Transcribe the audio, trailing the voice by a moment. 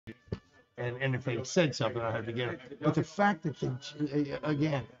And if they said something, I had to get them. But the fact that they,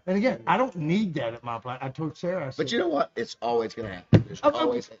 again, I don't need that at my place. I told Sarah, I said, But you know what? It's always going to happen. There's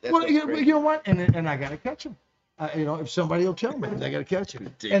always. Well, you know what? And I got to catch them. If somebody will tell me, I got to catch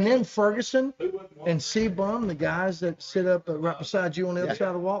them. And then Ferguson and C-Bum, the guys that sit up right beside you on the other side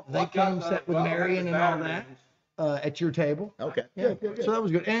of the wall, they came and sat with Marion and all that at your table. Okay. Yeah. Good. So that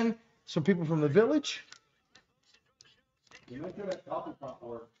was good. And some people from the village.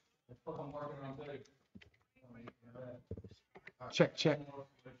 Check.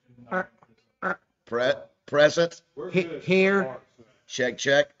 Present. Here. Check.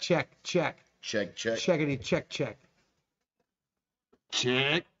 Checkity, check.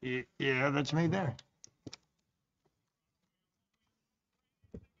 Check. Yeah, that's me there.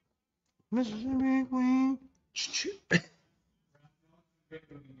 Mississippi Queen.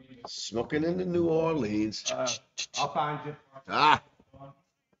 Smoking into New Orleans. I'll find you.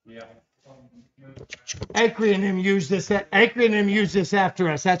 Yeah. Acronym use this after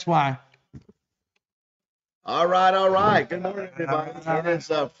us. That's why. All right. Good morning, everybody. It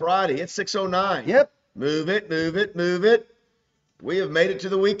is Friday. It's 6:09. Yep. Move it. We have made it to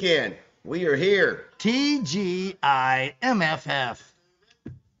the weekend. We are here. TGIMFF.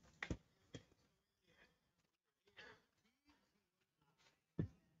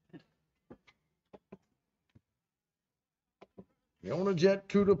 You on a jet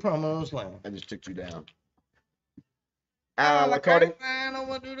to the promised land. I just took you down. Recording.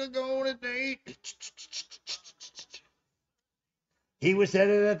 He was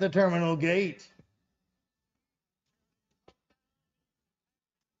headed at the terminal gate.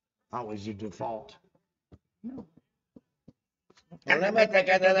 Always your default.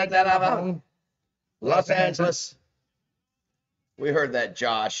 Los Angeles. We heard that,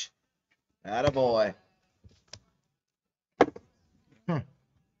 Josh. Attaboy.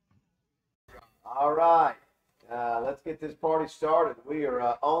 All right. Let's get this party started. We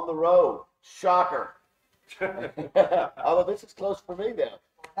are on the road. Shocker. Although this is close for me now.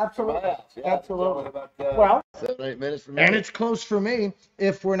 Absolutely. Yeah, Absolutely. About, Well, 7-8 minutes from me. and it's close for me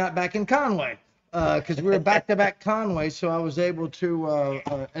if we're not back in Conway. Because we were back-to-back Conway, so I was able to,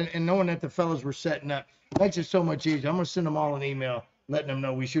 and knowing that the fellas were setting up, makes it so much easier. I'm going to send them all an email letting them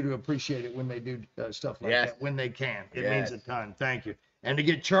know we should appreciate it when they do stuff like that, when they can. It means a ton. Thank you. And to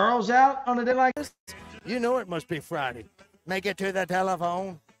get Charles out on a day like this, you know it must be Friday. Make it to the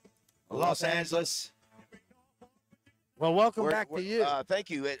telephone. Los Angeles. Well, welcome back to you.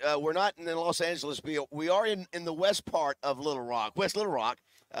 Thank you. We're not in Los Angeles. We are in the west part of West Little Rock,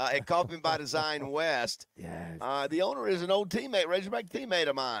 at Kaufman by Design West. Yes. The owner is an old teammate, Razorback teammate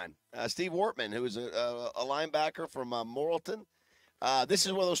of mine, Steve Wortman, who is a linebacker from Morrilton. This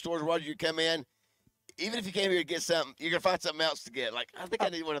is one of those stores, Roger, you come in, even if you came here to get something, you're going to find something else to get. Like, I think I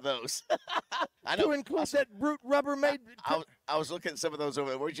need one of those. I know. To include that brute Rubbermaid. I was looking at some of those over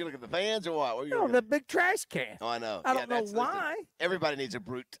there. Where'd you look at the fans or what? No, the big trash can. Oh, I know. I don't know why. Everybody needs a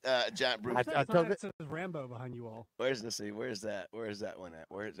giant brute. I told it says Rambo behind you all. Where's the see? Where's that one at?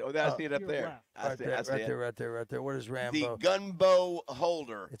 I see it up there. Right there. What is Rambo? The gunbow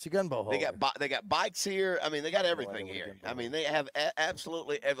holder. It's a gunbow holder. They got bikes here. I mean, they got everything here. I mean, they have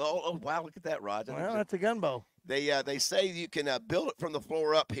absolutely. Oh wow! Look at that, Roger. Well, that's a gunbow. They say you can build it from the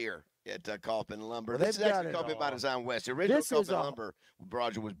floor up here at Kaufman Lumber. Well, this is actually Kaufman by Design West. The original Kaufman Lumber,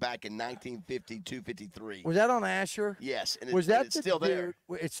 Roger, was back in 1952, 53. Was that on Asher? Yes, and it's still there.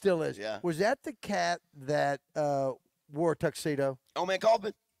 It still is. Yeah. Was that the cat that wore a tuxedo? Old Man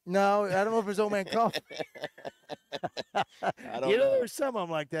Kaufman? No, I don't know if it was Old Man Kaufman. I don't know. There's some of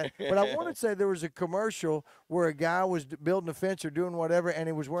them like that. But I want to say there was a commercial where a guy was building a fence or doing whatever, and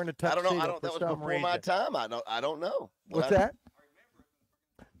he was wearing a tuxedo. I don't know. That was before my time. I don't know. What's that?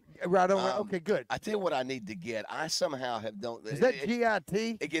 Right over. Okay, good. I tell you what I need to get. I somehow have don't. Is that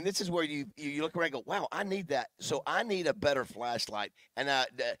GIT? Again, this is where you look around and go, wow, I need that. So I need a better flashlight. And that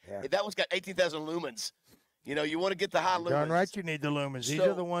one's got 18,000 lumens. You know, you want to get the high lumens. Darn right you need the lumens. These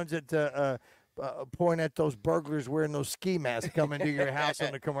are the ones that point at those burglars wearing those ski masks coming to your house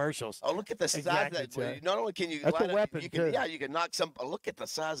on the commercials. Oh, look at the size of that. Not only can you that's a weapon, you can knock some. Look at the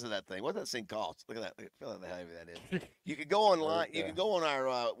size of that thing. What does that thing cost? Look at that. Feel how heavy that is. You can go online. You can go on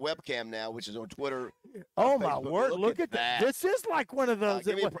our webcam now, which is on Twitter. Oh, my word. Look at that. This is like one of those.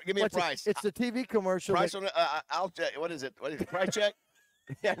 Give me a price. It's the TV commercial. Price on it. I'll check. What is it? Price check?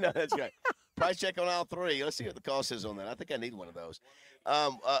 Yeah, no, that's right. Price check on aisle 3. Let's see what the cost is on that. I think I need one of those.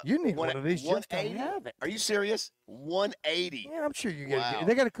 You need one of these just to 180? have it. Are you serious? 180. Yeah, I'm sure you get Wow. it.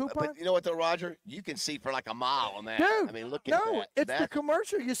 They got a coupon? But you know what, though, Roger? You can see for like a mile on that. Dude, I mean, look at no, that. it's the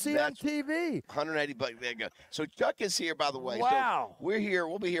commercial you see on TV. 180 bucks. There you go. So Chuck is here, by the way. Wow. So we're here.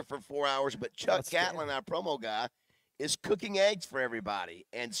 We'll be here for 4 hours. But Chuck Gatlin, our promo guy, is cooking eggs for everybody.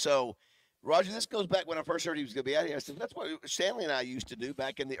 And so, Roger, this goes back when I first heard he was going to be out here. I said, that's what Stanley and I used to do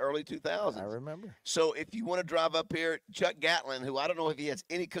back in the early 2000s. I remember. So if you want to drive up here, Chuck Gatlin, who I don't know if he has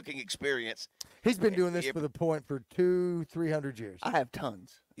any cooking experience. He's been doing this for the point for 200-300 years. I have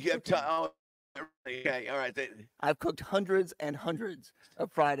tons. You have oh, okay, all right. I've cooked hundreds and hundreds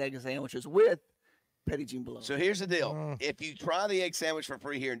of fried egg sandwiches with Petit Jean below. So here's the deal: if you try the egg sandwich for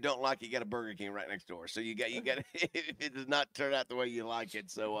free here and don't like it, you got a Burger King right next door. So you got if it does not turn out the way you like it.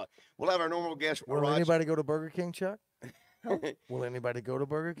 So we'll have our normal guest. Will anybody go to Burger King, Chuck? Will anybody go to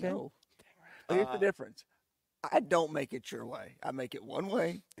Burger King? No. Here's the difference. I don't make it your way. I make it one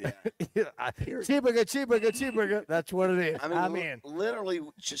way. Yeah. Cheeseburger. That's what it is. I'm in. Literally,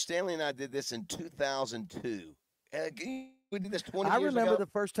 Stanley and I did this in 2002. We did this 20 years ago. I remember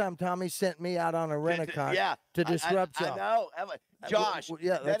the first time Tommy sent me out on a rent-a-con to disrupt y'all. I know. Josh,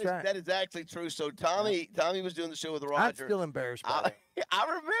 yeah, that's right. That is actually true. So Tommy was doing the show with Roger. I'm still embarrassed by that. I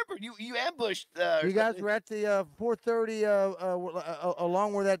remember you ambushed. You guys were at the 4:30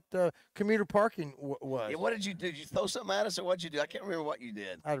 along where that commuter parking was. Yeah, what did you do? Did you throw something at us, or what did you do? I can't remember what you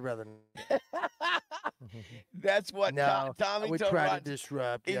did. I'd rather. That's what Tommy we told tried Roger. to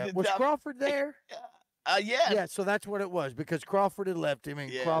disrupt. Yeah. Was Crawford there? Yeah. Yeah, so that's what it was because Crawford had left him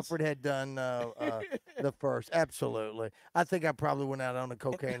and Crawford had done the first. Absolutely. I think I probably went out on a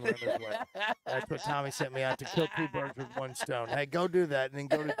cocaine run as well. That's what Tommy sent me out to kill 2 birds with 1 stone. Hey, go do that and then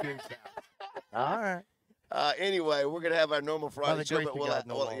go to Jim's house. All right. Anyway, we're going to have our normal Friday show. But yeah,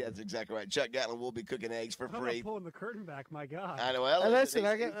 that's exactly right. Chuck Gatlin will be cooking eggs for free. I'm pulling the curtain back, my God. I know. Well, listen,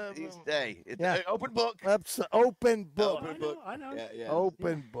 it's open book. Open book. Open book. I know. Yeah.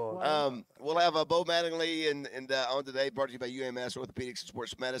 Open book. We'll have Bo Mattingly and on today, brought to you by UMS Orthopedics and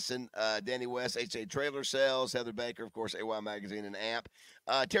Sports Medicine. Danny West, HA Trailer Sales. Heather Baker, of course, AY Magazine and AMP.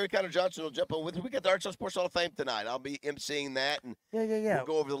 Terry Connor Johnson will jump on with us. We got the Arkansas Sports Hall of Fame tonight. I'll be emceeing that. And we'll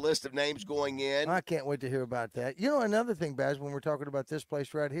go over the list of names going in. I can't wait to hear about that. You know, another thing, Baz, when we're talking about this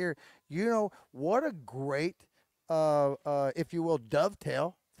place right here, you know, what a great, if you will,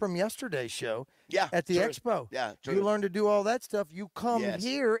 dovetail from yesterday's show at the Expo. Yeah, true. You learn to do all that stuff. You come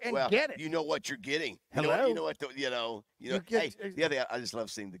here and get it. You know what you're getting. Hello. You know what I just love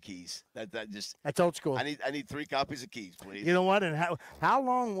seeing the keys. That's old school. I need 3 copies of keys, please. You know what? And how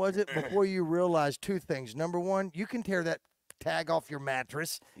long was it before you realized 2 things? Number one, you can tear that tag off your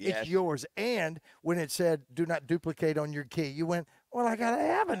mattress. Yes. It's yours. And when it said do not duplicate on your key, you went, well, I got to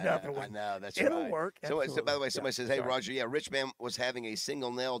have another one. I know, that's It'll right. work. So, by the way, somebody says, hey, Roger, rich man was having a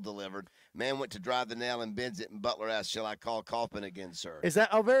single nail delivered. Man went to drive the nail and bends it, and Butler asked, shall I call Kaufman again, sir? Is that?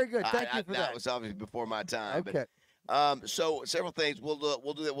 Oh, very good. Thank you for that. That was obviously before my time. Okay. But, so several things. We'll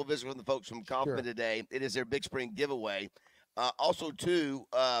do that. We'll visit with the folks from Kaufman today. It is their Big Spring giveaway. Also, too,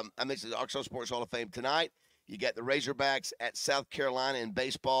 I mentioned the Arkansas Sports Hall of Fame tonight. You got the Razorbacks at South Carolina in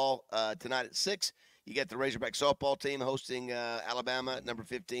baseball tonight at 6. You got the Razorback softball team hosting Alabama at number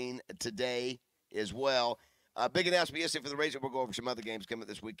 15 today as well. Big announcement yesterday for the Razor. We'll go over some other games coming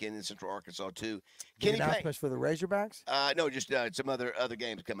this weekend in Central Arkansas, too. Kenny announcements for the Razorbacks? No, just some other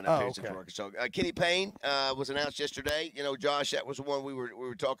games coming up here in Central Arkansas. Kenny Payne was announced yesterday. You know, Josh, that was the one we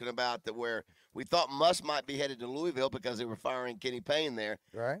were talking about where we thought might be headed to Louisville because they were firing Kenny Payne there.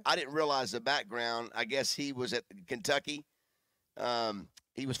 Right. I didn't realize the background. I guess he was at Kentucky.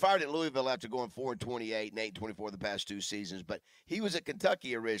 He was fired at Louisville after going 4-28 and 8-24 the past 2 seasons, but he was at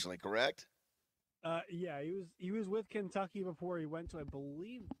Kentucky originally, correct? Yeah, he was with Kentucky before he went to, I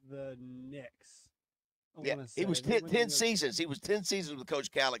believe, the Knicks. He was 10 seasons. He was 10 seasons with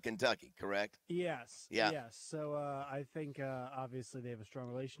Coach Cal at Kentucky, correct? Yes. Yeah. Yes. So I think obviously they have a strong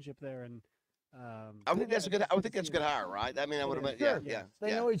relationship there, and I think that's a good. I would think that's a good hire, right? I mean, I would have. Yeah.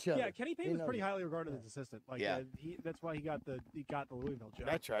 They know each other. Yeah, Kenny Payne was pretty highly regarded as assistant. Like, that's why he got the Louisville job.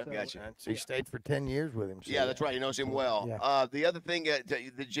 That's right. So, Gotcha. So he stayed for 10 years with him. So yeah, that's right. He knows him well. Yeah. The other thing,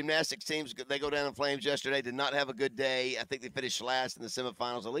 the gymnastics teams, they go down in flames yesterday. Did not have a good day. I think they finished last in the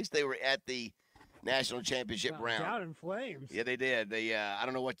semifinals. At least they were at the national championship round. Down in flames. Yeah, they did. They I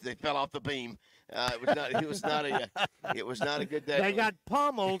don't know what they fell off the beam. It was not a good day. They got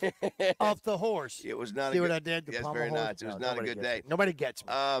pummeled off the horse. It was not. See what I did? Yes, very nice. It was not a good day. Nobody gets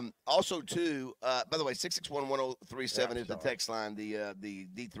me. Also, too. By the way, 661-1037 is the text line. The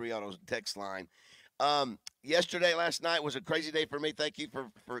D3 Autos text line. Yesterday, last night was a crazy day for me. Thank you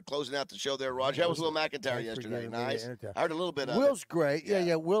for closing out the show there, Roger. How was Will McIntyre yesterday? Nice. I heard a little bit of Will's it. great.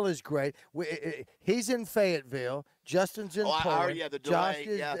 Yeah, Will is great. He's in Fayetteville. Justin's in Portland. The Josh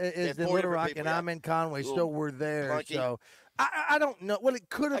delay. is in Little Rock, and I'm in Conway, so we're there. Clunky. So I don't know. Well, it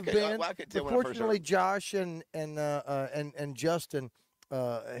could have been. I could tell but when I first fortunately, heard. Josh and Justin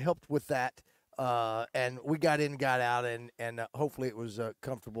helped with that. And we got in, got out, and hopefully it was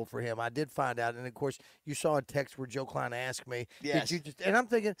comfortable for him. I did find out, and of course, you saw a text where Joe Klein asked me, Yes. "Did you just?" And I'm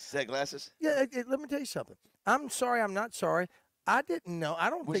thinking, Set glasses? yeah. Let me tell you something. I'm sorry. I'm not sorry. I didn't know. I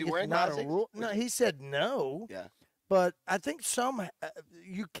don't Was think he it's wearing not glasses? a rule. No, he said no. Yeah. But I think some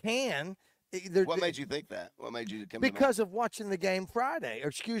you can. What made you think that? What made you come because of watching the game Friday, or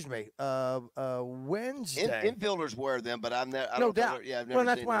excuse me, Wednesday. Infielders wear them, but I've never. No doubt. I've never well,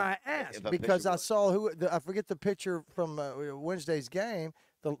 that's seen why them. I asked, If a because pitcher I saw I forget the picture from Wednesday's game,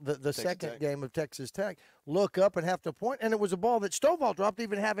 the second Tech. game of Texas Tech. Look up and have to point, and it was a ball that Stovall dropped,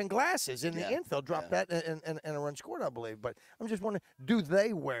 even having glasses in the infield, dropped that and a run scored, I believe. But I'm just wondering, do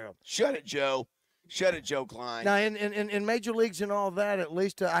they wear them? Shut it, Joe. Shut it, Joe Klein. Now, in major leagues and all that, at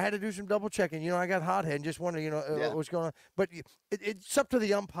least I had to do some double checking. I got hothead and just wondering, what's going on. But it's up to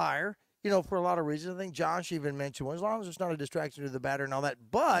the umpire, for a lot of reasons. I think Josh even mentioned one, as long as it's not a distraction to the batter and all that.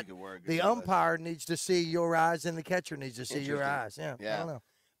 But the umpire needs to see your eyes, and the catcher needs to see your eyes. Yeah. I don't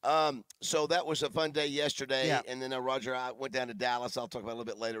know. So that was a fun day yesterday, Yeah. and then Roger, I went down to Dallas. I'll talk about it a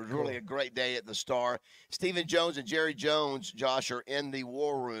little bit later. It was really a great day at the Star. Stephen Jones and Jerry Jones, Josh, are in the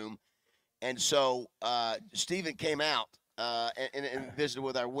war room. And so Stephen came out and visited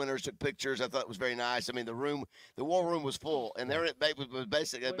with our winners, took pictures. I thought it was very nice. I mean, the war room was full, and there it was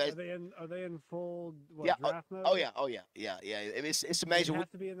basically. Wait, are they in full draft mode? Oh yeah. I mean, it's amazing. They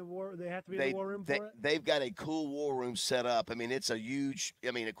have to be in the war. They have to be in the war room for it. They've got a cool war room set up. I mean, it's a huge. I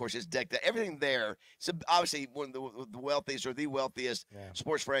mean, of course, it's decked out. Everything there. It's obviously one of the wealthiest or the wealthiest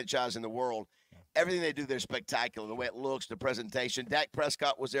sports franchise in the world. Everything they do there is spectacular. The way it looks, the presentation. Dak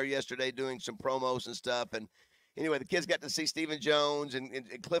Prescott was there yesterday doing some promos and stuff. And anyway, the kids got to see Stephen Jones, and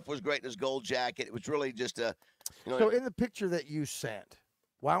Cliff was great in his gold jacket. It was really just a. So in the picture that you sent,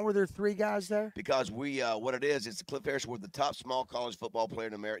 why were there 3 guys there? Because what it is, it's Cliff Harris. We're the top small college football player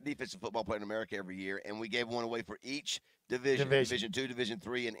in America, defensive football player in America every year, and we gave one away for each division 2, Division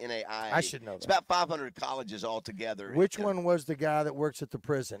 3, and NAIA. I should know that. It's about 500 colleges altogether. Which one was the guy that works at the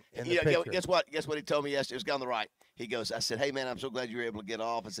prison in the picture? Guess what? Guess what he told me yesterday? It was guy on the right. He goes, I said, hey, man, I'm so glad you were able to get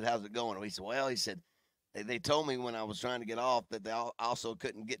off. I said, how's it going? He said, well, they told me when I was trying to get off that they also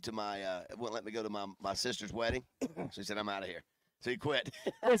couldn't get to wouldn't let me go to my sister's wedding. So he said, I'm out of here. So he quit.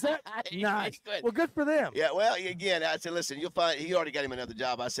 Is that nice? Well, good for them. Yeah. Well, again, I said, listen, you'll find he already got him another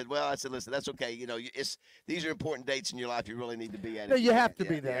job. I said, listen, that's okay. These are important dates in your life. You really need to be at it. No, you have to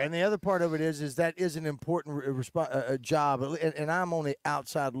be there. And the other part of it is that is an important job. And I'm on the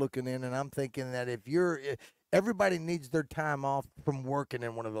outside looking in, and I'm thinking that everybody needs their time off from working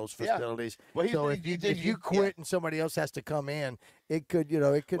in one of those facilities. Well, so if you quit and somebody else has to come in, it could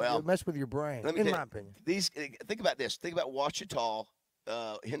mess with your brain. In my opinion. Think about this. Think about Ouachita,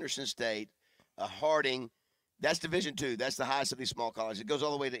 Henderson State, Harding. That's Division II. That's the highest of these small colleges. It goes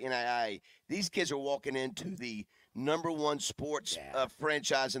all the way to NAIA. These kids are walking into the #1 sports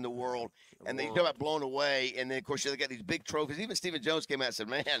franchise in the world, and they talk about blown away. And then of course they got these big trophies. Even Stephen Jones came out and said,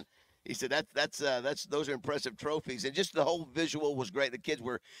 "Man." He said those are impressive trophies, and just the whole visual was great.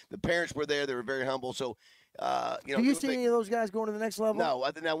 The parents were there; they were very humble. So, do you see any of those guys going to the next level? No.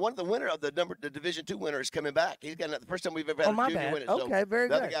 Now, one of the winner of the Division II winner is coming back. He's got the first time we've ever had a junior win it. Okay, so very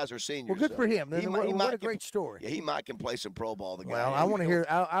the good. other guys are seniors. Well, good for him. What a great story. Yeah, he might can play some pro ball. The guy. Well, I want to hear.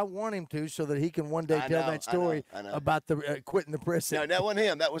 I want him to, so that he can one day tell that story about the quitting the prison. No, that wasn't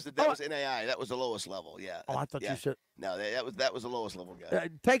him. That was NAI. That was the lowest level. Yeah. Oh, I thought you said. No, that was the lowest level guy.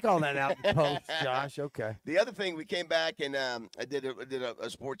 Take all that out in post, Josh. Okay. The other thing, we came back and I did a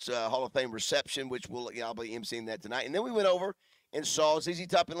sports Hall of Fame reception, which I'll be emceeing that tonight. And then we went over and saw ZZ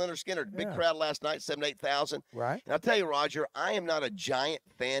Top and Leonard Skinner. Big crowd last night, 7,000-8,000. Right. And I'll tell you, Roger, I am not a giant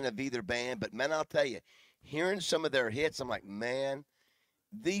fan of either band, but man, I'll tell you, hearing some of their hits, I'm like, man,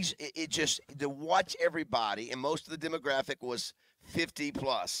 it just to watch everybody, and most of the demographic was 50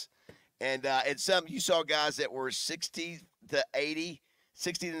 plus. And some you saw guys that were 60 to 80,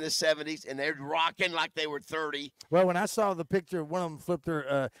 60 in the 70s, and they're rocking like they were 30. Well, when I saw the picture, one of them flipped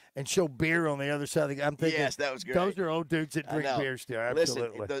her and showed beer on the other side. I'm thinking, yes, that was great. Those are old dudes that drink beer still.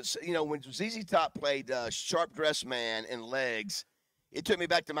 Absolutely. Listen, when ZZ Top played Sharp Dressed Man and Legs, it took me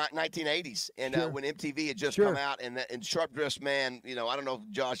back to my 1980s, and when MTV had just come out, and Sharp Dressed Man, I don't know,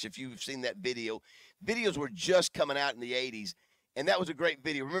 Josh, if you've seen that video. Videos were just coming out in the 80s. And that was a great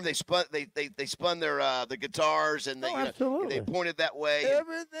video. Remember they spun their the guitars and they they pointed that way.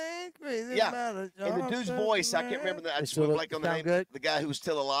 Everything crazy. Yeah. And the dude's voice, I can't remember that. I just went blank on the name. Good? The guy who's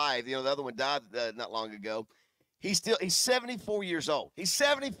still alive. The other one died not long ago. He's 74 years old. He's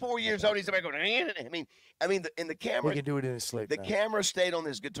 74 years old. He's about going. I mean, in the camera. He can do it in his sleep. The camera stayed on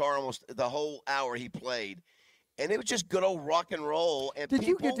his guitar almost the whole hour he played. And it was just good old rock and roll, and Did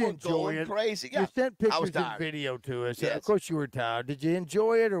you people get to were enjoy going it? crazy. Yeah, you sent I was pictures and tired. video to us. Yes. Of course you were tired. Did you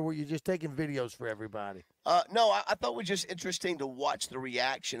enjoy it, or were you just taking videos for everybody? No, I thought it was just interesting to watch the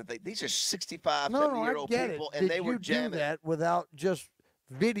reaction. These are 65, No, 70-year-old I get people, it. and Did they were you jamming. do that without just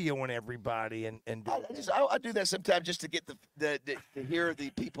videoing everybody and I do that sometimes just to get to hear the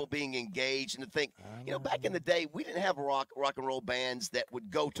people being engaged and to think, back in the day, we didn't have rock and roll bands that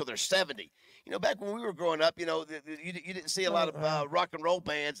would go till they're 70. Back when we were growing up, you didn't see a lot of rock and roll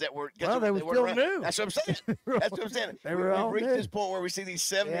bands that were. Well, they were still new. That's what I'm saying. That's what I'm saying. We've reached this point where we see these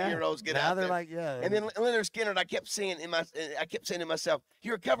 70-year-olds get now out they're there. like, And then Leonard Skinner, I kept saying to myself,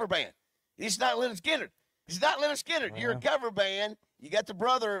 "You're a cover band. It's not Leonard Skinner. It's not Leonard Skinner. You're a cover band. You got the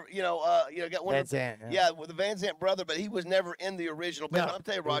brother, got one Van of the, Zandt, with the Van Zandt brother, but he was never in the original band. No, I'm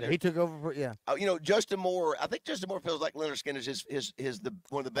telling you, Roger, he took over for Justin Moore. I think Justin Moore feels like Leonard Skinner's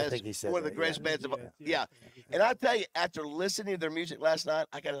one of the best, think he said one of the that, greatest bands of And I tell you, after listening to their music last night,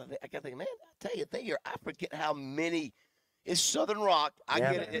 I got to think, man, I tell you, I forget how many. It's Southern rock. I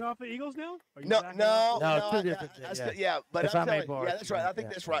get it. Off the Eagles now? No, two different things. But If I'm I may telling you, borrow that's right. I think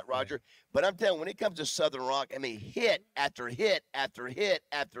that's right, Roger. But I'm telling you, when it comes to Southern rock, I mean, hit after hit after hit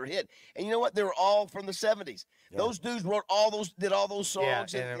after hit. And you know what? They were all from the 70s. Yeah. Those dudes did all those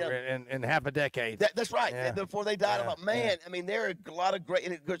songs. In half a decade. That's right. Yeah. Before they died, I'm like, man, I mean, there are a lot of great,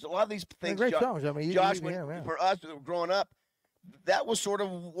 and there's a lot of these things. Great songs. I mean, Josh, for us growing up, that was sort of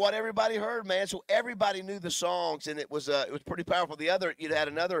what everybody heard, man. So everybody knew the songs, and it was pretty powerful. You had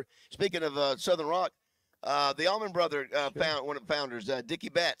another. Speaking of Southern rock, the Allman Brother one of the founders, Dickie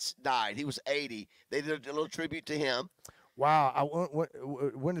Betts, died. He was 80. They did a little tribute to him. Wow.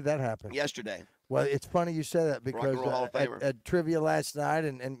 When did that happen? Yesterday. Well, it's funny you say that because at trivia last night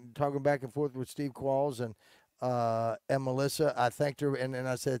and talking back and forth with Steve Qualls and Melissa, I thanked her and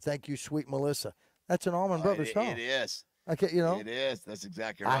I said, "Thank you, sweet Melissa." That's an Allman Brothers song. It is. Okay, It is. That's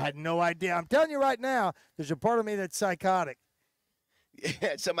exactly right. I had no idea. I'm telling you right now, there's a part of me that's psychotic.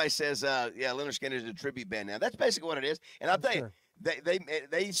 Yeah, somebody says, Leonard Skinner is a tribute band now. That's basically what it is. And I'll tell you,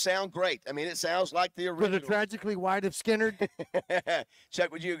 they sound great. I mean, it sounds like the original. For the Tragically White of Skinner.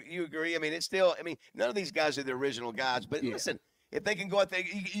 Chuck, would you agree? I mean, none of these guys are the original guys. But listen, if they can go out there,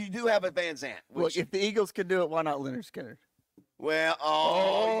 you do have a Van Zandt. Look, if the Eagles can do it, why not Leonard Skinner? Well, you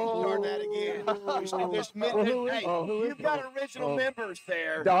start that again. You've got original members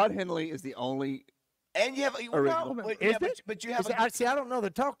there. Don Henley is the only. And you have original member. But you have. See, I don't know.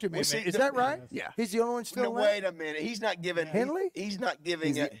 Talk to me. Is that right? Yeah. He's the only one still. Wait a minute. He's not giving Henley. He's not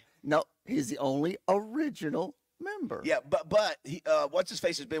giving it. No, he's the only original member. Yeah, but he, what's his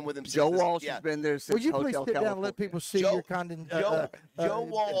face has been with him. Joe Walsh has been there since. Will you Hotel please sit California. down and let people see your content? Joe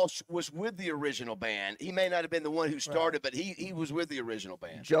Walsh was with the original band. He may not have been the one who started, but he was with the original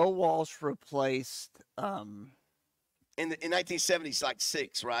band. Joe Walsh replaced. In 1976, like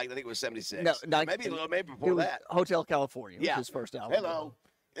 6, right? I think it was 76. No, maybe before that. Hotel California, was his first album. Hello.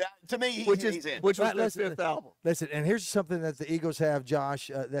 Yeah, to me, he's in. Which was his fifth album. Listen, and here's something that the Eagles have,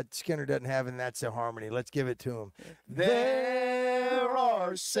 Josh, that Skinner doesn't have, and that's a harmony. Let's give it to him. There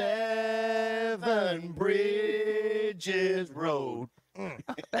are 7 bridges road.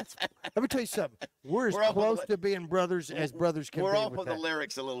 Let me tell you something. We're as close to being brothers as brothers can be. We're off of the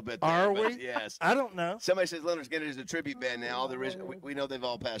lyrics a little bit. Are we? Yes. I don't know. Somebody says Leonard Skinner is a tribute band now. All the original, we know they've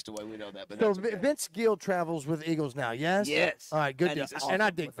all passed away. We know that. But so okay. Vince Gill travels with Eagles now, yes? Yes. All right, good deal. Awesome. And I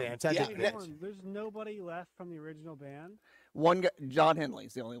dig Vince. I dig Vince. There's nobody left from the original band. One guy, John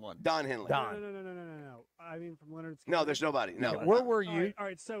Henley's the only one. Don Henley. No. I mean, from Leonard Skinner. No, there's nobody. No. Where were you? All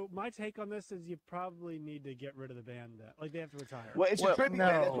right. So my take on this is you probably need to get rid of the band. Like they have to retire. Well, it's a tribute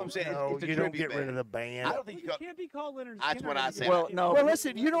band. That's what I'm saying. No, it's a you tribute don't get band. rid of the band. I don't think you can't be called Leonard That's Skinner. what I said. Well, no. Well,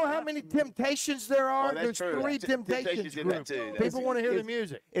 listen, you know how many Temptations there are? Well, that's There's true. 3 Temptations did that groups. too. People want to hear the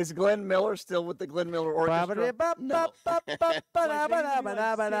music. Is Glenn Miller still with the Glenn Miller Orchestra? No. I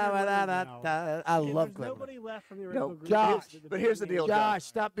love Glenn Miller. Nobody left from the original group. Josh, but here's the deal, Josh,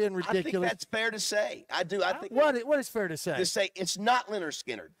 stop being I think ridiculous. that's fair to say. I do. I think What is fair to say? to say it's not Leonard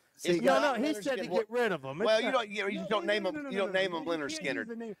Skinner. He said to get rid of them. Well, you just don't name them. You don't name them Leonard Skinner.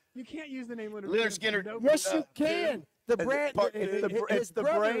 You can't use the name Leonard Skinner. Yes, you can. The brand, it's the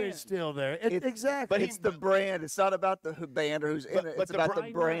brother brand. is still there. Exactly. But it's the brand. It's not about the band or who's in it. It's about the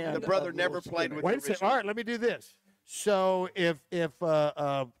brand. The brother never played with. Wait a second. All right, let me do this. So if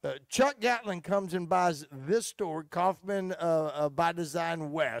Chuck Gatlin comes and buys this store, Kaufman by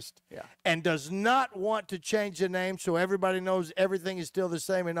Design West, and does not want to change the name so everybody knows everything is still the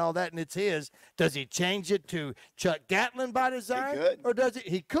same and all that, and it's his, does he change it to Chuck Gatlin by Design? He could. Or does it?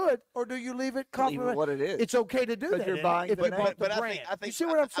 He could. Or do you leave it Kaufman? Leave it what it is. It's okay to do that. You're buying if the you name. bought the But brand. I think You see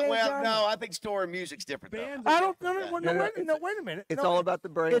what I'm saying, well, John? no, I think store and music's different, though. Bands I are don't. different No, than wait, that. no, wait a minute. It's No, all about the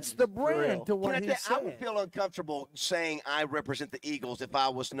brand. It's the for real. brand to Can what I, he's tell you, I saying. would feel uncomfortable saying I represent the Eagles if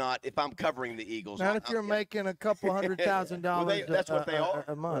I'm covering the Eagles. Not if you're making a couple $100,000 that's what they are.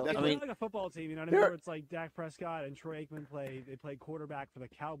 a month. That's It's what- not like a football team, you know what I mean? Where it's like Dak Prescott and Troy Aikman they play quarterback for the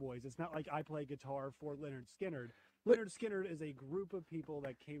Cowboys. It's not like I play guitar for Leonard Skinner. Leonard Skinner is a group of people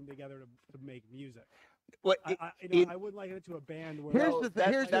that came together to make music. What, I wouldn't like it to a band where Here's the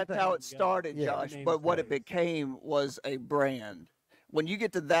thing. that's how it started, Yeah. Josh. Name's But what it great. became was a brand. When you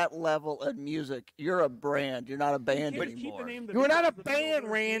get to that level of music, you're a brand. You're not a band You can't just keep anymore. the name the You're not Beatles, a the band, Beatles,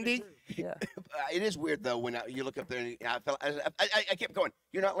 Randy. too. Yeah. It is weird though when you look up there and I kept going.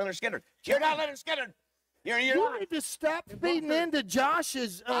 You're not Leonard Skinner. You're not Leonard Skinner. You're You not. need to stop feeding into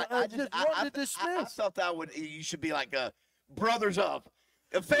Josh's just wanting to dismiss. I felt you should be like brothers of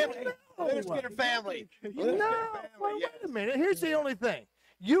a family. No. Leonard Skinner family. No, Leonard Skinner well, family. wait Yes. a minute. Here's the only thing.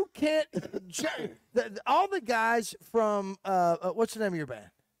 You can't. All the guys from what's the name of your band?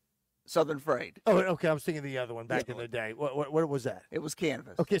 Southern Frayed. Oh, okay. I was thinking of the other one back in the day. What was that? It was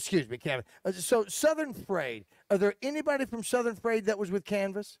Canvas. Okay, excuse me, Kevin. So Southern Frayed. Are there anybody from Southern Frayed that was with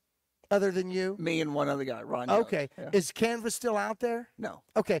Canvas, other than you? Me and one other guy, Ron. Young. Okay. Yeah. Is Canvas still out there? No.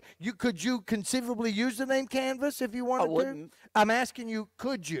 Okay. Could you conceivably use the name Canvas if you wanted to? wouldn't. I'm asking you,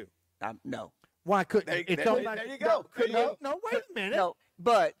 could you? No. Why couldn't There, you? It's there- all there about- you go. There you go. No, wait a minute. No.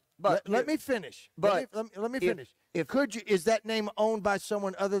 But Let me finish. but let me if- finish. Could you? Is that name owned by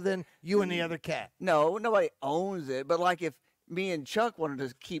someone other than you and the other cat? No, nobody owns it. But like if me and Chuck wanted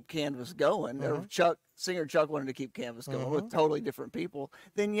to keep Canvas going, or singer Chuck wanted to keep Canvas going with totally different people,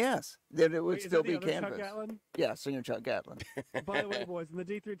 then yes, then it would Wait, is still that the be other Chuck Canvas. Gatlin? Yeah, singer Chuck Gatlin. By the way, boys, in the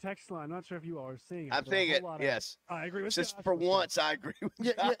D3 text line, I'm not sure if you all are seeing it. I'm but a seeing whole it. lot of- Yes. I agree with Just Josh for with that. once, I agree with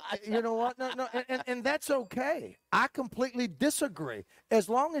Yeah, Josh. you know what? No, and that's okay. I completely disagree. As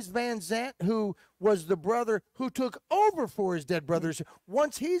long as Van Zant, who was the brother who took over for his dead brothers,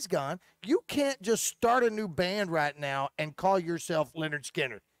 once he's gone, you can't just start a new band right now and call yourself Leonard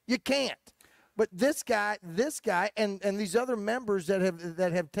Skinner. You can't. But this guy, and these other members that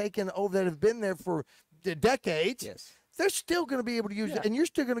have taken over, that have been there for decades, Yes. they're still going to be able to use it, and you're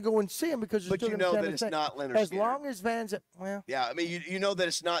still going to go and see them because you're But still you gonna know sound that the it's same. not Leonard As Skinner. long as Van Zant, well. Yeah, I mean, you know that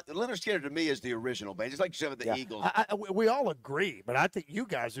it's not Leonard Skinner to me is the original band, just like you said with the Eagles. We all agree, but I think you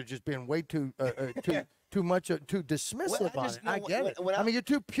guys are just being way too too much too dismissive I on just it. I know get when- it. when I mean, you're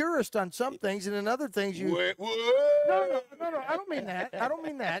too purist on some things, and in other things you. No. I don't mean that. I don't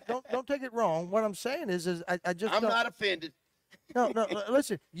mean that. Don't take it wrong. What I'm saying is I just. I'm don't- not offended. No.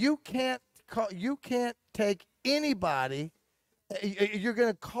 Listen, you can't take anybody. You're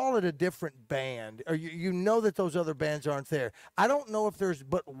going to call it a different band, or you know that those other bands aren't there. I don't know if there's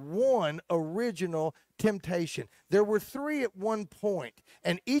but one original Temptation. There were three at one point,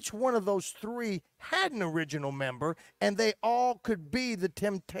 and each one of those three had an original member, and they all could be the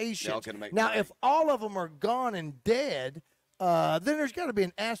Temptations. Now, money. if all of them are gone and dead, then there's got to be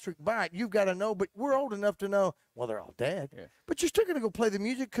an asterisk by it. You've got to know, but we're old enough to know, well, they're all dead. Yeah. But you're still going to go play the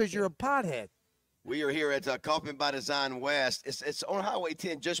music because you're a pothead. We are here at Kaufman by Design West. It's on Highway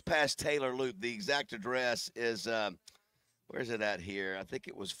 10, just past Taylor Loop. The exact address is, where's it at here? I think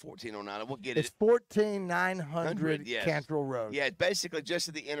it was 1409. We'll get It's it. 14900 yes. Cantrell Road. Yeah, it's basically just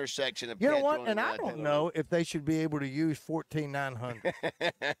at the intersection of You know Cantrell what? And I don't Taylor know if they should be able to use 14900.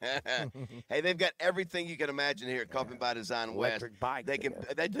 Hey, they've got everything you can imagine here at Kaufman by Design West. Electric bike. They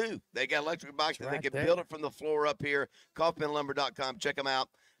do. They got electric bikes. It's They right can there. build it from the floor up here. KaufmanLumber.com. Check them out.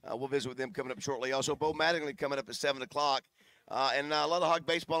 We'll visit with them coming up shortly. Also, Bo Mattingly coming up at 7 o'clock. And a lot of Hog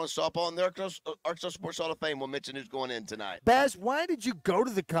baseball and softball. And the Arkansas Sports Hall of Fame. We'll mention who's going in tonight. Baz, why did you go to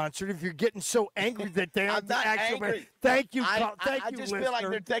the concert if you're getting so angry that they aren't I'm the not actual angry. band? Thank you, I thank you, just feel like listener.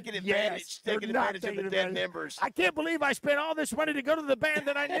 they're taking advantage, Yes, they're taking not advantage of taking the dead advantage. members. I can't believe I spent all this money to go to the band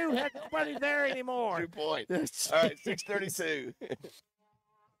that I knew had nobody there anymore. True point. All right, 6:32.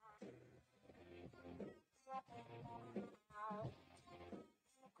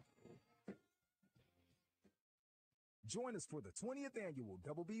 Join us for the 20th annual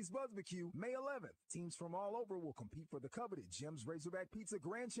Double B's Buzzbarbecue, May 11th. Teams from all over will compete for the coveted Jim's Razorback Pizza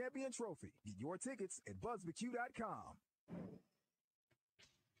Grand Champion Trophy. Get your tickets at buzzbarbecue.com.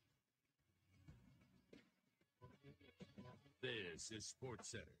 This is Sports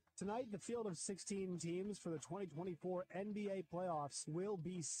Center. Tonight, the field of 16 teams for the 2024 NBA playoffs will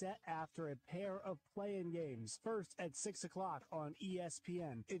be set after a pair of play-in games. First, at 6 o'clock on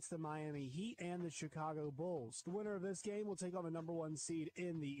ESPN, it's the Miami Heat and the Chicago Bulls. The winner of this game will take on the number 1 seed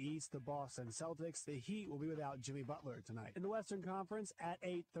in the East, the Boston Celtics. The Heat will be without Jimmy Butler tonight. In the Western Conference, at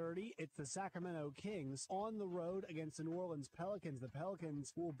 8:30, it's the Sacramento Kings on the road against the New Orleans Pelicans. The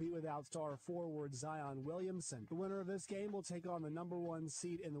Pelicans will be without star forward Zion Williamson. The winner of this game will take on the number 1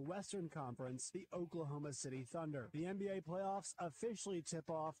 seed in the Western Conference, the Oklahoma City Thunder. The NBA playoffs officially tip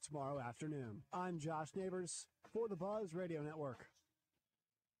off tomorrow afternoon. I'm Josh Neighbors for the Buzz Radio Network.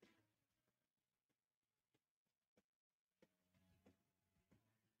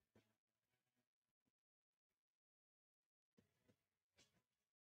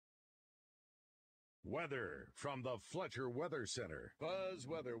 Weather from the Fletcher Weather Center. Buzz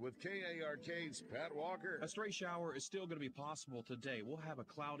Weather with KARK's Pat Walker. A stray shower is still going to be possible today. We'll have a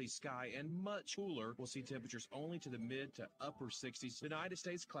cloudy sky and much cooler. We'll see temperatures only to the mid to upper 60s. Tonight it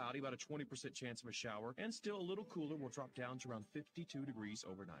stays cloudy, about a 20% chance of a shower, and still a little cooler. We'll drop down to around 52 degrees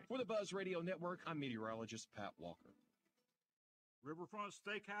overnight. For the Buzz Radio Network, I'm meteorologist Pat Walker. Riverfront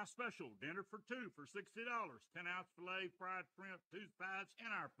Steakhouse Special. Dinner for two for $60. 10-ounce filet, fried shrimp, 2 sides, and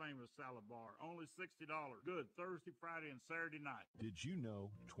our famous salad bar. Only $60. Good Thursday, Friday, and Saturday night. Did you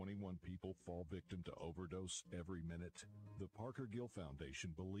know 21 people fall victim to overdose every minute? The Parker Gill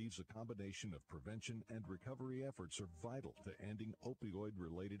Foundation believes a combination of prevention and recovery efforts are vital to ending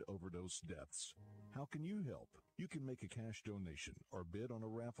opioid-related overdose deaths. How can you help? You can make a cash donation or bid on a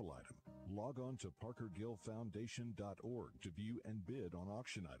raffle item. Log on to parkergillfoundation.org to view and bid on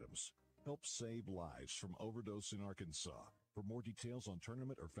auction items. Help save lives from overdose in Arkansas. For more details on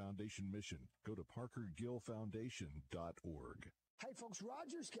tournament or foundation mission, go to parkergillfoundation.org. Hey folks,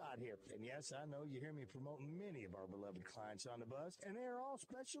 Roger Scott here. And yes, I know you hear me promoting many of our beloved clients on the bus, and they are all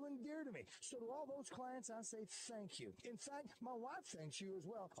special and dear to me. So to all those clients, I say thank you. In fact, my wife thanks you as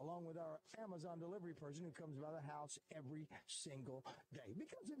well, along with our Amazon delivery person who comes by the house every single day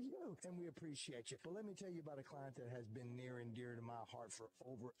because of you, and we appreciate you. But let me tell you about a client that has been near and dear to my heart for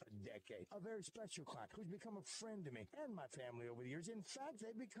over a decade. A very special client who's become a friend to me and my family over the years. In fact,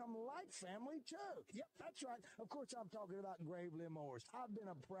 they've become like family too. Yep, that's right. Of course, I'm talking about Gravely Mowers. I've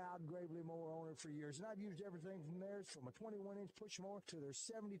been a proud Gravely Mower owner for years, and I've used everything from theirs, from a 21-inch push mower to their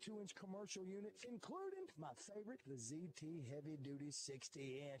 72-inch commercial unit, including my favorite, the ZT Heavy Duty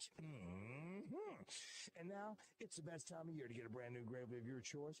 60-inch. And now, it's the best time of year to get a brand new Gravely of your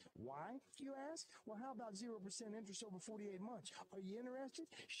choice. Why, you ask? Well, how about 0% interest over 48 months? Are you interested?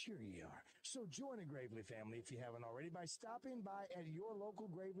 Sure you are. So join the Gravely family if you haven't already by stopping by at your local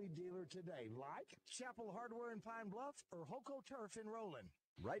Gravely dealer today, like Chapel Hardware in Pine Bluff or Hoco Turf in Roland.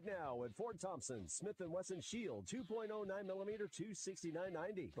 Right now at Fort Thompson, Smith & Wesson Shield 2.09mm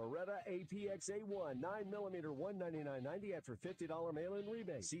 $269.90. Beretta APX-A1 9mm $199.90 after $50 mail-in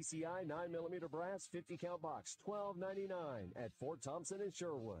rebate. CCI 9mm brass 50 count box $12.99 at Fort Thompson and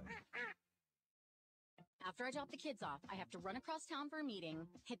Sherwood. After I drop the kids off, I have to run across town for a meeting,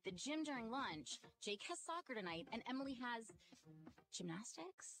 hit the gym during lunch. Jake has soccer tonight, and Emily has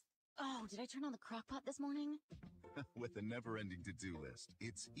gymnastics. Oh, did I turn on the crock pot this morning? With a never-ending to-do list,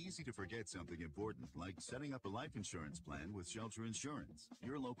 it's easy to forget something important, like setting up a life insurance plan with Shelter Insurance.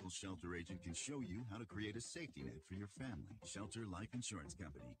 Your local Shelter agent can show you how to create a safety net for your family. Shelter Life Insurance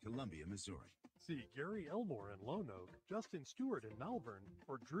Company, Columbia, Missouri. See Gary Elmore in Lone Oak, Justin Stewart in Malvern,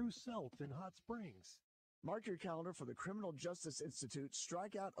 or Drew Selt in Hot Springs. Mark your calendar for the Criminal Justice Institute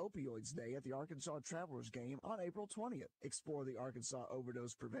Strikeout Opioids Day at the Arkansas Travelers Game on April 20th. Explore the Arkansas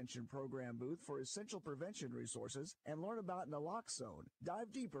Overdose Prevention Program booth for essential prevention resources and learn about Naloxone.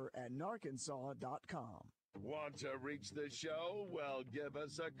 Dive deeper at narcansaw.com. Want to reach the show? Well, give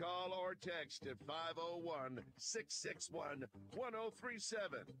us a call or text at 501-661-1037.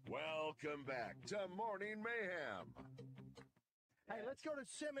 Welcome back to Morning Mayhem. Hey, let's go to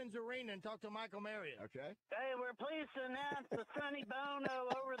Simmons Arena and talk to Michael Marriott. Okay. Hey, we're pleased to announce the Sonny Bono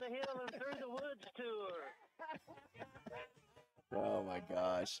Over the Hill and Through the Woods tour. Oh, my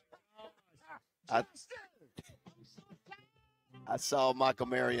gosh. I saw Michael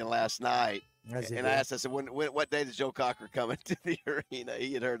Marion last night, and I asked, I said, what day does Joe Cocker come into the arena?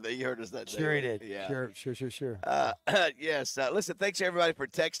 He heard us that day. Sure he did. Yeah. Sure. Yes. Listen, thanks, everybody, for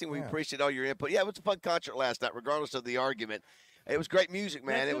texting. We appreciate all your input. Yeah, it was a fun concert last night, regardless of the argument. It was great music,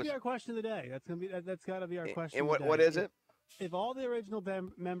 man. That's gonna be our question of the day. That's got to be our question. And of the day. what is it? If all the original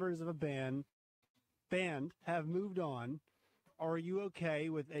members of a band have moved on, are you okay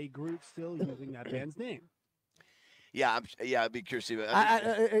with a group still using that band's name? Yeah, I'd be curious to see.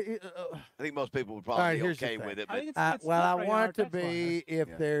 I think most people would probably be okay with it. But I want it to be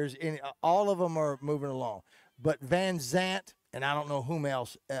if there's any. All of them are moving along, but Van Zant and I don't know whom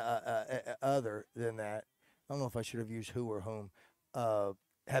else other than that. I don't know if I should have used who or whom.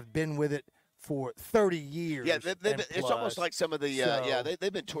 Have been with it for 30 years. Yeah, it's almost like some of the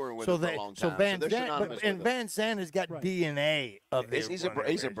they've been touring with it for a long time. Van Zandt has got DNA of this. He's a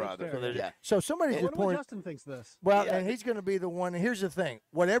brother. So somebody's just pointing. Justin thinks this. Well, and he's going to be the one. Here's the thing: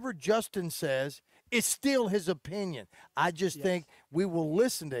 whatever Justin says is still his opinion. I just think we will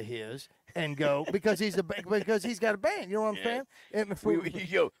listen to his and go because he's got a band. You know what I'm saying? And we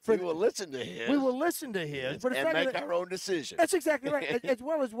will listen to his. We will listen to his, but and make our own decision. That's exactly right, as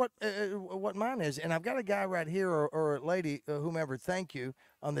well as what mine is. And I've got a guy right here or a lady, whomever. Thank you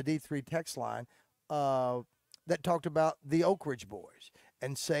on the D3 text line that talked about the Oak Ridge Boys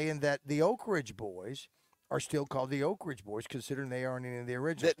and saying that the Oak Ridge Boys are still called the Oak Ridge Boys, considering they aren't any of the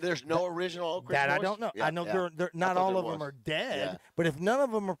originals. There's no original Oak Ridge Boys? I don't know. I know they're not all of them are dead, but if none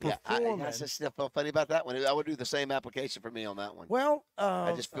of them are performing. That's just funny about that one. I would do the same application for me on that one. Well,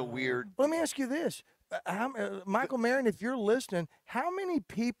 I just feel weird. Let me ask you this. Michael Marion, if you're listening, how many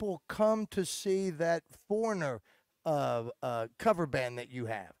people come to see that Foreigner cover band that you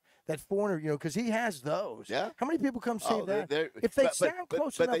have? That Foreigner, because he has those. Yeah. How many people come see that? If they sound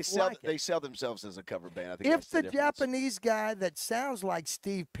close enough, they sell themselves as a cover band. I think if the Japanese guy that sounds like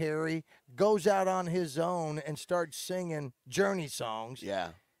Steve Perry goes out on his own and starts singing Journey songs,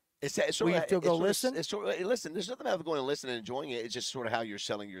 will you still go listen? Listen, there's nothing about going and listening and enjoying it. It's just sort of how you're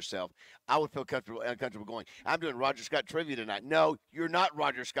selling yourself. I would feel uncomfortable going, I'm doing Roger Scott trivia tonight. No, you're not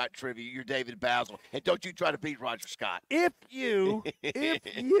Roger Scott trivia. You're David Bazzel. And don't you try to beat Roger Scott. If you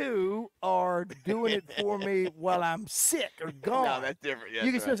are doing it for me while I'm sick or gone. No, that's different.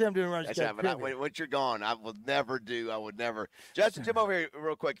 You can still say I'm doing Roger Scott trivia. Once you're gone, I would never. Justin, jump over here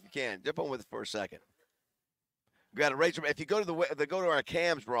real quick if you can. Jump on with us for a second. We got a Razorback. If you go to our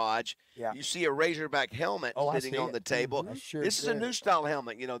cams, Raj, you see a Razorback helmet sitting on the table. This is a new style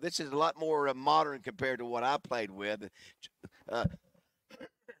helmet. This is a lot more modern compared to what I played with.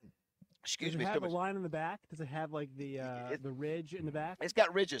 Excuse me. Does it have a line in the back? Does it have like the ridge in the back? It's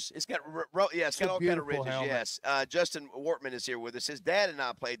got ridges. It's got all kind of ridges. Helmet. Yes. Justin Wortman is here with us. His dad and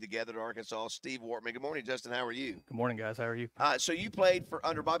I played together at Arkansas. Steve Wortman. Good morning, Justin. How are you? Good morning, guys. How are you? So you played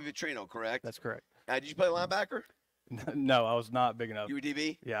under Bobby Vitrino, correct? That's correct. Did you play linebacker? No, I was not big enough. You were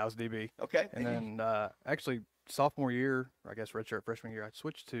DB? Yeah, I was DB. Okay. And then actually sophomore year, or I guess redshirt freshman year, I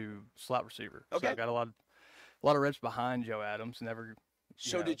switched to slot receiver. Okay. So I got a lot of reps behind Joe Adams.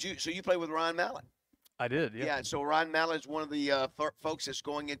 So you played with Ryan Mallett? I did, yeah. Yeah, and so Ryan Mallett is one of the folks that's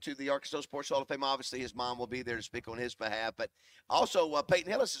going into the Arkansas Sports Hall of Fame. Obviously, his mom will be there to speak on his behalf. But also,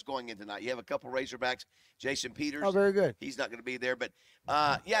 Peyton Hillis is going in tonight. You have a couple Razorbacks. Jason Peters. Oh, very good. He's not going to be there. But,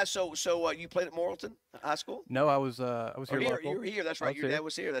 so you played at Morrilton High School? No, I was here local. You were here. That's right. Your dad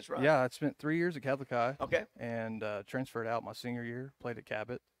was here. That's right. Yeah, I spent 3 years at Catholic High. Okay. And transferred out my senior year, played at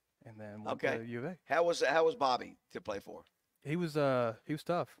Cabot, and then went to U of A. How was Bobby to play for? He was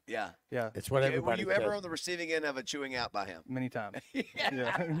tough. Yeah. Yeah. It's what everybody Were you ever on the receiving end of a chewing out by him? Many times.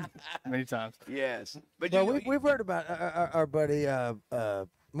 Yeah. Many times. Yes. But we've heard about our buddy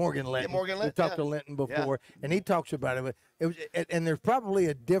Morgan Linton. Yeah, Morgan Linton. We talked to Linton before, and he talks about it. It was, and there's probably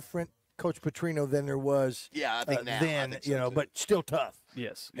a different Coach Petrino than there was. I think now. Then, but still tough.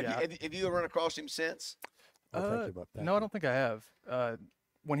 Yes. Have you ever run across him since? No, I don't think I have.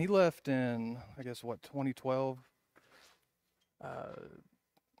 When he left in, I guess, 2012.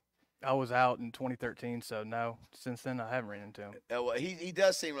 I was out in 2013, so no. Since then, I haven't ran into him. Well, he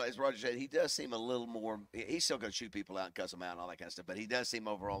does seem, as Roger said, he does seem a little more. He's still going to shoot people out and cuss them out and all that kind of stuff, but he does seem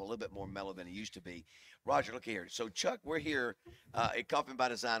overall a little bit more mellow than he used to be. Roger, look here. So Chuck, we're here at Kaufman by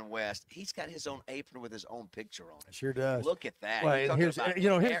Design West. He's got his own apron with his own picture on it. Sure does. Look at that. Well, and here's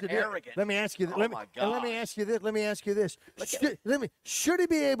the arrogant. Let me ask you. Oh my God. Let me ask you this. Should he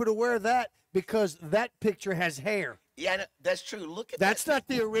be able to wear that because that picture has hair? Yeah, that's true. Look at that's not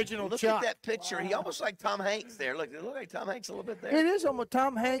the original. Look Chuck. at that picture. He almost like Tom Hanks there. Look like Tom Hanks a little bit there. It is almost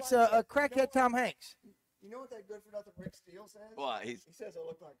Tom Hanks, a crackhead Tom Hanks. You know what that good for nothing Rick Steele says? What? He says I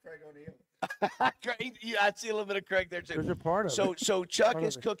look like Craig O'Neill. I see a little bit of Craig there too. There's a part of it. So Chuck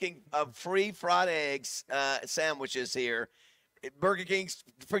is cooking free fried eggs sandwiches here. Burger King's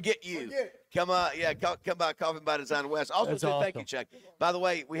forget you. Come by Kaufman by Design West. Also, That's thank you, awesome. Chuck. By the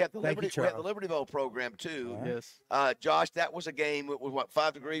way, we have the Thank you, Liberty Bowl program too. Yes. Josh, that was a game. It was what,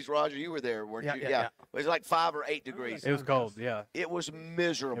 5 degrees? Roger, you were there, weren't you? Yeah. It was like 5 or 8 degrees. It was cold. Yeah. It was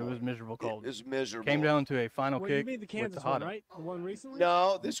miserable. It was miserable cold. It was miserable. Came down to a final Well, kick you mean the with Kansas the one, hot. right? The one recently?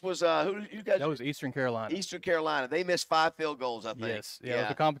 No, this was who you guys? That was Eastern Carolina. Eastern Carolina. They missed 5 field goals, I think. Yes. Yeah. It was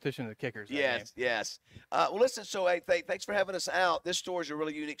the competition of the kickers. that game. Yes. Well, listen. So, hey, thanks for having us out. This store is a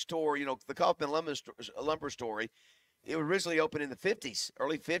really unique store. You know, the Kaufman lumber story. It was originally opened in the 50s,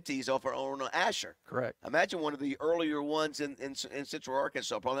 early 50s, off our own Asher. Correct. Imagine one of the earlier ones in Central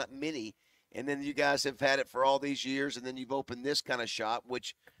Arkansas. Probably not many. And then you guys have had it for all these years, and then you've opened this kind of shop,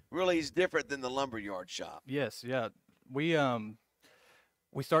 which really is different than the lumberyard shop. Yes. Yeah. We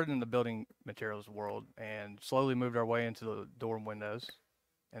started in the building materials world and slowly moved our way into the door and windows,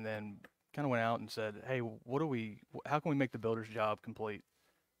 and then kind of went out and said, hey, how can we make the builder's job complete?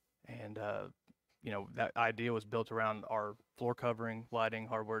 And, that idea was built around our floor covering, lighting,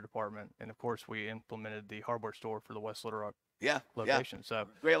 hardware department. And of course we implemented the hardware store for the West Little Rock location. Yeah. So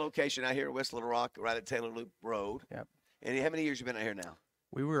great location out here at West Little Rock, right at Taylor Loop Road. Yep. And how many years you been out here now?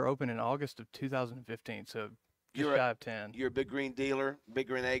 We were open in August of 2015. So just You're shy of 10. You're a big green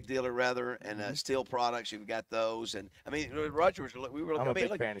egg dealer rather, and steel products. You've got those, and I mean, Roger, we were looking. I'm a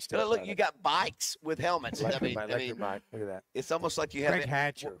big fan of steel look, you got bikes with helmets. Electric bike. Look at that. It's almost like you have Greg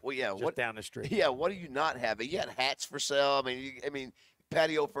Hatcher. Well, yeah, just down the street. Yeah, what do you not have? You got hats for sale. I mean,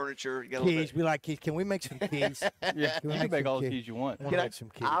 patio furniture. You got keys. We like keys. Can we make some keys? Yeah, you can make all the keys you want.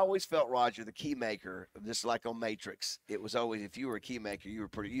 I always felt Roger, the key maker, just like on Matrix. It was always, if you were a key maker, you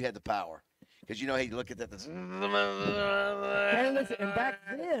had the power. Because you look at that. And listen, and back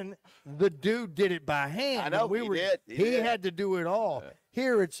then, the dude did it by hand. I know he did. He had to do it all.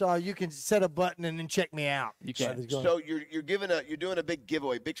 Here it's you can set a button and then check me out. You can. So you're doing a big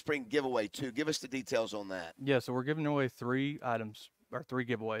giveaway, big spring giveaway too. Give us the details on that. Yeah, so we're giving away 3 items or 3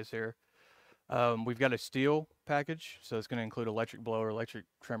 giveaways here. We've got a steel package, so it's going to include electric blower, electric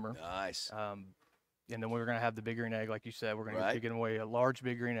trimmer. Nice. And then we're going to have the big green egg, like you said. We're going to be giving away a large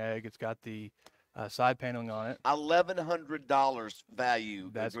big green egg. It's got the side paneling on it. $1,100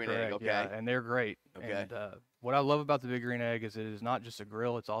 value. That's green correct. egg. Okay. Yeah, and they're great. Okay. And what I love about the big green egg is it is not just a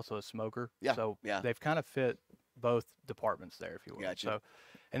grill; it's also a smoker. Yeah. So yeah. they've kind of fit both departments there, if you will. Gotcha. So,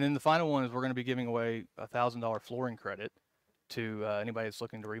 and then the final one is we're going to be giving away a $1,000 flooring credit to anybody that's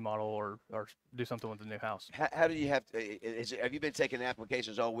looking to remodel or do something with the new house. How do you have have you been taking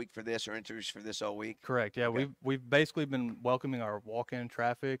applications all week for this or interviews for this all week? Correct. Yeah, okay. we've basically been welcoming our walk-in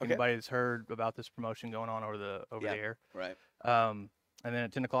traffic. Okay. Anybody that's heard about this promotion going on over the air. Right. And then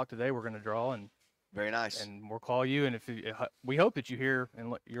at 10 o'clock today, we're going to draw and. Very nice. And we'll call you, and we hope that you hear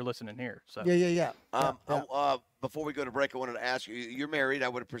and you're listening here. So. Yeah. Before we go to break, I wanted to ask you. You're married, I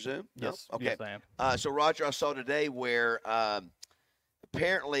would presume. Yes. No? Okay. Yes, I am. So Roger, I saw today where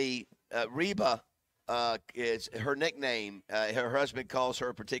apparently Reba is her nickname. Her husband calls her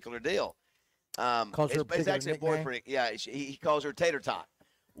a particular deal. Calls her a particular it's actually nickname? a boyfriend. Yeah, he calls her Tater Tot.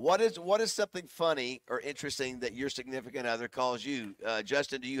 What is something funny or interesting that your significant other calls you?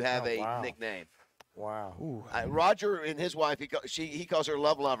 Justin, do you have a nickname? Wow. Roger and his wife, he calls her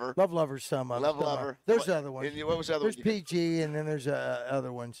Love Lover. Love Lover's some of them. Love Lover. There's other ones. What was the other There's one? PG, and then there's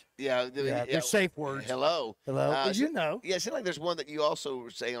other ones. Yeah. There's safe words. Hello. Well, you know. Yeah, it seems like there's one that you also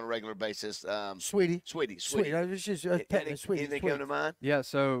say on a regular basis. Sweetie. Sweetie. I was just petting Sweetie. Anything come to mind? Yeah,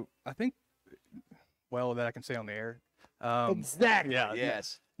 so I think, that I can say on the air. Exactly. Yeah.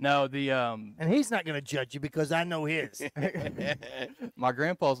 Yes. No, and he's not going to judge you because I know his. My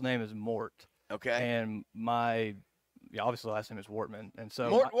grandpa's name is Mort. Okay. And obviously the last name is Wortman. And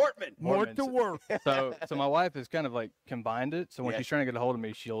so Wortman. Mort to work. So my wife has kind of like combined it. So when Yes. she's trying to get a hold of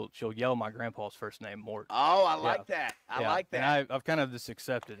me, she'll yell my grandpa's first name, Mort. Oh, I like that. I like that. And I've kind of just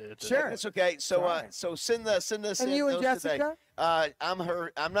accepted it. Sure. That's okay. So so send us And in you and those today. Jessica?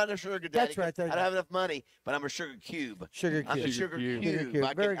 I'm not a sugar daddy. That's right. I don't have enough money, but I'm a sugar cube. Sugar I'm cube. a sugar cube.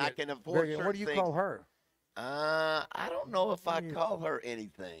 Very I good. can afford Very good. certain What do you things. call her? I don't know if I call her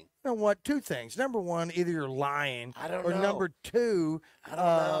anything. You know what? 2 things. Number 1, either you're lying. I don't or know. number 2, I don't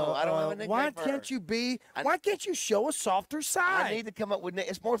know. I don't have a nickname why for can't her. you be? Why can't you show a softer side? I need to come up with.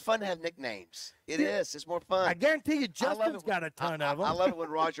 It's more fun to have nicknames. It is. It's more fun. I guarantee you, I love Justin's it got a ton of them. I love it when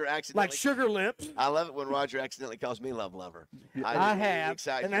Roger accidentally. Like Sugar Lips. I love it when Roger accidentally calls me Love Lover. I it have,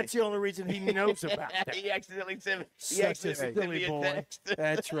 excites and me. that's the only reason he knows about that. He accidentally sent me. He Such a accidentally sent me silly a boy. text.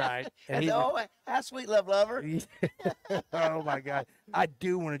 That's right. And And he's oh, how sweet, Love Lover. oh my God, I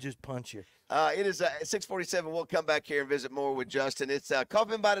do want to just punch you. It is 6:47. We'll come back here and visit more with Justin. It's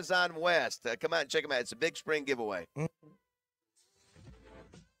Kaufman by Design West. Come out and check them out. It's a big spring giveaway.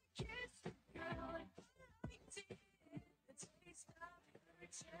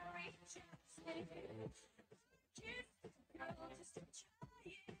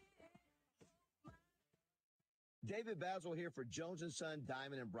 David Bazzel here for Jones & Son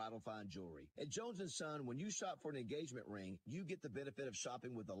Diamond and Bridal Fine Jewelry. At Jones & Son, when you shop for an engagement ring, you get the benefit of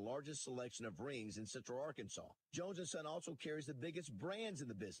shopping with the largest selection of rings in Central Arkansas. Jones & Son also carries the biggest brands in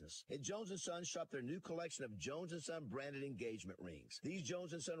the business. At Jones & Son, shop their new collection of Jones & Son branded engagement rings. These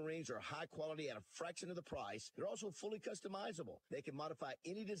Jones & Son rings are high quality at a fraction of the price. They're also fully customizable. They can modify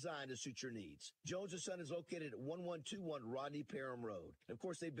any design to suit your needs. Jones & Son is located at 1121 Rodney Parham Road. And of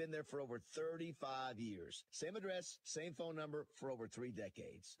course, they've been there for over 35 years. Same address, same phone number for over 3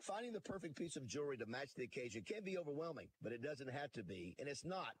 decades. Finding the perfect piece of jewelry to match the occasion can be overwhelming, but it doesn't have to be, and it's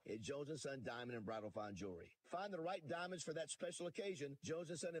not at Jones & Son Diamond and Bridal Fine Jewelry. Find the right diamonds for that special occasion.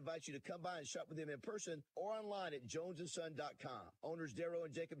 Jones & Son invites you to come by and shop with them in person or online at jonesandson.com. Owners Darrow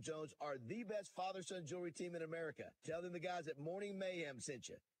and Jacob Jones are the best father-son jewelry team in America. Tell them the guys at Morning Mayhem sent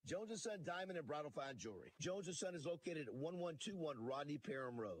you. Jones & Son Diamond and Bridal Fine Jewelry. Jones & Son is located at 1121 Rodney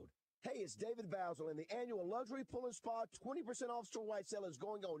Parham Road. Hey, it's David Bazzel, and the annual Luxury Pool and Spa 20% off store-wide sale is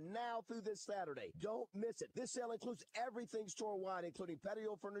going on now through this Saturday. Don't miss it. This sale includes everything store-wide, including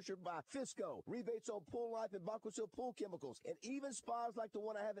patio furniture by Fisco, rebates on Pool Life and Baquasil pool chemicals, and even spas like the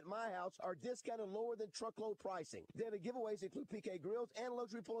one I have at my house are discounted lower than truckload pricing. Daily giveaways include PK Grills and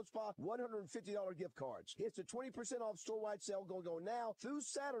Luxury Pool and Spa $150 gift cards. It's a 20% off store-wide sale going on now through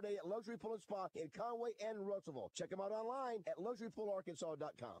Saturday at Luxury Pool and Spa in Conway and Russellville. Check them out online at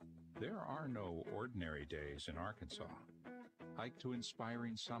luxurypoolarkansas.com. There are no ordinary days in Arkansas. Hike to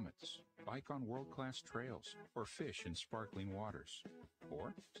inspiring summits, bike on world-class trails, or fish in sparkling waters.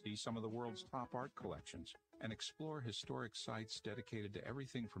 Or see some of the world's top art collections and explore historic sites dedicated to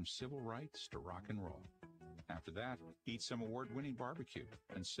everything from civil rights to rock and roll. After that, eat some award-winning barbecue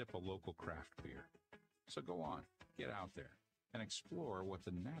and sip a local craft beer. So go on, get out there, and explore what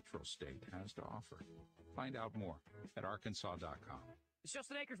the natural state has to offer. Find out more at arkansas.com. It's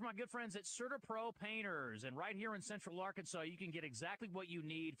Justin Akers, my good friends at CertaPro Painters. And right here in Central Arkansas, you can get exactly what you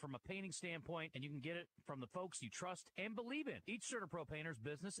need from a painting standpoint, and you can get it from the folks you trust and believe in. Each CertaPro Painters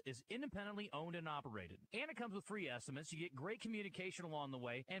business is independently owned and operated. And it comes with free estimates. You get great communication along the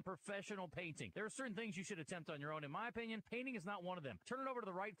way and professional painting. There are certain things you should attempt on your own. In my opinion, painting is not one of them. Turn it over to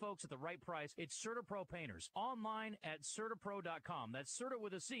the right folks at the right price. It's CertaPro Painters. Online at CertaPro.com. That's Certa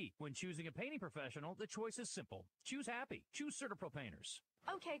with a C. When choosing a painting professional, the choice is simple. Choose happy. Choose CertaPro Painters.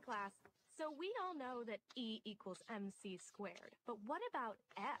 Okay, class. So we all know that E equals MC squared. But what about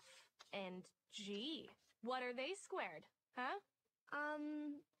F and G? What are they squared? Huh?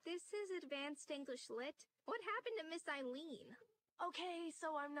 This is Advanced English Lit. What happened to Miss Eileen? Okay,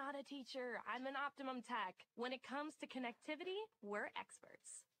 so I'm not a teacher. I'm an Optimum Tech. When it comes to connectivity, we're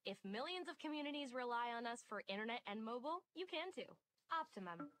experts. If millions of communities rely on us for internet and mobile, you can too.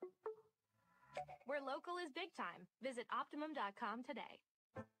 Optimum. Where local is big time. Visit Optimum.com today.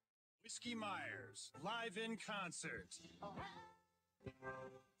 Whiskey Myers, live in concert.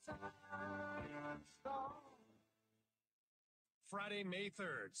 Friday, May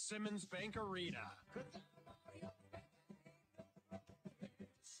 3rd, Simmons Bank Arena.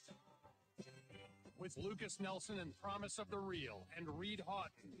 With Lucas Nelson and Promise of the Real and Reed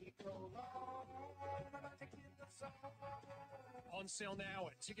Houghton. On sale now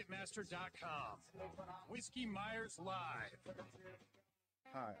at Ticketmaster.com. Whiskey Myers Live.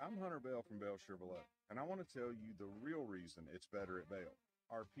 Hi, I'm Hunter Bell from Bell Chevrolet, and I want to tell you the real reason it's better at Bell.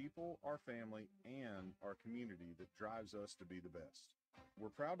 Our people, our family, and our community that drives us to be the best. We're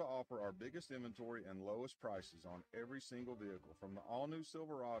proud to offer our biggest inventory and lowest prices on every single vehicle, from the all-new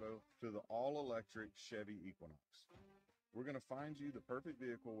Silverado to the all-electric Chevy Equinox. We're going to find you the perfect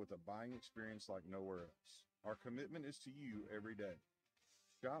vehicle with a buying experience like nowhere else. Our commitment is to you every day.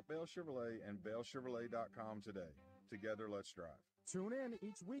 Shop Bell Chevrolet and BellChevrolet.com today. Together, let's drive. Tune in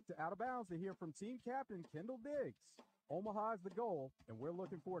each week to Out of Bounds to hear from team captain Kendall Diggs. Omaha is the goal, and we're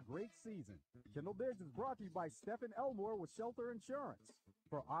looking for a great season. Kendall Diggs is brought to you by Stephen Elmore with Shelter Insurance.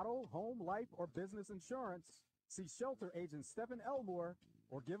 For auto, home, life, or business insurance, see Shelter agent Stephen Elmore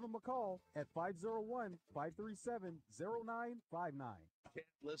or give him a call at 501-537-0959. Can't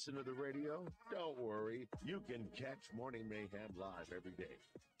listen to the radio? Don't worry. You can catch Morning Mayhem live every day.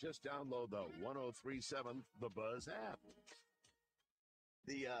 Just download the 1037 The Buzz app.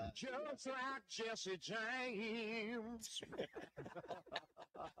 Just like Jesse James.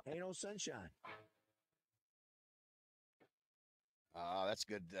 Ain't no sunshine. Oh, that's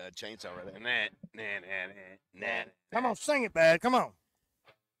good chainsaw right there. Come on, sing it, Bad. Come on.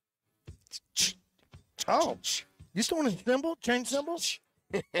 Oh, you still want to cymbal? Change cymbals?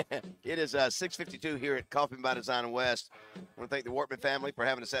 It is 6:52 here at Kaufman by Design West. I want to thank the Wortman family for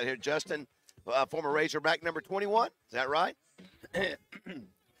having us out here. Justin, former Razorback number 21. Is that right?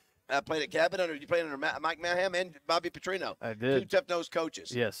 Played at Cabot you played under Mike Mayhem and Bobby Petrino. I did. 2 tough-nosed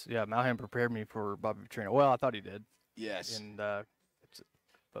coaches. Yes, yeah. Mayhem prepared me for Bobby Petrino. Well, I thought he did. Yes. And but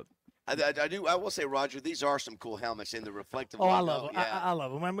I will say, Roger, these are some cool helmets in the reflective. Oh, logo. I love them. Yeah. I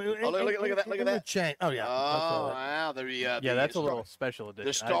love them. I mean, Look at that! Look at that! Chain. Oh yeah. Oh wow! Yeah, that's a little special edition.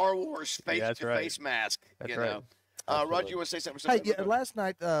 The Star Wars face mask. That's you right. know. Roger, you want to say something? Hey, yeah, last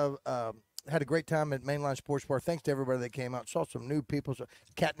night had a great time at Mainline Sports Bar. Thanks to everybody that came out. Saw some new people. So,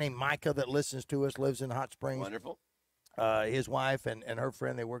 a cat named Micah that listens to us, lives in Hot Springs. Wonderful. His wife and her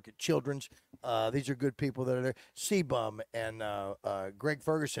friend, they work at Children's. These are good people that are there. Seabum and Greg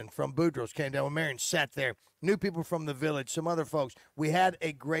Ferguson from Boudreaux's came down with Mary and sat there. New people from the village, some other folks. We had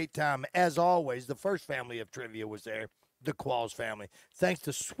a great time. As always, the first family of trivia was there, the Qualls family. Thanks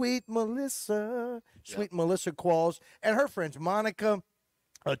to sweet Melissa Qualls, and her friends, Monica.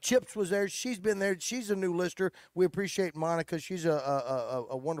 Chips was there. She's been there. She's a new lister. We appreciate Monica. She's a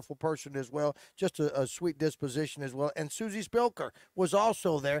wonderful person as well. Just a sweet disposition as well. And Susie Spilker was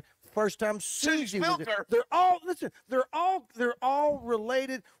also there. First time Susie was there. They're all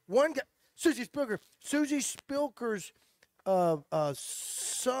related. One guy, Susie Spilker. Susie Spilker's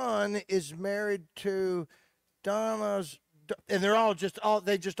son is married to Donna's. And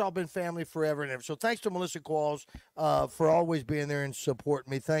they just all been family forever and ever. So thanks to Melissa Qualls for always being there and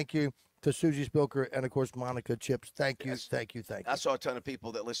supporting me. Thank you to Susie Spilker and, of course, Monica Chips. Thank you. I saw a ton of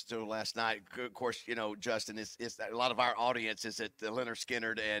people that listened to it last night. Of course, you know, Justin, it's a lot of our audience is at Leonard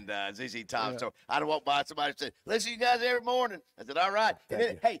Skinnard and ZZ Top. Yeah. So I'd walk by somebody and say, listen to you guys every morning. I said, all right. And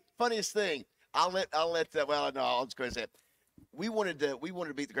then, hey, funniest thing, I'll just go ahead and say it. We wanted to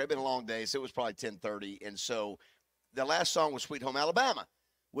beat the crowd. It's been a long day, so it was probably 10:30. And so the last song was Sweet Home Alabama,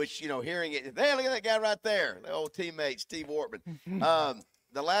 which, you know, hearing it, hey, look at that guy right there, the old teammate, Steve Wortman.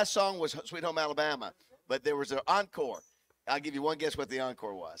 The last song was Sweet Home Alabama, but there was an encore. I'll give you one guess what the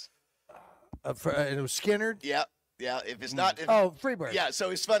encore was. It was Skinnard? Yeah. If it's not. Freebird. Yeah, so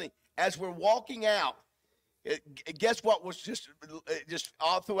it's funny. As we're walking out, guess what was just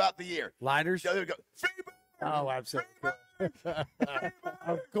all throughout the year? Lighters? There we go. Freebird! Oh, absolutely.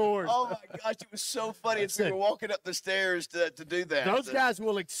 Of course. Oh, my gosh, it was so funny as we were walking up the stairs to do that. Those guys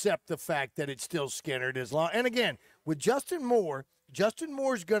will accept the fact that it's still Skinnard as long. And, again, with Justin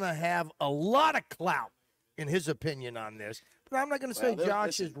Moore's going to have a lot of clout in his opinion on this. But I'm not going to say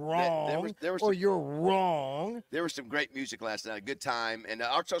Josh is wrong or you're wrong. There was some great music last night, a good time. And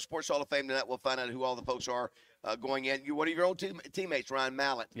Arkansas Sports Hall of Fame tonight, we'll find out who all the folks are going in. One of your old teammates, Ryan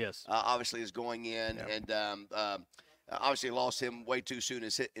Mallett, yes, obviously is going in. Yeah. And obviously lost him way too soon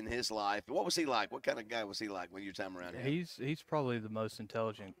in his life. What was he like? What kind of guy was he like when your time around him? He's probably the most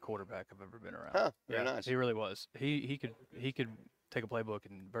intelligent quarterback I've ever been around. Huh, very nice. He really was. He could take a playbook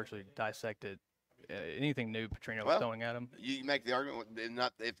and virtually dissect it. Anything new Petrino was throwing at him. You make the argument,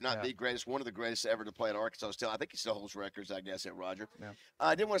 if not the greatest, one of the greatest ever to play at Arkansas. Still, I think he still holds records, I guess, at Roger. Yeah.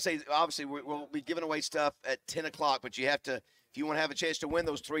 I did want to say, obviously, we'll be giving away stuff at 10 o'clock, but you have to, if you want to have a chance to win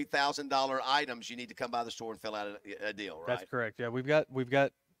those $3,000 items, you need to come by the store and fill out a deal, right? That's correct. Yeah, we've got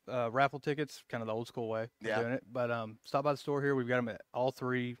raffle tickets, kind of the old school way of doing it. But stop by the store here. We've got them at all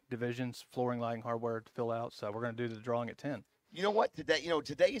three divisions: flooring, lighting, hardware to fill out. So we're going to do the drawing at 10. You know what?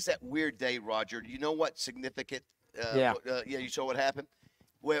 Today is that weird day, Roger. Do you know what significant? You saw what happened.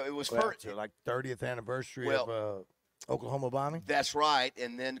 Well, it was like 30th anniversary of Oklahoma bombing. That's right.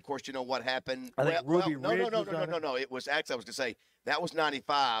 And then, of course, you know what happened. I think Ruby Ridge. No. It was actually, I was going to say that was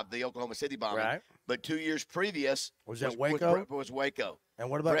 '95, the Oklahoma City bombing. Right. But 2 years previous was Waco. Was Waco. And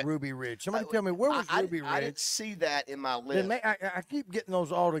what about Ruby Ridge? Somebody tell me, where was Ruby Ridge? I didn't see that in my list. I keep getting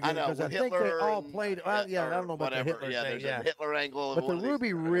those all together because I think they all played. I don't know about the Hitler thing. There's a Hitler angle. But the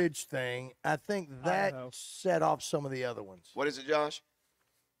Ruby Ridge thing, I think that set off some of the other ones. What is it, Josh?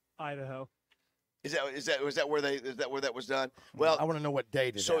 Idaho. Was that where that was done? Well, I want to know what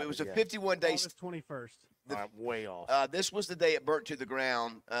date it is. So it was a 51-day. August 21st. I'm way off. This was the day it burnt to the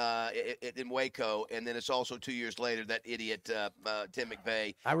ground in Waco, and then it's also 2 years later that idiot Tim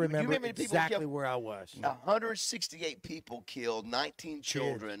McVeigh. I remember exactly where I was. 168 people killed, 19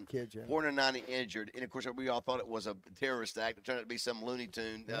 children, 490 injured, and of course we all thought it was a terrorist act. It turned out to be some Looney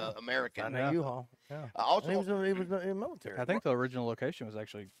Tune American. I know U-Haul. Yeah. Also, he was in the military. I think the original location was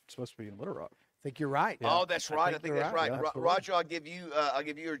actually supposed to be in Little Rock. I think you're right. Yeah. Oh, that's right. I think that's right. Yeah, Roger, I'll give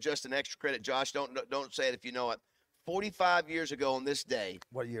you just an extra credit. Josh, don't say it if you know it. 45 years ago on this day.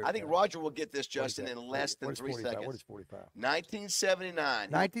 What year? I think Roger will get this, Justin, in less than 3 seconds. What is 45? 1979.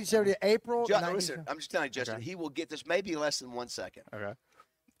 1970, April. Listen, I'm just telling you, Justin, he will get this maybe less than 1 second. Okay.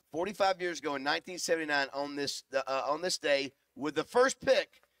 45 years ago in 1979 on this day with the first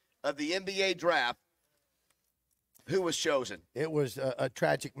pick of the NBA draft, who was chosen? It was a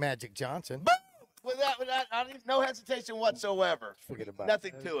tragic Magic Johnson. Without no hesitation whatsoever. Forget about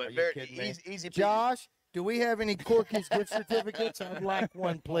Nothing it. to Are it. you Very kidding me? easy. Josh, do we have any Corky's gift certificates? I'd like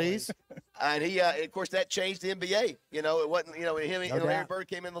one, please. And he, of course, that changed the NBA. You know, it wasn't. You know, him and Larry doubt. Bird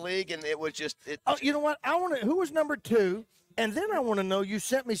came in the league, and it was just. Oh, you know what? I want to. Who was number 2? And then I want to know. You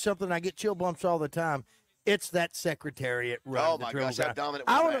sent me something. I get chill bumps all the time. It's that Secretariat run. Oh my gosh, how dominant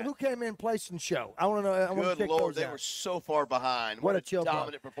was I want to that? know who came in, place, and show. I want to know. I want to Good check Lord, those they out. were so far behind. What a chill bump.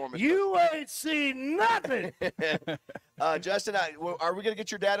 dominant performance. You ain't seen nothing. Justin, are we going to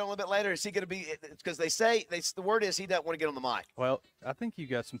get your dad on a little bit later? Is he going to be? Because they say the word is he doesn't want to get on the mic. Well, I think you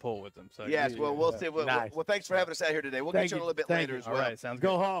got some pull with them. So Yes, well, we'll see. Well, thanks for having us out here today. We'll get you on a little bit later as well. All right, sounds good.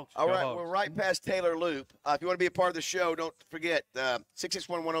 Go Hawks. All right, we're right past Taylor Loop. If you want to be a part of the show, don't forget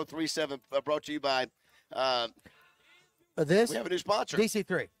 661-1037 brought to you by. This? We have a new sponsor.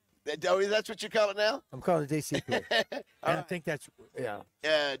 DC3. Oh, that's what you call it now? I'm calling it DC3. And I think that's,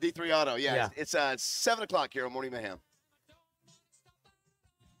 D3 Auto, Yeah. It's 7 o'clock here on Morning Mayhem.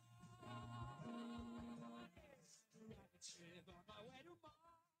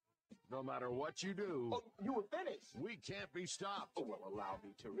 No matter what you do, You were finished. we can't be stopped. Oh, well, allow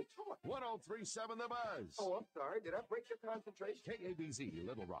me to retort. 1037 The Buzz. Oh, I'm sorry. Did I break your concentration? KABZ,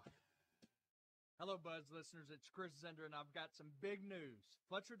 Little Rock. Hello, Buzz listeners. It's Chris Zender, and I've got some big news.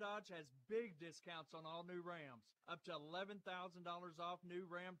 Fletcher Dodge has big discounts on all new Rams, up to $11,000 off new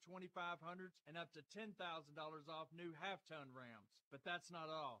Ram 2500s and up to $10,000 off new half-ton Rams. But that's not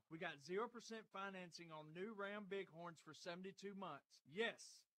all. We got 0% financing on new Ram Bighorns for 72 months.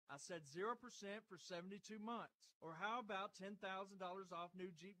 Yes, I said 0% for 72 months. Or how about $10,000 off new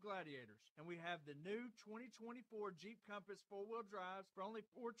Jeep Gladiators? And we have the new 2024 Jeep Compass four-wheel drives for only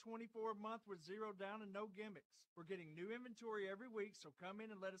 $424 a month with zero down and no gimmicks. We're getting new inventory every week, so come in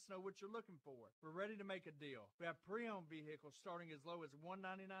and let us know what you're looking for. We're ready to make a deal. We have pre-owned vehicles starting as low as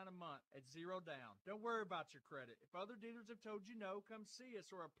 $199 a month at zero down. Don't worry about your credit. If other dealers have told you no, come see us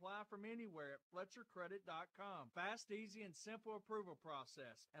or apply from anywhere at FletcherCredit.com. Fast, easy, and simple approval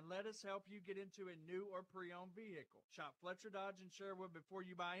process. And let us help you get into a new or pre-owned vehicle. Shop Fletcher Dodge in Sherwood before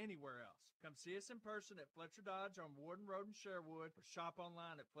you buy anywhere else. Come see us in person at Fletcher Dodge on Warden Road in Sherwood or shop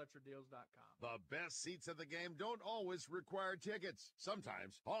online at FletcherDeals.com. The best seats of the game don't always require tickets.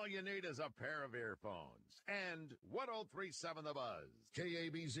 Sometimes all you need is a pair of earphones. And 1037 The Buzz.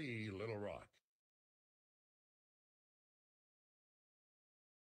 KABZ, Little Rock.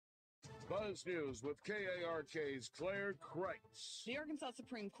 Buzz News with KARK's Claire Kreitz. The Arkansas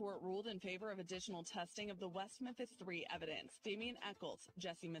Supreme Court ruled in favor of additional testing of the West Memphis 3 evidence. Damian Eccles,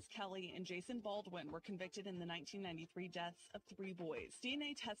 Jesse Miskelly, and Jason Baldwin were convicted in the 1993 deaths of 3 boys.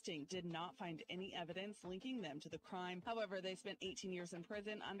 DNA testing did not find any evidence linking them to the crime. However, they spent 18 years in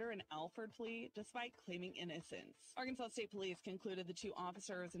prison under an Alford plea despite claiming innocence. Arkansas State Police concluded the 2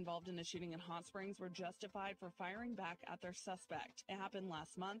 officers involved in the shooting in Hot Springs were justified for firing back at their suspect. It happened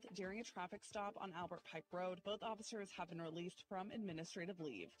last month during a traffic stop on Albert Pike Road. Both officers have been released from administrative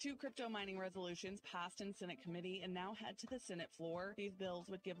leave. 2 crypto mining resolutions passed in Senate committee and now head to the Senate floor. These bills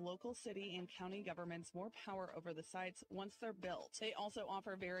would give local, city, and county governments more power over the sites once they're built. They also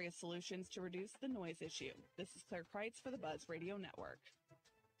offer various solutions to reduce the noise issue. This is Claire Kreitz for the Buzz Radio Network.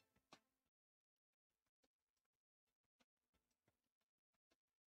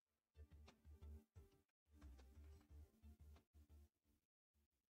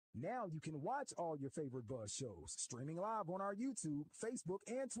 Now you can watch all your favorite Buzz shows, streaming live on our YouTube, Facebook,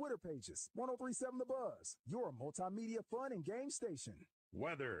 and Twitter pages. 1037 The Buzz, your multimedia fun and game station.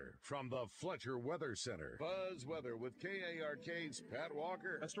 Weather from the Fletcher Weather Center. Buzz Weather with KARK's Pat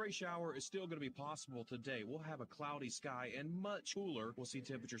Walker. A stray shower is still going to be possible today. We'll have a cloudy sky and much cooler. We'll see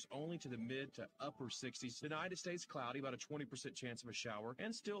temperatures only to the mid to upper 60s. Tonight it stays cloudy, about a 20% chance of a shower,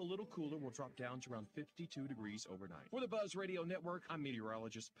 and still a little cooler. We'll drop down to around 52 degrees overnight. For the Buzz Radio Network, I'm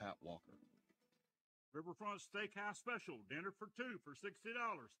meteorologist Pat Walker. Riverfront Steakhouse Special, dinner for 2 for $60.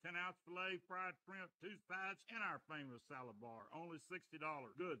 10-ounce filet, fried shrimp, 2 sides, and our famous salad bar. Only $60.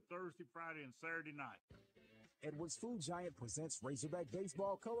 Good Thursday, Friday, and Saturday night. Edwards Food Giant presents Razorback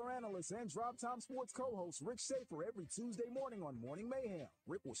Baseball color analyst and Drop Time Sports co-host Rick Schaefer every Tuesday morning on Morning Mayhem.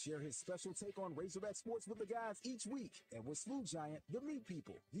 Rick will share his special take on Razorback sports with the guys each week. Edwards Food Giant, the meat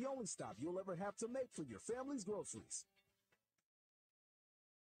people, the only stop you'll ever have to make for your family's groceries.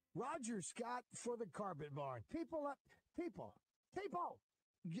 Roger Scott for the Carpet Barn. People,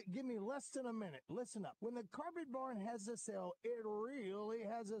 Give me less than a minute. Listen up. When the Carpet Barn has a sale, it really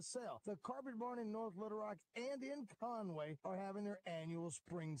has a sale. The Carpet Barn in North Little Rock and in Conway are having their annual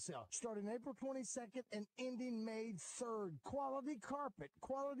spring sale, starting April 22nd and ending May 3rd. Quality carpet,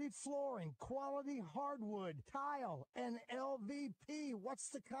 quality flooring, quality hardwood, tile, and LVP. What's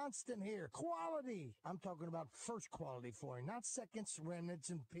the constant here? Quality. I'm talking about first quality flooring, not seconds, remnants,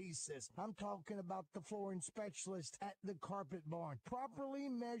 and pieces. I'm talking about the flooring specialist at the Carpet Barn, properly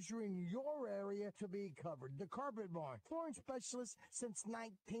measuring your area to be covered. The Carpet Barn, flooring specialist since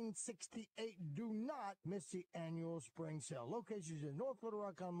 1968. Do not miss the annual spring sale. Locations in North Little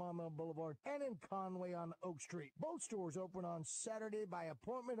Rock on Maumelle Boulevard and in Conway on Oak Street. Both stores open on Saturday by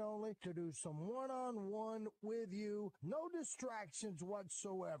appointment only to do some one-on-one with you. No distractions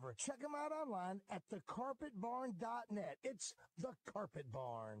whatsoever. Check them out online at thecarpetbarn.net. It's the Carpet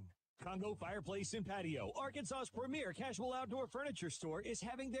Barn. Congo Fireplace and Patio, Arkansas's premier casual outdoor furniture store, is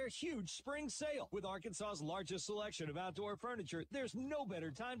having their huge spring sale. With Arkansas's largest selection of outdoor furniture, there's no better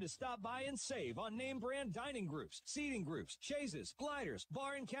time to stop by and save on name brand dining groups, seating groups, chaises, gliders,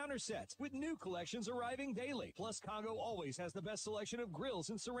 bar and counter sets, with new collections arriving daily. Plus, Congo always has the best selection of grills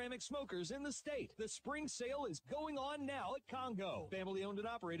and ceramic smokers in the state. The spring sale is going on now at Congo. Family owned and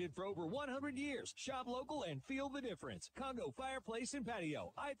operated for over 100 years. Shop local and feel the difference. Congo Fireplace and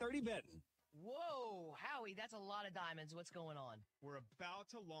Patio, I-30 Benton. Whoa, Howie, that's a lot of diamonds. What's going on? We're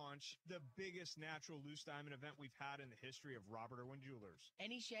about to launch the biggest natural loose diamond event we've had in the history of Robert Irwin Jewelers.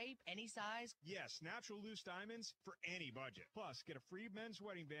 Any shape, any size? Yes, natural loose diamonds for any budget. Plus, get a free men's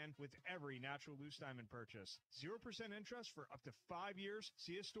wedding band with every natural loose diamond purchase. 0% interest for up to 5 years.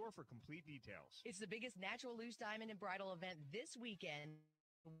 See a store for complete details. It's the biggest natural loose diamond and bridal event this weekend.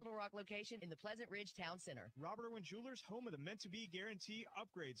 Little Rock location in the Pleasant Ridge Town Center. Robert Irwin Jewelers, home of the meant-to-be guarantee.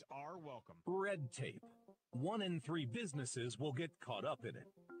 Upgrades are welcome. Red tape. 1 in 3 businesses will get caught up in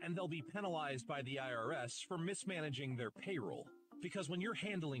it, and they'll be penalized by the IRS for mismanaging their payroll. Because when you're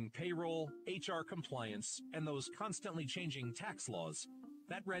handling payroll, HR compliance, and those constantly changing tax laws,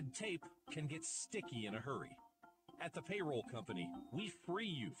 that red tape can get sticky in a hurry. At the Payroll Company, we free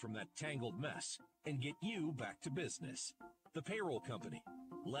you from that tangled mess and get you back to business. The Payroll Company.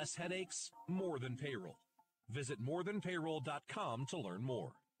 Less headaches, more than payroll. Visit morethanpayroll.com to learn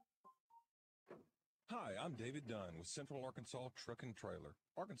more. Hi, I'm David Dunn with Central Arkansas Truck and Trailer,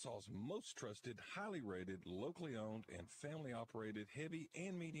 Arkansas's most trusted, highly rated, locally owned, and family-operated heavy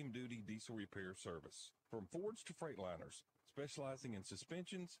and medium-duty diesel repair service. From Fords to Freightliners, specializing in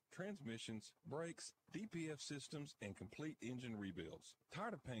suspensions, transmissions, brakes, DPF systems, and complete engine rebuilds.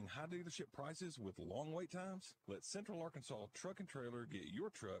 Tired of paying high dealership prices with long wait times? Let Central Arkansas Truck and Trailer get your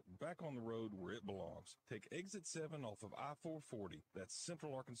truck back on the road where it belongs. Take Exit 7 off of I-440. That's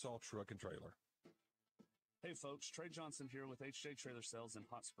Central Arkansas Truck and Trailer. Hey folks, Trey Johnson here with HJ Trailer Sales in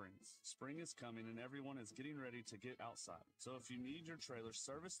Hot Springs. Spring is coming and everyone is getting ready to get outside. So if you need your trailer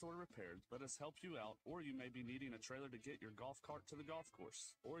serviced or repaired, let us help you out. Or you may be needing a trailer to get your golf cart to the golf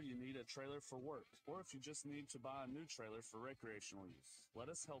course. Or you need a trailer for work. Or if you just need to buy a new trailer for recreational use. Let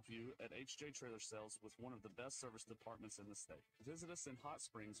us help you at HJ Trailer Sales with one of the best service departments in the state. Visit us in Hot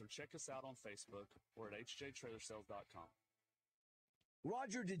Springs or check us out on Facebook or at hjtrailersales.com.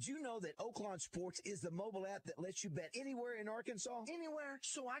 Roger, did you know that Oaklawn Sports is the mobile app that lets you bet anywhere in Arkansas? Anywhere,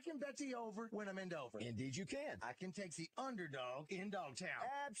 so I can bet the over when I'm in Dover. Indeed you can. I can take the underdog in Dogtown.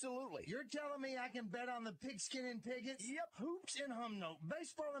 Absolutely. You're telling me I can bet on the pigskin and piggets? Yep. Hoops in Humnoke,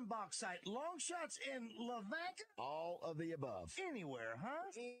 baseball in Bauxite, long shots in Lavaca? All of the above. Anywhere,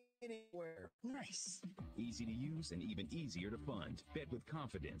 huh? Anywhere. Nice. Easy to use and even easier to fund. Bet with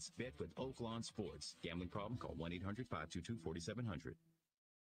confidence. Bet with Oaklawn Sports. Gambling problem? Call 1-800-522-4700.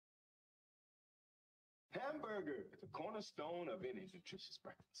 Hamburger, the cornerstone of any nutritious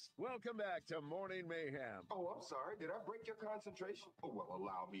breakfast. Welcome back to Morning Mayhem. Oh, I'm sorry. Did I break your concentration? Oh, well,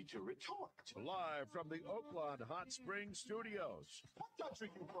 allow me to retort. Live from the Oaklawn Hot Springs Studios. What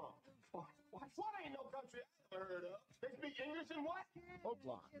country you from? What ain't no country I ever heard of? They speak English and what?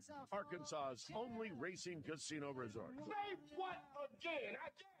 Oaklawn, Arkansas's only racing casino resort. Say what again?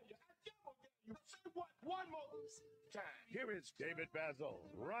 I dare you. Say what one more time. Here is David Bazzel,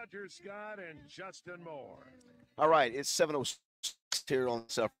 Roger Scott, and Justin Moore. All right, it's 7:06 here on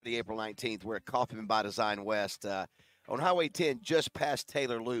the April 19th. We're at Kaufman by Design West on Highway 10, just past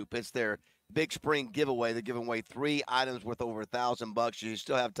Taylor Loop. It's their big spring giveaway. They're giving away 3 items worth over $1,000. You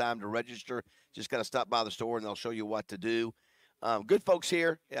still have time to register. Just got to stop by the store, and they'll show you what to do. Good folks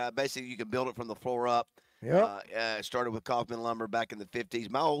here. Basically, you can build it from the floor up. Yep. Started with Kaufman Lumber back in the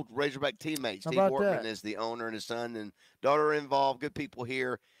 50s. My old Razorback teammate, Steve Wortman, is the owner, and his son and daughter are involved. Good people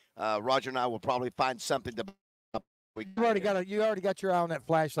here. Roger and I will probably find something to You already got your eye on that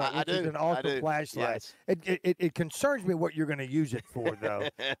flashlight, which is an awesome flashlight. Yes. It concerns me what you're going to use it for, though.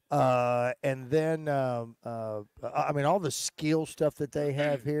 And then, I mean, all the skill stuff that they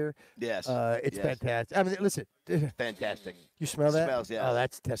have here. Yes. It's fantastic. I mean, listen. Fantastic. You smell that? Smells, yeah. Oh,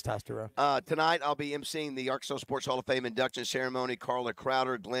 that's testosterone. Tonight, I'll be emceeing the Arkansas Sports Hall of Fame induction ceremony. Carla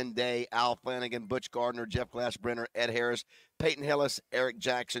Crowder, Glenn Day, Al Flanagan, Butch Gardner, Jeff Glassbrenner, Ed Harris, Peyton Hillis, Eric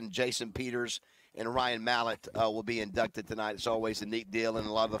Jackson, Jason Peters, and Ryan Mallett will be inducted tonight. It's always a neat deal, and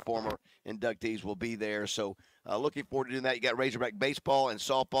a lot of the former inductees will be there. So looking forward to doing that. You got Razorback baseball and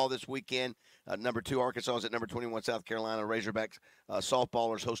softball this weekend. Number 2, Arkansas is at number 21, South Carolina. Razorbacks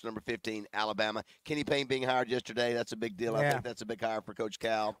softballers host number 15, Alabama. Kenny Payne being hired yesterday. That's a big deal. I think that's a big hire for Coach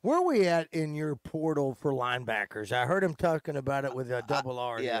Cal. Where are we at in your portal for linebackers? I heard him talking about it with a double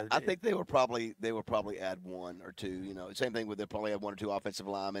R. Yeah, I think they will probably add 1 or 2. You know, same thing with they'll probably have 1 or 2 offensive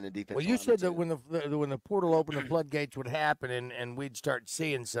linemen and defensive. Well, you linemen said that when the portal opened, the floodgates would happen, and we'd start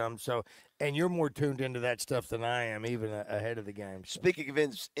seeing some. So, and you're more tuned into that stuff than I am, even ahead of the game. So. Speaking of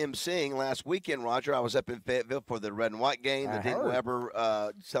emceeing, last weekend, Roger, I was up in Fayetteville for the red and white game, the Dean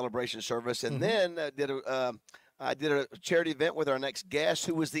Weber celebration service, and then I did a charity event with our next guest,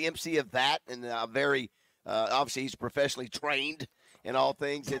 who was the MC of that, and obviously he's professionally trained in all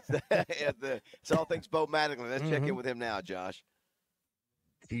things. It's all things Bo Mattingly. Let's check in with him now, Josh.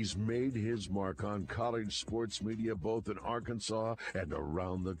 He's made his mark on college sports media both in Arkansas and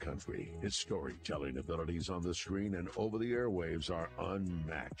around the country. His storytelling abilities on the screen and over the airwaves are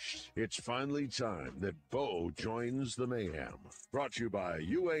unmatched. It's finally time that Bo joins the mayhem. Brought to you by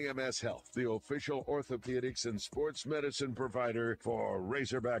UAMS Health, the official orthopedics and sports medicine provider for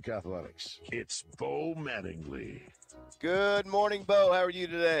Razorback Athletics. It's Bo Mattingly. Good morning, Bo. How are you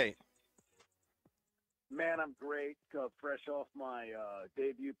today? Man, I'm great. Fresh off my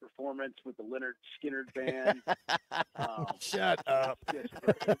debut performance with the Leonard Skinner Band. Shut up.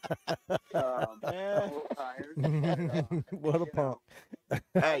 A little tired. What a punk.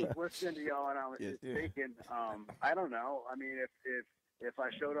 I was listening to y'all, and I was just thinking, I don't know. I mean, if I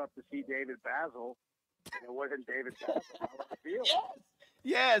showed up to see David Bazzel, and it wasn't David Bazzel, how would I feel?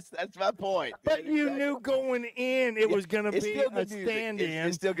 Yes, that's my point. But you knew going in it was going to be a stand-in.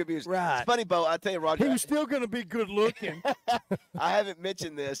 It's still going to be music. Right. It's funny, Bo. I'll tell you, Roger. He was still going to be good looking. I haven't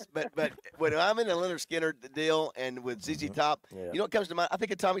mentioned this, but when I'm in the Leonard Skinner deal and with ZZ Top, you know what comes to mind? I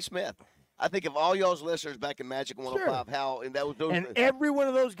think of Tommy Smith. I think of all y'all's listeners back in Magic 105, and that was those. And every one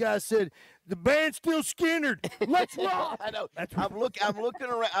of those guys said, the band's still Skinnered. Let's rock. I know. I'm looking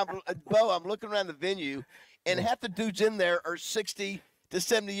around. Bo, I'm looking around the venue, and half the dudes in there are 60 to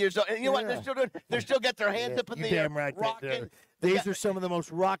 70 years old, and you know what? They're still got their hands up in the air, right, rocking. These are some of the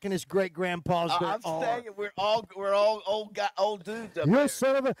most rockinest great grandpas there I'm are. saying we're all old dudes up You there.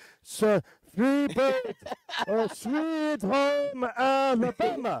 son of a sweet Sweet Home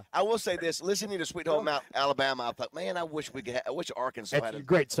Alabama. I will say this: listening to Sweet Home Alabama, I thought, man, I wish I wish Arkansas had a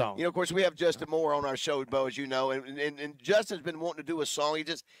great song. You know, of course, we have Justin Moore on our show, Bo, as you know, and Justin's been wanting to do a song.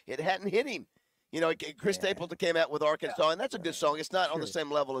 It hadn't hit him. You know, Chris Stapleton came out with Arkansas, and that's a good song. It's not on the same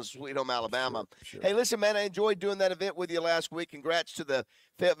level as Sweet Home Alabama. Hey, listen, man, I enjoyed doing that event with you last week. Congrats to the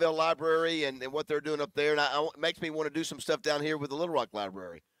Fayetteville Library and what they're doing up there. And it makes me want to do some stuff down here with the Little Rock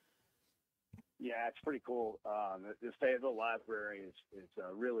Library. Yeah, it's pretty cool. The Fayetteville Library is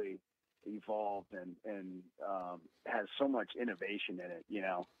really evolved and has so much innovation in it, you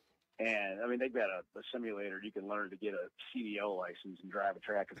know. And I mean, they've got a simulator. You can learn to get a CDO license and drive a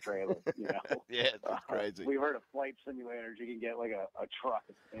tractor trailer. You know, yeah, that's crazy. We've heard of flight simulators. You can get like a truck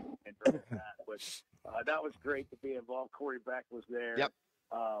and drive that. But that was great to be involved. Corey Beck was there. Yep.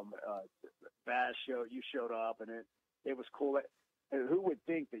 Baz you showed up, and it was cool. Who would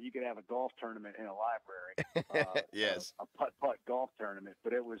think that you could have a golf tournament in a library? Yes. A putt golf tournament,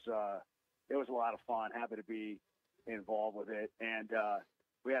 but it was a lot of fun. Happy to be involved with it, and.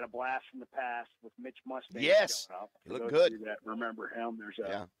 We had a blast from the past with Mitch Mustang showing up. He looked those good. of you that remember him, there's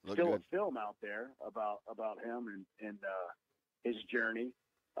a film out there about him and his journey.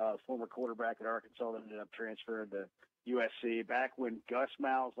 Former quarterback at Arkansas that ended up transferring to USC. Back when Gus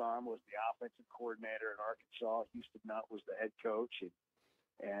Malzahn was the offensive coordinator in Arkansas, Houston Nutt was the head coach.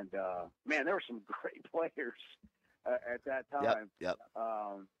 And man, there were some great players at that time. Yep.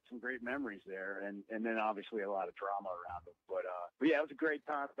 Some great memories there, and then obviously a lot of drama around it. But yeah, it was a great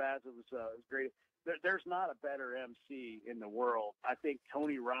time, Baz. It was great. There's not a better MC in the world. I think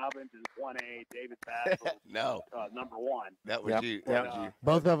Tony Robbins is 1A, David Bazzel no number 1. That was you. That was you.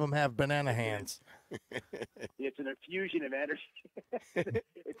 Both of them have banana hands. It's an infusion of energy.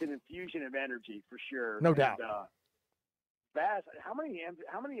 It's an infusion of energy for sure. No doubt. Baz, how many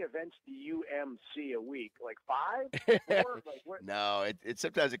events do you MC a week? Like 5? 4? Like what? No, it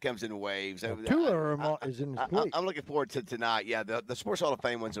sometimes it comes in waves. Two of them is in the suite. I'm looking forward to tonight. Yeah, the Sports Hall of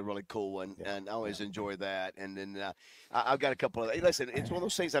Fame one's a really cool one, and I always enjoy that. And then I've got a couple of. Hey, listen, it's one of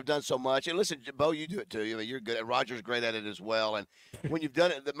those things I've done so much. And listen, Bo, you do it too. I mean, you're good. And Roger's great at it as well. And when you've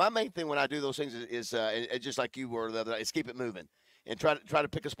done it, my main thing when I do those things is just like you were the other night, is keep it moving and try to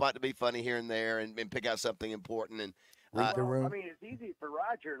pick a spot to be funny here and there, and pick out something important. And I mean, it's easy for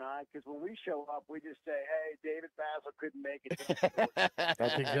Roger and I because when we show up, we just say, "Hey, David Bazzel couldn't make it."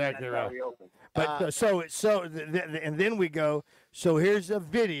 That's exactly right. We open. But and then we go. So here's a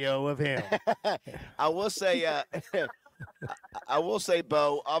video of him. I will say,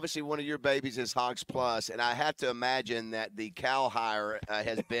 Bo. Obviously, one of your babies is Hogs Plus, and I have to imagine that the Cal hire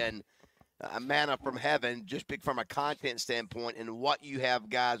has been a manna from heaven, just from a content standpoint, and what you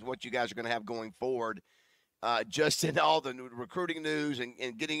guys are going to have going forward. Just in all the recruiting news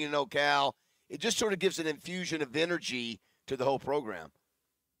and getting to know Cal, it just sort of gives an infusion of energy to the whole program.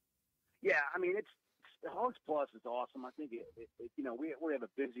 Yeah, I mean, the Hogs Plus is awesome. I think we have a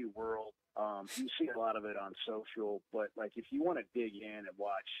busy world. You see a lot of it on social, but like if you want to dig in and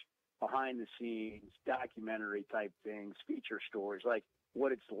watch behind the scenes, documentary type things, feature stories, like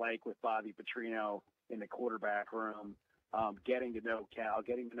what it's like with Bobby Petrino in the quarterback room, getting to know Cal,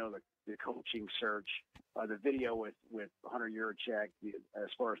 getting to know the coaching search, the video with Hunter Yurachek, as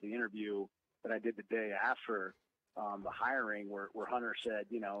far as the interview that I did the day after the hiring, where Hunter said,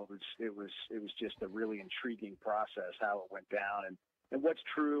 it was just a really intriguing process how it went down and what's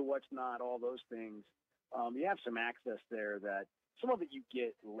true, what's not, all those things. You have some access there that some of it you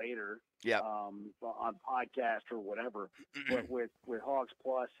get later, on podcast or whatever. But with Hogs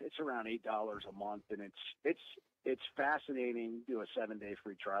Plus, it's around $8 a month, and it's fascinating. Do a 7-day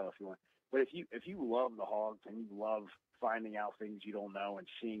free trial if you want. But if you love the Hogs and you love finding out things you don't know and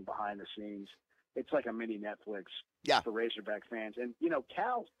seeing behind the scenes, it's like a mini Netflix for Razorback fans. And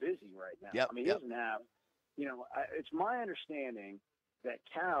Cal's busy right now. I mean, he doesn't have. It's my understanding that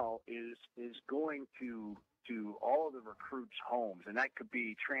Cal is going to all of the recruits' homes, and that could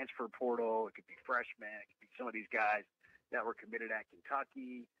be transfer portal, it could be freshmen, it could be some of these guys that were committed at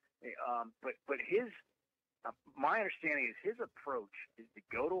Kentucky. But my understanding is his approach is to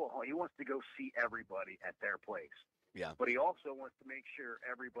go to a home. He wants to go see everybody at their place. Yeah. But he also wants to make sure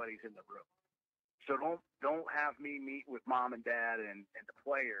everybody's in the room. So don't have me meet with mom and dad and the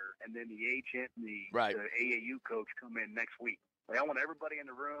player, and then the agent and the AAU coach come in next week. Like, I want everybody in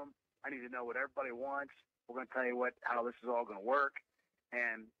the room. I need to know what everybody wants. We're going to tell you how this is all going to work.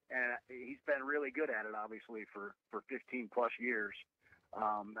 And he's been really good at it, obviously, for 15 plus years,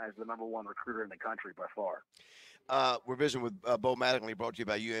 as the number one recruiter in the country by far. We're visiting with Bo Mattingly, brought to you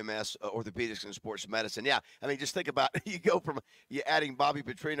by UMS Orthopedics and Sports Medicine. Yeah, I mean, just think about you go from you adding Bobby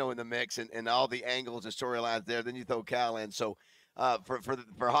Petrino in the mix and all the angles and storylines there, then you throw Cal in. So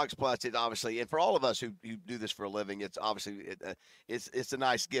for Hogs Plus, it obviously, and for all of us who do this for a living, it's obviously it's a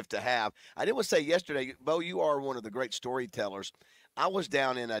nice gift to have. I did want to say yesterday, Bo, you are one of the great storytellers. I was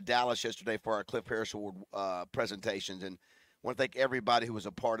down in Dallas yesterday for our Cliff Harris Award presentations, and I want to thank everybody who was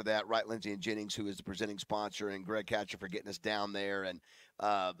a part of that. Wright, Lindsay, and Jennings, who is the presenting sponsor, and Greg Catcher for getting us down there, and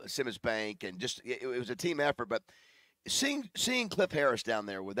Simmons Bank, and just it was a team effort. But seeing Cliff Harris down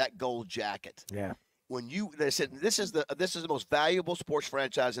there with that gold jacket, when they said this is the most valuable sports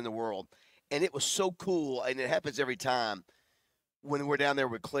franchise in the world, and it was so cool, and it happens every time when we're down there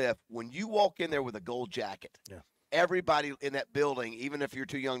with Cliff. When you walk in there with a gold jacket, everybody in that building, even if you're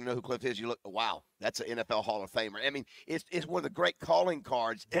too young to know who Cliff is, you look, wow, that's an NFL Hall of Famer. I mean, it's one of the great calling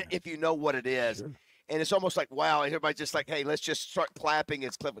cards if you know what it is. Sure. And it's almost like, wow, everybody's just like, hey, let's just start clapping.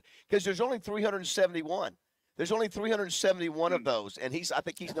 It's Cliff. Because there's only 371. There's only 371 of those, and I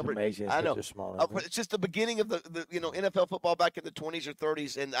think he's number. Amazing. I know. It's just the beginning of the NFL football back in the 20s or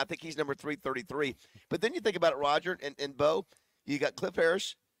 30s, and I think he's number 333. But then you think about it, Roger and Bo, you got Cliff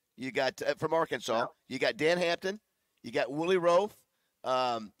Harris, you got from Arkansas, you got Dan Hampton, you got Willie Roaf,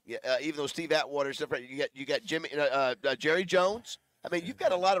 even though Steve Atwater's different, you got Jimmy Jerry Jones. I mean, you've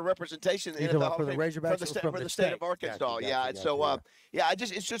got a lot of representation in the NFL for the Razorbacks for the state of Arkansas.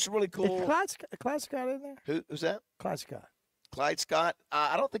 It's just really cool. Is Clyde Scott in there? Who's that? Clyde Scott. Clyde Scott.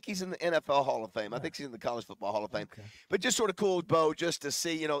 I don't think he's in the NFL Hall of Fame. I think he's in the College Football Hall of Fame. Okay. But just sort of cool, Bo, just to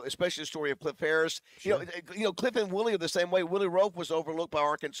see, especially the story of Cliff Harris. Sure. Cliff and Willie are the same way. Willie Roaf was overlooked by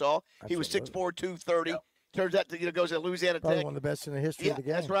Arkansas. Absolutely. He was 6'4", 230. Yep. Turns out to goes to Louisiana Probably Tech. One of the best in the history of the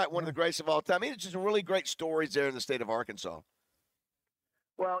game. That's right. One of the greatest of all time. I mean, it's just really great stories there in the state of Arkansas.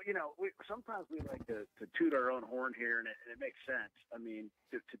 Well, sometimes we like to toot our own horn here, and it makes sense. I mean,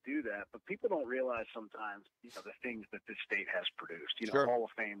 to do that. But people don't realize sometimes, the things that this state has produced. Sure. Hall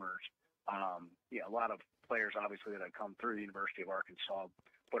of Famers. A lot of players, obviously, that have come through the University of Arkansas,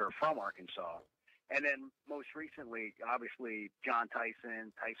 but are from Arkansas. And then most recently, obviously, John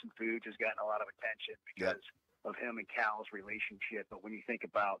Tyson Foods has gotten a lot of attention because of him and Cal's relationship. But when you think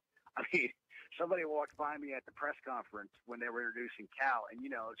about, somebody walked by me at the press conference when they were introducing Cal, and,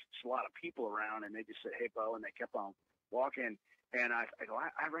 it's a lot of people around, and they just said, "Hey, Bo," and they kept on walking. And I go,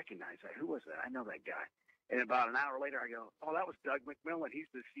 I recognize that. Who was that? I know that guy. And about an hour later, I go, "Oh, that was Doug McMillan.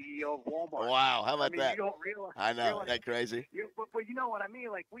 He's the CEO of Walmart." Wow, how about that? You don't realize. I know, isn't that crazy? But you know what I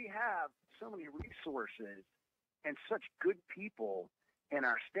mean? Like, we have so many resources and such good people in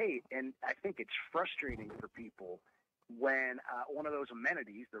our state, and I think it's frustrating for people when one of those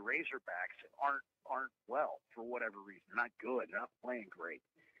amenities, the Razorbacks, aren't well for whatever reason. They're not good. They're not playing great,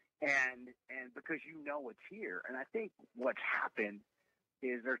 and because it's here. And I think what's happened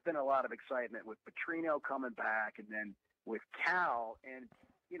is there's been a lot of excitement with Petrino coming back, and then with Cal. And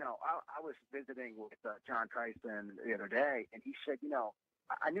I was visiting with John Tyson the other day, and he said,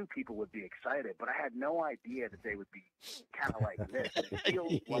 I knew people would be excited, but I had no idea that they would be kind of like this. And it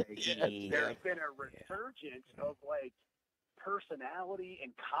feels like there's been a resurgence of like personality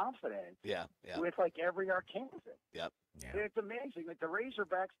and confidence with like every Arkansan. Yep. And it's amazing. Like, the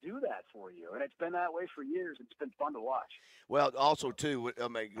Razorbacks do that for you, and it's been that way for years. It's been fun to watch. Well, also, too, I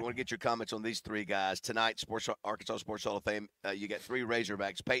want to get your comments on these three guys. Tonight, Arkansas Sports Hall of Fame, you got three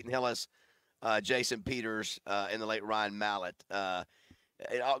Razorbacks: Peyton Hillis, Jason Peters, and the late Ryan Mallett.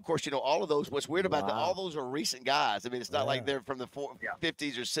 And of course, all of those. What's weird about that? All those are recent guys. I mean, it's not like they're from the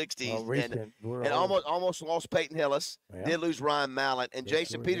 50s or 60s. And almost lost Peyton Hillis. Did lose Ryan Mallett. And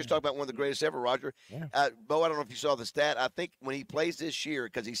Jason Peters talked about one of the greatest ever. Roger, Bo, I don't know if you saw the stat. I think when he plays this year,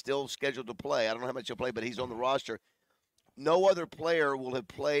 because he's still scheduled to play. I don't know how much he'll play, but he's on the roster. No other player will have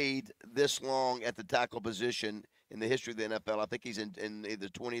played this long at the tackle position in the history of the NFL. I think he's in either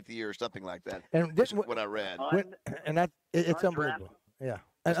 20th year or something like that. And this is what I read. It's unbelievable. Yeah,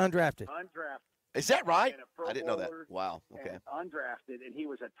 and undrafted. Is that right? I didn't know that. Wow. Okay. Undrafted, and he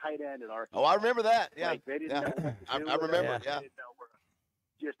was a tight end at Arkansas. Oh, I remember that. Yeah. Like, they didn't know what to do I remember. with him. They didn't know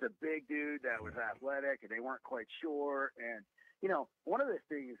just a big dude that was athletic, and they weren't quite sure. And one of the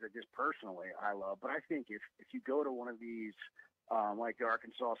things that just personally I love, but I think if you go to one of these, like the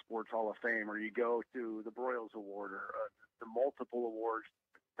Arkansas Sports Hall of Fame, or you go to the Broyles Award, or the multiple awards,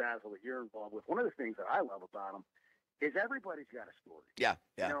 Bazzel, that you're involved with, one of the things that I love about them is everybody's got a story. Yeah.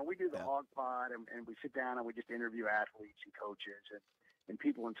 We do the Hog Pod, and we sit down and we just interview athletes and coaches and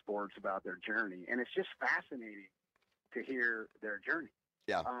people in sports about their journey. And it's just fascinating to hear their journey.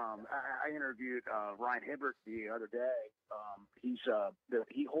 Yeah. I interviewed Ryan Hibbert the other day.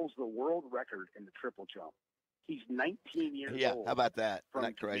 He holds the world record in the triple jump. He's 19 years old. Yeah, how about that? From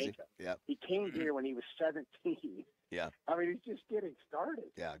Isn't that crazy? Jamaica. Yeah. He came here when he was 17. Yeah. I mean, he's just getting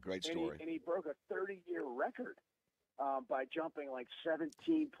started. Yeah, great story. And he broke a 30-year record by jumping like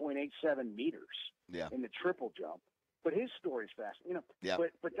 17.87 meters in the triple jump. But his story's fascinating.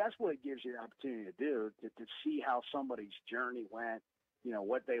 But that's what it gives you the opportunity to do, to see how somebody's journey went,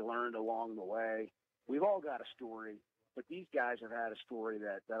 what they learned along the way. We've all got a story, but these guys have had a story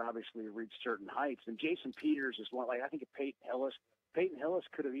that obviously reached certain heights. And Jason Peters is one. Like, I think of Peyton Hillis. Peyton Hillis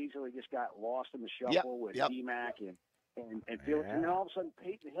could have easily just got lost in the shuffle with D-Mac and Felix. And then all of a sudden,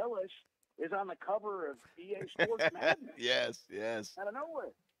 Peyton Hillis is on the cover of EA Sports Madden. Yes. Out of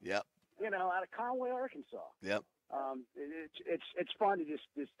nowhere. Yep. Out of Conway, Arkansas. Yep. It's fun to just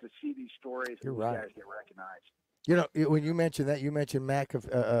to see these stories and these guys get recognized. When you mentioned that, you mentioned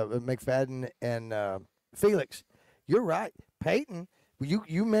McFadden and Felix. You're right. Peyton,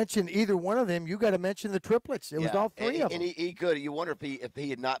 you mentioned either one of them. You got to mention the triplets. It was all three of them. And he could. You wonder if he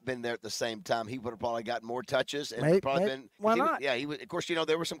had not been there at the same time, he would have probably gotten more touches and probably been. Why not? He would. Of course,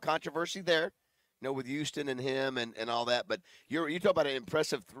 there was some controversy there, with Houston and him and all that. But you talk about an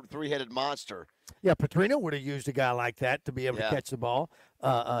impressive three-headed monster. Yeah, Petrino would have used a guy like that to be able to catch the ball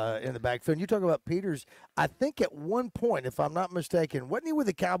in the backfield. And you talk about Peters. I think at one point, if I'm not mistaken, wasn't he with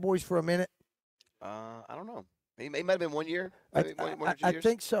the Cowboys for a minute? I don't know. He might have been 1 year. I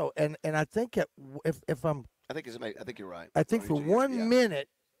think so, and I think if I'm, I think you're right. I think for 1 minute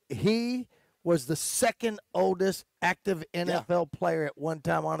he was the second oldest active NFL player at one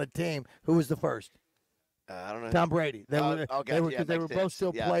time on a team. Who was the first? I don't know. Tom Brady. They were both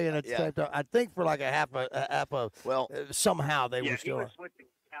still playing at the same time. I think for like a half a. Well, somehow they were still. He was with the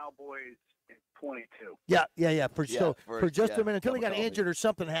Cowboys 22. Yeah. For just a minute until he got couple injured or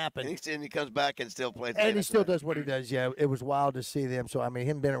something happened. And he comes back and still plays. And he still does what he does. Yeah, it was wild to see them. So I mean,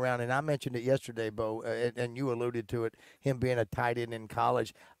 him being around, and I mentioned it yesterday, Bo, and you alluded to it. Him being a tight end in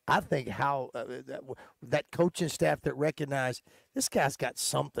college. I think how that coaching staff that recognized this guy's got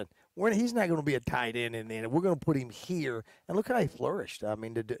something. He's not going to be a tight end in the end. We're going to put him here, and look how he flourished. I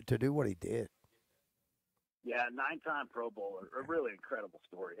mean, to do what he did. Yeah, 9-time Pro Bowler, a really incredible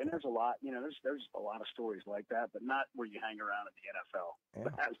story. And there's a lot, there's a lot of stories like that, but not where you hang around in the NFL.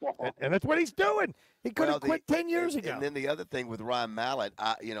 Yeah. And that's what he's doing. He could have quit 10 years ago. And then the other thing with Ryan Mallett,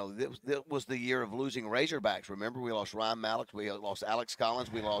 this was the year of losing Razorbacks. Remember, we lost Ryan Mallett, we lost Alex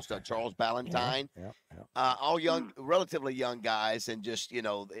Collins, we lost Charles Ballantyne. All young, relatively young guys, and just,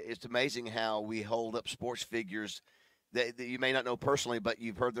 it's amazing how we hold up sports figures that you may not know personally, but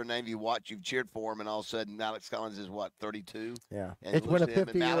you've heard their name, you've cheered for them, and all of a sudden Alex Collins is, 32? Yeah. And it's when a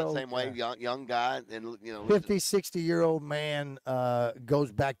 50-year-old. Same way, young guy. And 50, 60-year-old man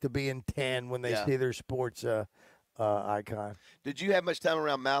goes back to being 10 when they see their sports icon. Did you have much time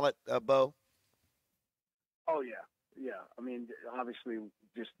around Mallett, Bo? Oh, yeah. Yeah. I mean, obviously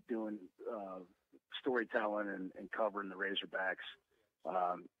just doing storytelling and covering the Razorbacks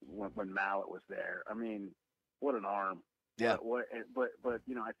when Mallett was there. I mean, what an arm. Yeah. But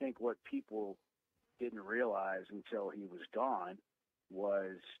I think what people didn't realize until he was gone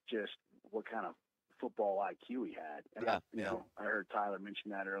was just what kind of football IQ he had. And I heard Tyler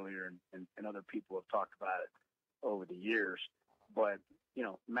mention that earlier, and other people have talked about it over the years. But,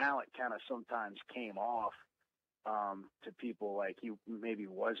 Mallett kind of sometimes came off to people like he maybe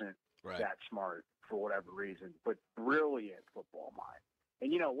wasn't that smart for whatever reason, but brilliant football mind.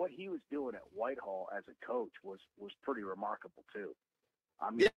 And, what he was doing at Whitehall as a coach was pretty remarkable, too.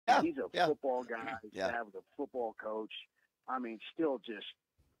 I mean, he's a football guy. He's a football coach. I mean, still just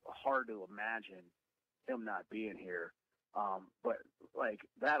hard to imagine him not being here. But,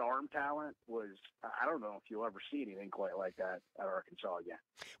 that arm talent was – I don't know if you'll ever see anything quite like that at Arkansas again.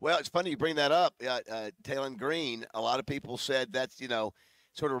 Well, it's funny you bring that up. Talon Green, a lot of people said that's,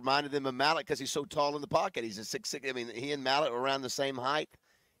 sort of reminded them of Mallett because he's so tall in the pocket. He's a 6'6". I mean, he and Mallett were around the same height.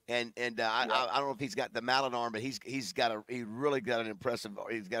 I don't know if he's got the Mallett arm, but he's really got an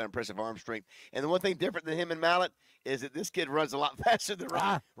impressive arm strength. And the one thing different than him and Mallett is that this kid runs a lot faster than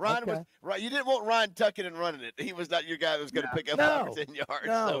Ryan. Ryan was right. You didn't want Ryan tucking and running it. He was not your guy that was going to pick up 10 yards.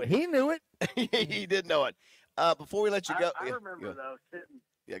 No, so he knew it. he did know it. Before we let you go, I remember though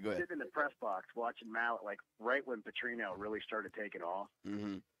sitting in the press box watching Mallett right when Petrino really started taking off.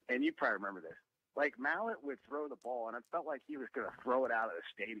 Mm-hmm. And you probably remember this. Mallett would throw the ball, and it felt like he was going to throw it out of the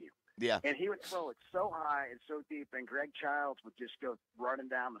stadium. Yeah. And he would throw it so high and so deep, and Greg Childs would just go running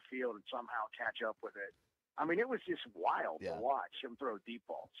down the field and somehow catch up with it. I mean, it was just wild to watch him throw deep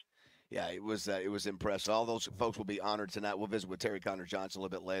balls. Yeah, it was impressive. All those folks will be honored tonight. We'll visit with Terry Connor Johnson a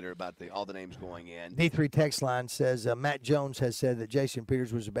little bit later about all the names going in. D3 text line says Matt Jones has said that Jason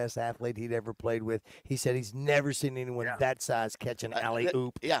Peters was the best athlete he'd ever played with. He said he's never seen anyone that size catch an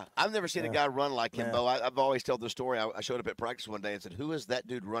alley-oop. Yeah, I've never seen a guy run like him, Bo. I've always told the story. I showed up at practice one day and said, who is that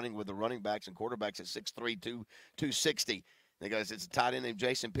dude running with the running backs and quarterbacks at 6'3", 260? They goes, it's a tight end named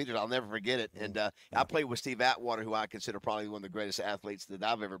Jason Peters. I'll never forget it. And I played with Steve Atwater, who I consider probably one of the greatest athletes that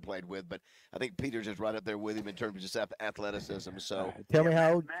I've ever played with. But I think Peters is right up there with him in terms of just athleticism. So tell me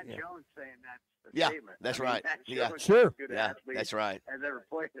how old. Matt Jones saying that's a statement. That's Matt Jones sure. is a good athlete that's right. Has ever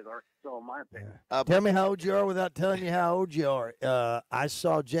played at Arkansas, in my opinion. Tell me how old you are without telling you how old you are. I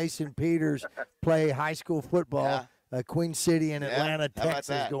saw Jason Peters play high school football. Queen City and Atlanta,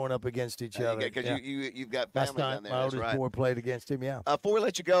 Texas, going up against each other. Because you've got family down there. My oldest boy played against him, Before we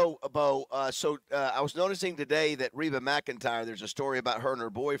let you go, Bo, I was noticing today that Reba McEntire, there's a story about her and her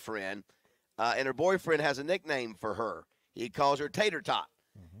boyfriend, and her boyfriend has a nickname for her. He calls her Tater Tot.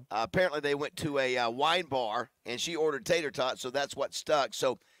 Apparently they went to a wine bar, and she ordered Tater Tot, so that's what stuck.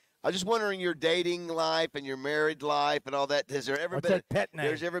 So I was just wondering your dating life and your married life and all that. Has there ever been a pet name?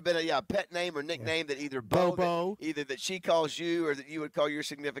 There's ever been a pet name or nickname that either Bobo, either that she calls you or that you would call your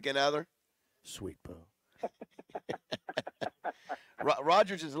significant other? Sweet Bo.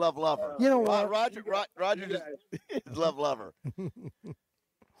 Rogers is love lover. You know what? Rogers is love lover.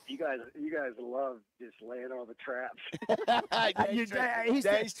 You guys love just laying all the traps.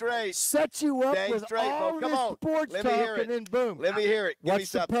 Day straight. Set you up Day with straight, all Come this on. sports Let talk, me hear it. and then boom. Let me hear it. Give me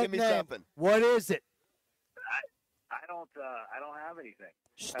What's the something. pet Give me name? something. What is it? I don't have anything.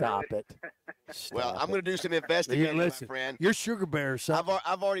 Stop it. Well, I'm going to do some investigating, my friend. You're Sugar Bear or something.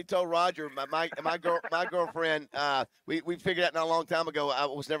 I've already told Roger, my girlfriend. We figured out not a long time ago I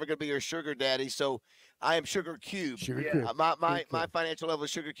was never going to be her sugar daddy. So I am Sugar Cube. Sugar Cube. My financial level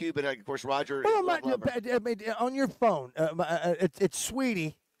is Sugar Cube, and of course Roger. Well, I mean, on your phone, it's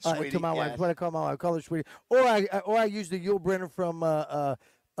Sweetie. Sweetie, to my wife. yes. What I call my wife. I call her Sweetie. Or I use the Yul Brynner from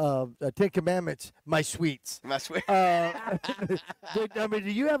Ten Commandments, my sweets. My sweets. I mean,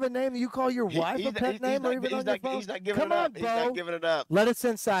 do you have a name that you call your wife a pet name or even on your phone? He's not giving Come it on, up. Bo. He's not giving it up. Let us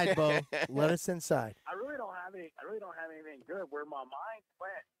inside, Bo. Let us inside. I really don't have anything good. Where my mind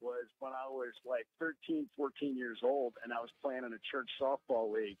went was when I was like 13, 14 years old, and I was playing in a church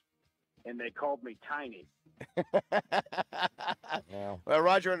softball league, and they called me Tiny. Well,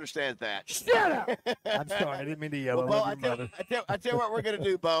 Roger understands that. Shut up! I'm sorry, I didn't mean to yell. Well, I Bo, I tell you what we're going to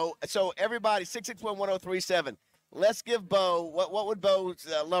do, Bo. So everybody, 661-1037. Let's give Bo, what would Bo's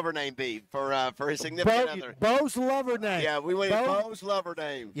lover name be for his significant other? Bo's lover name. Yeah, we want Bo's lover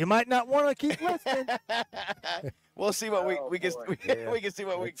name. You might not want to keep listening. We'll see what we can see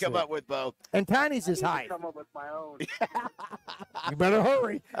what we can come up with, Bo. And Tiny's his height. Come up with my own. You better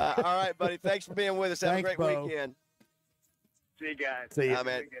hurry. All right, buddy. Thanks for being with us. Have Thanks, a great Bo. weekend. See you guys. See you.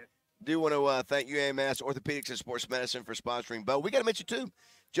 Man. Do want to thank UAMS Orthopedics and Sports Medicine for sponsoring Bo. We got to mention too,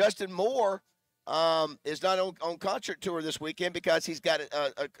 Justin Moore is not on concert tour this weekend because he's got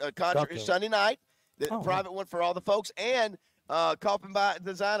a concert Sunday night, private one for all the folks, and Kaufman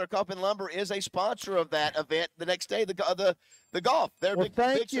Design or Kaufman Lumber is a sponsor of that event the next day. The golf, they're a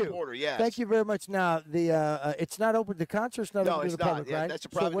big supporter. Yes. Thank you very much. Now it's not open. The concert's not open to the public, yeah, right? That's a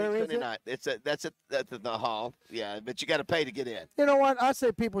private where is Sunday it? night. That's at the hall. Yeah, but you got to pay to get in. You know what? I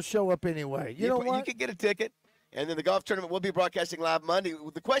say people show up anyway. You know what? You can get a ticket, and then the golf tournament will be broadcasting live Monday.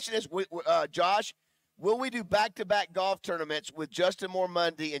 The question is, Josh, will we do back-to-back golf tournaments with Justin Moore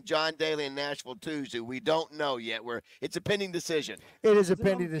Monday and John Daly in Nashville Tuesday? We don't know yet. It's a pending decision. It is a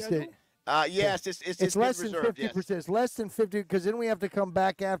pending decision. Yes, it's less than reserved, 50%. It's less than 50 because then we have to come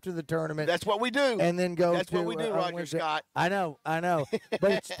back after the tournament. That's what we do. And then go. That's what we do, Roger Wednesday. Scott. I know,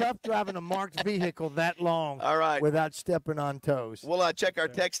 but it's tough driving a marked vehicle that long. All right. Without stepping on toes. We'll check our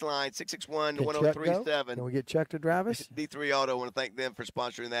text line 661-1037. Can we get Chuck to drive us? D3 Auto. I want to thank them for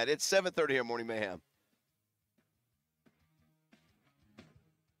sponsoring that. It's 7:30 here, Morning Mayhem.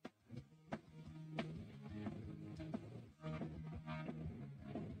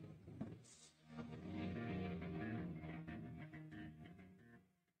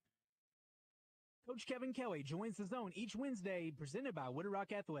 Coach Kevin Kelly joins the Zone each Wednesday, presented by Wooded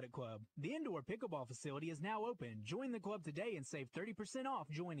Rock Athletic Club. The indoor pickleball facility is now open. Join the club today and save 30% off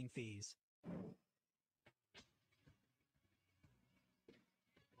joining fees.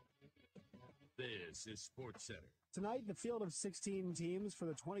 This is Sports Center. Tonight, the field of 16 teams for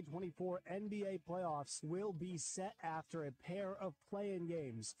the 2024 NBA playoffs will be set after a pair of play-in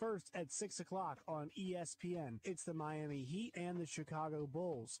games. First, at 6 o'clock on ESPN, it's the Miami Heat and the Chicago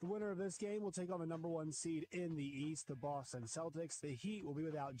Bulls. The winner of this game will take on the number one seed in the East, the Boston Celtics. The Heat will be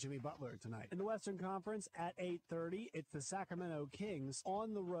without Jimmy Butler tonight. In the Western Conference, at 8:30, it's the Sacramento Kings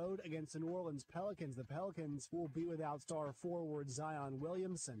on the road against the New Orleans Pelicans. The Pelicans will be without star forward Zion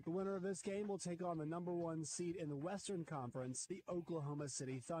Williamson. The winner of this game will take on the number one seed in the Western Conference, the Oklahoma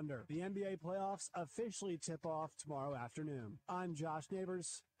City Thunder. The NBA playoffs officially tip off tomorrow afternoon. I'm Josh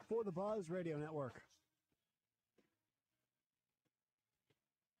Neighbors for the Buzz Radio Network.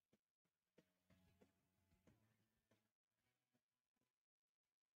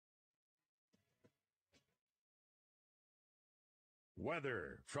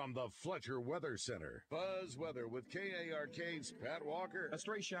 Weather from the Fletcher Weather Center. Buzz Weather with KARK's Pat Walker. A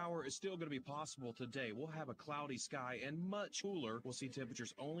stray shower is still going to be possible today. We'll have a cloudy sky and much cooler. We'll see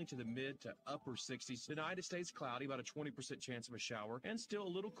temperatures only to the mid to upper 60s. Tonight it stays cloudy, about a 20% chance of a shower, and still a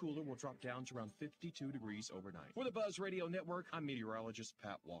little cooler. We'll drop down to around 52 degrees overnight. For the Buzz Radio Network, I'm meteorologist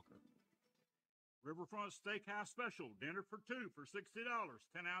Pat Walker. Riverfront Steakhouse Special. Dinner for two for $60.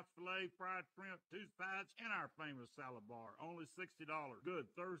 10-ounce filet, fried shrimp, 2 sides, and our famous salad bar. Only $60. Good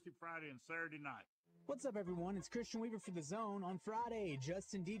Thursday, Friday, and Saturday night. What's up, everyone? It's Christian Weaver for The Zone. On Friday,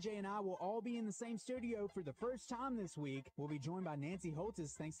 Justin, DJ, and I will all be in the same studio for the first time this week. We'll be joined by Nancy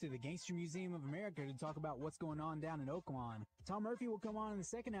Holtis, thanks to the Gangster Museum of America, to talk about what's going on down in Oaklawn. Tom Murphy will come on in the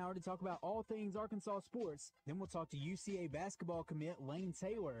second hour to talk about all things Arkansas sports. Then we'll talk to UCA basketball commit Lane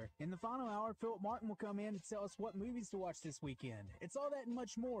Taylor. In the final hour, Philip Martin will come in to tell us what movies to watch this weekend. It's all that and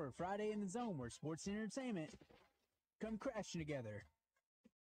much more Friday in The Zone, where sports and entertainment come crashing together.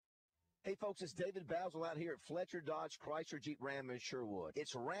 Hey, folks, it's David Bazzel out here at Fletcher Dodge Chrysler Jeep Ram in Sherwood.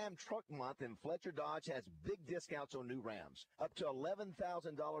 It's Ram Truck Month, and Fletcher Dodge has big discounts on new Rams. Up to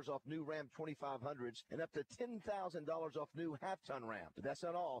 $11,000 off new Ram 2500s and up to $10,000 off new half-ton Ram. But that's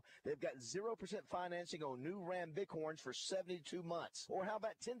not all. They've got 0% financing on new Ram Bighorns for 72 months. Or how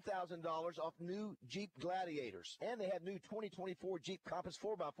about $10,000 off new Jeep Gladiators? And they have new 2024 Jeep Compass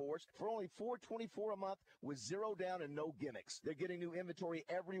 4x4s for only $424 a month with zero down and no gimmicks. They're getting new inventory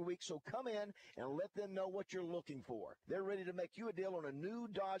every week, so come in and let them know what you're looking for. They're ready to make you a deal on a new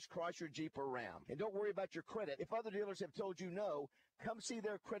Dodge, Chrysler, Jeep, or Ram. And don't worry about your credit. If other dealers have told you no, come see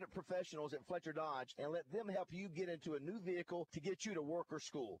their credit professionals at Fletcher Dodge and let them help you get into a new vehicle to get you to work or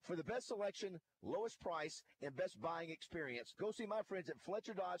school. For the best selection, lowest price, and best buying experience, go see my friends at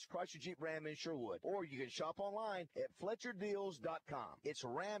Fletcher Dodge, Chrysler, Jeep, Ram in Sherwood. Or you can shop online at FletcherDeals.com. It's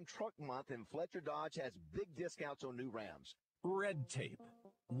Ram Truck Month, and Fletcher Dodge has big discounts on new Rams. Red tape.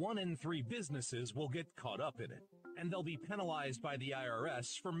 1 in 3 businesses will get caught up in it, and they'll be penalized by the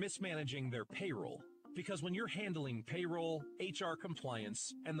IRS for mismanaging their payroll. Because when you're handling payroll, HR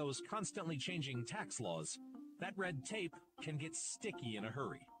compliance, and those constantly changing tax laws, that red tape can get sticky in a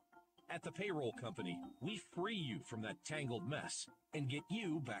hurry. At the Payroll Company, we free you from that tangled mess and get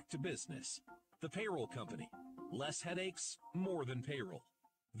you back to business. The Payroll Company. Less headaches, more than payroll.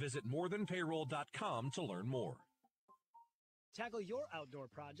 Visit morethanpayroll.com to learn more. Tackle your outdoor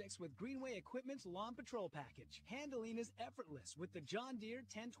projects with Greenway Equipment's Lawn Patrol Package. Handling is effortless with the John Deere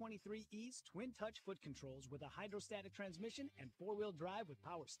 1023 E's twin touch foot controls with a hydrostatic transmission and 4-wheel drive with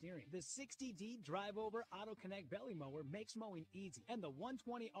power steering. The 60D Drive Over Auto Connect belly mower makes mowing easy, and the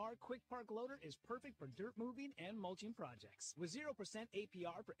 120R Quick Park Loader is perfect for dirt moving and mulching projects. With 0%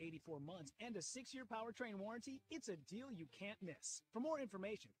 APR for 84 months and a 6-year powertrain warranty, it's a deal you can't miss. For more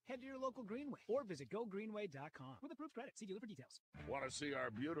information, head to your local Greenway or visit gogreenway.com. With approved credit, see dealer for details. Want to see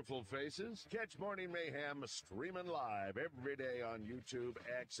our beautiful faces? Catch Morning Mayhem streaming live every day on YouTube,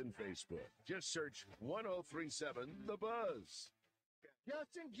 X, and Facebook. Just search 1037 The Buzz.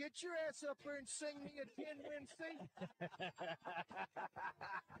 Justin, get your ass up there and sing me a 10-win season.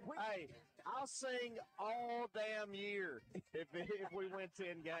 Hey, I'll sing all damn year if we win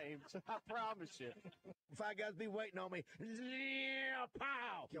 10 games. I promise you. 5 guys be waiting on me. Yeah,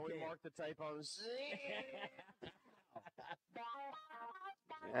 pow! Can we mark the tape on?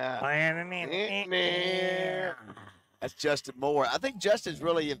 That's Justin Moore. I think Justin's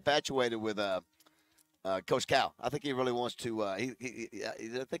really infatuated with Coach Cal. I think he really wants to. I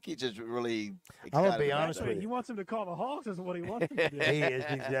think he's just really. I'm gonna be honest with you. He wants him to call the Hawks. Is what he wants him to do. He is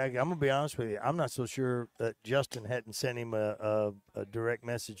exactly. I'm gonna be honest with you. I'm not so sure that Justin hadn't sent him a direct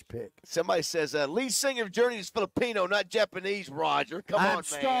message pic. Somebody says lead singer of Journey is Filipino, not Japanese. Roger, come on, man. I'm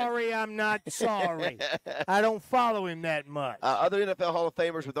sorry. I'm not sorry. I don't follow him that much. Other NFL Hall of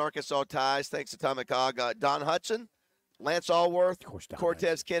Famers with Arkansas ties. Thanks to Tommy Cog, Don Hudson, Lance Allworth,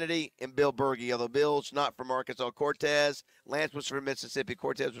 Cortez Kennedy, and Bill Berge. Although Bill's not from Arkansas. Cortez, Lance was from Mississippi.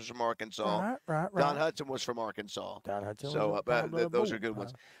 Cortez was from Arkansas. Right. Don Hudson was from Arkansas. Don Hudson. So those are good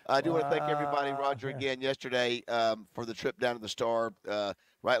ones. I do want to thank everybody, Roger, again yesterday for the trip down to the Star.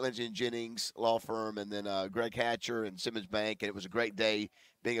 Wright, Lindsay, and Jennings Law Firm, and then Greg Hatcher and Simmons Bank. And it was a great day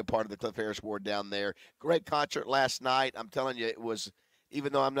being a part of the Cliff Harris Ward down there. Great concert last night. I'm telling you, it was,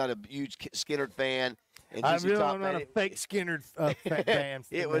 even though I'm not a huge Skinner fan, and I'm not a fake Skinner fan.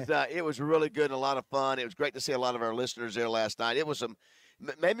 It was really good and a lot of fun. It was great to see a lot of our listeners there last night. It was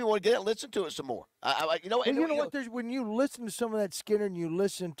made me want to get out and listen to it some more. When you listen to some of that Skinner and you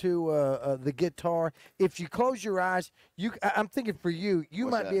listen to the guitar, if you close your eyes, I'm thinking for you,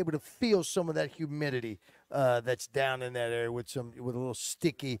 might be able to feel some of that humidity that's down in that area with a little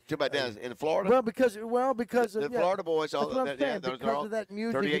sticky. Talk about down in Florida. Well, because of the Florida boys, all because of that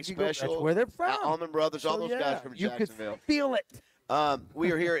music. 38 Special, that's where they're from. Allman Brothers, all those guys from Jacksonville. You could feel it.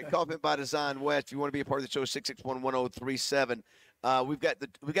 We are here at Kaufman by Design West. If you want to be a part of the show, 661-1037. We've got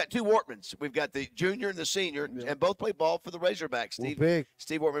 2 Wortmans. We've got the junior and the senior, and both play ball for the Razorbacks.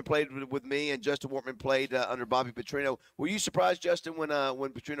 Steve Wortman played with me, and Justin Wortman played under Bobby Petrino. Were you surprised, Justin, when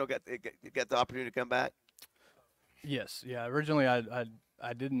Petrino got the opportunity to come back? Yes. Yeah. Originally, I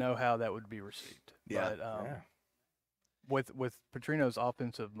didn't know how that would be received. Yeah. But with Petrino's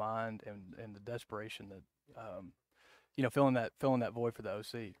offensive mind and the desperation that filling that void for the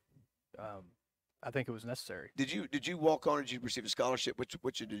OC. I think it was necessary. Did you walk on? Or did you receive a scholarship? Which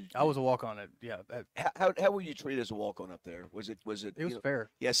did you? I was a walk on it. Yeah. How were you treated as a walk on up there? Was it? It was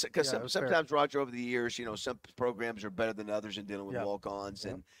fair. Yes, because sometimes Roger, over the years, some programs are better than others in dealing with walk-ons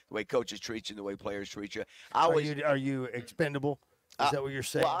and the way coaches treat you, and the way players treat you. Are you expendable? Is that what you're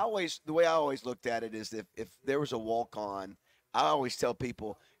saying? Well, the way I always looked at it is if there was a walk-on, I always tell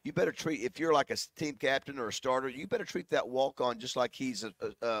people you better treat, if you're like a team captain or a starter, you better treat that walk-on just like he's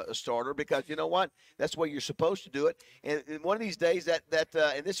a starter, because you know what? That's the way you're supposed to do it. And one of these days and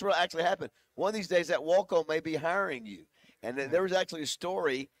this will actually happen, one of these days that walk-on may be hiring you. And there was actually a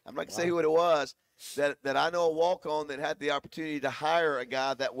story, I'm not going to say who it was, that I know a walk-on that had the opportunity to hire a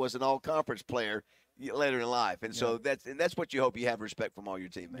guy that was an all-conference player later in life. And so that's what you hope you have respect from all your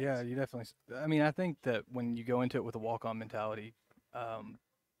teammates. Yeah, you definitely. I mean, I think that when you go into it with a walk-on mentality,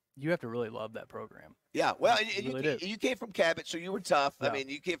 you have to really love that program. Yeah, well, and you came from Cabot, so you were tough. Yeah. I mean,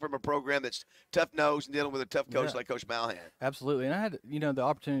 you came from a program that's tough-nosed and dealing with a tough coach like Coach Malhan. Absolutely, and I had the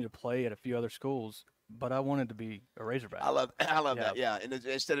opportunity to play at a few other schools, but I wanted to be a Razorback. I love that. Yeah, and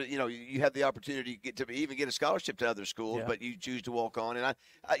instead of you have the opportunity to even get a scholarship to other schools, but you choose to walk on, and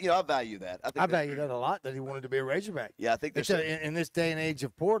I value that. I value that a lot, that he wanted to be a Razorback. Yeah, I think in this day and age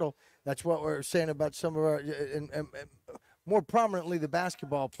of portal, that's what we're saying about some of our and more prominently the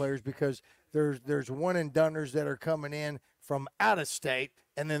basketball players, because there's one and doners that are coming in from out of state,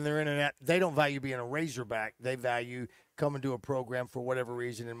 and then they're in and out. They don't value being a Razorback. They value coming to a program for whatever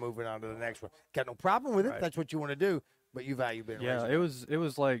reason and moving on to the next one. Got no problem with it. Right. That's what you want to do, but you value being a Razorback. Yeah, it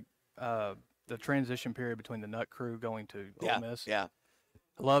was like the transition period between the Nut Crew going to Ole Miss. Yeah.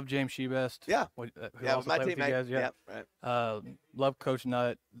 I love James Shebest. Yeah. Who also my played with you guys. Yeah. Right. Love Coach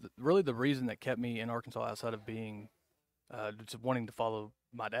Nutt. Really the reason that kept me in Arkansas outside of being just wanting to follow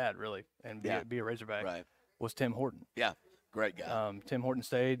my dad, really, and be a Razorback, was Tim Horton. Yeah, great guy. Tim Horton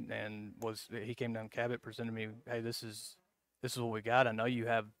stayed and he came down to Cabot, presented me, hey, this is what we got. I know you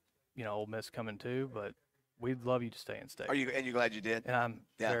have, Ole Miss coming too, but we'd love you to stay in state. Are you glad you did? And I'm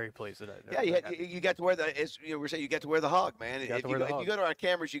very pleased that I did. Yeah, you got to wear we're saying you got to wear the hog, man. If you go to our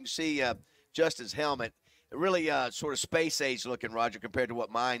cameras, you can see Justin's helmet. Really sort of space age looking, Roger, compared to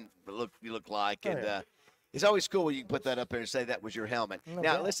what mine look like, and. It's always cool when you can put that up there and say that was your helmet.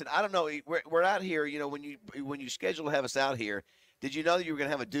 Now, listen, I don't know. We're out here. When you schedule to have us out here, did you know that you were going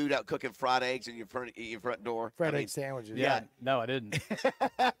to have a dude out cooking fried eggs in your front door? Fried egg sandwiches. Yeah. No, I didn't.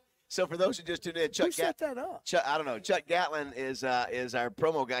 So for those who just tuned in, Chuck set that up? I don't know. Chuck Gatlin is our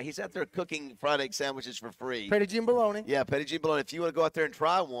promo guy. He's out there cooking fried egg sandwiches for free. Petit bologna. Yeah, petit bologna. If you want to go out there and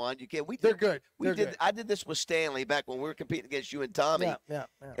try one, you can. They're good. I did this with Stanley back when we were competing against you and Tommy. Yeah.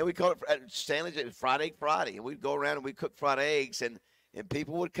 And we called it Stanley's Fried Egg Friday, and we'd go around and we'd cook fried eggs, and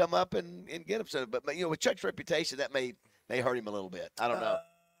people would come up and get them. So, but with Chuck's reputation, that may hurt him a little bit. I don't know.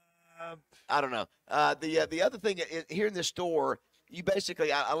 I don't know. The other thing here in this store. You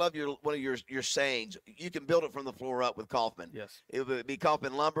basically, I love one of your sayings. You can build it from the floor up with Kaufman. Yes. It would be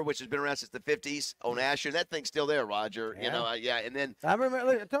Kaufman lumber, which has been around since the 50s on Asher. That thing's still there, Roger. Yeah. And then I remember.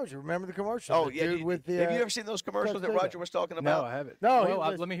 Look, I told you. Remember the commercial? Oh, yeah. Have you ever seen those commercials that Roger was talking about? No, I haven't. No.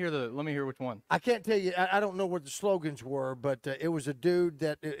 Well, let me hear which one. I can't tell you. I don't know what the slogans were, but it was a dude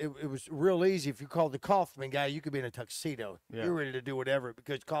that it was real easy. If you called the Kaufman guy, you could be in a tuxedo. Yeah. You're ready to do whatever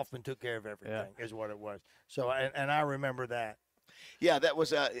because Kaufman took care of everything. Is what it was. So and I remember that. Yeah, that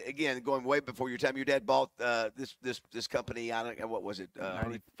was again going way before your time. Your dad bought this company. I don't know, what was it?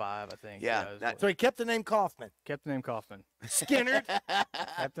 95, I think. Yeah. So he kept the name Kaufman. Skinner.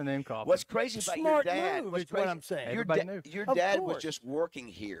 Kept the name Kaufman. What's crazy about Smart your dad? Move, is what I'm saying. Your dad was just working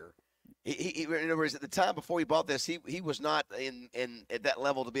here. He, in other words, at the time before he bought this, he was not in at that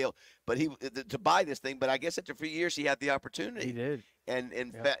level to be able, but to buy this thing. But I guess after a few years, he had the opportunity. He did, and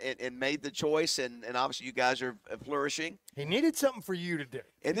made the choice, and obviously you guys are flourishing. He needed something for you to do.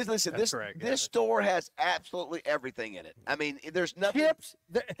 And this store has absolutely everything in it. I mean, there's nothing. Chips.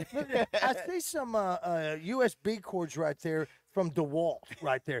 I see some USB cords right there from DeWalt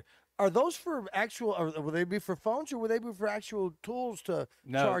right there. Are those for actual, or will they be for phones, or will they be for actual tools to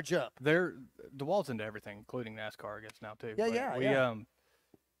charge up? DeWalt's into everything, including NASCAR, I guess, now, too. Yeah.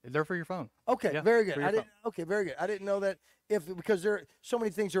 They're for your phone. Okay, very good. Very good. I didn't know that because there so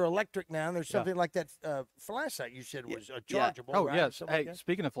many things are electric now, and there's something like that flashlight you said was chargeable. Oh, right? yes. Hey,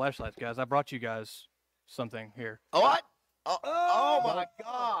 speaking of flashlights, guys, I brought you guys something here. Oh, what? Oh my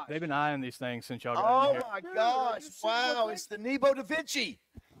God. They've been eyeing these things since y'all got in here. Oh, my gosh. Wow, it's the Nebo Da Vinci.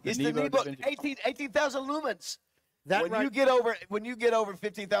 It's the Nebo 18,000 lumens. When you get over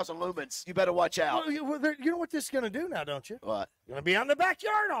 15,000 lumens, you better watch out. Well, you know what this is going to do now, don't you? What? You're going to be out in the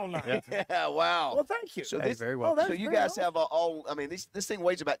backyard all night. Yeah, wow. Well, thank you. So very well. So you guys have all. I mean, this thing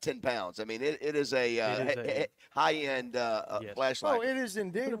weighs about 10 pounds. I mean, it is a high-end flashlight. Oh, it is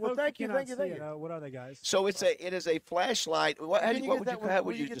indeed. Well, thank you. What are they, guys? So it is a flashlight. How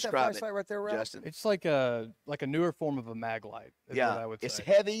would you describe it, right there, Ralph? Justin? It's like a newer form of a mag light. Is what I would say. It's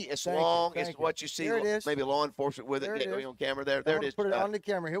heavy. It's long. It's what you see. There it is. Maybe law enforcement with it. Get on camera there. There it is. Put it on the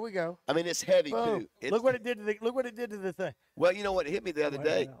camera. Here we go. I mean, it's heavy Boom. too. Look what it did to the thing. Well, you know what hit me the other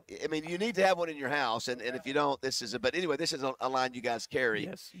day? I mean, you need to have one in your house, and if you don't, this is but anyway, this is a line you guys carry.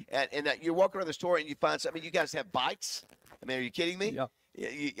 Yes. And you're walking around the store and you find something. You guys have bikes? I mean, are you kidding me? Yeah.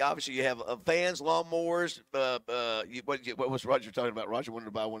 Obviously, you have vans, lawnmowers. What was Roger talking about? Roger wanted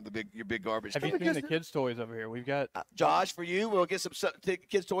to buy one of your big garbage. Have you seen the kids' toys over here? We've got Josh for you. We'll get some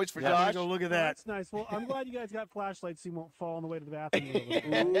kids' toys for Josh. Go look at that. That's nice. Well, I'm glad you guys got flashlights so you won't fall on the way to the bathroom.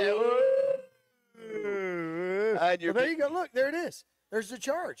 Well, there you go. Look, there it is. There's the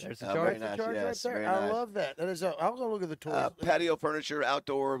charge. There's the charge. Very nice. Charge Yes, right there. very I nice. love that. That is. I was gonna look at the toys. Patio furniture,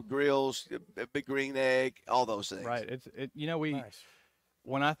 outdoor grills, a big green egg, all those things. Right.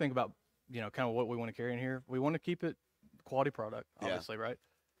 When I think about kind of what we want to carry in here, we want to keep it quality product, obviously, right?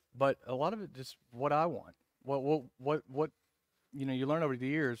 But a lot of it just what I want. What you learn over the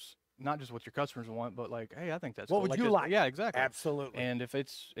years, not just what your customers want, but like, hey, I think that's what cool. would you this. like? Yeah, exactly. Absolutely. And if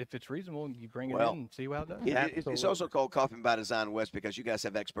it's reasonable, you bring it Well, in and see how it does. Yeah, it's also called Kaufman by Design West because you guys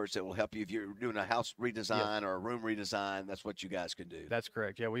have experts that will help you if you're doing a house redesign or a room redesign. That's what you guys can do. That's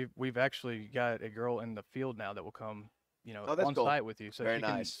correct. Yeah, we've actually got a girl in the field now that will come, that's on cool. site with you. So Very you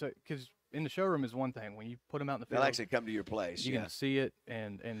can, nice. because in the showroom is one thing. When you put them out in the field, They'll actually come to your place. you can see it,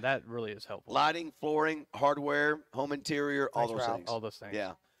 and that really is helpful. Lighting, flooring, hardware, home interior, all those things. All those things.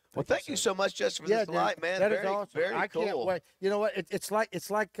 Yeah. Well, thank you so much, Justin, for this dude, light, man. That is very, awesome. very I cool. can't wait. You know what? It's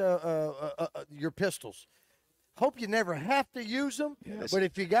like your pistols. Hope you never have to use them, but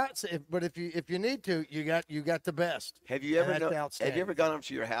if you need to, you got the best. Have you ever outstanding. have you ever gone up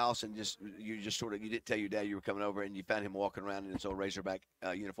to your house and you didn't tell your dad you were coming over and you found him walking around in his old Razorback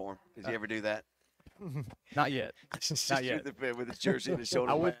uniform? Does he ever do that? Not yet. Not yet. With his jersey and his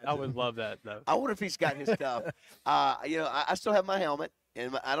shoulder. I would love that though. I wonder if he's got his stuff. I still have my helmet,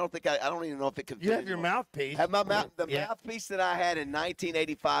 and I don't even know if it can. You have your mouthpiece. Have my mouthpiece that I had in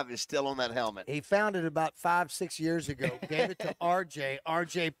 1985 is still on that helmet. He found it about 5-6 years ago. Gave it to RJ.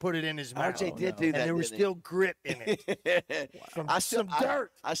 RJ put it in his mouth. RJ did do that. And there was still grit in it. From some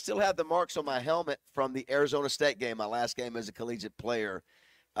dirt. I still have the marks on my helmet from the Arizona State game, my last game as a collegiate player.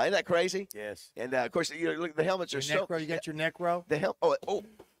 Isn't that crazy? Yes. And of course, look, the helmets are Neck row, you got your neck row? The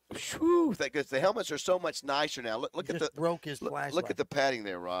whew, the helmets are so much nicer now. Look at the broke his flashlight. Look at the padding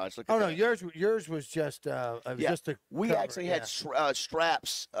there, Raj. Look at no, that. yours was just just a. We cover. actually had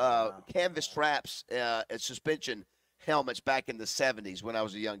straps, canvas straps, suspension helmets back in the 70s when I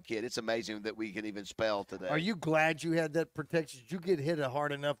was a young kid. It's amazing that we can even spell today. Are you glad you had that protection? Did you get hit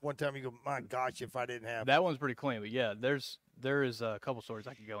hard enough one time? You go, my gosh, if I didn't have that one's pretty clean. But yeah, there is a couple stories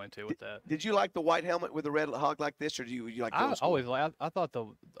I could go into with that. Did you like the white helmet with the red hog like this, or do you like? I thought the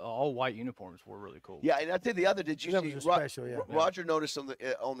all white uniforms were really cool. Yeah, and I did the other. Did you see? Special, yeah. Roger noticed on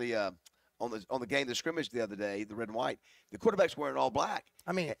the game, the scrimmage the other day, the red and white, the quarterback's wearing all black.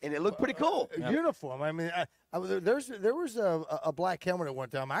 I mean, and it looked pretty cool. Uniform. I mean, there was a black helmet at one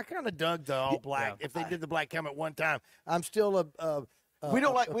time. I kind of dug the all black. If they did the black helmet one time, I'm still we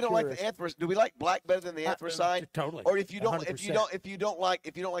don't like the anthracite. Do we like black better than the anthracite? Totally. Or if you don't 100%.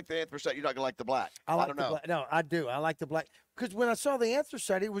 like the anthracite, you're not gonna like the black. I don't know. No, I do. I like the black because when I saw the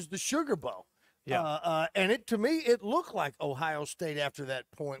anthracite, it was the Sugar Bowl. Yeah. And to me, it looked like Ohio State after that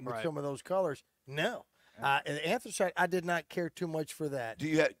point with some of those colors. No. The anthracite, I did not care too much for that.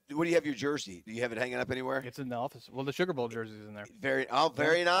 What do you have your jersey? Do you have it hanging up anywhere? It's in the office. Well, the Sugar Bowl jersey is in there. Very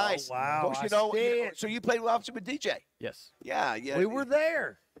nice. Oh, wow. Of course, so you played obviously with DJ. Yes. Yeah. We were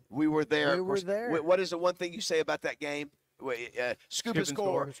there. We were there. We were there. What is the one thing you say about that game? Scoop and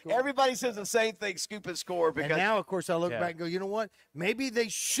score. Everybody says the same thing, scoop and score. Because, and now, of course, I look back and go, you know what? Maybe they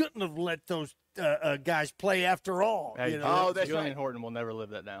shouldn't have let those guys play after all. Hey, you know? That's Julian right. Horton will never live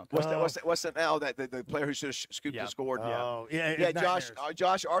that down. What's that now? That the player who should have scooped and scored. Yeah.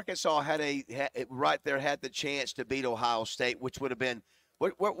 Josh. Arkansas had right there had the chance to beat Ohio State, which would have been.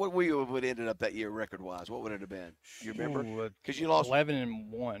 What would have ended up that year record wise? What would it have been? You remember? Because you lost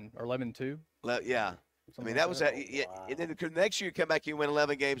 11-1 or 11-2. Yeah. I mean, that was that. And then the next year you come back, you win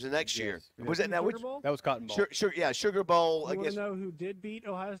 11 games the next year. Was that now? Bowl? That was Cotton Bowl. Sugar Bowl. You want to know who did beat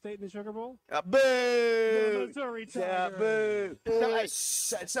Ohio State in the Sugar Bowl? Boo! The Missouri Tigers. Boo!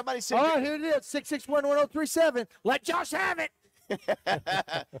 Somebody said. All right, here it is. 661-1037. Let Josh have it.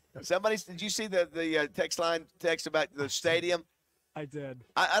 Did you see the text about the stadium? I did.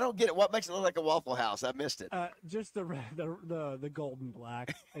 I don't get it. What makes it look like a Waffle House? I missed it. Just the gold and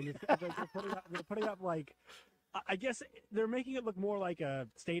black. And they're putting up like I guess they're making it look more like a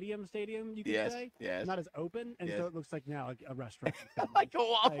stadium, you could say. Yes. Not as open, and so it looks like now like a restaurant. Like a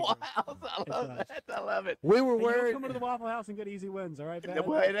Waffle House. I love that. I love it. We were Hey, you wearing. don't come to the Waffle House and get easy wins, all right,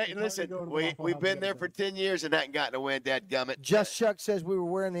 Well, listen, we've been there for 10 years and hadn't gotten a win, dadgummit. Just Chuck says we were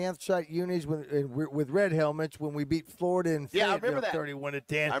wearing the anthracite unis with red helmets when we beat Florida in I remember that.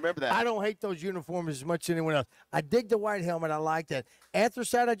 31-10. I remember that. I don't hate those uniforms as much as anyone else. I dig the white helmet. I like that.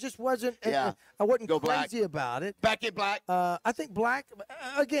 Anthracite, I just wasn't. I wasn't crazy about it. Back in black. I think black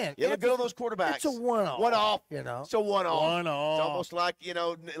again. You look good on those quarterbacks. It's a one-off. One off. You know. It's a one-off. One-off. It's almost like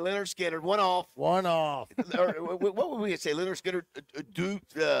Leonard Skinner. One off. One off. Or, what would we say? Leonard Skinner.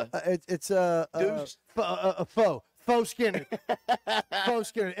 It's a foe. Faux Skinner. Faux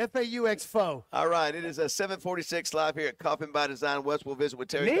Skinner. F-A-U-X faux. All right. It is a 7:46 live here at Kaufman by Design West. We'll visit with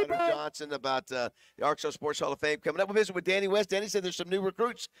Terry Thunder Johnson about the Arkansas Sports Hall of Fame coming up. We'll visit with Danny West. Danny said there's some new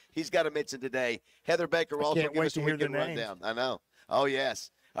recruits he's got to mention today. Heather Baker will also give us a weekend rundown. I know. Oh, yes.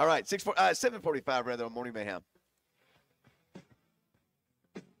 All right. 7:45 rather on Morning Mayhem.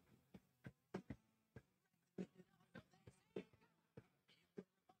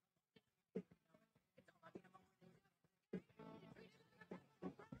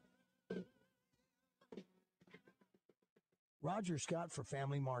 Roger Scott for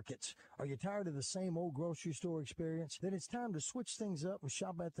Family Markets. Are you tired of the same old grocery store experience? Then it's time to switch things up and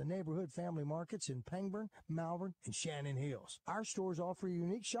shop at the neighborhood family markets in Pangburn, Malvern, and Shannon Hills. Our stores offer a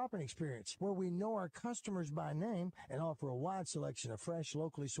unique shopping experience where we know our customers by name and offer a wide selection of fresh,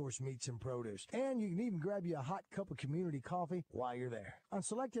 locally sourced meats and produce. And you can even grab you a hot cup of community coffee while you're there. On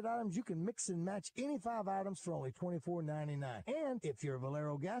selected items, you can mix and match any 5 items for only $24.99. And if you're a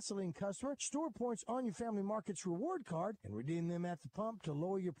Valero gasoline customer, store points on your Family Markets reward card and redeem them at the pump to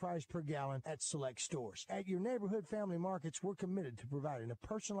lower your price per gallon at select stores. At your neighborhood Family Markets, we're committed to providing a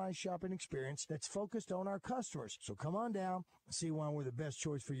personalized shopping experience that's focused on our customers. So come on down and see why we're the best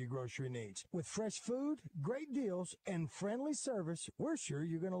choice for your grocery needs. With fresh food, great deals, and friendly service, we're sure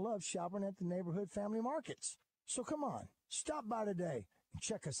you're going to love shopping at the neighborhood Family Markets. So come on, stop by today and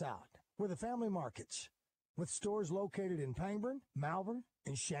check us out. We're the Family Markets, with stores located in Pangburn, Malvern,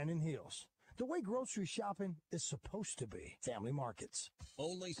 and Shannon Hills. The way grocery shopping is supposed to be. Family Markets.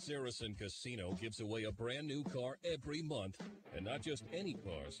 Only Saracen Casino gives away a brand new car every month. And not just any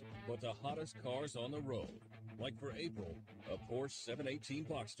cars, but the hottest cars on the road. Like for April, a Porsche 718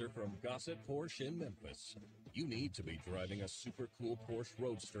 Boxster from Gossett Porsche in Memphis. You need to be driving a super cool Porsche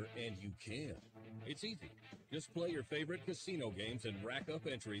Roadster, and you can. It's easy. Just play your favorite casino games and rack up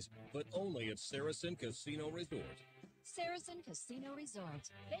entries, but only at Saracen Casino Resort. Saracen Casino Resort,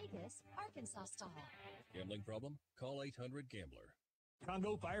 Vegas, Arkansas style. Gambling problem? Call 800-GAMBLER.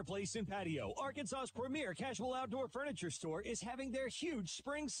 Congo Fireplace and Patio, Arkansas's premier casual outdoor furniture store, is having their huge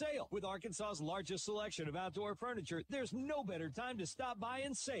spring sale. With Arkansas's largest selection of outdoor furniture, there's no better time to stop by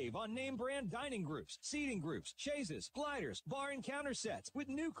and save on name brand dining groups, seating groups, chaises, gliders, bar and counter sets, with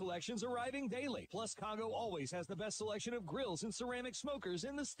new collections arriving daily. Plus, Congo always has the best selection of grills and ceramic smokers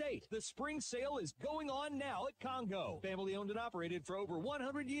in the state. The spring sale is going on now at Congo. Family owned and operated for over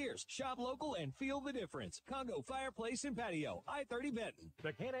 100 years. Shop local and feel the difference. Congo Fireplace and Patio, I-30 Benton.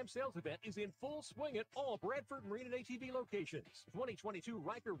 The Can-Am sales event is in full swing at all Bradford Marine and ATV locations. 2022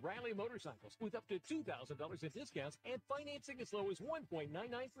 Riker Rally motorcycles with up to $2,000 in discounts and financing as low as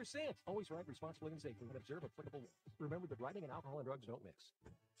 1.99%. Always ride responsibly and safely and observe applicable laws. Remember that riding and alcohol and drugs don't mix.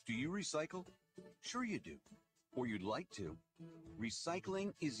 Do you recycle? Sure you do. Or you'd like to.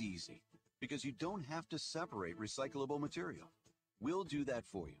 Recycling is easy because you don't have to separate recyclable material. We'll do that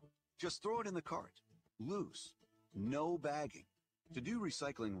for you. Just throw it in the cart. Loose. No bagging. To do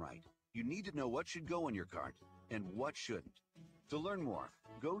recycling right, you need to know what should go in your cart and what shouldn't. To learn more,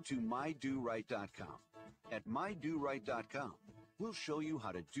 go to mydoright.com. At mydoright.com, we'll show you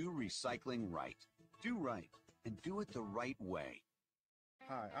how to do recycling right. Do right, and do it the right way.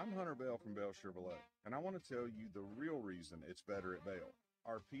 Hi, I'm Hunter Bell from Bell Chevrolet, and I want to tell you the real reason it's better at Bell.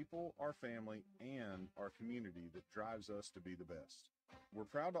 Our people, our family, and our community that drives us to be the best. We're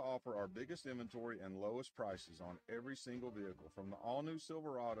proud to offer our biggest inventory and lowest prices on every single vehicle, from the all-new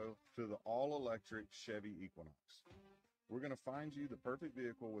Silverado to the all-electric Chevy Equinox. We're going to find you the perfect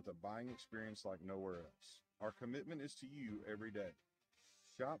vehicle with a buying experience like nowhere else. Our commitment is to you every day.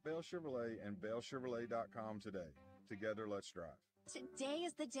 Shop Bell Chevrolet and BellChevrolet.com today. Together, let's drive. Today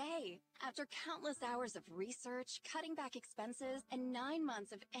is the day. After countless hours of research, cutting back expenses, and 9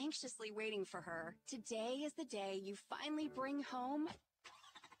 months of anxiously waiting for her, today is the day you finally bring home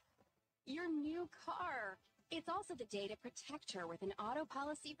your new car. It's also the day to protect her with an auto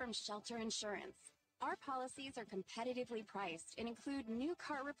policy from Shelter Insurance. Our policies are competitively priced and include new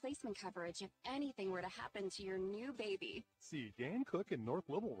car replacement coverage if anything were to happen to your new baby. See Dan Cook in North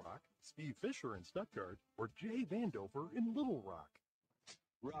Little Rock, Steve Fisher in Stuttgart, or Jay Vandover in Little Rock.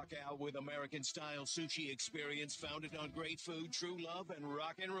 Rock out with American-style sushi experience founded on great food, true love, and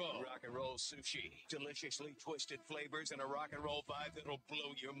rock and roll. Rock and roll sushi. Deliciously twisted flavors and a rock and roll vibe that'll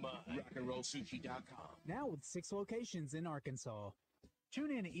blow your mind. rockandrollsushi.com. Now with 6 locations in Arkansas.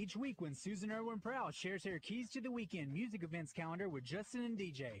 Tune in each week when Susan Irwin Prowse shares her Keys to the Weekend music events calendar with Justin and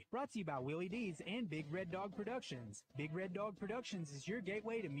DJ. Brought to you by Willie D's and Big Red Dog Productions. Big Red Dog Productions is your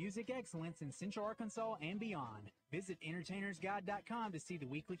gateway to music excellence in Central Arkansas and beyond. Visit entertainersguide.com to see the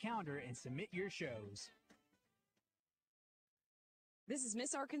weekly calendar and submit your shows. This is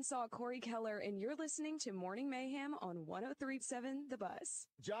Miss Arkansas Corey Keller, and you're listening to Morning Mayhem on 103.7 The Buzz.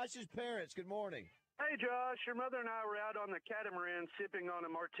 Josh's parents, good morning. Hey, Josh, your mother and I were out on the catamaran sipping on a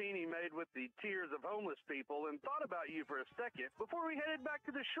martini made with the tears of homeless people and thought about you for a second before we headed back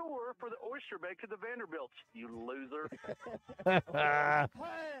to the shore for the oyster bake to the Vanderbilts, you loser. Hey,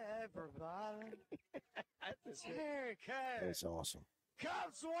 everybody. Here it comes. That's awesome. Come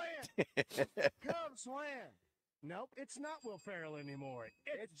swim. Come swim. Nope, it's not Will Ferrell anymore.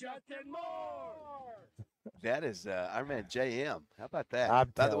 It's Justin Moore. That is Iron Man JM. How about that?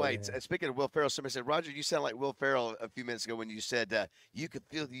 I'm By the way, telling you. speaking of Will Ferrell, somebody said, Roger, you sound like Will Ferrell a few minutes ago when you said you could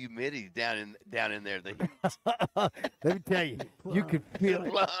feel the humidity down in there. Let me tell you, you can feel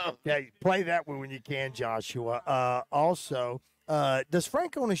it. Yeah, play that one when you can, Joshua. Also, does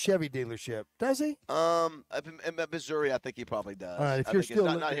Frank own a Chevy dealership? Does he? Up in Missouri, I think he probably does. If I you're think still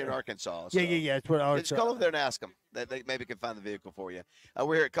it's not here in looking- Arkansas. Yeah. That's what I was. Just call over there and ask them. They maybe can find the vehicle for you.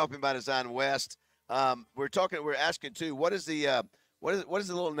 We're here at Kaufman by Design West. We're asking too. What is the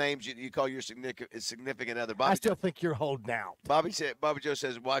little names you call your significant other? Bobby I still think you're holding out. Bobby Joe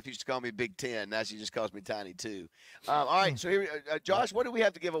says his wife used to call me Big 10. Now she just calls me Tiny 2. All right. So here, Josh, what do we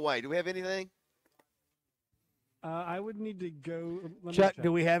have to give away? Do we have anything? I would need to go. Let me Chuck, check.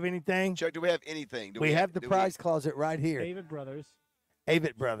 do we have anything? Chuck, do we have anything? We have the prize closet right here. David Brothers.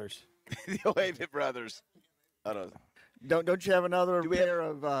 Avett Brothers. The Avett Brothers. I don't know. Don't you have another pair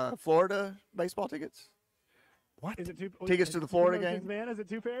of Florida baseball tickets? What? Is it two Tickets to the Florida game? Man, is it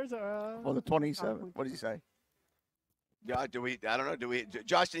 2 pairs? Well, the 27th. What did he say? Yeah, I don't know. Do we?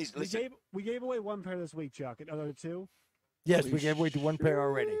 Josh needs to listen. We gave away 1 pair this week, Chuck. Are there 2? Yes, we gave away to 1 pair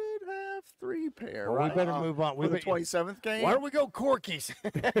already. Should have 3 pair. Well, right? we better move on. For the 27th game. Why don't we go Corkies?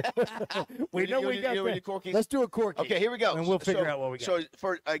 we know we got that. Corkies? Let's do a Corky. Okay, here we go. And we'll figure out what we got. So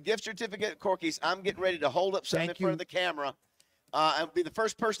for a gift certificate, Corkies, I'm getting ready to hold up something in front of the camera. I'll be the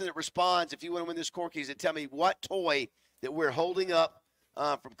first person that responds if you want to win this Corkies and tell me what toy that we're holding up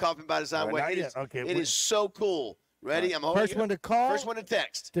from Kaufman by Design. Well, not yet. Okay, it is so cool. Ready? I'm holding First it. one to call. First one to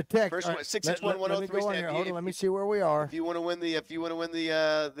text. To text. First All one, right. 661 Let me go on here. Hold on. Let me see where we are. If you want to win the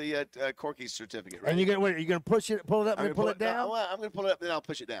Corkies certificate, right? And you're gonna wait. Are you gonna pull it up and pull it down? I'm gonna pull it up, then I'll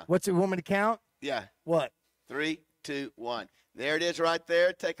push it down. What's it? Want me to count? Yeah. What? 3, 2, 1. There it is, right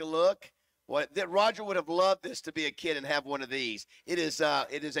there. Take a look. Roger would have loved this to be a kid and have one of these. It is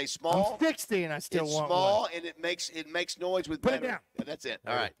a small. I'm 60 and I still it's want small one. and it makes noise with Put it battery. down. Yeah, that's it.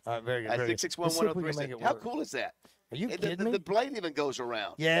 All All right. right. All right, very good, very good. 661-1036. How cool is that? Are you kidding the me? The blade even goes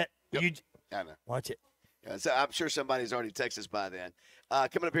around. Yeah. I know. Watch it. Yeah, so I'm sure somebody's already texted us by then.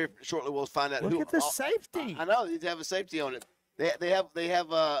 Coming up here shortly, we'll find out. Look at the safety. I know they have a safety on it. They have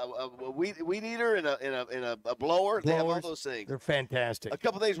a weed eater and a blower. They have all those things. They're fantastic. A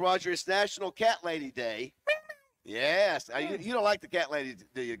couple things, Roger. It's National Cat Lady Day. Yes. You don't like the cat lady,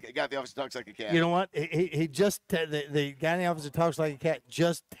 do you? The guy at the office talks like a cat. You know what? He just the guy in the office that talks like a cat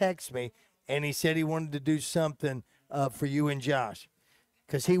just texted me, and he said he wanted to do something for you and Josh,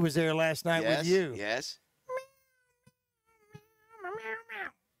 because he was there last night with you. Yes.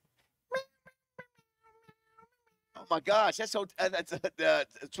 Oh my gosh, that's so that's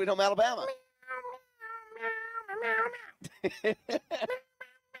Sweet Home Alabama.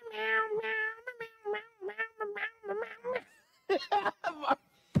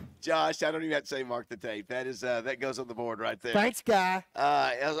 Josh, I don't even have to say mark the tape. That is that goes on the board right there. Thanks, guy.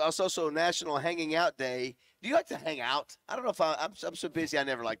 It's also National Hanging Out Day. Do you like to hang out? I don't know if I'm so busy. I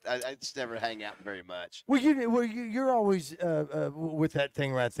just never hang out very much. Well, you're always with that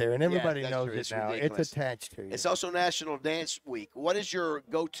thing right there, and everybody that's knows true. it It's now. ridiculous. It's attached to you. It's also National Dance Week. What is your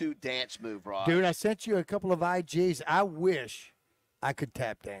go-to dance move, Rod? Dude, I sent you a couple of IGs. I wish I could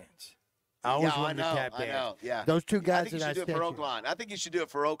tap dance. I always wanted to tap dance. I know. Yeah. Those two guys I think you that should do it sent for you. Oakland. I think you should do it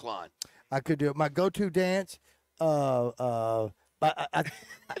for Oakland. I could do it. My go-to dance, I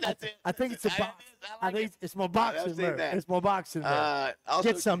think it's a box. I think it's my boxing move. It's my boxing move.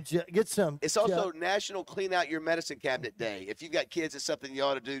 Also, Get some. It's also National Clean Out Your Medicine Cabinet Day. If you've got kids, it's something you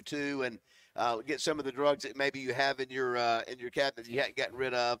ought to do too, and get some of the drugs that maybe you have in your cabinet that you hadn't gotten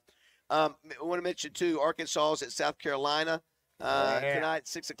rid of. I want to mention too, Arkansas is at South Carolina tonight,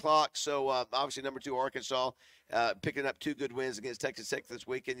 6:00. So obviously number 2 Arkansas picking up 2 good wins against Texas Tech this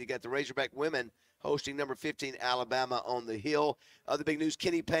weekend. You got the Razorback women hosting number 15 Alabama on the Hill. Other big news: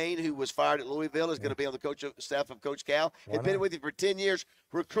 Kenny Payne, who was fired at Louisville, is going to be on the staff of Coach Cal. Had been with him for 10 years,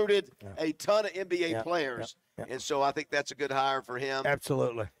 recruited a ton of NBA players, and so I think that's a good hire for him.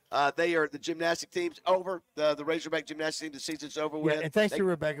 Absolutely. The gymnastic team's over. The Razorback gymnastic team, the season's over with. And thanks to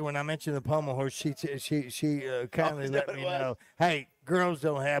Rebecca, when I mentioned the pommel horse, she kindly let me know, hey, girls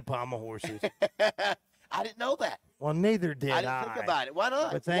don't have pommel horses. I didn't know that. Well, neither did I. I didn't think about it. Why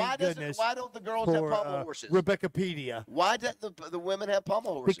not? But thank goodness why don't the girls have pommel horses? Rebeccapedia. Why don't the women have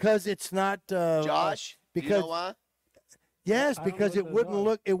pommel horses? Because it's not Josh. Because you know why? Yes, because it wouldn't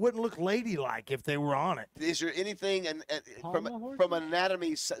look ladylike if they were on it. Is there anything from an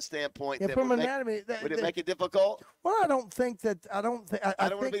anatomy standpoint that from would anatomy would it make it difficult? Well, I don't think that. I don't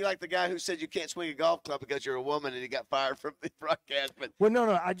want to be like the guy who said you can't swing a golf club because you're a woman and he got fired from the broadcast. But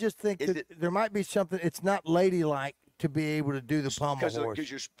no. I just think that there might be something. It's not ladylike to be able to do the pommel horse because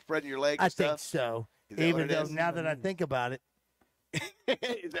you're spreading your legs. I think so. Even though now that I think about it,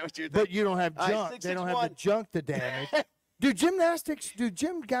 is that what you're thinking? But you don't have junk. They don't have the junk to damage. Do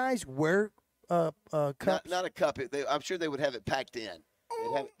gym guys wear cups? Not a cup. I'm sure they would have it packed in.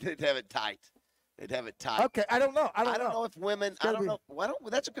 They'd have it tight. They'd have it tight. Okay, I don't know. I don't know if women. I don't know.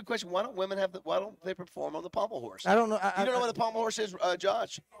 That's a good question. Why don't women have why don't they perform on the pommel horse? I don't know. You don't know what the pommel horse is,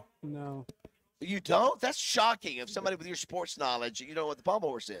 Josh? No. You don't? That's shocking. If somebody with your sports knowledge, you don't know what the pommel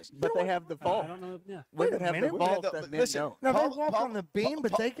horse is. But they have the vault. I don't know. Yeah. Women have the vault that men don't. No, they walk on the beam,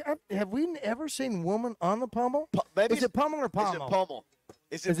 but have we ever seen women on the pommel? Is it pommel or pommel? Is it pommel?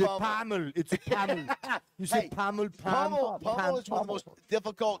 Is it pommel? It's a pommel. You say pommel. Pommel is one of the most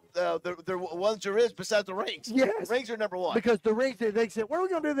difficult the ones there is besides the rings. Yes. Rings are number 1. Because the rings, they said, what are we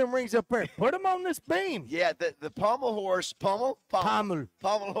going to do with them rings up there? Put them on this beam. Yeah, the pommel horse, pommel horse.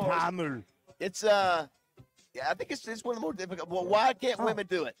 Pommel. It's I think it's one of the more difficult. Well, why can't women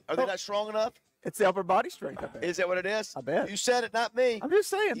do it? Are they not strong enough? It's the upper body strength, I bet. Is that what it is? I bet. You said it, not me. I'm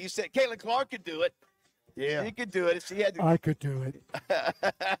just saying. You said Caitlin Clark could do it. Yeah. She could do it. She had to. I could do it.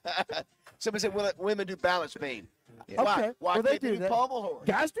 Somebody said, well, women do balance beam. Yeah. Okay. Why well, they can't they do pommel horse?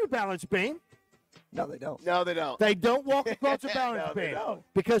 Guys do balance beam. No, they don't. No, they don't. They don't walk across a balance beam. They don't.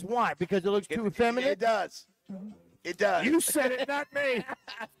 Because why? Because it looks too effeminate? It does. It does. You said it, not me.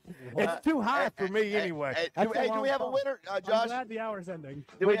 It's too high for me anyway. Do we have a winner, Josh? I'm glad the hour's ending.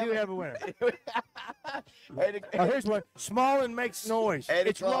 We do have a winner. Here's one. Small and makes noise.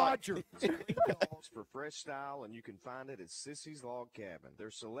 It's Roger. Calls for fresh style, and you can find it at Sissy's Log Cabin. Their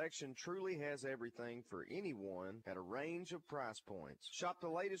selection truly has everything for anyone at a range of price points. Shop the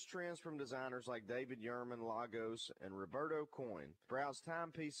latest trends from designers like David Yurman, Lagos, and Roberto Coin. Browse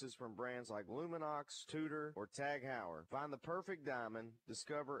timepieces from brands like Luminox, Tudor, or Tag Heuer. Find the perfect diamond.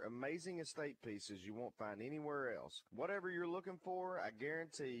 Discover amazing estate pieces you won't find anywhere else. Whatever you're looking for, I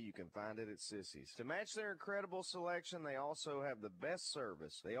guarantee you can find it at Sissy's. To match their incredible selection, they also have the best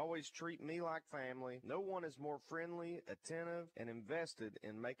service. They always treat me like family. No one is more friendly, attentive, and invested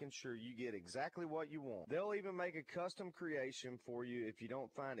in making sure you get exactly what you want. They'll even make a custom creation for you if you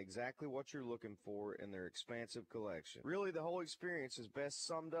don't find exactly what you're looking for in their expansive collection. Really, the whole experience is best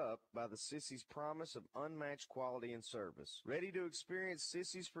summed up by the Sissy's promise of unmatched quality and service. Ready to experience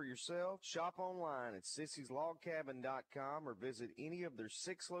Sissy's for yourself? Shop online at sissyslogcabin.com or visit any of their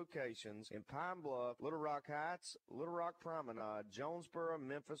 6 locations in Pine Bluff, Little Rock Heights, Little Rock Promenade, Jonesboro,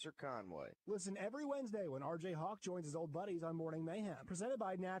 Memphis, or Conway. Listen every Wednesday when RJ Hawk joins his old buddies on Morning Mayhem. Presented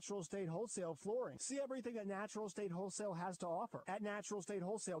by Natural State Wholesale Flooring. See everything that Natural State Wholesale has to offer at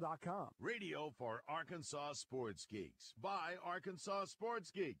naturalstatewholesale.com. Radio for Arkansas Sports Geeks. By Arkansas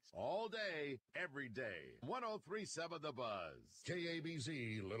Sports Geeks. All day, every day. 103.7 The Buzz.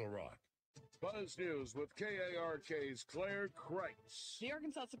 KABZ Little Rock. Buzz News with KARK's Claire Kreitz. The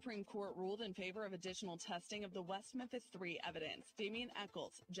Arkansas Supreme Court ruled in favor of additional testing of the West Memphis 3 evidence. Damian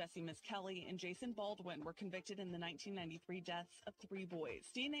Eccles, Jesse Miskelly, and Jason Baldwin were convicted in the 1993 deaths of 3 boys.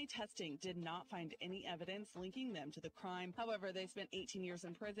 DNA testing did not find any evidence linking them to the crime. However, they spent 18 years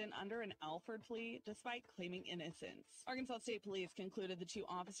in prison under an Alford plea despite claiming innocence. Arkansas State Police concluded the 2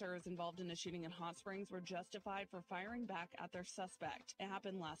 officers involved in the shooting in Hot Springs were justified for firing back at their suspect. It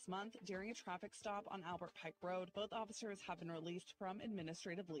happened last month during a trial traffic stop on Albert Pike Road. Both officers have been released from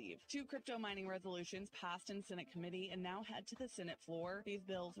administrative leave. 2 crypto mining resolutions passed in Senate committee and now head to the Senate floor. These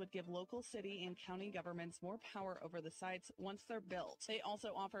bills would give local, city, and county governments more power over the sites once they're built. They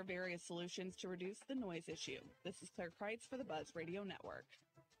also offer various solutions to reduce the noise issue. This is Claire Kreitz for the Buzz Radio Network.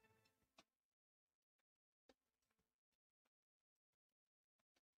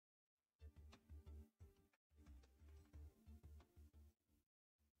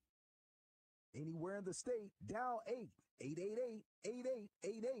 Anywhere in the state, dial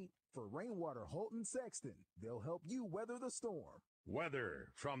 888-8888 for Rainwater Holton Sexton. They'll help you weather the storm. Weather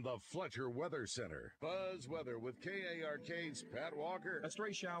from the Fletcher Weather Center. Buzz Weather with KARK's Pat Walker. A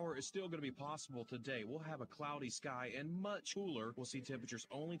stray shower is still going to be possible today. We'll have a cloudy sky and much cooler. We'll see temperatures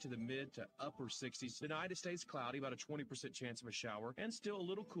only to the mid to upper 60s. Tonight it stays cloudy, about a 20% chance of a shower, and still a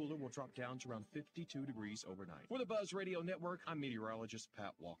little cooler. We'll drop down to around 52 degrees overnight. For the Buzz Radio Network, I'm meteorologist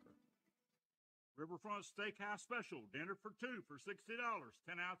Pat Walker. Riverfront Steakhouse Special. Dinner for 2 for $60.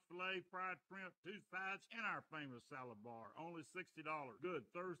 10-ounce filet, fried shrimp, 2 sides, and our famous salad bar. Only $60. Good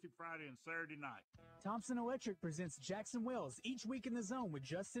Thursday, Friday, and Saturday night. Thompson Electric presents Jackson Wells each week in the zone with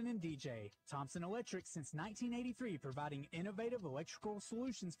Justin and DJ. Thompson Electric since 1983, providing innovative electrical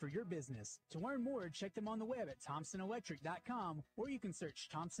solutions for your business. To learn more, check them on the web at thompsonelectric.com, or you can search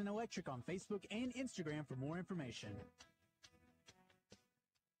Thompson Electric on Facebook and Instagram for more information.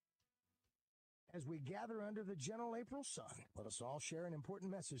 As we gather under the gentle April sun, let us all share an important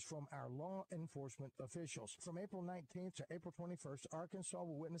message from our law enforcement officials. From April 19th to April 21st, Arkansas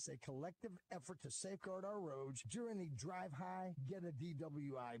will witness a collective effort to safeguard our roads during the Drive High, Get a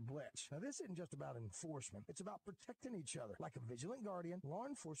DWI blitz. Now, this isn't just about enforcement. It's about protecting each other. Like a vigilant guardian, law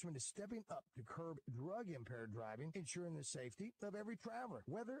enforcement is stepping up to curb drug-impaired driving, ensuring the safety of every traveler.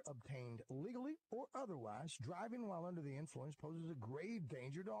 Whether obtained legally or otherwise, driving while under the influence poses a grave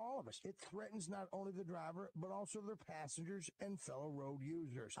danger to all of us. It threatens not only the driver, but also their passengers and fellow road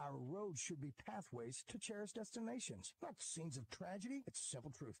users. Our roads should be pathways to cherished destinations, not scenes of tragedy. It's a simple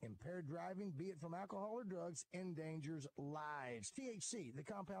truth. Impaired driving, be it from alcohol or drugs, endangers lives. THC, the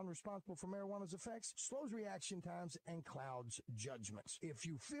compound responsible for marijuana's effects, slows reaction times and clouds judgments. If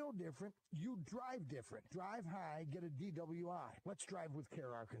you feel different, you drive different. Drive high, get a DWI. Let's drive with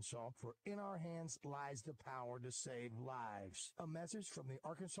care, Arkansas, for in our hands lies the power to save lives. A message from the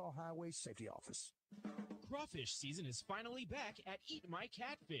Arkansas Highway Safety Office. Crawfish season is finally back at Eat My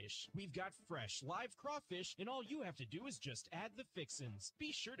Catfish. We've got fresh, live crawfish, and all you have to do is just add the fixins.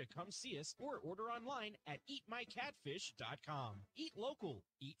 Be sure to come see us or order online at eatmycatfish.com. Eat local,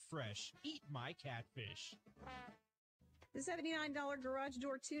 eat fresh, Eat My Catfish. The $79 garage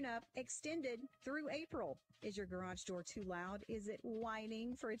door tune-up extended through April. Is your garage door too loud? Is it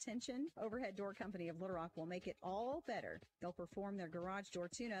whining for attention? Overhead Door Company of Little Rock will make it all better. They'll perform their garage door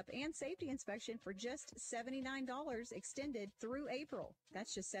tune-up and safety inspection for just $79 extended through April.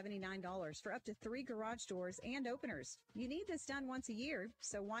 That's just $79 for up to 3 garage doors and openers. You need this done once a year,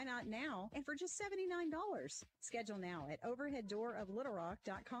 so why not now? And for just $79. Schedule now at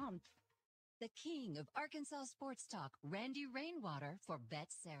overheaddooroflittlerock.com. The king of Arkansas sports talk, Randy Rainwater for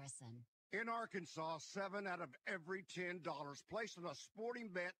Bet Saracen. In Arkansas, 7 out of every $10 placed on a sporting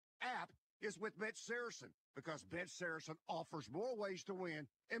bet app is with Bet Saracen, because Bet Saracen offers more ways to win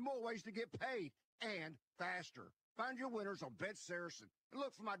and more ways to get paid, and faster. Find your winners on Bet Saracen and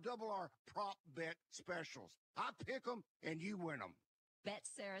look for my R prop bet specials. I pick them and you win them. Bet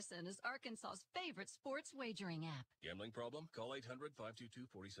Saracen is Arkansas's favorite sports wagering app. Gambling problem? Call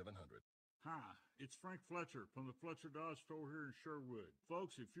 800-522-4700. Hi, it's Frank Fletcher from the Fletcher Dodge store here in Sherwood.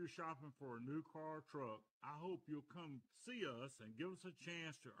 Folks, if you're shopping for a new car or truck, I hope you'll come see us and give us a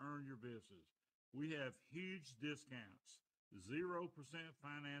chance to earn your business. We have huge discounts, 0%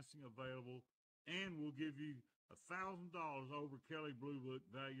 financing available, and we'll give you $1,000 over Kelly Blue Book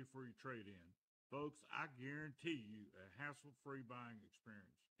value for your trade-in. Folks, I guarantee you a hassle-free buying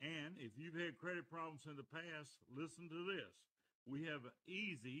experience. And if you've had credit problems in the past, listen to this. We have an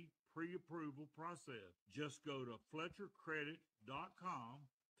easy pre-approval process. Just go to FletcherCredit.com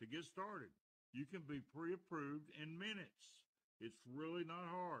to get started. You can be pre-approved in minutes. It's really not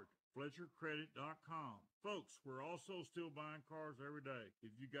hard. FletcherCredit.com. Folks, we're also still buying cars every day.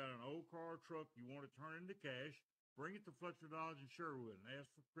 If you got an old car or truck you want to turn into cash, bring it to Fletcher Dodge in Sherwood and ask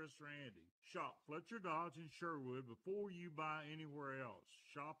for Chris or Andy. Shop Fletcher Dodge in Sherwood before you buy anywhere else.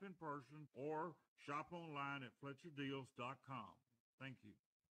 Shop in person or shop online at FletcherDeals.com. Thank you.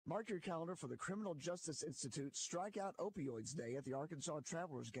 Mark your calendar for the Criminal Justice Institute Strikeout Opioids Day at the Arkansas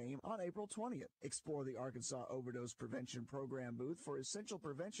Travelers Game on April 20th. Explore the Arkansas Overdose Prevention Program booth for essential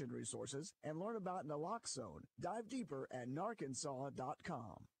prevention resources and learn about naloxone. Dive deeper at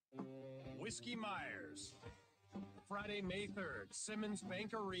narcansaw.com. Whiskey Myers. Friday, May 3rd, Simmons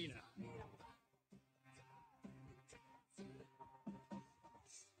Bank Arena.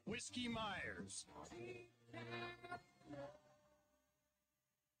 Whiskey Myers.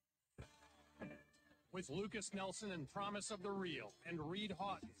 With Lucas Nelson and Promise of the Real and Reed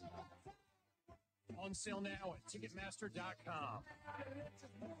Houghton. On sale now at Ticketmaster.com.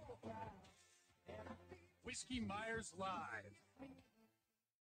 Whiskey Myers Live.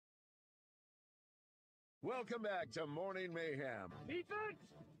 Welcome back to Morning Mayhem. Defense!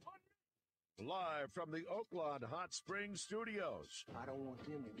 Live from the Oaklawn Hot Springs Studios. I don't want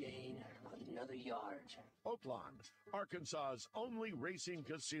them to gain another yard. Oaklawn, Arkansas's only racing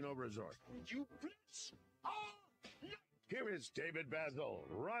casino resort. You bitch! Here is David Bazzel,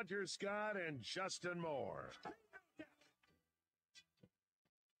 Roger Scott, and Justin Moore.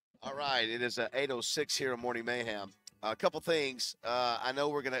 All right, it is 8:06 here on Morning Mayhem. A couple things. I know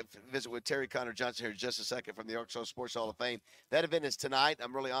we're going to visit with Terry Connor Johnson here in just a second from the Arkansas Sports Hall of Fame. That event is tonight.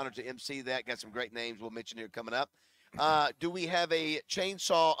 I'm really honored to MC that. Got some great names we'll mention here coming up. Do we have a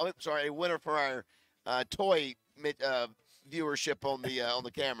a winner for our toy viewership on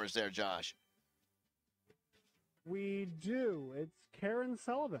the cameras there, Josh? We do. It's Karen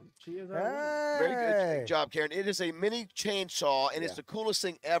Sullivan. She is our Very good job, Karen. It is a mini chainsaw, and it's the coolest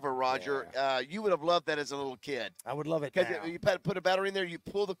thing ever, Roger. You would have loved that as a little kid. I would love it Because now. you put a battery in there, you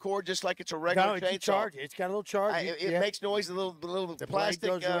pull the cord just like it's a regular chainsaw. Charge. It's got a little charge. It makes noise, a little the plastic.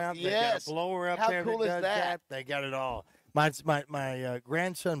 blade goes around. They got a blower up How there cool that is does that? They got it all. My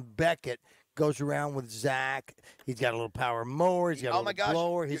grandson Beckett goes around with Zach. He's got a little power mower. He's got a little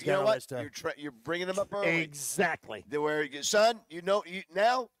blower. He's got all that stuff. You're bringing him up early. Exactly. Son,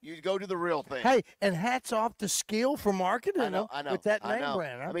 now you go to the real thing. Hey, and hats off to Skill for marketing I know. with that I name know.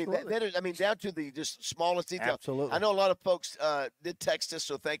 brand. I mean, Absolutely. down to the just smallest detail. Absolutely. I know a lot of folks did text us,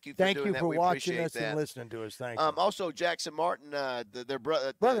 so thank you for Thank doing you that. for We watching appreciate us that. and listening to us. Thank you. Also, Jackson Martin, their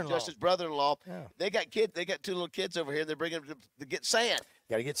Brother-in-law. Justice's brother-in-law. Yeah. They got two little kids over here. They're bringing them to get sand.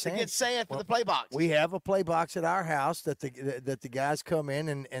 Got to get sand. To get sand for the play box. We have a play box at our house that the guys come in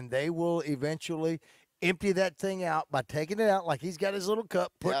and they will eventually empty that thing out by taking it out like he's got his little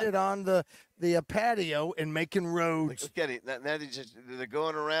cup, putting it on the patio and making roads. Look at it. Now they're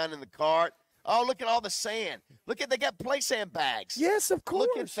going around in the cart. Oh, look at all the sand. They got play sand bags. Yes, of course.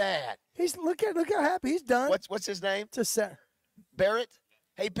 Look at that. Look how happy he's done. What's his name? It's Barrett.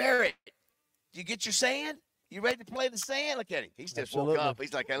 Hey, Barrett, you get your sand? You ready to play the sand? Look at him. He's just woke up.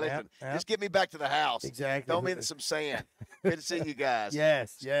 He's like, hey, listen, just get me back to the house. Exactly. Throw me in some sand. Good to see you guys.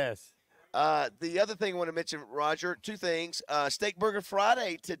 Yes. The other thing I want to mention, Roger, two things. Steak Burger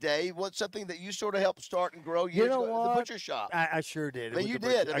Friday today was something that you sort of helped start and grow years ago at the butcher shop. I sure did. I mean, you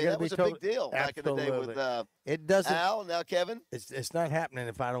did. I mean, that was a big deal back in the day with it doesn't, Al, now Kevin. It's not happening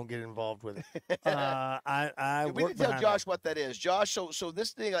if I don't get involved with it. We need to tell Josh what that is. Josh, so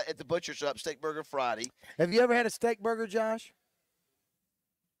this thing at the butcher shop, Steak Burger Friday. Have you ever had a steak burger, Josh?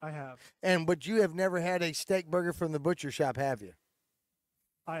 I have. But you have never had a steak burger from the butcher shop, have you?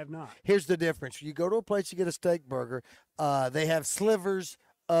 I have not. Here's the difference. You go to a place to get a steak burger, they have slivers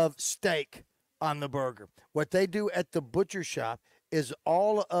of steak on the burger. What they do at the butcher shop is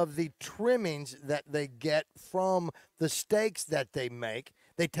all of the trimmings that they get from the steaks that they make,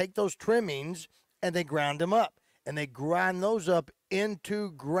 they take those trimmings and they ground them up. And they grind those up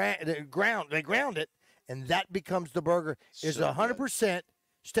into they ground it, and that becomes the burger. It's 100%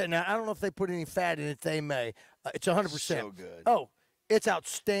 steak. Now, I don't know if they put any fat in it. They may. It's 100%. So good. Oh, it's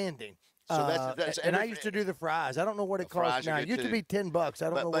outstanding. So that's and I used to do the fries. I don't know what it costs now. It used to be $10. I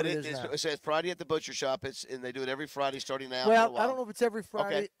don't know what it is now. It says Friday at the butcher shop. And they do it every Friday starting now. Well, I don't know if it's every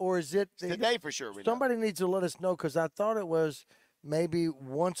Friday or is it today for sure. Somebody needs to let us know because I thought it was maybe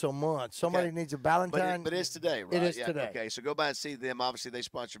once a month. Somebody needs a Valentine. But it's today, right? It is today. Okay, so go by and see them. Obviously, they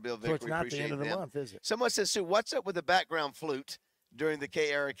sponsor Bill Vickery. So it's not the end of the month, is it? Someone says, Sue, what's up with the background flute during the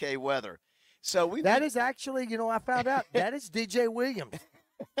KRK weather? So that is actually, I found out that is DJ Williams.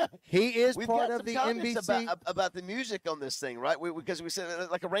 He is part of the NBC about the music on this thing, right? Because we said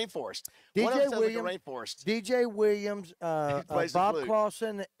like a rainforest. DJ Williams, Bob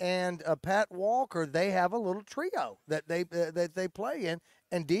Clausen, and Pat Walker. They have a little trio that they play in,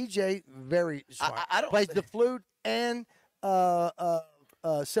 and DJ very smart plays the flute and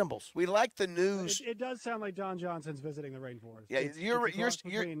cymbals. We like the news. It does sound like John Johnson's visiting the rainforest. Yeah, you're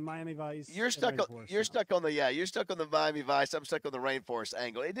between Miami Vice. You're stuck on the Miami Vice. I'm stuck on the rainforest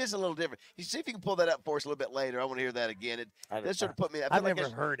angle. It is a little different. You see if you can pull that up for us a little bit later. I want to hear that again. That sort of put me. I've never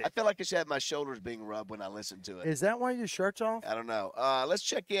heard it. I feel like I should have my shoulders being rubbed when I listen to it. Is that why your shirt's off? I don't know. Let's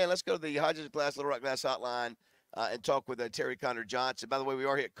check in. Let's go to the Hodges Glass Little Rock Glass Hotline. and talk with Terry Connor Johnson. By the way, we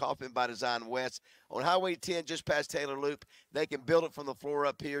are here at Kaufman by Design West on Highway 10, just past Taylor Loop. They can build it from the floor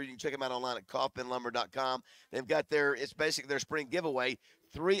up here. You can check them out online at kaufmanlumber.com. They've got it's basically their spring giveaway.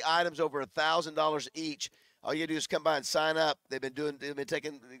 3 items over $1,000 each. All you do is come by and sign up. They've been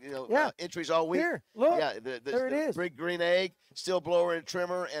taking entries all week. Here, look. Yeah, there it is. Big green egg, steel blower and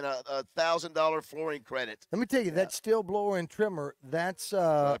trimmer, and a $1,000 flooring credit. Let me tell you, that steel blower and trimmer, that's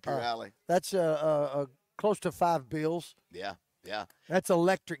up your alley. That's close to $5 bills. Yeah, yeah. That's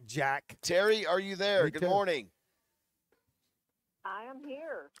electric, Jack. Terry, are you there? Me Good too. morning. I am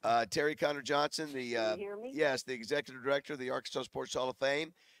here. Terry Connor Johnson, Can you hear me? Yes, the executive director of the Arkansas Sports Hall of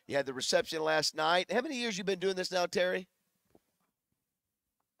Fame. You had the reception last night. How many years you been doing this now, Terry?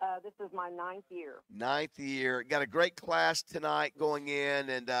 This is my 9th year. 9th year. Got a great class tonight going in,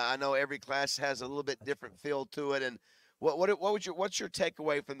 and I know every class has a little bit different feel to it. And what's your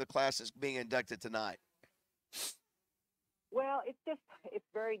takeaway from the classes being inducted tonight? Well, it's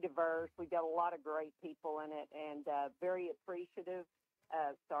very diverse. We've got a lot of great people in it, and very appreciative.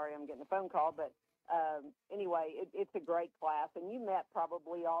 Sorry, I'm getting a phone call, but anyway, it's a great class, and you met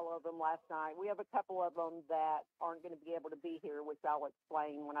probably all of them last night. We have a couple of them that aren't going to be able to be here, which I'll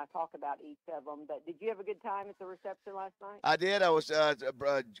explain when I talk about each of them. But did you have a good time at the reception last night? I did. I was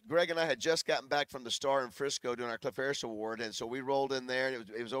Greg and I had just gotten back from the Star in Frisco doing our Cliff Harris Award, and so we rolled in there, and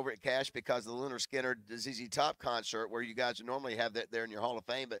it was over at Cash because of the Leonard Skinner ZZ Top concert, where you guys normally have that there in your Hall of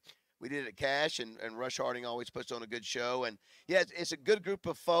Fame, but we did it at Cash, and Rush Harding always puts on a good show. And, yeah, it's a good group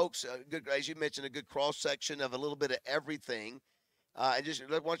of folks, good, as you mentioned, a good cross-section of a little bit of everything. And just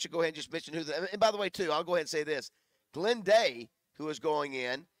why don't you go ahead and just mention and by the way, too, I'll go ahead and say this. Glenn Day, who is going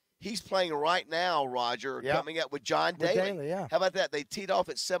in, he's playing right now, Roger, coming up with John Daly. Yeah. How about that? They teed off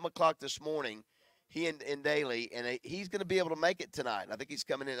at 7 o'clock this morning, he and Daly, and he's going to be able to make it tonight. I think he's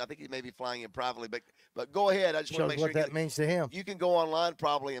coming in. I think he may be flying in privately, but go ahead. I just want to make sure what that means to him. You can go online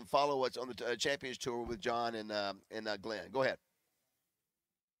probably and follow what's on the Champions Tour with John and Glenn. Go ahead.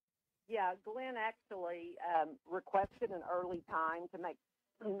 Yeah, Glenn actually requested an early time to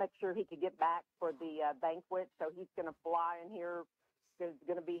make sure he could get back for the banquet, so he's going to fly in here. He's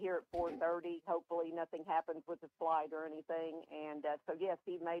going to be here at 4:30. Hopefully, nothing happens with his flight or anything. And so, yes,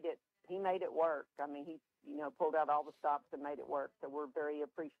 he made it. He made it work. I mean, he pulled out all the stops and made it work. So we're very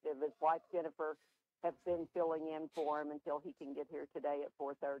appreciative. His wife Jennifer has been filling in for him until he can get here today at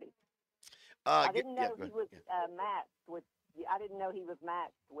 4:30. I didn't know he was matched with. I didn't know he was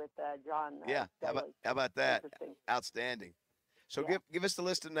matched with John. Yeah, how about that? Outstanding. So give us the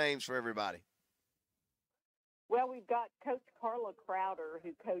list of names for everybody. Well, we've got Coach Carla Crowder,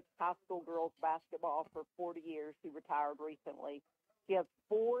 who coached high school girls basketball for 40 years. She retired recently. She has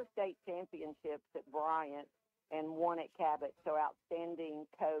 4 state championships at Bryant and 1 at Cabot, so outstanding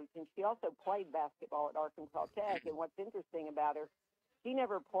coach. And she also played basketball at Arkansas Tech. And what's interesting about her, she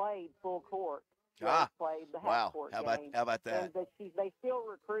never played full court. She played the half court game. How about that? And they still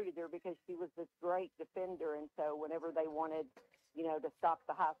recruited her because she was this great defender. And so whenever they wanted to stop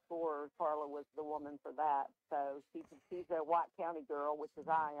the high scorers, Carla was the woman for that. So she's a White County girl, which is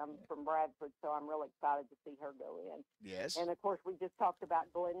I am from Bradford, so I'm really excited to see her go in. Yes. And, of course, we just talked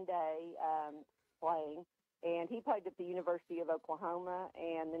about Glenn Day playing, and he played at the University of Oklahoma,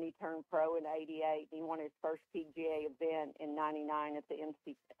 and then he turned pro in '88. He won his first PGA event in '99 at the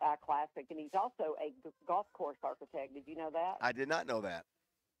MCI Classic, and he's also a golf course architect. Did you know that? I did not know that.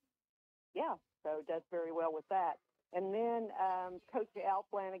 Yeah, so does very well with that. And then Coach Al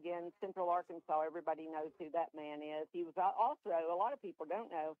Flanagan, Central Arkansas, everybody knows who that man is. He was also, a lot of people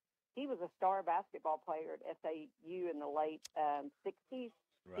don't know, he was a star basketball player at SAU in the late 60s.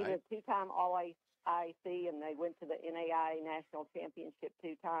 Right. He was a 2-time All-IC, and they went to the NAIA National Championship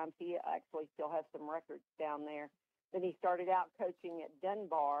 2 times. He actually still has some records down there. Then he started out coaching at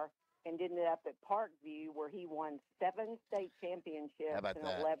Dunbar and ended up at Parkview, where he won 7 state championships and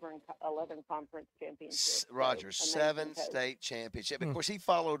 11 conference championships. Roger, 7 state championships. Of course, he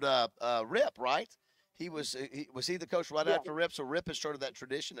followed Rip, right? Was he the coach right after Rip? So Rip has started that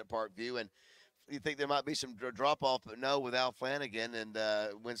tradition at Parkview, and you think there might be some drop off, but no, with Al Flanagan, and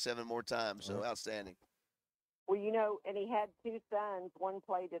win 7 more times. So outstanding. Well, and he had 2 sons. One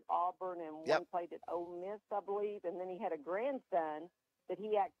played at Auburn and one played at Ole Miss, I believe, and then he had a grandson that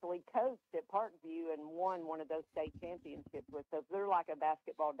he actually coached at Parkview and won one of those state championships with. So they're like a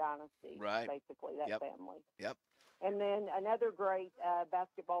basketball dynasty, basically, that family. Yep. And then another great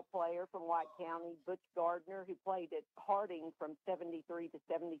basketball player from White County, Butch Gardner, who played at Harding from 73 to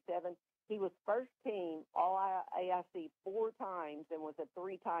 77. He was first team All-AIC 4 times and was a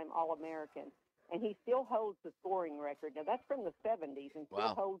 3-time All-American. And he still holds the scoring record. Now, that's from the 70s and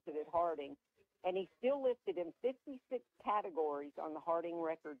still holds it at Harding. And he's still listed in 56 categories on the Harding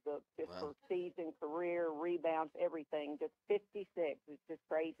record book, just for season, career, rebounds, everything. Just 56. It's just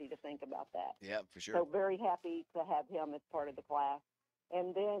crazy to think about that. Yeah, for sure. So very happy to have him as part of the class.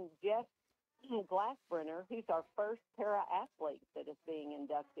 And then Jeff Glassbrenner, who's our first para-athlete that is being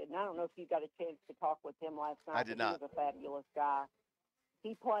inducted. And I don't know if you got a chance to talk with him last night. I did not. He was a fabulous guy.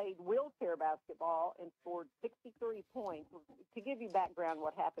 He played wheelchair basketball and scored 63 points. To give you background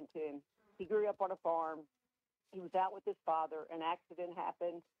what happened to him, he grew up on a farm. He was out with his father. An accident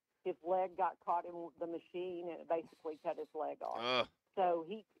happened. His leg got caught in the machine, and it basically cut his leg off. So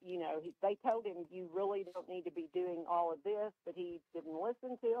they told him, you really don't need to be doing all of this, but he didn't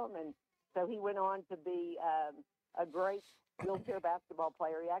listen to them. And so he went on to be a great wheelchair basketball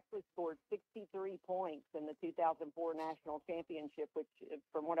player. He actually scored 63 points in the 2004 national championship, which,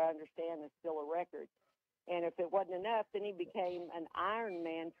 from what I understand, is still a record. And if it wasn't enough, then he became an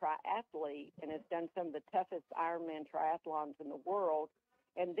Ironman triathlete and has done some of the toughest Ironman triathlons in the world.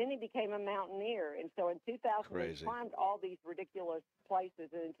 And then he became a mountaineer. And so in 2000, he climbed all these ridiculous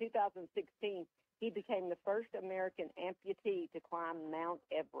places. And in 2016, he became the first American amputee to climb Mount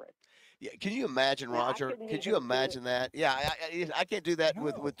Everest. Yeah, can you imagine, Roger? Could you imagine that? Yeah, I can't do that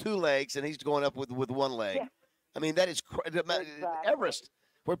with two legs, and he's going up with one leg. Yeah. I mean, that is Everest,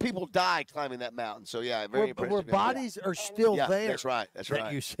 where people die climbing that mountain. So, yeah, very impressive. Where bodies are still there. That's right. That's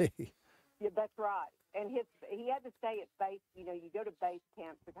right. You see. Yeah, that's right. And he had to stay at base. You know, you go to base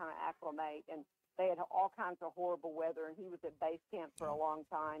camp to kind of acclimate, and they had all kinds of horrible weather, and he was at base camp for a long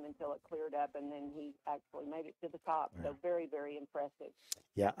time until it cleared up, and then he actually made it to the top. So very, very impressive.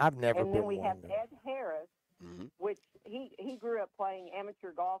 Yeah, I've never been. And then we have Ed Harris, which he grew up playing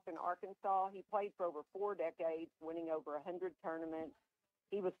amateur golf in Arkansas. He played for over 4 decades, winning over 100 tournaments.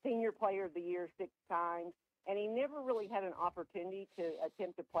 He was Senior Player of the Year 6 times. And he never really had an opportunity to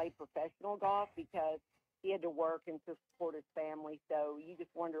attempt to play professional golf because he had to work and to support his family. So you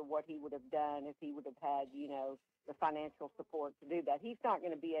just wonder what he would have done if he would have had, the financial support to do that. He's not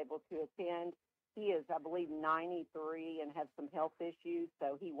going to be able to attend. He is, I believe, 93 and has some health issues,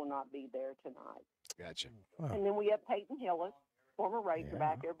 so he will not be there tonight. Gotcha. Wow. And then we have Peyton Hillis, former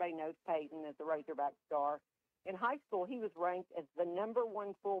Razorback. Yeah. Everybody knows Peyton as the Razorback star. In high school, he was ranked as the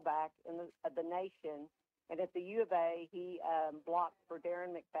 #1 fullback in the nation. And at the U of A, he blocked for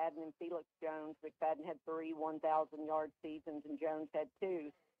Darren McFadden and Felix Jones. McFadden had 3 1,000-yard seasons, and Jones had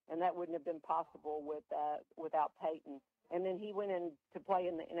 2. And that wouldn't have been possible without Peyton. And then he went in to play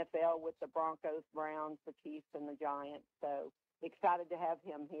in the NFL with the Broncos, Browns, the Chiefs, and the Giants. So excited to have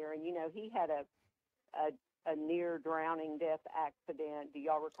him here. And, he had a near-drowning death accident. Do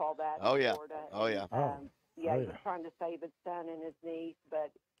y'all recall that? In Florida? Oh, yeah. He was trying to save his son and his niece,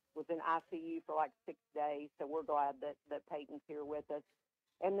 but was in ICU for like 6 days. So we're glad that Peyton's here with us.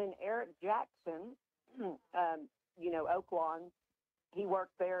 And then Eric Jackson, Oaklawn, he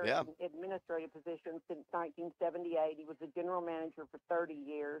worked there in administrative positions since 1978. He was a general manager for 30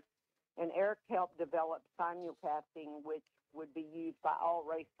 years. And Eric helped develop simulcasting, which would be used by all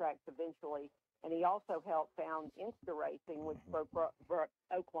racetracks eventually. And he also helped found Insta Racing, which broke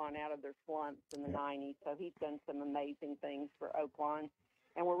Oaklawn out of their slumps in the 90s. So he's done some amazing things for Oaklawn.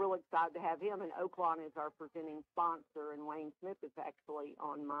 And we're really excited to have him. And Oaklawn is our presenting sponsor, and Wayne Smith is actually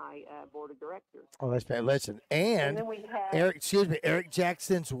on my board of directors. Oh, that's bad. Listen, and then we have Eric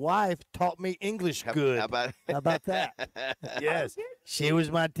Jackson's wife taught me English good. How about that? Yes, she was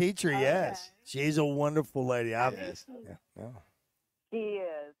my teacher. Yes, she's a wonderful lady. Yes. She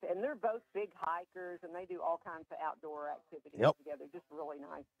is, and they're both big hikers, and they do all kinds of outdoor activities together. Just really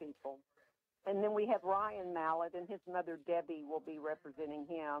nice people. And then we have Ryan Mallett, and his mother, Debbie, will be representing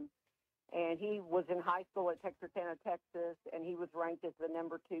him. And he was in high school at Texarkana, Texas, and he was ranked as the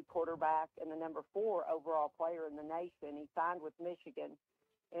 #2 quarterback and the #4 overall player in the nation. He signed with Michigan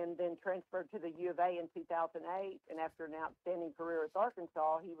and then transferred to the U of A in 2008. And after an outstanding career with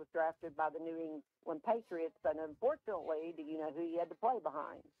Arkansas, he was drafted by the New England Patriots. But unfortunately, do you know who he had to play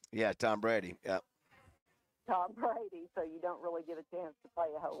behind? Yeah, Tom Brady. Yeah. Tom Brady. So you don't really get a chance to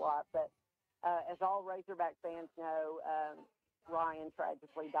play a whole lot. But as all Razorback fans know, Ryan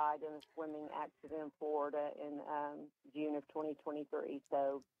tragically died in a swimming accident in Florida in June of 2023.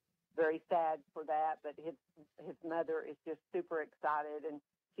 So very sad for that. But his mother is just super excited. And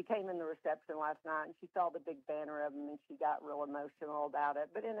she came in the reception last night, and she saw the big banner of him, and she got real emotional about it,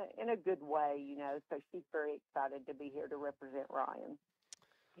 but in a good way, So she's very excited to be here to represent Ryan.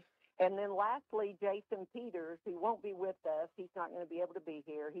 And then lastly, Jason Peters, who won't be with us. He's not going to be able to be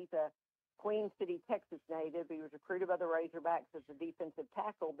here. He's a Queen City, Texas native. He was recruited by the Razorbacks as a defensive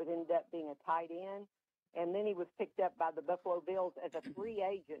tackle, but ended up being a tight end. And then he was picked up by the Buffalo Bills as a free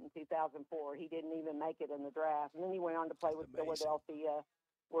agent in 2004. He didn't even make it in the draft. And then he went on to play with Philadelphia,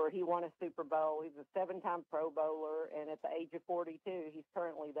 where he won a Super Bowl. He's a 7-time Pro Bowler, and at the age of 42, he's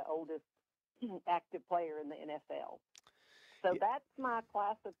currently the oldest active player in the NFL. So that's my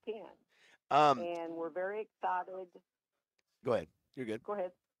class of 10. And we're very excited. Go ahead. You're good. Go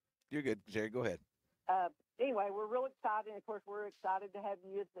ahead. You're good, Jerry. Go ahead. Anyway, we're real excited. And of course, we're excited to have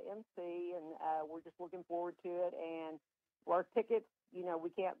you as the MC, and we're just looking forward to it. And our tickets, you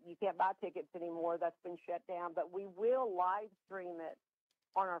can't buy tickets anymore. That's been shut down. But we will live stream it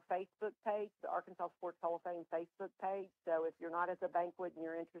on our Facebook page, the Arkansas Sports Hall of Fame Facebook page. So if you're not at the banquet and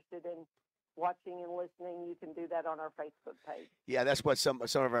you're interested in watching and listening, you can do that on our Facebook page. Yeah, that's what some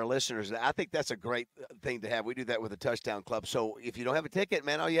of our listeners, I think that's a great thing to have. We do that with the Touchdown Club. So if you don't have a ticket,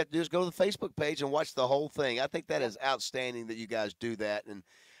 man, all you have to do is go to the Facebook page and watch the whole thing. I think that is outstanding that you guys do that. And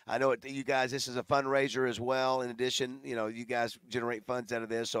I know you guys, this is a fundraiser as well. In addition, you guys generate funds out of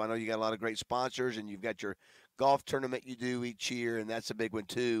this. So I know you got a lot of great sponsors, and you've got your golf tournament you do each year, and that's a big one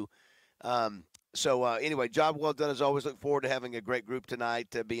too. Anyway, job well done as always. Look forward to having a great group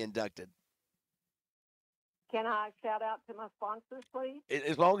tonight to be inducted. Can I shout out to my sponsors, please?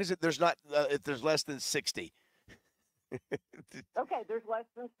 As long as there's not, if there's less than 60. Okay, there's less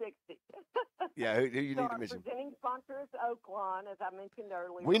than 60. Yeah, who you so need to our mention? presenting sponsor is Oaklawn, as I mentioned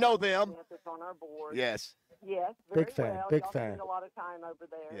earlier. We know them. It's on our board. Yes. Yes, very Big fan, well. big Y'all fan. spend a lot of time over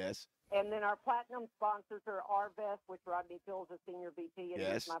there. Yes. And then our platinum sponsors are RVest, which Rodney Phil's a senior VP, and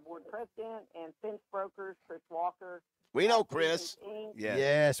Yes. he's my board president, and Fence Brokers, Chris Walker. We know Chris. Inc.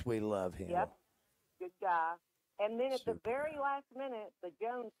 Yes, we love him. Yep, good guy. And then at the very last minute, the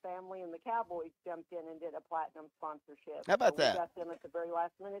Jones family and the Cowboys jumped in and did a platinum sponsorship. How about so that? We got them at the very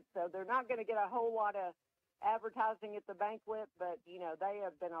last minute. So they're not going to get a whole lot of advertising at the banquet, but, they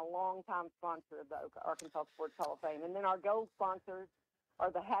have been a long-time sponsor of the Arkansas Sports Hall of Fame. And then our gold sponsors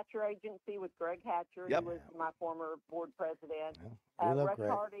are the Hatcher Agency with Greg Hatcher, Yep. who was my former board president. we love Russ Greg.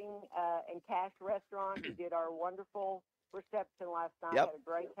 Harding and Cash Restaurant, who did our wonderful reception last night. Yep. Had a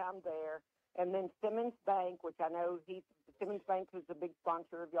great time there. And then Simmons Bank, which I know Simmons Bank is a big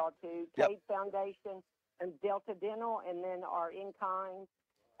sponsor of y'all too. Yep. Cade Foundation and Delta Dental, and then our in-kind,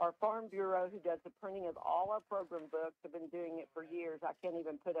 our Farm Bureau, who does the printing of all our program books, have been doing it for years. I can't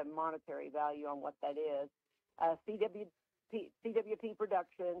even put a monetary value on what that is. CWP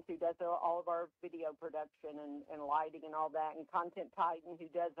Productions, who does all of our video production and lighting and all that, and Content Titan, who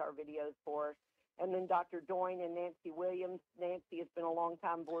does our videos for us. And then Dr. Doyne and Nancy Williams. Nancy has been a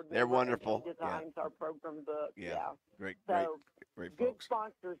long-time board member. They're wonderful. And she designs our program book. Yeah. Great So great good folks.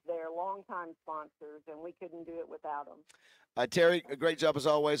 sponsors there, long-time sponsors, and we couldn't do it without them. Terry, a great job as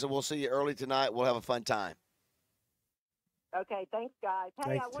always, and we'll see you early tonight. We'll have a fun time. Okay, thanks, guys.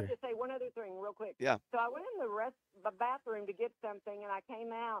 Hey, Thanks, I wanted to say one other thing real quick. Yeah. So I went in the bathroom to get something, and I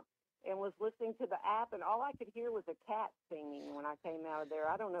came out and was listening to the app, and all I could hear was a cat singing when I came out of there.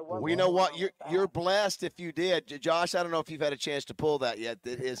 I don't know what. Well, you know what? You're blessed if you did, Josh. I don't know if you've had a chance to pull that yet.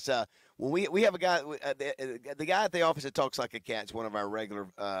 It's when we have a guy, the guy at the office that talks like a cat is one of our regular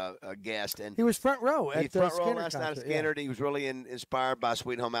guests, and He was front row at he front the row Skinner last night at concert, Skinner. He was really inspired by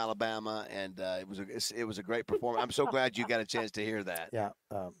Sweet Home Alabama, and it was a great performance. I'm so glad you got a chance to hear that. Yeah,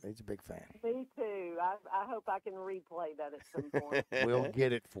 he's a big fan. Me too. I hope I can replay that at some point. We'll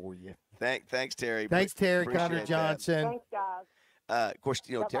get it for you. Thanks, Terry. Thanks, Terry. Appreciate Connor that. Johnson. Thanks, guys. Of course,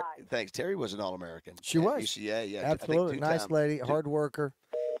 Bye-bye. thanks. Terry was an All-American. She at was. UCA, yeah, Absolutely. I think Nice lady, hard worker.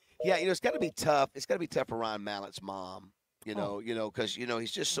 Yeah, it's got to be tough. It's got to be tough for Ryan Mallett's mom. Because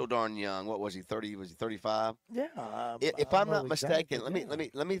he's just so darn young. What was he? 30? Was he 35? Yeah. If I'm not mistaken,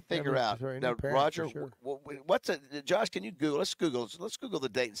 let me figure out. Now, Roger, Josh? Can you Google? Let's Google the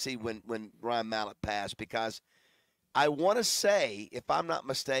date and see when Ryan Mallett passed, because I want to say, if I'm not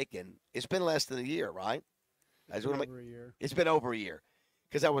mistaken, it's been less than a year, right? Over a year. It's been over a year,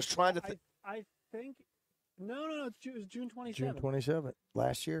 because I was trying to. I think. No. It's June 27th. June 27th,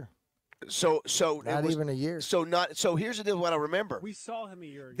 last year. So Not even a year. So here's the deal. What I remember. We saw him a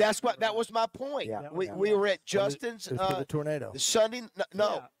year ago. That was my point. Yeah. We were at Justin's. It was for the tornado. Sunday.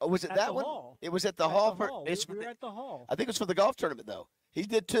 No, was it At that the one? hall. It was at the At hall. the hall. We were at the hall. I think it was for the golf tournament though. He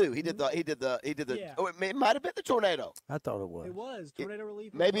did too. He did the. Yeah. Oh, it might have been the tornado. I thought it was. It was tornado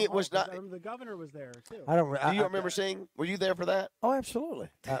relief. Maybe at it the was hall, not- 'cause I remember the governor was there too. I don't. Do you remember seeing? Were you there for that? Oh, absolutely.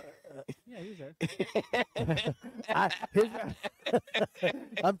 Yeah, he was there.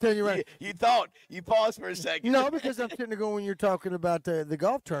 I'm telling you right. You thought you paused for a second. No, because I'm sitting there going, when you're talking about the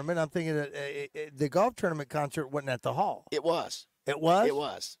golf tournament, I'm thinking that the golf tournament concert wasn't at the hall. It was. It was? It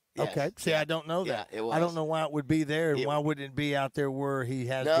was. Yes. Okay. See, I don't know that. Yeah, it was. I don't know why it would be there, and why wouldn't it be out there where he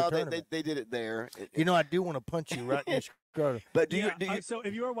has the No, tournament? they did it there. I do want to punch you right in the scrotum. But do you? So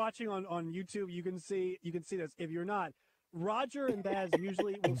if you are watching on YouTube, you can see this. If you're not, Roger and Baz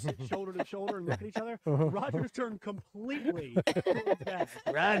usually will sit shoulder to shoulder and look at each other. Roger's turned completely towards Baz.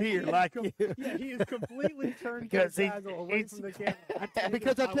 Right here, like you. Yeah, he is completely turned Because towards Basil away from the camera.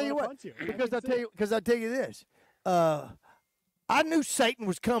 Because I tell you what. Because I tell you this. I knew Satan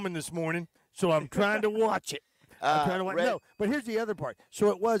was coming this morning, so I'm trying to watch it. I'm trying to watch. No, but here's the other part. So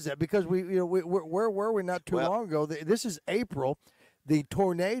it was that because where were we not too long ago? This is April. The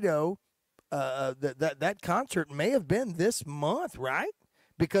tornado. That concert may have been this month, right?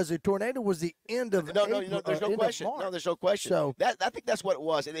 Because the tornado was the end of no, April, there's no question. No, there's no question. So I think that's what it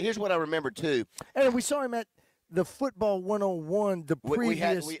was. And here's what I remember too. And we saw him at the Football 101 the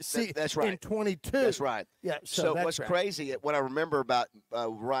previous that's right. in 22. That's right. Yeah. So what's crazy, what I remember about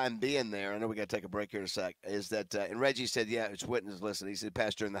Ryan being there, I know we got to take a break here in a sec, is that, and Reggie said, yeah, it's witness listen. He said,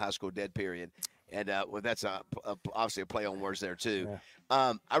 passed during the high school dead period. And that's obviously a play on words there, too.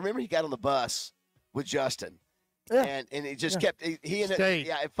 Yeah. I remember he got on the bus with Justin. Yeah. And he just kept –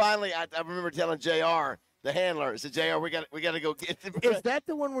 and finally I remember telling JR, the handler, I said, JR, we got to go get – Is that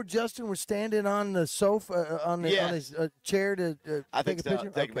the one where Justin was standing on the sofa, on his chair to take a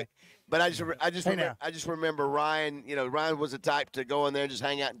picture? Okay. But I just remember Ryan. Ryan was the type to go in there and just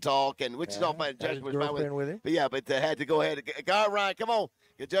hang out and talk, and which is all fine. Justin was fine with him. But yeah, but they had to go ahead. All right, Ryan, come on.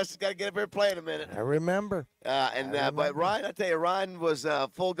 Justin's got to get up here and play in a minute. I remember. But Ryan, I tell you, Ryan was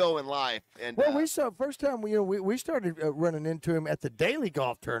full go in life. And we saw first time we started running into him at the daily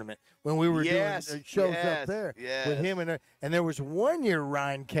golf tournament when we were doing shows up there with him, and there was one year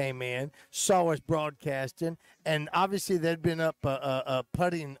Ryan came in, saw us broadcasting, and obviously they'd been up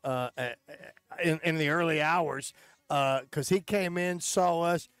putting in the early hours because he came in, saw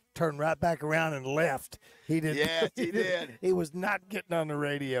us, turned right back around and left. He did. Yes, he did. He was not getting on the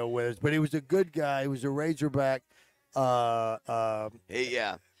radio with us, but he was a good guy. He was a Razorback. Well,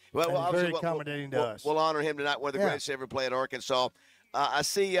 very accommodating to us. We'll honor him tonight. One of the greatest to ever play at Arkansas. I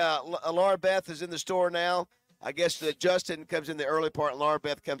see Laura Beth is in the store now. I guess that Justin comes in the early part, and Laura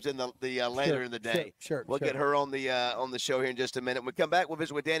Beth comes in the later in the day. Sure. We'll get her on the show here in just a minute. When we come back, we'll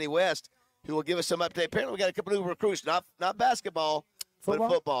visit with Danny West, who will give us some update. Apparently, we got a couple new recruits, not basketball, but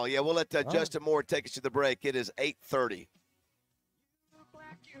football. Yeah, we'll let Justin Moore take us to the break. It is 8:30.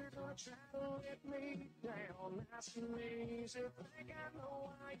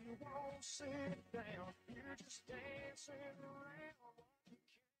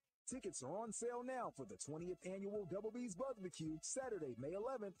 Tickets are on sale now for the 20th annual Double B's Buzzbecue, Saturday, May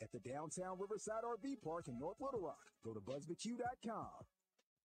 11th at the downtown Riverside RV Park in North Little Rock. Go to buzzbecue.com.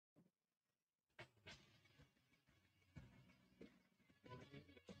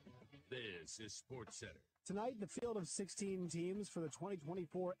 This is Sports Center. Tonight, the field of 16 teams for the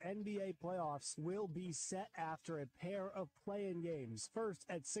 2024 NBA playoffs will be set after a pair of play-in games. First,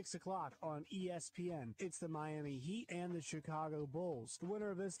 at 6 o'clock on ESPN, it's the Miami Heat and the Chicago Bulls. The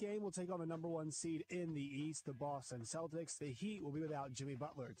winner of this game will take on the number one seed in the East, the Boston Celtics. The Heat will be without Jimmy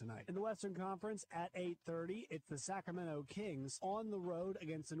Butler tonight. In the Western Conference, at 8:30, it's the Sacramento Kings on the road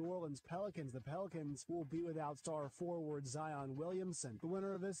against the New Orleans Pelicans. The Pelicans will be without star forward Zion Williamson. The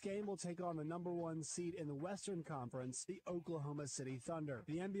winner of this game will take on the number one seed in the Western Conference, the Oklahoma City Thunder.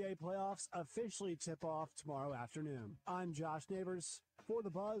 The NBA playoffs officially tip off tomorrow afternoon. I'm Josh Neighbors for the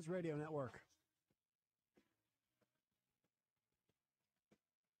Buzz Radio Network.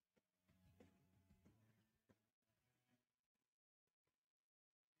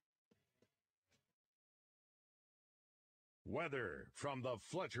 Weather from the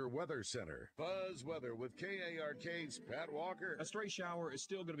Fletcher Weather Center. Buzz Weather with KARK's Pat Walker. A stray shower is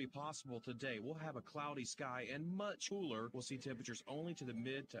still going to be possible today. We'll have a cloudy sky and much cooler. We'll see temperatures only to the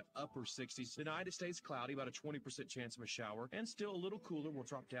mid to upper 60s. Tonight it stays cloudy, about a 20% chance of a shower, and still a little cooler. We'll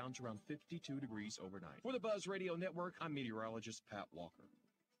drop down to around 52 degrees overnight. For the Buzz Radio Network, I'm meteorologist Pat Walker.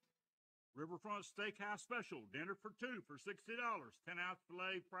 Riverfront Steakhouse Special. Dinner for two for $60. 10-ounce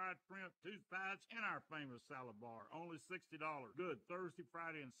filet, fried shrimp, 2 sides, and our famous salad bar. Only $60. Good Thursday,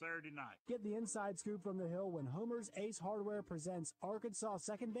 Friday, and Saturday night. Get the inside scoop from the Hill when Homer's Ace Hardware presents Arkansas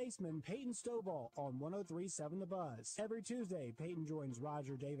second baseman Peyton Stovall on 103.7 The Buzz. Every Tuesday, Peyton joins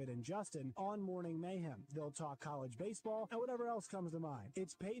Roger, David, and Justin on Morning Mayhem. They'll talk college baseball and whatever else comes to mind.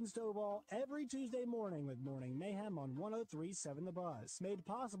 It's Peyton Stovall every Tuesday morning with Morning Mayhem on 103.7 The Buzz. Made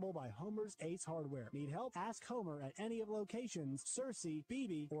possible by Homer's Ace Hardware. Need help? Ask Homer at any of locations, Searcy,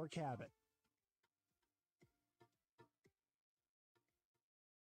 Beebe, or Cabot.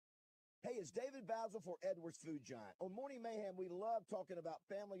 Hey, it's David Bazzel for Edwards Food Giant. On Morning Mayhem, we love talking about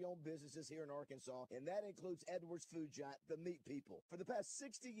family-owned businesses here in Arkansas, and that includes Edwards Food Giant, the meat people. For the past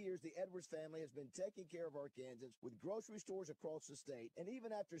 60 years, the Edwards family has been taking care of Arkansans with grocery stores across the state, and even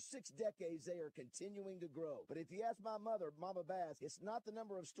after 6 decades, they are continuing to grow. But if you ask my mother, Mama Bass, it's not the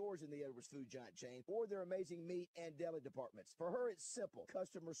number of stores in the Edwards Food Giant chain or their amazing meat and deli departments. For her, it's simple,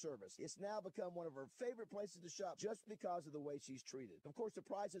 customer service. It's now become one of her favorite places to shop just because of the way she's treated. Of course, the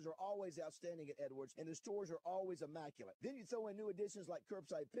prices are always outstanding at Edwards, and the stores are always immaculate. Then you throw in new additions like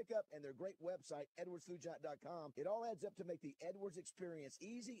curbside pickup and their great website, edwardsfoodgiant.com. It all adds up to make the Edwards experience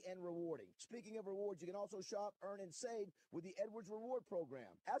easy and rewarding. Speaking of rewards, you can also shop, earn, and save with the Edwards Reward Program.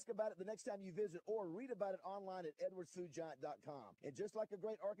 Ask about it the next time you visit or read about it online at edwardsfoodgiant.com. And just like a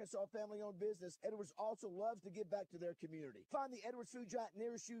great Arkansas family-owned business, Edwards also loves to give back to their community. Find the Edwards Food Giant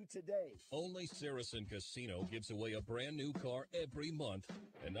nearest you today. Only Saracen Casino gives away a brand new car every month,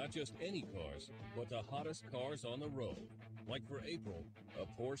 and not just any cars, but the hottest cars on the road. Like for April, a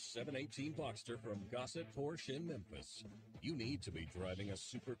Porsche 718 Boxster from Gossett Porsche in Memphis. You need to be driving a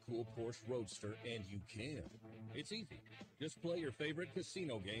super cool Porsche Roadster, and you can. It's easy. Just play your favorite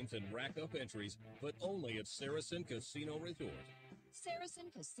casino games and rack up entries, but only at Saracen Casino Resort. Saracen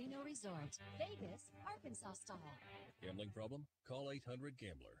Casino Resort, Vegas, Arkansas style. Gambling problem? Call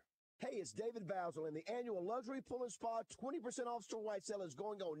 800-GAMBLER. Hey, it's David Bazzel, and the annual Luxury Pool and Spa 20% off store-wide sale is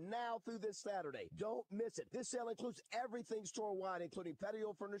going on now through this Saturday. Don't miss it. This sale includes everything store-wide, including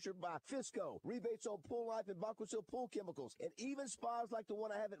patio furniture by Fisco, rebates on Pool Life and Baquasil pool chemicals, and even spas like the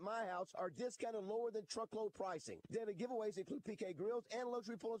one I have at my house are discounted lower than truckload pricing. Daily giveaways include PK Grills and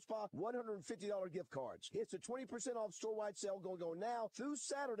Luxury Pool and Spa $150 gift cards. It's a 20% off store-wide sale going on now through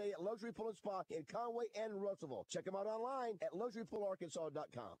Saturday at Luxury Pool and Spa in Conway and Russellville. Check them out online at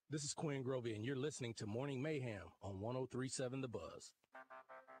luxurypoolarkansas.com. This is Quinn Grovey, and you're listening to Morning Mayhem on 103.7 The Buzz.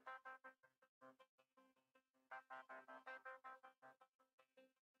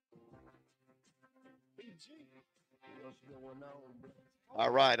 All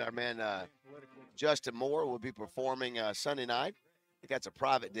right, our man Justin Moore will be performing Sunday night. I think that's a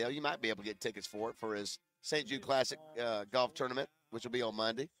private deal. You might be able to get tickets for it for his St. Jude Classic golf tournament, which will be on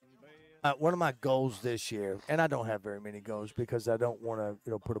Monday. One of my goals this year, and I don't have very many goals because I don't want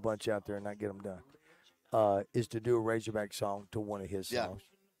to, put a bunch out there and not get them done, is to do a Razorback song to one of his songs.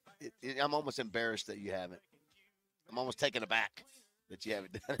 I'm almost embarrassed that you haven't. I'm almost taken aback that you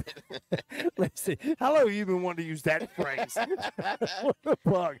haven't done it. Let's see. How long have you been wanting to use that phrase? What the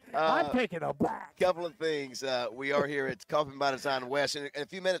fuck? I'm taken aback. Couple of things. We are here at Kaufman by Design West. In a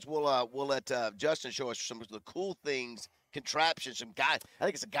few minutes, we'll let Justin show us some of the cool things, contraptions, some guy. I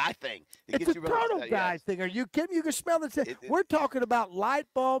think it's a guy thing. It's a total guy thing. Are you kidding? You can smell the We're talking about light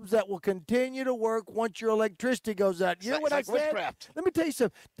bulbs that will continue to work once your electricity goes out. You know what I said? Witchcraft. Let me tell you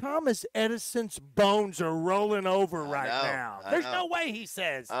something. Thomas Edison's bones are rolling over right now. There's no way, he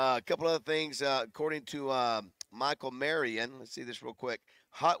says. A couple other things. According to Michael Marion, let's see this real quick.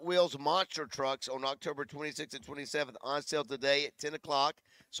 Hot Wheels monster trucks on October 26th and 27th on sale today at 10 o'clock.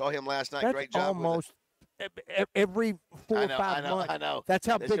 Saw him last night. That's Great job almost with it. Every 4 or 5 months. I know. That's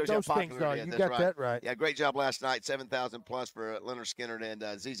how That big shows you those how things popular are. it is. You That's got that right. Yeah, great job last night. 7,000 plus for Leonard Skinner and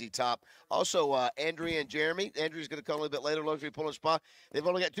ZZ Top. Also, Andrea and Jeremy. Andrea's going to come a little bit later. Luxury Pool and Spa. They've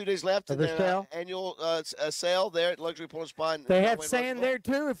only got 2 days left Of in the their sale? annual sale there at Luxury Pool and Spa. They have sand there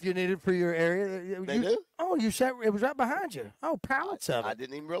too, if you need it for your area. They do? Oh, you said it was right behind you. Oh, pallets of it. I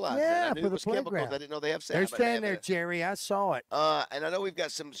didn't even realize yeah, that. I knew for it the was chemicals. playground. I didn't know they have sand. There's but they sand have there, it. Jerry. I saw it. And I know we've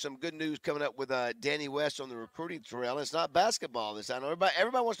got some good news coming up with Danny West on the recruiting trail. It's not basketball this time.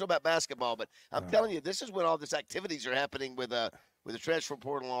 Everybody wants to know about basketball, but I'm telling you, this is when all these activities are happening with the transfer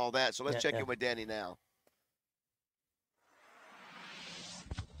portal and all that. So let's check in with Danny now.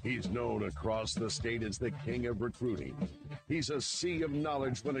 He's known across the state as the king of recruiting. He's a sea of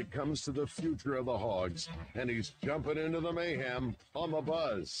knowledge when it comes to the future of the Hogs, and he's jumping into the mayhem on the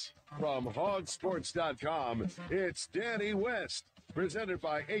Buzz. From hogsports.com, it's Danny West, presented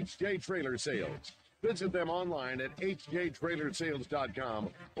by HJ Trailer Sales. Visit them online at hjtrailersales.com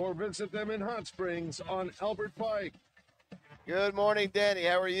or visit them in Hot Springs on Albert Pike. Good morning, Danny.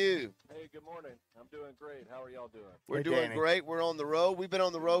 How are you? Hey, good morning. I'm doing great. How are y'all doing? We're doing great. We're on the road. We've been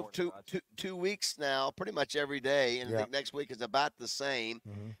on the road two weeks now, pretty much every day, and I think next week is about the same.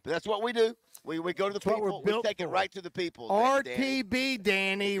 But that's what we do. We go to the That's what people. we're We built take it for. right to the people. RTB,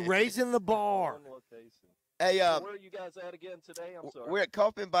 Danny, raising the bar. Hey, So where are you guys at again today? I'm sorry. we're at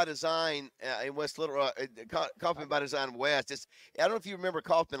Kaufman by Design in West Little Rock. Kaufman by Design West. I don't know if you remember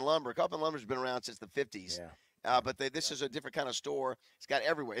Kaufman Lumber. Kaufman Lumber's been around since the 50s. But this is a different kind of store. It's got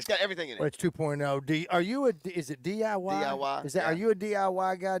everywhere. It's got everything in it. Well, it's 2.0. Are you is it DIY? DIY, Is that? Are you a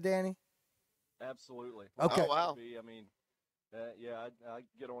DIY guy, Danny? Absolutely. Okay. Oh, wow. I mean, yeah, I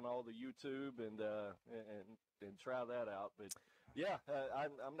get on all the YouTube and try that out. But yeah,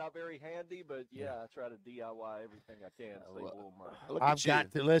 I'm not very handy, but yeah, I try to DIY everything I can to save a little money. Look at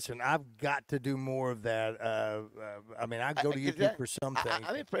you. I've got to do more of that. I mean, I go to YouTube for some things.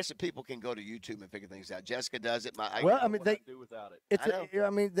 I'm impressed that people can go to YouTube and figure things out. Jessica does it. I mean, I'd do without it. I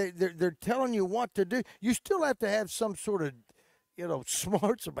mean, they're telling you what to do. You still have to have some sort of,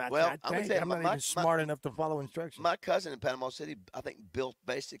 smarts about Well, that. I'm gonna tell you, I'm not even smart enough to follow instructions. My cousin in Panama City, I think, built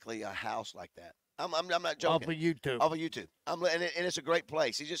basically a house like that. I'm not joking. Off of YouTube. Off of YouTube. And it's a great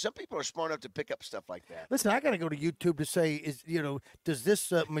place. It's just some people are smart enough to pick up stuff like that. Listen, I got to go to YouTube to say, does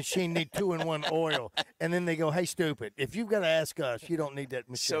this machine need 2-in-1 oil? And then they go, hey, stupid, if you've got to ask us, you don't need that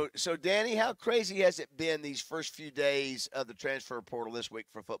machine. So Danny, how crazy has it been these first few days of the transfer portal this week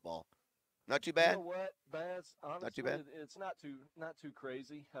for football? Not too bad. You know what, Baz? Honestly, Not too bad. It's not too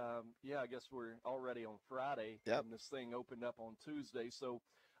crazy. Yeah, I guess we're already on Friday, Yep. and this thing opened up on Tuesday. So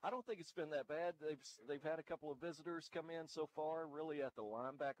I don't think it's been that bad. They've had a couple of visitors come in so far, really at the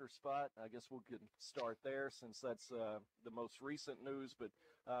linebacker spot. I guess we can start there since that's the most recent news. But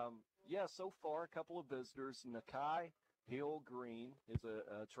yeah, so far a couple of visitors. Nakai Hill-Green is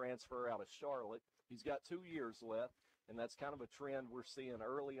a transfer out of Charlotte. He's got 2 years left. And that's kind of a trend we're seeing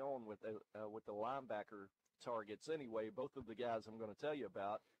early on with the linebacker targets. Anyway, both of the guys I'm going to tell you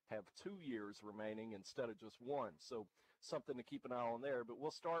about have 2 years remaining instead of just 1. So something to keep an eye on there. But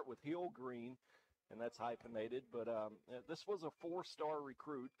we'll start with Hill-Green, and that's hyphenated. But this was a 4-star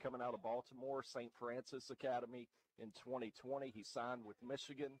recruit coming out of Baltimore, St. Francis Academy in 2020. He signed with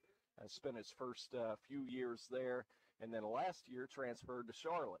Michigan, spent his first few years there. And then last year transferred to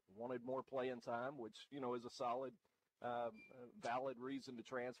Charlotte. Wanted more playing time, which, is a solid valid reason to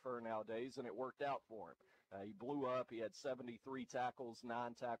transfer nowadays, and it worked out for him. He blew up. He had 73 tackles,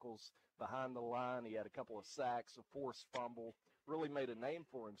 9 tackles behind the line. He had a couple of sacks, a forced fumble, really made a name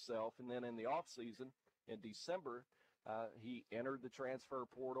for himself. And then in the offseason, in December, he entered the transfer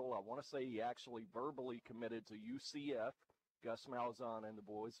portal. I want to say he actually verbally committed to UCF, Gus Malzahn and the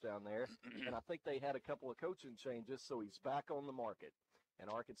boys down there. And I think they had a couple of coaching changes, so he's back on the market.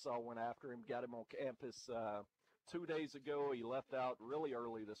 And Arkansas went after him, got him on campus 2 days ago. He left out really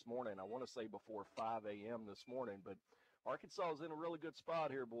early this morning. I want to say before 5 a.m. this morning. But Arkansas is in a really good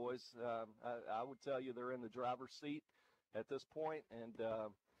spot here, boys. I would tell you they're in the driver's seat at this point. And,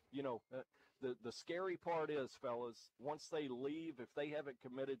 the scary part is, fellas, once they leave, if they haven't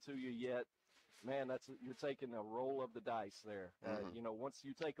committed to you yet, man, you're taking a roll of the dice there. Once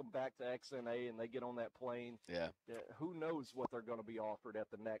you take them back to XNA and they get on that plane, who knows what they're going to be offered at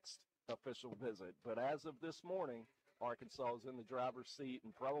the next official visit. But as of this morning, Arkansas is in the driver's seat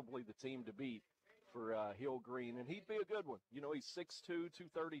and probably the team to beat for Hill-Green, and he'd be a good one. He's 6'2",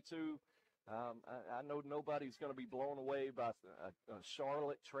 232. I know nobody's going to be blown away by a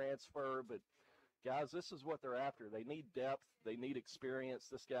Charlotte transfer, but guys, this is what they're after. They need depth. They need experience.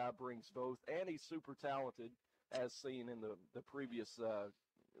 This guy brings both, and he's super talented, as seen in the previous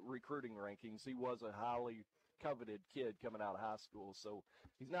recruiting rankings. He was a highly coveted kid coming out of high school, so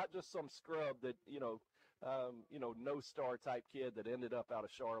he's not just some scrub that no star type kid that ended up out of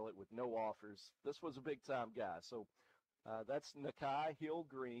Charlotte with no offers. This was a big time guy. So that's Nakai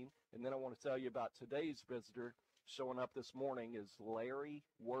Hill-Green, and then I want to tell you about today's visitor showing up this morning is Larry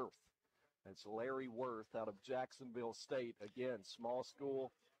Worth. It's Larry Worth out of Jacksonville State. Again, small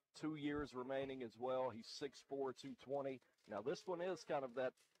school, 2 years remaining as well. He's 6'4", 220. Now this one is kind of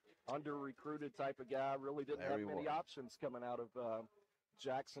that under-recruited type of guy. Really didn't have many options coming out of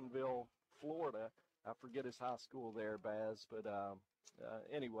Jacksonville, Florida. I forget his high school there, Baz. But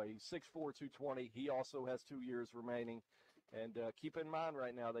anyway, he's 6'4", 220. He also has 2 years remaining. And keep in mind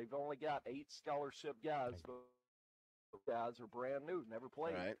right now, they've only got 8 scholarship guys. But guys are brand new, never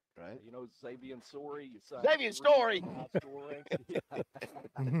played. Right. Xavier Story. Xavier Story! I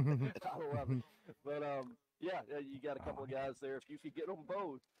love it. But, you got a couple of guys there. If you could get them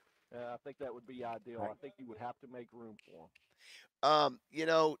both, I think that would be ideal. I think you would have to make room for them.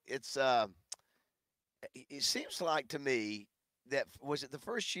 It seems like to me that, was it the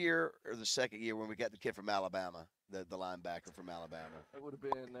first year or the second year when we got the kid from Alabama, the linebacker from Alabama? It would have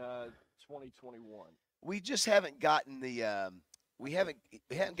been 2021. We just haven't gotten the we haven't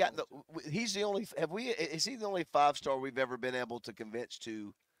gotten the. He's the only. Is he the only 5-star we've ever been able to convince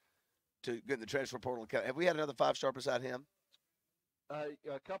to get in the transfer portal? Have we had another 5-star beside him? A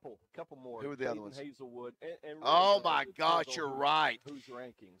couple more. Who were the other ones? Hazelwood. And really, oh my gosh, you're right. Whose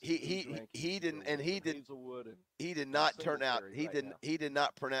rankings? He did not turn out. He did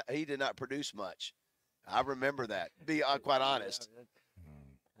not produce much. I remember that. Be quite honest.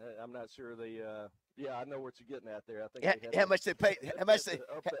 I'm not sure they. Yeah, I know what you're getting at there. I think they had How much they paid? How much they?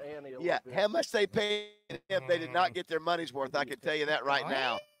 up the ante a Yeah, little bit. how much they paid him? They did not get their money's worth. I can tell you that right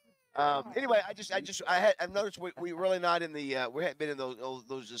now. Anyway, I've noticed we really not in the we haven't been in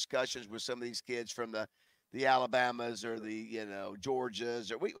those discussions with some of these kids from the Alabamas or the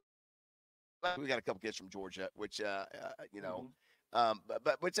Georgias, or we got a couple kids from Georgia, which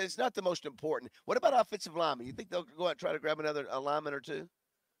but it's not the most important. What about offensive linemen? You think they'll go out and try to grab another lineman or two?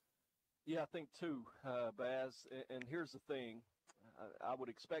 Yeah, I think too, Baz. And here's the thing. I would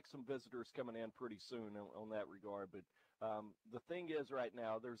expect some visitors coming in pretty soon on that regard. But the thing is right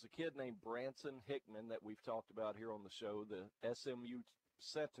now, there's a kid named Branson Hickman that we've talked about here on the show, the SMU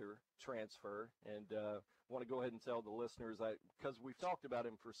center transfer. And want to go ahead and tell the listeners, because we've talked about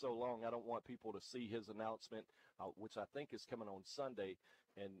him for so long, I don't want people to see his announcement, which I think is coming on Sunday,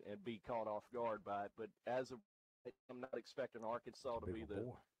 and be caught off guard by it. But I'm not expecting Arkansas to be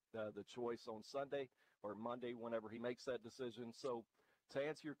the choice on Sunday or Monday whenever he makes that decision. So to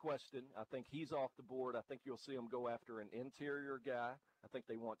answer your question, I think he's off the board. I think you'll see him go after an interior guy. I think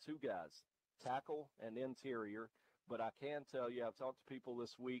they want two guys, tackle and interior. But I can tell you, I've talked to people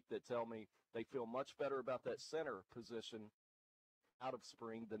this week that tell me they feel much better about that center position out of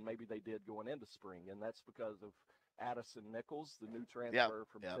spring than maybe they did going into spring. And that's because of Addison Nichols, the new transfer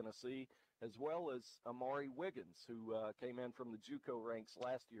from Tennessee, as well as Amari Wiggins, who came in from the JUCO ranks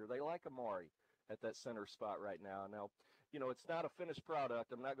last year. They like Amari at that center spot right now. Now, it's not a finished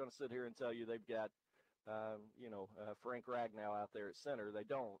product. I'm not going to sit here and tell you they've got, Frank Ragnow out there at center. They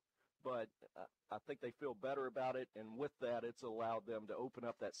don't. But I think they feel better about it, and with that, it's allowed them to open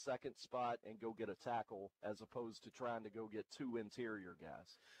up that second spot and go get a tackle as opposed to trying to go get two interior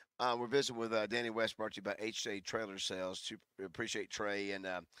guys. We're visiting with Danny West, brought to you by HJ Trailer Sales. Appreciate Trey and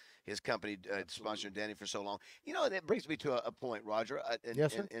his company sponsoring Danny for so long. That brings me to a point, Roger,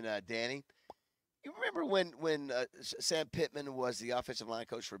 yes, sir? and Danny. You remember when Sam Pittman was the offensive line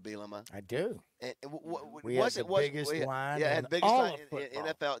coach for Bielema? I do. And we had the biggest line had the biggest line in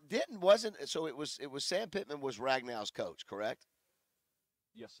NFL. So it was Sam Pittman was Ragnow's coach, correct?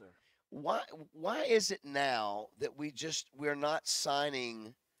 Yes, sir. Why is it now that we're not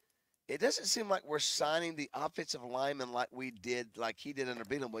signing? It doesn't seem like we're signing the offensive lineman like he did under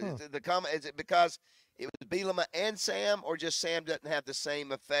Bielema. Is it because it was Bielema and Sam, or just Sam doesn't have the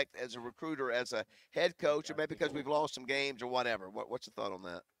same effect as a recruiter as a head coach, or maybe because we've lost some games or whatever? What's the thought on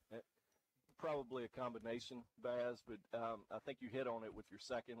that? Probably a combination, Baz, but I think you hit on it with your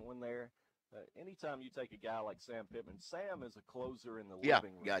second one there. Anytime you take a guy like Sam Pittman, Sam is a closer in the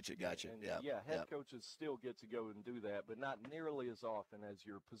living room. Gotcha. And, head coaches still get to go and do that, but not nearly as often as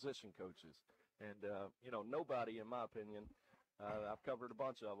your position coaches. And, nobody, in my opinion, I've covered a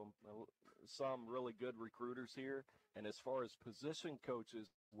bunch of them, some really good recruiters here. And as far as position coaches,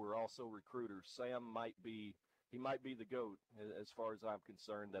 we're also recruiters. Sam might be the GOAT as far as I'm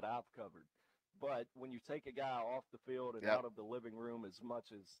concerned that I've covered. But when you take a guy off the field and out of the living room as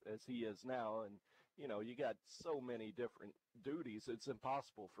much as he is now, and, you got so many different duties, it's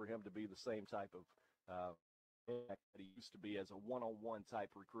impossible for him to be the same type of that he used to be as a one-on-one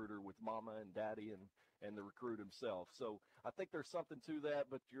type recruiter with mama and daddy and the recruit himself. So I think there's something to that.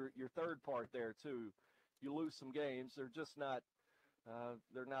 But your third part there, too, you lose some games. They're just not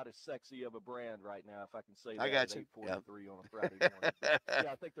they're not as sexy of a brand right now, if I can say that. I got you. 8:43 on a Friday morning.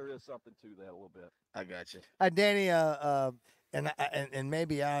 I think there is something to that a little bit. I got you. Danny, and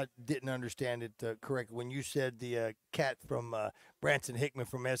maybe I didn't understand it correctly when you said the cat from Branson Hickman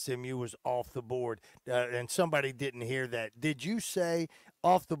from SMU was off the board, and somebody didn't hear that. Did you say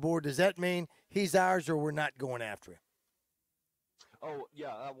off the board? Does that mean he's ours, or we're not going after him? Oh, yeah,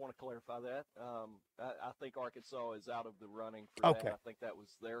 I want to clarify that. I think Arkansas is out of the running for that. I think that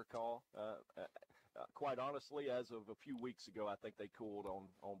was their call. Quite honestly, as of a few weeks ago, I think they cooled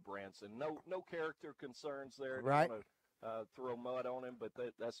on Branson. No character concerns there. Right. Don't want to throw mud on him, but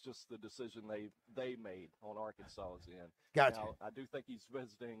that's just the decision they made on Arkansas's end. Gotcha. Now, I do think he's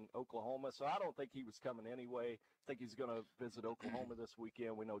visiting Oklahoma, so I don't think he was coming anyway. I think he's going to visit Oklahoma this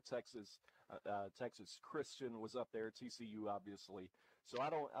weekend. We know Texas Christian was up there, TCU obviously. So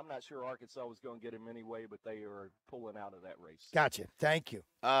I'm not sure Arkansas was going to get him anyway, but they are pulling out of that race. Gotcha. Thank you.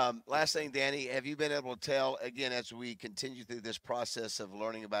 Last thing, Danny, have you been able to tell, again, as we continue through this process of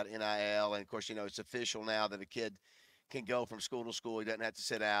learning about NIL, and of course, it's official now that a kid can go from school to school. He doesn't have to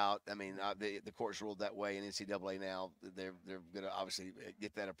sit out. I mean, the court's ruled that way in NCAA now. They're going to obviously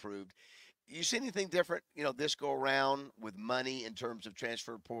get that approved. You see anything different, this go around with money in terms of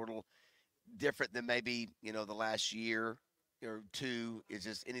transfer portal, different than maybe, the last year or two? Is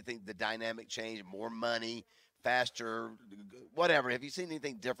just anything, the dynamic change, more money faster, whatever? Have you seen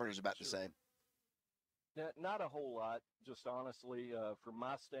anything different or is it about the same? Not a whole lot, just honestly, from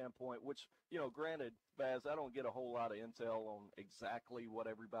my standpoint, which, granted, Baz, I don't get a whole lot of intel on exactly what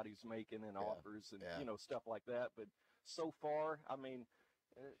everybody's making and offers and, stuff like that. But so far, I mean,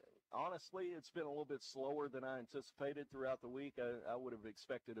 honestly, it's been a little bit slower than I anticipated throughout the week. I would have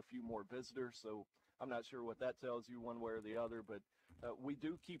expected a few more visitors, so I'm not sure what that tells you one way or the other. But we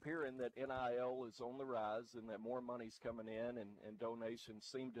do keep hearing that NIL is on the rise and that more money's coming in and donations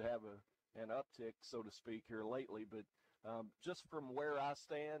seem to have an uptick, so to speak, here lately. But just from where I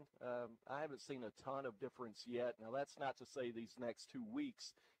stand, I haven't seen a ton of difference yet. Now, that's not to say these next 2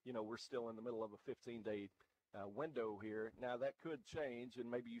 weeks, we're still in the middle of a 15-day window here. Now, that could change,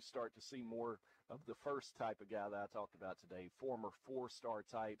 and maybe you start to see more of the first type of guy that I talked about today, former four-star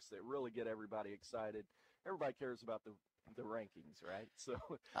types that really get everybody excited. Everybody cares about the rankings, right? So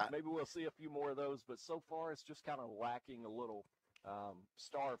maybe we'll see a few more of those, but so far it's just kind of lacking a little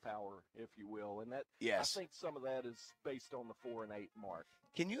star power, if you will, and that I think some of that is based on the 4-8 mark.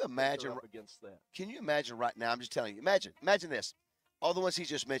 Can you imagine up against that? Can you imagine right now? I'm just telling you. Imagine this. All the ones he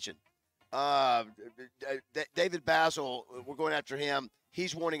just mentioned. David Bazzel, we're going after him.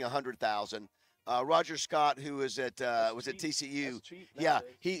 He's wanting 100,000. Roger Scott, who is at was at TCU,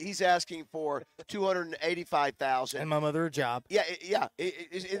 he's asking for 285,000. And my mother a job. These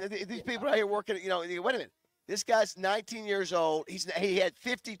people out here working. Wait a minute. This guy's 19 years old. He had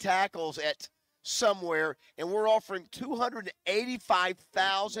 50 tackles at somewhere, and we're offering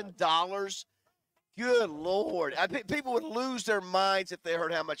 $285,000. Good Lord! People would lose their minds if they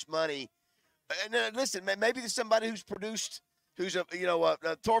heard how much money. And listen, maybe there's somebody who's produced, who's a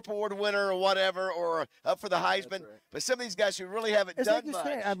Thorpe Award winner or whatever, or up for the Heisman. Right. But some of these guys who really haven't done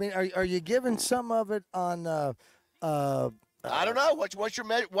much. I mean, are you giving some of it on? I don't know. What's your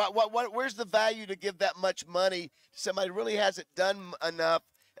measure? Where's the value to give that much money to somebody who really hasn't done enough?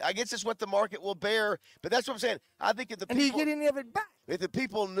 I guess it's what the market will bear, but that's what I'm saying. I think if the people, do you get any of it back? If the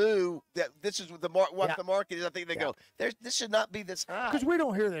people knew that this is what the market is, I think they go, this should not be this high. Because we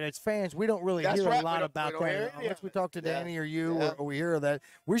don't hear that as fans. We don't really hear a lot about that. Unless we talk to Danny or you or we hear that,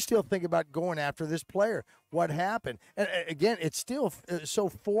 we still think about going after this player. What happened? And again, it's still so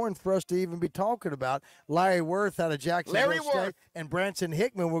foreign for us to even be talking about Larry Worth out of Jacksonville State and Branson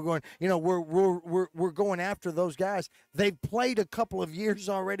Hickman. We're going, we're going after those guys. They've played a couple of years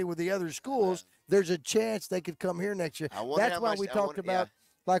already with the other schools. There's a chance they could come here next year. That's why we talked about,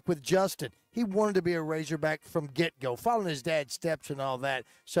 like with Justin, he wanted to be a Razorback from get-go, following his dad's steps and all that.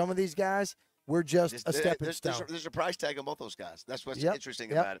 Some of these guys, we're just a stepping stone. There's a price tag on both those guys. That's what's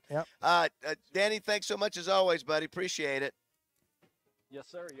interesting about it. Danny, thanks so much as always, buddy. Appreciate it. Yes,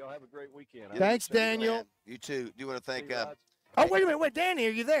 sir. Y'all have a great weekend. Thanks, Daniel. You too. Do you want to thank oh, wait a minute. Wait, Danny,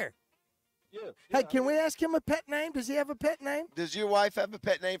 are you there? Yeah. Hey, can we ask him a pet name? Does he have a pet name? Does your wife have a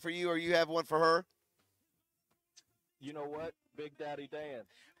pet name for you, or you have one for her? You know what? Big Daddy Dan.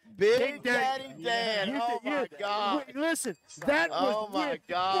 Big Daddy Dan. Oh, my God. Listen, that was oh, my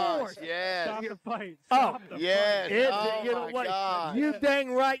gosh. Yes. Stop the fight. Stop the fight. Oh, you know my what? God. You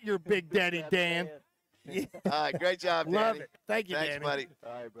dang right you're Big Daddy Dan. All right, great job, Danny. Love it. Thank you, Thanks, Danny. buddy.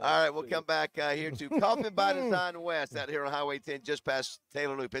 All right, we'll come back here to Kaufman by Design West out here on Highway 10, just past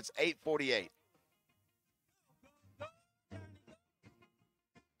Taylor Loop. It's 8:48.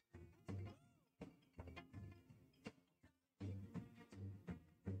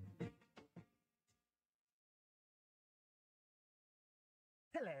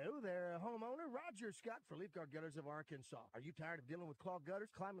 Hello there, homeowner. Roger Scott for Leaf Guard Gutters of Arkansas. Are you tired of dealing with clogged gutters,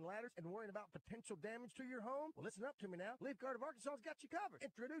 climbing ladders, and worrying about potential damage to your home? Well, listen up to me now. Leaf Guard of Arkansas has got you covered.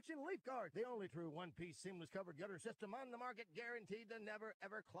 Introducing Leaf Guard, the only true one-piece seamless covered gutter system on the market, guaranteed to never,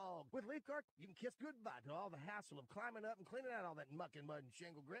 ever clog. With Leaf Guard, you can kiss goodbye to all the hassle of climbing up and cleaning out all that muck and mud and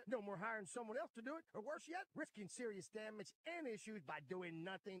shingle grit. No more hiring someone else to do it, or worse yet, risking serious damage and issues by doing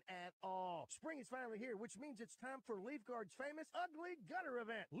nothing at all. Spring is finally here, which means it's time for Leaf Guard's famous Ugly Gutter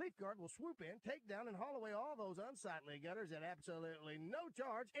event. Leaf Guard will swoop in, take down, and haul away all those unsightly gutters at absolutely no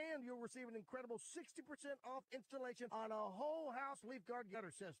charge, and you'll receive an incredible 60% off installation on a whole house Leaf Guard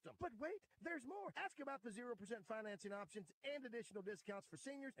gutter system. But wait, there's more. Ask about the 0% financing options and additional discounts for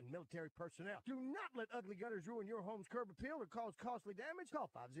seniors and military personnel. Do not let ugly gutters ruin your home's curb appeal or cause costly damage.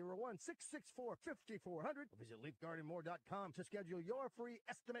 Call 501-664-5400 or visit LeafGuardandMore.com to schedule your free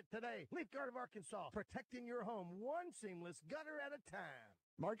estimate today. Leaf Guard of Arkansas, protecting your home one seamless gutter at a time.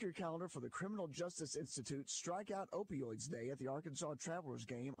 Mark your calendar for the Criminal Justice Institute Strikeout Opioids Day at the Arkansas Travelers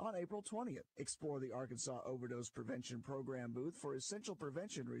Game on April 20th. Explore the Arkansas Overdose Prevention Program booth for essential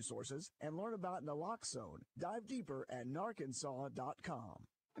prevention resources and learn about naloxone. Dive deeper at narcansaw.com.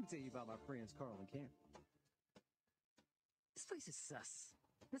 Let me tell you about my friends Carl and Cam. This place is sus.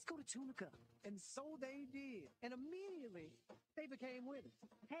 Let's go to Tunica. And so they did. And immediately, they became winners.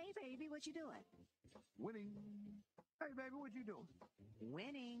 Hey, baby, what you doing? Winning. Hey, baby, what you doing?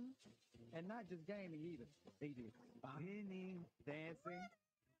 Winning. And not just gaming either. They did winning, dancing,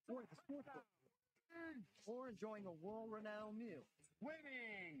 or enjoying a world-renowned meal.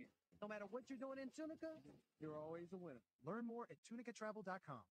 Winning! No matter what you're doing in Tunica, you're always a winner. Learn more at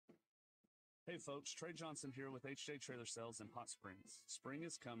tunicatravel.com. Hey folks, Trey Johnson here with HJ Trailer Sales in Hot Springs. Spring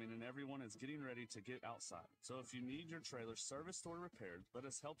is coming and everyone is getting ready to get outside. So if you need your trailer serviced or repaired, let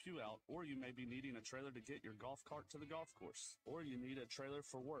us help you out. Or you may be needing a trailer to get your golf cart to the golf course. Or you need a trailer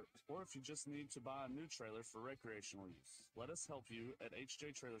for work. Or if you just need to buy a new trailer for recreational use. Let us help you at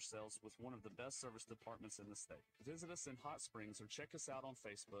HJ Trailer Sales with one of the best service departments in the state. Visit us in Hot Springs or check us out on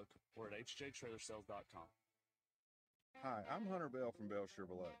Facebook or at hjtrailersales.com. Hi, I'm Hunter Bell from Bell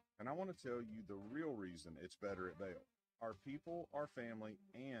Chevrolet, and I want to tell you the real reason it's better at Bell. Our people, our family,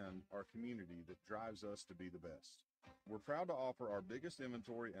 and our community that drives us to be the best. We're proud to offer our biggest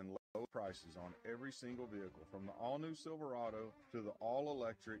inventory and low prices on every single vehicle, from the all-new Silverado to the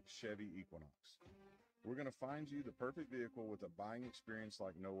all-electric Chevy Equinox. We're going to find you the perfect vehicle with a buying experience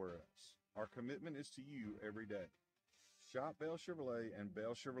like nowhere else. Our commitment is to you every day. Shop Bell Chevrolet and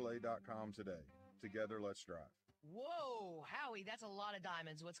bellchevrolet.com today. Together, let's drive. Whoa, Howie, that's a lot of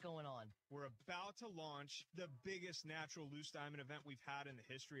diamonds. What's going on? We're about to launch the biggest natural loose diamond event we've had in the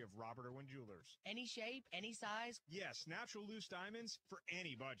history of Robert Irwin Jewelers. Any shape, any size? Yes, natural loose diamonds for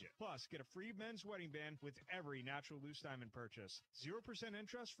any budget. Plus, get a free men's wedding band with every natural loose diamond purchase. 0%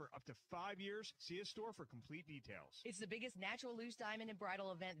 interest for up to 5 years. See a store for complete details. It's the biggest natural loose diamond and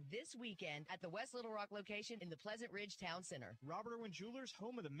bridal event this weekend at the West Little Rock location in the Pleasant Ridge Town Center. Robert Irwin Jewelers,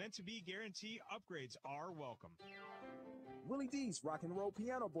 home of the meant-to-be guarantee. Upgrades are welcome. Willie D's Rock and Roll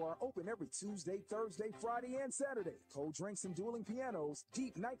Piano Bar open every Tuesday, Thursday, Friday, and Saturday. Cold drinks and dueling pianos.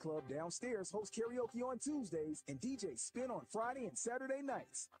 Deep Nightclub downstairs hosts karaoke on Tuesdays and DJ Spin on Friday and Saturday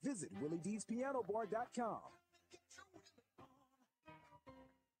nights. Visit WillieD'sPianoBar.com.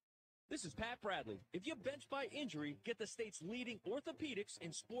 This is Pat Bradley. If you're benched by injury, get the state's leading orthopedics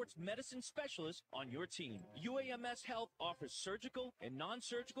and sports medicine specialist on your team. UAMS Health offers surgical and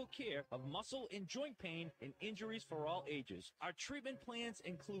non-surgical care of muscle and joint pain and injuries for all ages. Our treatment plans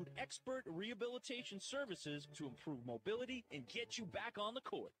include expert rehabilitation services to improve mobility and get you back on the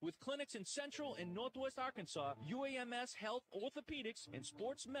court. With clinics in Central and Northwest Arkansas, UAMS Health Orthopedics and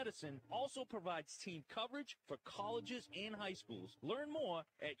Sports Medicine also provides team coverage for colleges and high schools. Learn more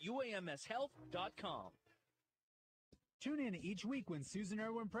at UAMShealth.com. Tune in each week when Susan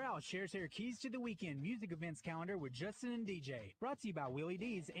Irwin Prowse shares her Keys to the Weekend music events calendar with Justin and DJ. Brought to you by Willie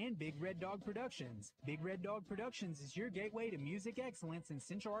D's and Big Red Dog Productions. Big Red Dog Productions is your gateway to music excellence in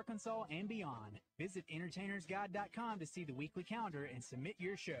Central Arkansas and beyond. Visit entertainersguide.com to see the weekly calendar and submit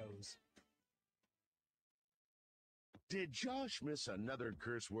your shows. Did Josh miss another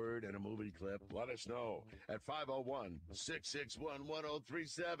curse word in a movie clip? Let us know at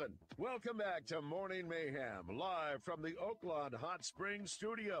 501-661-1037. Welcome back to Morning Mayhem, live from the Oaklawn Hot Springs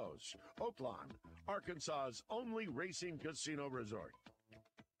Studios. Oaklawn, Arkansas's only racing casino resort.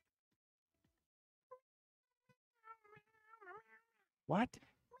 What?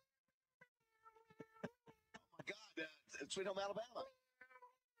 Oh, my God. Sweet Home Alabama.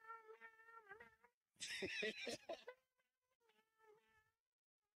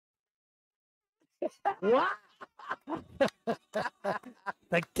 What?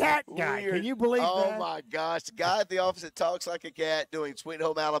 The cat guy. Weird. Can you believe that? Oh, my gosh. The guy at the office that talks like a cat doing Sweet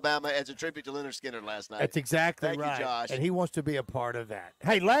Home Alabama as a tribute to Leonard Skinner last night. That's exactly Thank right. you, Josh. And he wants to be a part of that.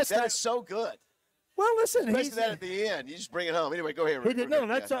 Hey, last That night. is so good. Well, listen. Especially He's that at the end. You just bring it home. Anyway, go ahead. He did, no,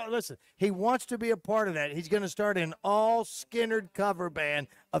 that's Yeah. all. Listen, he wants to be a part of that. He's going to start an all Skinnerd cover band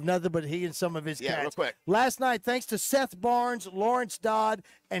of nothing but he and some of his cats. Yeah, real quick. Last night, thanks to Seth Barnes, Lawrence Dodd,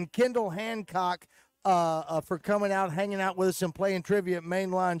 and Kendall Hancock for coming out, hanging out with us, and playing trivia at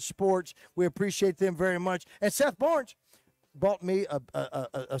Mainline Sports. We appreciate them very much. And Seth Barnes bought me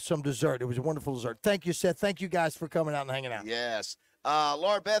some dessert. It was a wonderful dessert. Thank you, Seth. Thank you guys for coming out and hanging out. Yes.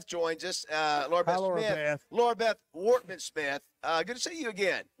 Laura Beth joins us. Laura Beth Hi, Laura Smith. Beth. Laura Beth Wortman Smith. Good to see you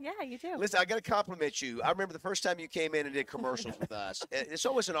again. Yeah, you too. Listen, I got to compliment you. I remember the first time you came in and did commercials with us. It's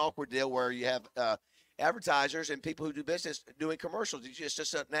always an awkward deal where you have advertisers and people who do business doing commercials. It's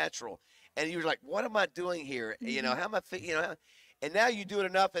just not natural. And you were like, what am I doing here? Mm-hmm. You know, how am I, and now you do it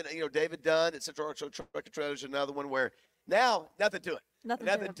enough. And, David Dunn at Central Arkansas Truck and Trailer is another one where now nothing to it.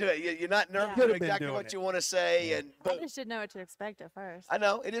 Nothing to it. You're not nervous. Yeah. You know exactly what you want to say. And I just didn't know what to expect at first. I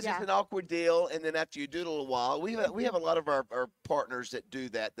know it is Yeah. just an awkward deal, and then after you do it a little while, we have a lot of our partners that do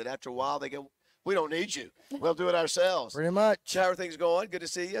that. That after a while they go, We don't need you. We'll do it ourselves. Pretty much. How are things going? Good to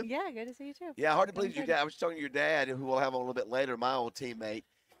see you. Yeah, good to see you too. Yeah, hard to believe Doing your good. dad. I was talking to your dad, who we'll have on a little bit later, my old teammate.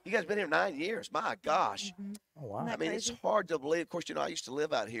 You guys been here 9 years. My gosh. Oh, wow. Isn't I that mean, it's crazy? hard to believe. Of course, I used to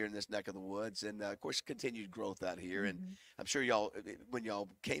live out here in this neck of the woods, and of course, continued growth out here. And I'm sure y'all, when y'all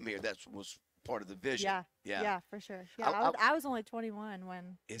came here, that was part of the vision. Yeah, for sure. Yeah, I was only 21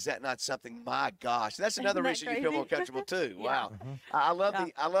 when. Is that not something? My gosh, that's another Isn't that reason you feel more crazy? comfortable too. Yeah. Wow,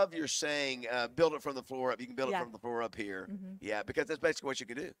 I love your saying, build it from the floor up. You can build it Yeah. from the floor up here. Mhm. Yeah, because that's basically what you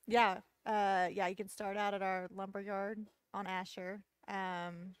can do. Yeah, yeah, you can start out at our lumber yard on Asher,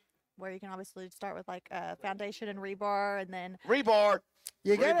 where you can obviously start with like foundation and rebar, and then Rebar.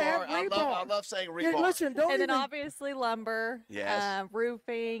 You gotta Rebar. have I rebar. love saying Yeah, rebar. listen, don't and then even. obviously lumber, Yes.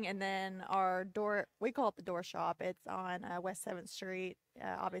 roofing, and then our door. We call it the door shop. It's on West 7th Street.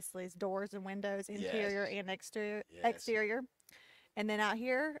 Obviously, it's doors and windows, interior and exterior. Yes. Exterior. And then out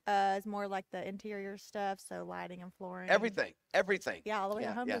here is more like the interior stuff, so lighting and flooring. Everything. Yeah, all the way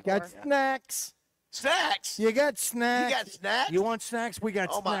to home decor. Got snacks. Snacks. You got snacks. You got snacks. You want snacks? We got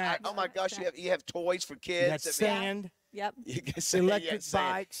Oh snacks. my gosh! You have toys for kids. You got sand. Yep. You get Electric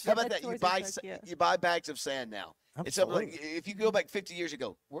sand. bikes. How about Yeah, that? the You toys are buy so cute. you buy bags of sand now. It's something like Absolutely. if you go back 50 years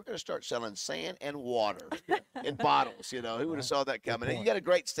ago, we're going to start selling sand and water in bottles. You know, who would have saw that coming? And you got a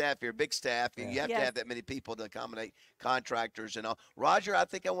great staff here, big staff. You have to Yes. have that many people to accommodate contractors and all. Roger, I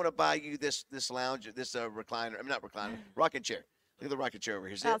think I want to buy you this lounge, this recliner. I'm not recliner, rocking chair. Look at the rocking chair over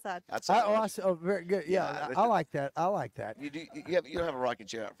here. See it? Outside. Outside. I see. Oh, very good. Yeah, Yeah, I like that. I like that. You do. You don't have a rocking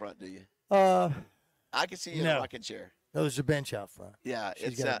chair out front, do you? I can see you in No. a rocking chair. No, there's a bench out front. Yeah, She's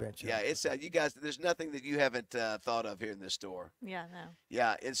it's got a bench yeah, out it's you guys. There's nothing that you haven't thought of here in this store. Yeah, no.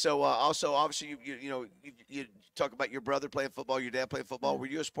 Yeah, and so also obviously you talk about your brother playing football, your dad playing football. Were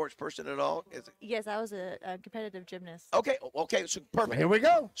you a sports person at all? Yes, I was a competitive gymnast. Okay, so perfect. Here we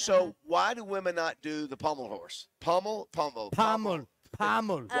go. So why do women not do the pommel horse? Pommel. Pommel.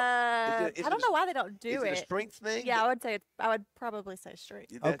 I don't know why they don't do Is it a strength thing? Yeah, I would probably say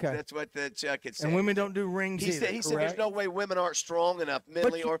strength. Okay, that's what the Chuck had said. And women don't do rings He either. said there's correct? no way women aren't strong enough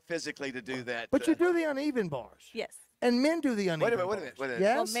mentally you- or physically to do that. But you do the uneven bars. Yes. And men do the uneven Wait a bars. minute.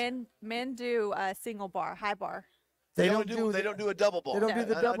 Yes. Well, men do a single bar, high bar. They don't do. They don't do a double bar. They don't do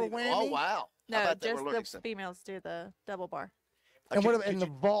the double Oh whammy? wow! How No, about that? just We're learning the something. females do the double bar. And what about in the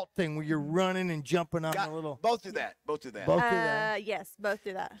vault thing where you're running and jumping on the little? Both do that. Both do that. Both do that. Yes, both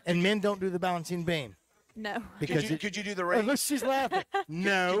do that. And men don't do the balancing beam. No. Because could you do the Oh, rings? look, she's laughing.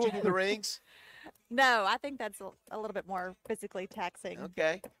 No. Could you do the rings? No, I think that's a little bit more physically taxing.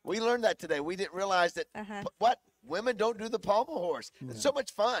 Okay, we learned that today. We didn't realize that. What women don't do the pommel horse. It's so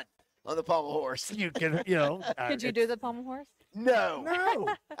much fun on the pommel horse. You can, you know. Could you do the pommel horse? No. No.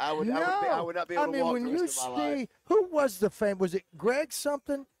 I would not be able I to mean, walk when the you rest of my life. see, who was the fame? Was it Greg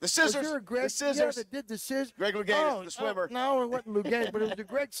something? The scissors. Was there a Greg, The scissors. Yeah, that did the scissors. Greg Louganis, the swimmer. No, it wasn't Louganis, but it was a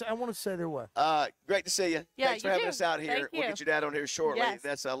Greg. I want to say there was. Great to see you. Yeah, Thanks for you having too. us out here. Thank We'll you. get your dad on here shortly. Yes.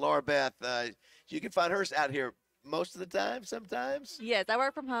 That's Laura Beth. You can find her out here most of the time, sometimes. Yes, I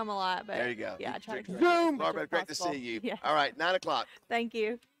work from home a lot, but There you go. Yeah, I try to keep Zoom. it Laura as Beth, great to possible. see you. Yeah. All right, 9 o'clock. Thank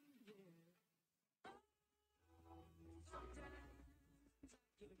you.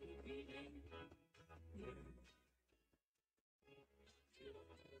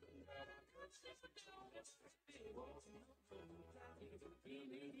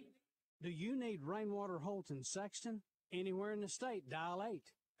 Do you need Rainwater Holt in Sexton? Anywhere in the state, dial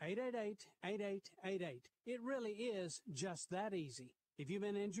 888-8888. It really is just that easy. If you've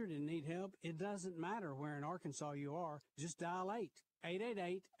been injured and need help, it doesn't matter where in Arkansas you are. Just dial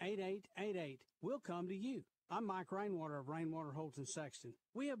 888-8888. We'll come to you. I'm Mike Rainwater of Rainwater Holt in Sexton.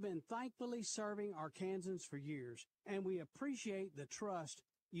 We have been thankfully serving Arkansans for years, and we appreciate the trust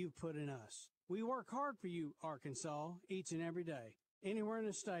you've put in us. We work hard for you, Arkansas, each and every day. Anywhere in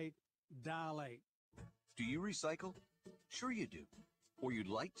the state, dial 8. Do you recycle? Sure you do. Or you'd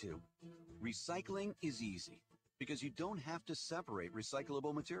like to. Recycling is easy because you don't have to separate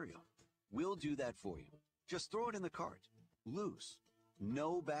recyclable material. We'll do that for you. Just throw it in the cart. Loose.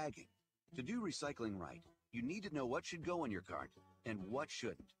 No bagging. To do recycling right, you need to know what should go in your cart and what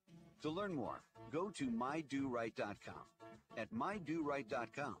shouldn't. To learn more, go to mydoright.com. At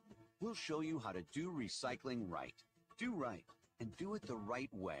mydoright.com, we'll show you how to do recycling right. Do right and do it the right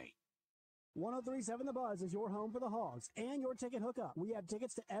way. 1037 The Buzz is your home for the Hogs and your ticket hookup. We have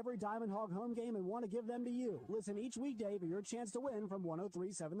tickets to every Diamond Hog home game and want to give them to you. Listen each weekday for your chance to win from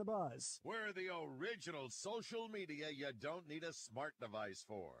 1037 The Buzz. We're the original social media you don't need a smart device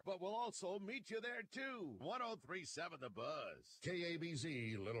for. But we'll also meet you there too. 1037 The Buzz.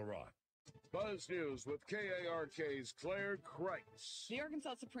 KABZ Little Rock. Buzz News with KARK's Claire Kreitz. The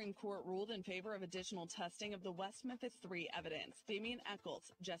Arkansas Supreme Court ruled in favor of additional testing of the West Memphis 3 evidence. Damian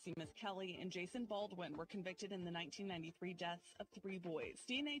Eccles, Jesse Miskelly, and Jason Baldwin were convicted in the 1993 deaths of 3 boys.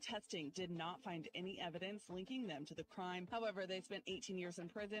 DNA testing did not find any evidence linking them to the crime. However, they spent 18 years in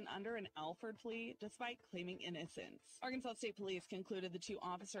prison under an Alford plea, despite claiming innocence. Arkansas State Police concluded the 2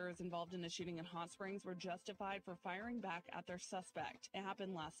 officers involved in a shooting in Hot Springs were justified for firing back at their suspect. It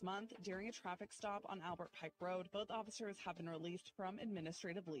happened last month during a traffic stop on Albert Pike Road. Both officers have been released from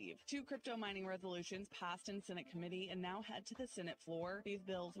administrative leave. 2 crypto mining resolutions passed in Senate committee and now head to the Senate floor. These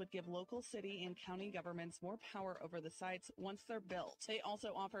bills would give local, city, and county governments more power over the sites once they're built. They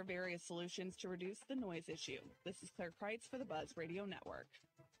also offer various solutions to reduce the noise issue. This is Claire Kreitz for the Buzz Radio Network.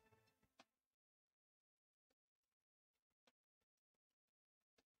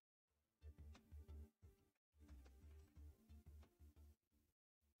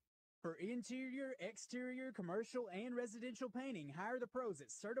 For interior, exterior, commercial, and residential painting, hire the pros at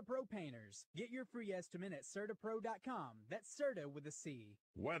Serta Pro Painters. Get your free estimate at CertaPro.com. That's Serta with a C.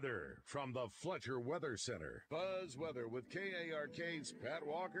 Weather from the Fletcher Weather Center. Buzz Weather with KARK's Pat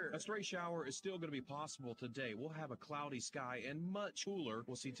Walker. A stray shower is still going to be possible today. We'll have a cloudy sky and much cooler.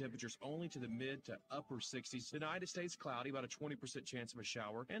 We'll see temperatures only to the mid to upper 60s. Tonight it stays cloudy, about a 20% chance of a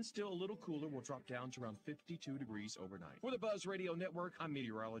shower, and still a little cooler. We'll drop down to around 52 degrees overnight. For the Buzz Radio Network, I'm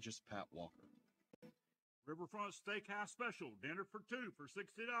meteorologist Pat Walker. Riverfront Steakhouse Special. Dinner for 2 for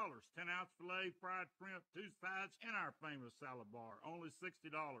 $60. 10-ounce filet, fried shrimp, 2 sides, and our famous salad bar. Only $60.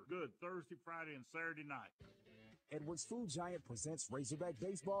 Good Thursday, Friday, and Saturday night. Edwards Food Giant presents Razorback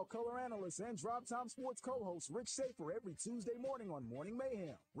Baseball color analyst and Drop Time Sports co-host Rick Schaefer every Tuesday morning on Morning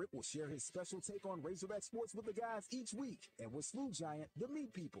Mayhem. Rick will share his special take on Razorback sports with the guys each week. Edwards Food Giant, the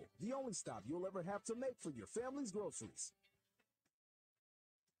meat people, the only stop you'll ever have to make for your family's groceries.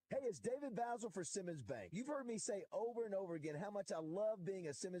 Hey, it's David Bazzel for Simmons Bank. You've heard me say over and over again how much I love being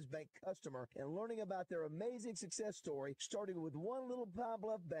a Simmons Bank customer and learning about their amazing success story, starting with one little Pine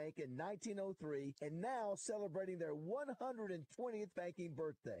Bluff bank in 1903 and now celebrating their 120th banking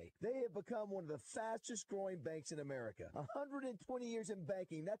birthday. They have become one of the fastest growing banks in America. 120 years in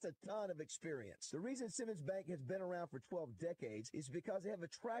banking, that's a ton of experience. The reason Simmons Bank has been around for 12 decades is because they have a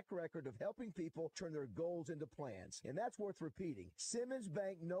track record of helping people turn their goals into plans. And that's worth repeating. Simmons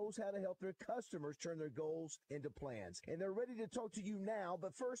Bank knows how to help their customers turn their goals into plans. And they're ready to talk to you now,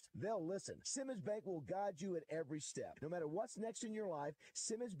 but first, they'll listen. Simmons Bank will guide you at every step. No matter what's next in your life,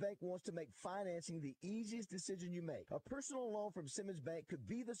 Simmons Bank wants to make financing the easiest decision you make. A personal loan from Simmons Bank could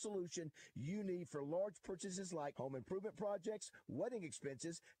be the solution you need for large purchases like home improvement projects, wedding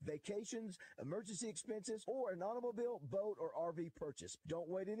expenses, vacations, emergency expenses, or an automobile, boat, or RV purchase. Don't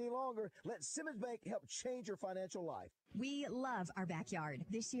wait any longer. Let Simmons Bank help change your financial life. We love our backyard.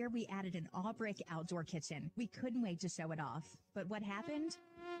 This year we added an all-brick outdoor kitchen. We couldn't wait to show it off. But what happened?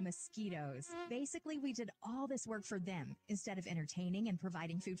 Mosquitoes. Basically, we did all this work for them. Instead of entertaining and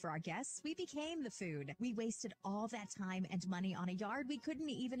providing food for our guests, we became the food. We wasted all that time and money on a yard we couldn't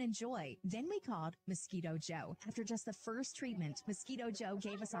even enjoy. Then we called Mosquito Joe. After just the first treatment, Mosquito Joe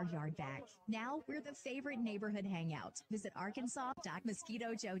gave us our yard back. Now we're the favorite neighborhood hangout. Visit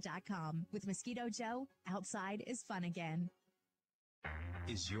arkansas.mosquitojoe.com. With Mosquito Joe, outside is fun again.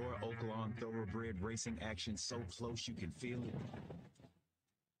 Is your Oaklawn Thoroughbred racing action so close you can feel it?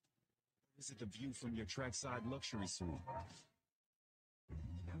 Is it the view from your trackside luxury suite?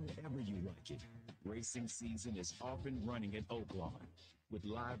 However you like it, racing season is off and running at Oaklawn with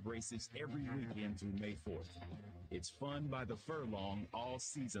live races every weekend through May 4th. It's fun by the furlong all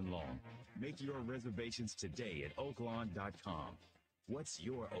season long. Make your reservations today at oaklawn.com. What's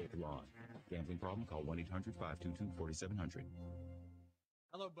your Oaklawn? Gambling problem? Call 1-800-522-4700.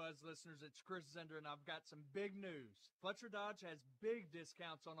 Hello, Buzz listeners. It's Chris Zender, and I've got some big news. Fletcher Dodge has big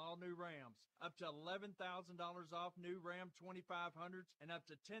discounts on all new Rams, up to $11,000 off new Ram 2500s and up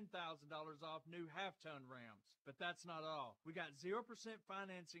to $10,000 off new half-ton Rams. But that's not all. We got 0%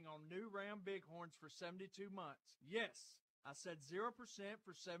 financing on new Ram Bighorns for 72 months. Yes, I said 0%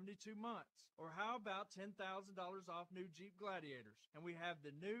 for 72 months. Or how about $10,000 off new Jeep Gladiators? And we have the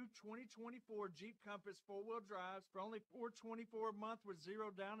new 2024 Jeep Compass four-wheel drives for only $424 a month with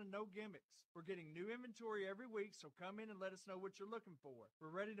zero down and no gimmicks. We're getting new inventory every week, so come in and let us know what you're looking for.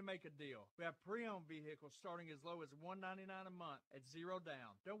 We're ready to make a deal. We have pre-owned vehicles starting as low as $199 a month at zero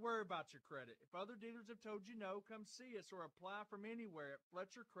down. Don't worry about your credit. If other dealers have told you no, come see us or apply from anywhere at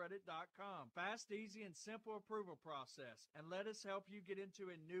FletcherCredit.com. Fast, easy, and simple approval process. and let us help you get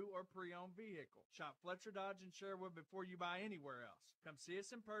into a new or pre-owned vehicle. Shop Fletcher Dodge in Sherwood before you buy anywhere else. Come see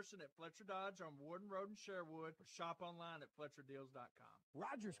us in person at Fletcher Dodge on Warden Road in Sherwood or shop online at FletcherDeals.com.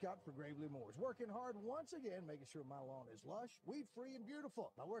 Roger Scott for Gravely Moors, working hard once again, making sure my lawn is lush, weed-free, and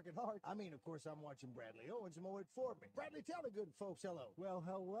beautiful. By working hard, I mean, of course, I'm watching Bradley Owens mow it for me. Bradley, tell the good folks hello. Well,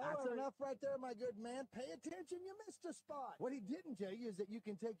 hello. That's enough right there, my good man. Pay attention, you missed a spot. What he didn't tell you is that you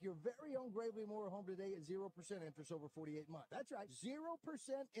can take your very own Gravely Mower home today at 0% interest over 48 months. That's right, 0%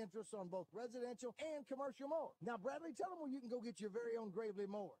 interest on both residential and commercial mowers. Now, Bradley, tell them where you can go get your very own Gravely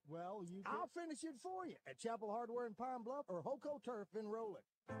Mower. Well, I'll finish it for you at Chapel Hardware in Pine Bluff or Hoco Turf in Rowland.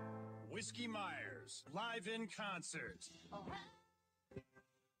 Whiskey Myers, live in concert.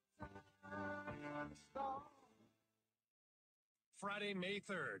 Friday, May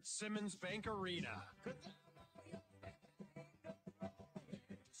 3rd, Simmons Bank Arena.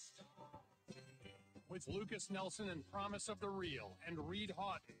 With Lucas Nelson and Promise of the Real and Reed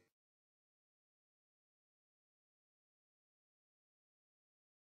Houghton.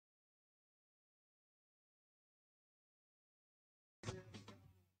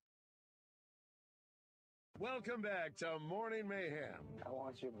 Welcome back to Morning Mayhem. I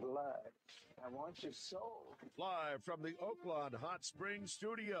want your blood. I want your soul. Live from the Oaklawn Hot Springs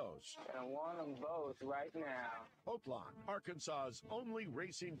Studios. I want them both right now. Oaklawn, Arkansas's only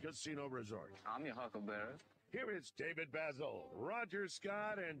racing casino resort. I'm your huckleberry. Here is David Bazzel, Roger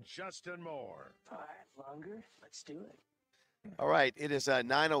Scott, and Justin Moore. All right, Longer, let's do it. All right, it is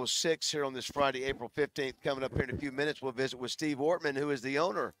 9:06 here on this Friday, April 15th. Coming up here in a few minutes, we'll visit with Steve Ortman, who is the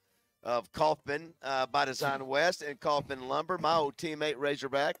owner of Kaufman by Design West and Kaufman Lumber. My old teammate,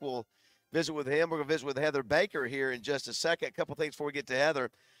 Razorback, will visit with him. We're going to visit with Heather Baker here in just a second. A couple things before we get to Heather.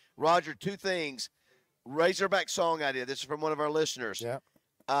 Roger, two things. Razorback song idea. This is from one of our listeners. Yeah.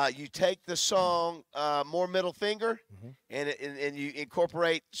 You take the song More Middle Finger, and you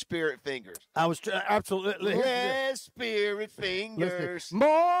incorporate Spirit Fingers. I was absolutely. Yes, Spirit Fingers. Listen,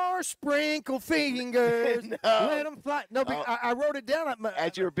 more sprinkle fingers. No. Let them fly. No, I wrote it down.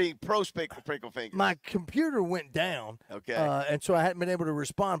 As you were being pro-sprinkle fingers. My computer went down. Okay. And so I hadn't been able to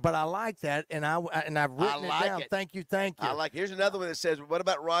respond, but I like that, and I've written it down. Thank you. I like. Here's another one that says, "What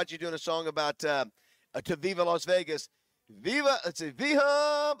about Roger doing a song about to Viva Las Vegas?" Viva, it's a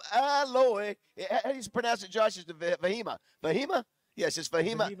Viham Alloy. How do you pronounce it, Josh? It's Vahima. Vahima? Yes, it's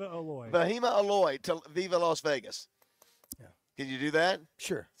Vahima. Viva Alloy. Vahima Alloy to Viva Las Vegas. Yeah. Can you do that?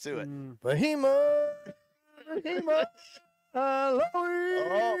 Sure. Let's do it. Vahima Alloy.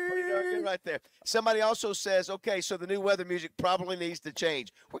 Oh, pretty darn good right there. Somebody also says, okay, so the new weather music probably needs to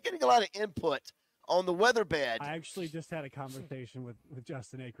change. We're getting a lot of input on the weather bed. I actually just had a conversation with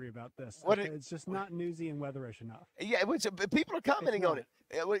Justin Acree about this. What It's just not newsy and weatherish enough. Yeah, people are commenting on it.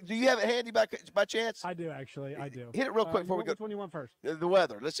 Do you have it handy by chance? I do, actually. I do. Hit it real quick before we go. Which one you want first? The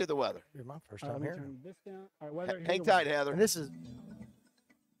weather. Let's see the weather. You're my first Let time me here. turn this down. All right, weather. Hang tight, Heather. And this is.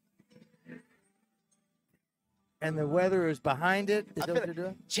 And the weather is behind it. Is that what you're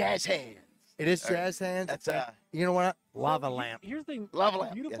doing? Jazz hands. It is jazz hands. That's You know what? Lava lamp. Here's the thing. Lava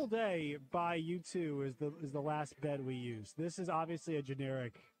lamp. Beautiful Day by U2 is the last bed we use. This is obviously a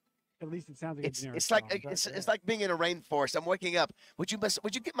generic. At least it sounds like a generic. It's like song. it's like being in a rainforest. I'm waking up. Would you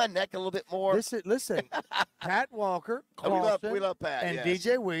get my neck a little bit more? Listen. Pat Walker, Clausen, we love Pat, and yes.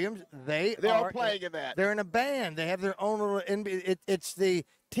 DJ Williams. They're all playing in that. They're in a band. They have their own little. It's the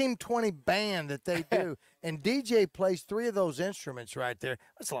Team 20 band that they do, and DJ plays 3 of those instruments right there.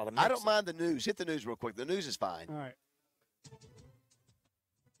 That's a lot of mixing. I don't mind the news. Hit the news real quick. The news is fine. All right.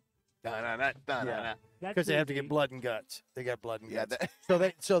 Because they have to get blood and guts. They got blood and guts. Yeah,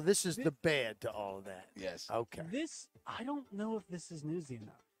 so this is the bed to all of that. Yes. Okay. I don't know if this is newsy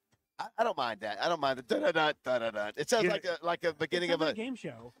enough. I don't mind that. I don't mind the da-da-da. It sounds like a beginning of a game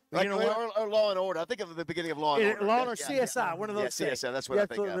show. Like, or Law and Order. I think of the beginning of Law and Order. Law or CSI, one of those things. CSI, that's what I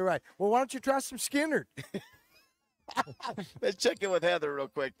think of. Absolutely right. Well, why don't you try some Skinner? Let's check in with Heather real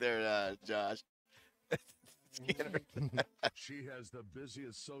quick there, Josh. She has the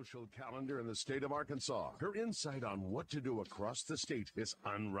busiest social calendar in the state of Arkansas. Her insight on what to do across the state is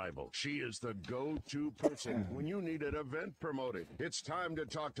unrivaled. She is the go-to person when you need an event promoted. It's time to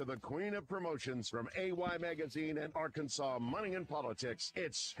talk to the queen of promotions from AY Magazine and Arkansas Money and Politics.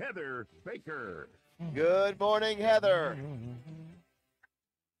 It's Heather Baker. Good morning, Heather.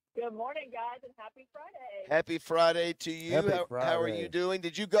 Good morning, guys, and happy Friday. Happy Friday to you. Happy How are Friday. you doing?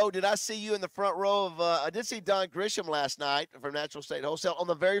 Did you go? Did I see you in the front row of? I did see Don Grisham last night from Natural State Wholesale on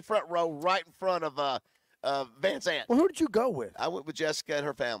the very front row, right in front of Van Zandt. Well, who did you go with? I went with Jessica and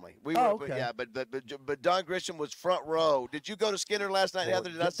her family. We Oh, were, okay. yeah, but Don Grisham was front row. Did you go to Skinner last night, Heather?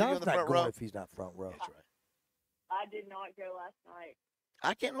 Did I see you in the front row? If he's not front row. I did not go last night.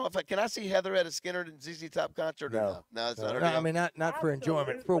 I can't know if can I see Heather at a Skinner and ZZ Top concert? Or no, no, it's not her No, deal. I mean not for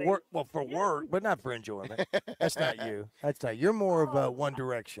enjoyment, for work. Well, for work, but not for enjoyment. That's not you. That's not. You're more of One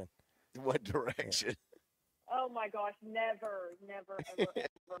Direction. One Direction. Oh my gosh, never, ever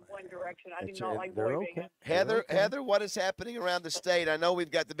One Direction. I do not like they're boy okay. bands. Heather, what is happening around the state? I know we've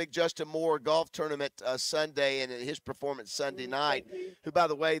got the big Justin Moore golf tournament Sunday and his performance Sunday night. Who, by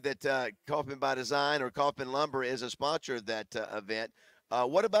the way, that Kaufman by Design or Kaufman Lumber is a sponsor of that event.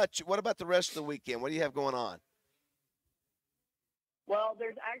 What about you? What about the rest of the weekend? What do you have going on? Well,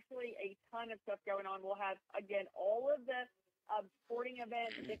 there's actually a ton of stuff going on. We'll have, again, all of the sporting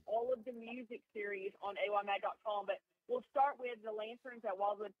events and all of the music series on aymag.com. But we'll start with the Lanterns at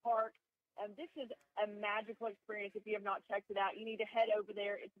Wildwood Park. This is a magical experience. If you have not checked it out, you need to head over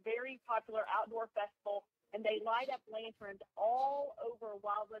there. It's a very popular outdoor festival, and they light up lanterns all over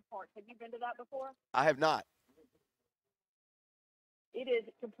Wildwood Park. Have you been to that before? I have not. It is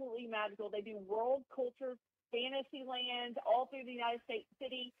completely magical. They do world culture, fantasy lands all through the United States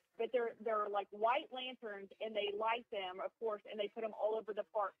city, but they're like white lanterns, and they light them, of course, and they put them all over the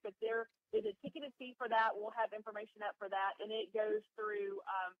park. But there is a ticketed fee for that. We'll have information up for that, and it goes through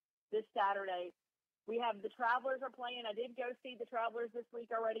this Saturday. We have the Travelers are playing. I did go see the Travelers this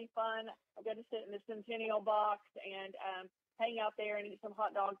week already. Fun. I got to sit in the Centennial box and hang out there and eat some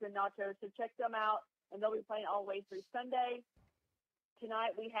hot dogs and nachos. So check them out, and they'll be playing all the way through Sunday.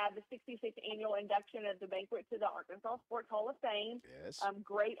 Tonight we have the 66th annual induction of the banquet to the Arkansas Sports Hall of Fame. Yes.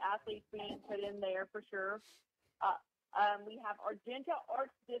 Great athletes being put in there for sure. We have Argenta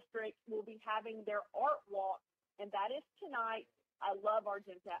Arts District will be having their art walk, and that is tonight. I love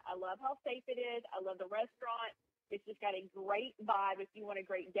Argenta. I love how safe it is. I love the restaurant. It's just got a great vibe. If you want a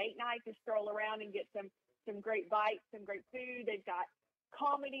great date night to stroll around and get some great bites, some great food, they've got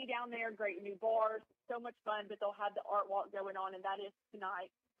comedy down there, great new bars, so much fun, but they'll have the art walk going on, and that is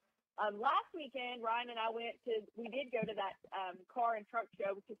tonight. Last weekend, Ryan and I we did go to that car and truck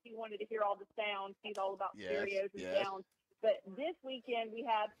show because he wanted to hear all the sounds. He's all about stereos and sounds. But this weekend, we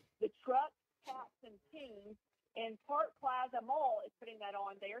have the Truck, Cats, and Teens, and Park Plaza Mall is putting that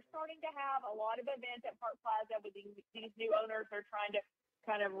on. They are starting to have a lot of events at Park Plaza with these new owners. They're trying to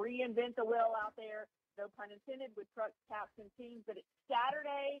kind of reinvent the wheel out there. No pun intended, with Trucks, Caps, and Teens. But it's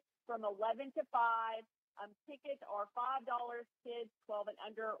Saturday from 11 to 5. Tickets are $5. Kids 12 and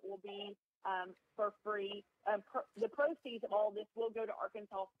under will be for free. The proceeds of all this will go to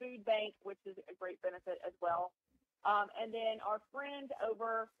Arkansas Food Bank, which is a great benefit as well. And then our friends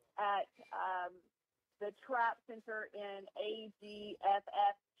over at the Trap Center in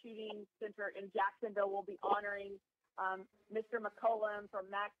AGFF Shooting Center in Jacksonville will be honoring Mr. McCullum from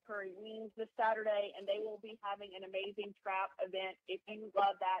Max Curry Wings this Saturday, and they will be having an amazing trap event. If you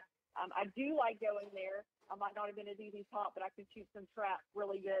love that, I do like going there. I might not have been a ZZ Top, but I could shoot some traps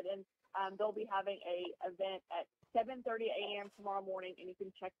really good. And they'll be having a event at 7:30 a.m. tomorrow morning, and you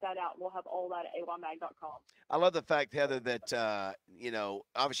can check that out. We'll have all that at aymag.com. I love the fact, Heather, that,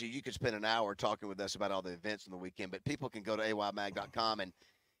 obviously you could spend an hour talking with us about all the events on the weekend, but people can go to aymag.com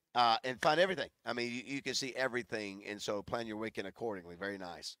and find everything. I mean, you can see everything, and so plan your weekend accordingly. Very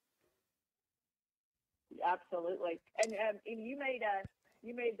nice. Absolutely. And you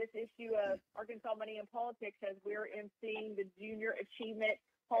made this issue of Arkansas Money in Politics as we're emceeing the Junior Achievement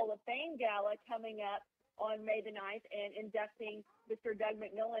Hall of Fame Gala coming up on May the 9th and inducting Mr. Doug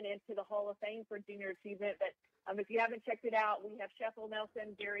McMillan into the Hall of Fame for Junior Achievement. But if you haven't checked it out, we have Sheffel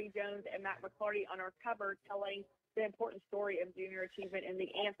Nelson, Gary Jones, and Matt McCarty on our cover telling the important story of junior achievement and the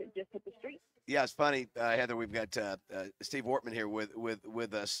ants that just hit the streets. Yeah, it's funny, Heather. We've got Steve Wortman here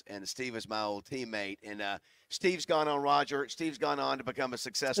with us, and Steve is my old teammate. And Steve's gone on, Roger. Steve's gone on to become a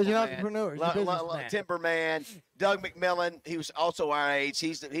successful He's an man. entrepreneur. He's a businessman. Timber man. Doug McMillan, he was also our age.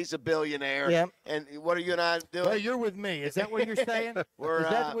 He's a billionaire. Yeah. And what are you and I doing? Well, you're with me. Is that what you're saying? Is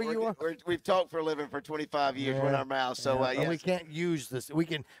that where you are? We've talked for a living for 25 years with our mouths. So yes. We can't use this.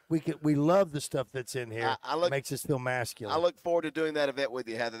 We love the stuff that's in here. It makes us feel masculine. I look forward to doing that event with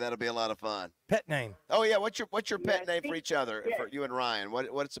you, Heather. That'll be a lot of fun. Pet name. Oh yeah, what's your pet name for each other? For you and Ryan,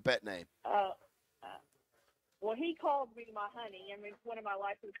 what's the pet name? Well, he calls me my honey. I mean, it's one of my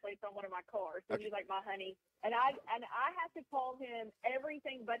license plates on one of my cars, so he's like my honey. And I have to call him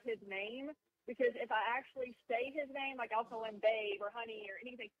everything but his name, because if I actually say his name, like I'll call him Babe or Honey or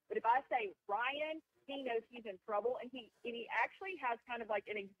anything. But if I say Ryan, he knows he's in trouble, and he actually has kind of like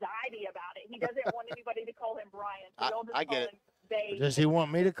an anxiety about it. He doesn't want anybody to call him Brian. So they'll just I get it. Babe. Does he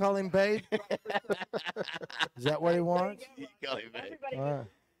want me to call him Babe? Is that what he wants? You call him Babe. Everybody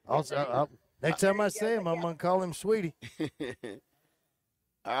Also, next time I see him, I'm going to call him Sweetie.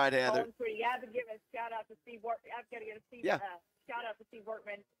 All All right, Heather. You have to give a shout out to Steve Workman. I've got to give a shout out to Steve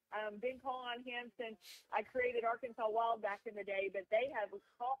Workman. Been calling on him since I created Arkansas Wild back in the day, but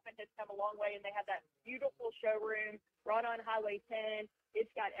Kaufman has come a long way, and they have that beautiful showroom right on Highway 10.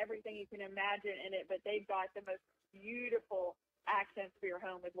 It's got everything you can imagine in it, but they've got the most beautiful accents for your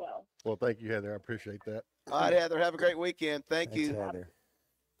home as well. Well, thank you, Heather. I appreciate that. All right, Heather. Have a great weekend. Thank you. Heather.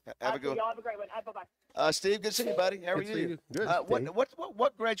 Have a good one. Y'all have a great one. Bye-bye. Steve, good to see you, buddy. How are Good to see you? you. Good.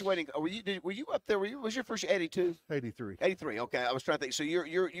 What graduating? Were you up there? Was your first 82? 83. 83. Okay, I was trying to think. So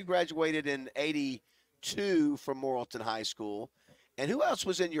you graduated in 82 from Morrilton High School, and who else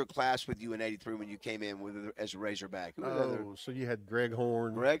was in your class with you in 83 when you came in as a Razorback? Who was there? So you had Greg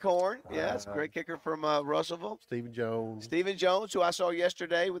Horn. Greg Horn, yes, great kicker from Russellville. Stephen Jones. Stephen Jones, who I saw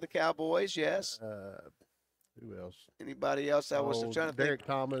yesterday with the Cowboys. Yes. Who else? Anybody else? I was trying to Derek think.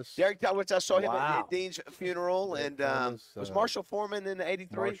 Thomas. Derek Thomas. I saw him Wow. at Dean's funeral, Derek and Thomas, was Marshall Foreman in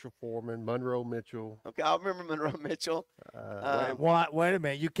 '83. Marshall Foreman, Monroe Mitchell. Okay, I remember Monroe Mitchell. Wait a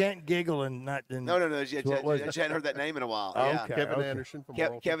minute. You can't giggle and not. No. You hadn't heard that name in a while. Yeah. Okay. Kevin Anderson from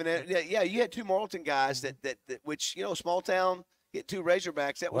Morrilton. Kevin. Yeah. You had two Morrilton guys that which small town. Get two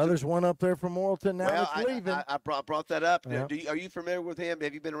Razorbacks. That was There's one up there from Morrilton now that's leaving. I brought that up. Yeah. Are you familiar with him?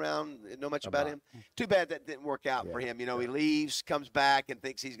 Have you been around? Know much about him? Too bad that didn't work out for him. He leaves, comes back, and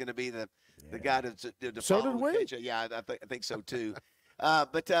thinks he's going to be the guy to So follow did we. the pitch. Yeah, I think so too.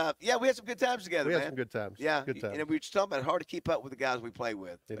 But we had some good times together. We man. had some good times. Yeah, Good times. and we were just talking about hard to keep up with the guys we played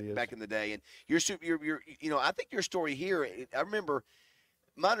with It back is. in the day. And you're I think your story here. I remember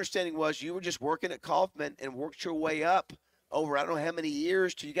my understanding was you were just working at Kaufman and worked your way up over I don't know how many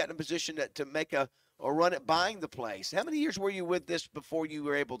years till you got in a position to make a run at buying the place. How many years were you with this before you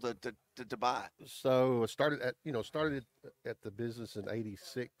were able to buy? So I started at the business in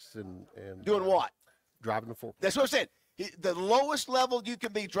 '86 and Doing what? Driving the forklift. That's what I'm saying. The lowest level you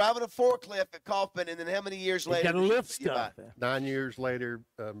can be driving a forklift at Kaufman, and then how many years later? Got to lift you buy? stuff. 9 years later,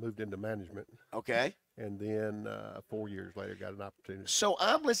 moved into management. Okay. And then 4 years later, got an opportunity. So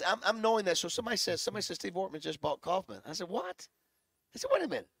I'm listening. I'm knowing that. So somebody says Steve Ortman just bought Kaufman. I said, what? I said, wait a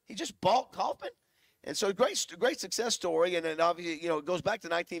minute. He just bought Kaufman? And so great success story. And then obviously, it goes back to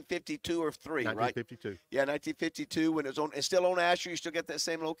 1952 or 3, right? 1952. Yeah, 1952 when it was on. It's still on Asher. You still get that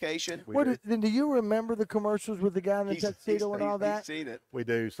same location. Then do you remember the commercials with the guy in the tuxedo and all that? He's seen it. We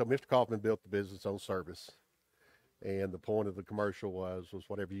do. So Mr. Kaufman built the business on service. And the point of the commercial was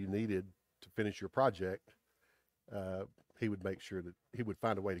whatever you needed to finish your project, he would make sure that he would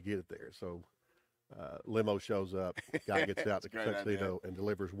find a way to get it there. So limo shows up, guy gets out the tuxedo and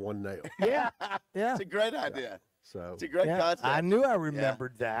delivers one nail. Yeah. It's a great idea. So it's a great concept. I knew I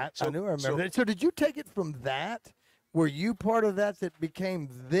remembered that. So- I knew I remembered that. So did you take it from that? Were you part of that became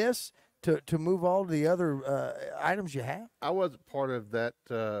this to move all the other items you have? I wasn't part of that.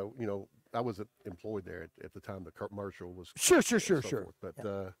 I wasn't employed there at the time the commercial was. Sure.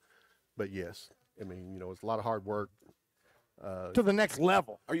 forth. But yes, I mean, it's a lot of hard work. To the next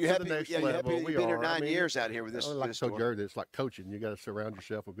level. Are you To happy? the next Yeah, you happy? level. You've We been here are. 9 years out here with this. Like I this told store. Jared, it's like coaching. You got to surround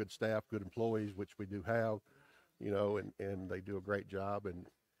yourself with good staff, good employees, which we do have. And they do a great job. And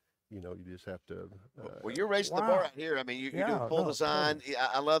you just have to. Well, you're raising the bar out here. I mean, you're doing full design. totally.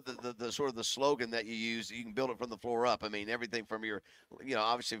 I love the sort of the slogan that you use. You can build it from the floor up. I mean, everything from your,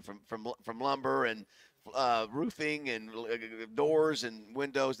 obviously from lumber and roofing and doors and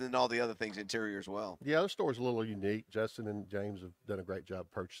windows, and then all the other things interior as well. Yeah, the store's a little unique. Justin and James have done a great job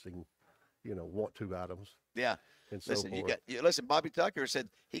purchasing, want-to items. Yeah. And so Listen, forth. listen. Bobby Tucker said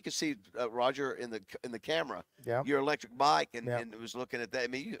he could see Roger in the camera. Yeah. Your electric bike, and was looking at that. I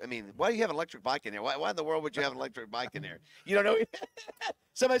mean, why do you have an electric bike in there? Why in the world would you have an electric bike in there? You don't know.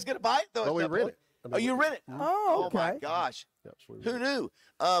 Somebody's gonna buy it though. Oh, we rent it. Oh, you rent it? Oh, okay. Oh my gosh. Who knew?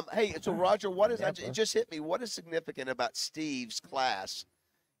 Hey, so Roger, it just hit me. What is significant about Steve's class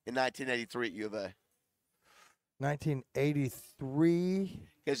in 1983 at U of A? 1983.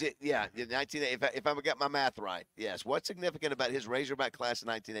 Because if I got my math right, yes. What's significant about his Razorback class in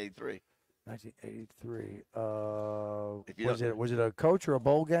 1983? 1983. Was it a coach or a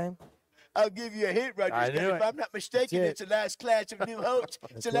bowl game? I'll give you a hint, Roger. I knew If it. I'm not mistaken, it's the last class of new hopes.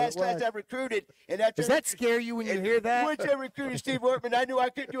 It's the last class I've recruited. And Does that scare you when you hear that? Once I recruited Steve Wortman, I knew I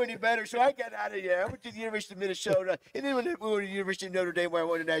couldn't do any better, so I got out of here. I went to the University of Minnesota, and then we went to the University of Notre Dame where I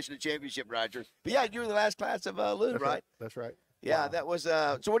won a national championship, Roger. But yeah, you were the last class of Lou, right? That's right. Yeah, that was.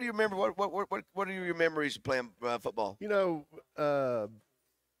 So what do you remember? What are your memories of playing football?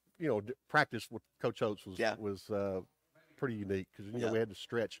 Practice with Coach Oates was pretty unique because we had to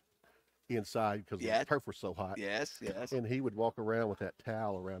stretch inside because the turf was so hot. Yes. And he would walk around with that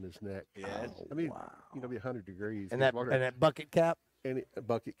towel around his neck. Yes. I mean, be 100 degrees. And that bucket cap. and a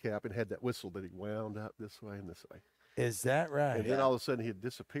bucket cap, and had that whistle that he wound up this way and this way. Is that right? And then all of a sudden he'd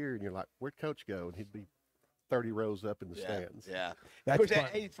disappear, and you're like, "Where'd Coach go?" And he'd be 30 rows up in the stands. Yeah. That's Of course, fun.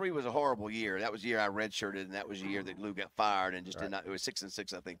 that 83 was a horrible year. That was the year I redshirted, and that was the year that Lou got fired and just did not. It was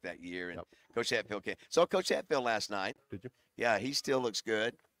 6-6, I think, that year. And Coach Hatfield came. Saw Coach Hatfield last night. Did you? Yeah, he still looks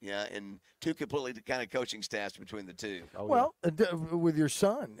good. Yeah, and two completely kind of coaching staffs between the two. Well, with your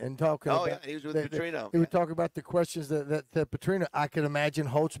son and talking Oh, about yeah, he was with the- Petrino. He would talk about the questions that Petrino. I can imagine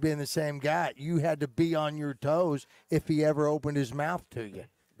Holtz being the same guy. You had to be on your toes if he ever opened his mouth to you.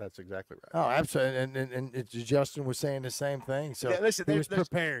 That's exactly right. Oh, absolutely. And it's Justin was saying the same thing. So Yeah, listen, he was there's-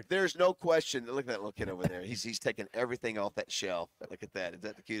 prepared. There's no question. Look at that little kid over there. He's taking everything off that shelf. Look at that. Is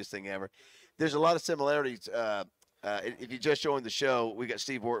that the cutest thing ever? There's a lot of similarities. If you just joined the show, we got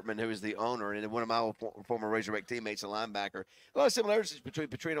Steve Wortman, who is the owner, and one of my former Razorback teammates, a linebacker. A lot of similarities between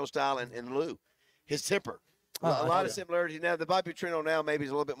Petrino's style and Lou. His temper. A lot of similarities. Now, the Bobby Petrino now maybe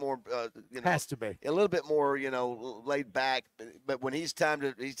is a little bit more, Has to be. a little bit more, laid back. But when he's time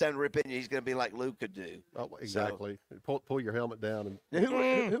to rip in you, he's going to be like Lou could do. Oh, exactly. Pull your helmet down. And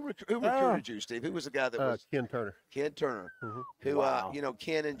Now, who recruited you, Steve? Who was the guy that was Ken Turner. Ken Turner? Who, Wow.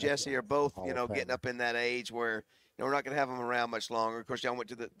 Ken and Jesse are both, Hall of getting Famer. up in that age where we're not going to have them around much longer. Of course, y'all went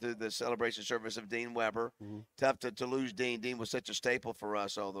to the celebration service of Dean Weber. Tough to lose Dean. Dean was such a staple for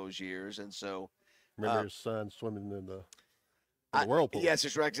us all those years, and so. Remember his son swimming in the whirlpool. Yes,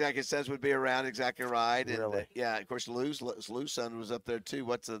 it's right. Exactly. His sons would be around. Exactly right. And Really? yeah, of course, Lou's son was up there too.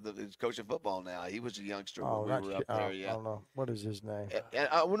 What's he's coaching football now? He was a youngster Oh, when we were up there. I don't know. What is his name? And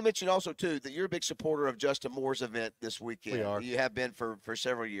I want to mention also too that you're a big supporter of Justin Moore's event this weekend. We are. You have been for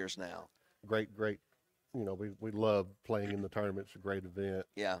several years now. Great. We love playing in the tournament. It's a great event.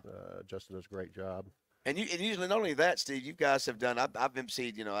 Yeah. Justin does a great job. And usually not only that, Steve, you guys have done. I've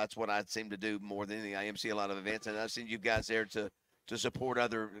emceed. That's what I seem to do more than anything. I MC a lot of events, and I've seen you guys there to support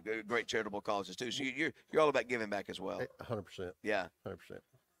other great charitable causes too. So you're all about giving back as well. 100%. Yeah. 100%.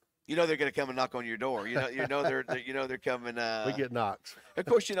 They're going to come and knock on your door. They're coming. We get knocks. Of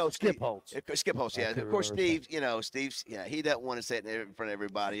course, Skip Holtz. Skip Holtz, yeah. Of course, Steve's. He doesn't want to sit in front of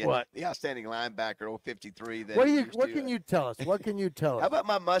everybody. And What? the outstanding linebacker, 53. That What can you tell us? What can you tell us? How about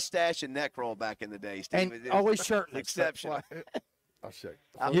my mustache and neck roll back in the day, Steve? And always shirtless. Exception. I'll show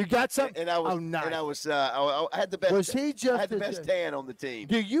you. You got something? And I was. Oh, nice. And I was. I had the best. Was he just I had the as- best tan on the team.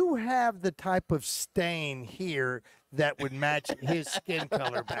 Do you have the type of stain here that would match his skin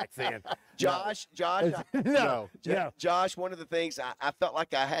color back then? Josh, No. Josh, one of the things I felt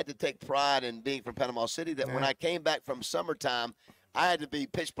like I had to take pride in being from Panama City, that when I came back from summertime, I had to be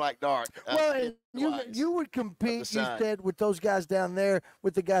pitch black dark. Well, and you would compete, you sun. said, with those guys down there,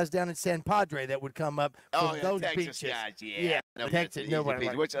 with the guys down in San Padre that would come up from Oh, yeah, those Texas beaches. guys, yeah. No, Texas. easy Nobody.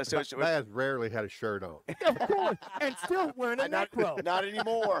 peasy. Like, Baz rarely had a shirt on. of course, and still wearing a neck roll. Not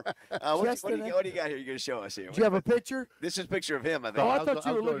anymore. What Just do an- you got here? You're going to show us here. Do you have a picture? This is a picture of him, I think. Oh, I was thought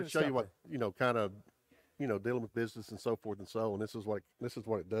you were going looking to at show you what kind of dealing with business and so forth and so on. This is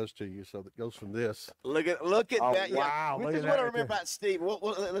what it does to you. So it goes from this. Look at Oh, that. Yeah. wow, This look is at what that I right remember there. about Steve.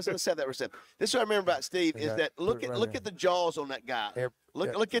 Let's have that receipt. This is what I remember about Steve is Okay, that put look it right at here. the jaws on that guy. Here,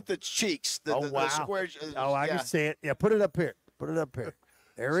 Look at the cheeks. The wow. square. I yeah. can see it. Yeah, put it up here. Put it up here.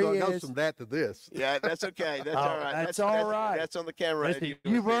 There So he it goes is. from that to this. Yeah, that's okay. That's Oh, all right. that's all right. That's on the camera. Listen, You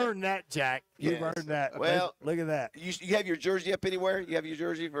you've see it. earned that, Jack. You've Yes. earned that. Well, look at that. You have your jersey up anywhere? You have your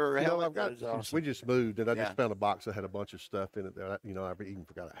jersey for a helmet? I've got. That is awesome. We just moved, and I Yeah. just found a box that had a bunch of stuff in it that I even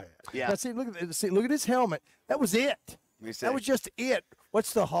forgot I had. Yeah. Now, see, look at his helmet. That was it. Let me see. That was just it.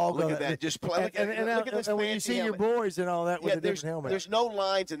 What's the hog Look on at that. Just play. Look and at this and when you fancy see your helmet. boys and all that with Yeah, a different helmet. there's no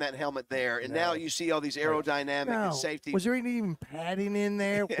lines in that helmet there, and now you see all these aerodynamic No. and safety. Was there even padding in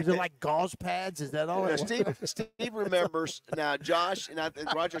there? Was it like gauze pads? Is that all? Now, it was? Steve remembers now. Josh and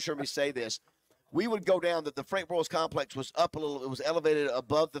Roger heard me say this. We would go down. The Frank Broyles complex was up a little. It was elevated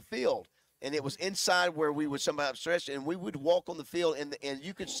above the field, and it was inside where we would somehow stretch, and we would walk on the field, and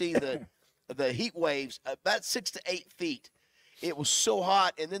you could see the heat waves about 6 to 8 feet. It was so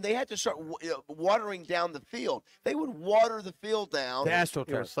hot, and then they had to start watering down the field. They would water the field down. The AstroTurf.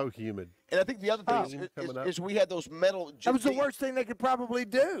 It was so humid. And I think the other thing is we had those metal. That was the worst thing they could probably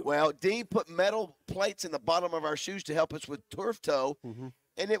do. Well, Dean put metal plates in the bottom of our shoes to help us with turf toe.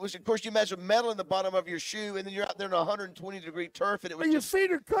 And it was, of course, you imagine metal in the bottom of your shoe, and then you're out there in 120-degree turf, and it was Your just, feet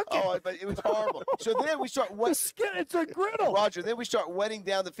are cooking. oh, but it was horrible. So then we start The skin, it's a griddle. Roger. Then we start wetting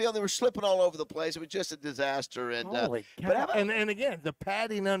down the field. They were slipping all over the place. It was just a disaster. And Holy but how cow. about, And again, the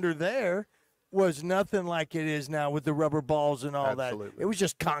padding under there was nothing like it is now with the rubber balls and all that. Absolutely. It was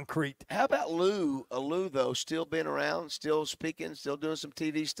just concrete. how about Lou? Lou, though, still being around, still speaking, still doing some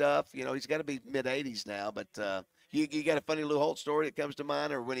TV stuff. He's got to be mid-80s now, but You got a funny Lou Holtz story that comes to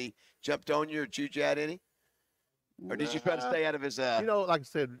mind, or when he jumped on you or chewed you out any? Or did you try to stay out of his? You know, like I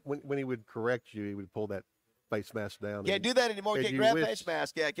said, when he would correct you, he would pull that face mask down. Can't do that anymore. Can't grab face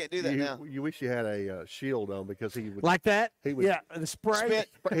mask. Yeah, I can't do that now. You wish you had a shield on because he would like that. He would, yeah, the spray.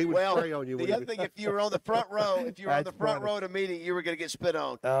 He would spray on you. The other thing, if you were on the front row, row at a meeting, you were going to get spit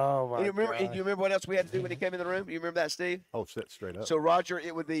on. Oh my! And you remember what else we had to do when he came in the room? You remember that, Steve? Oh, sit straight up. So Roger,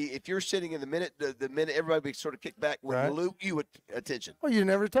 it would be if you're sitting in the minute everybody would be sort of kicked back. When Luke, you would attention. Well, you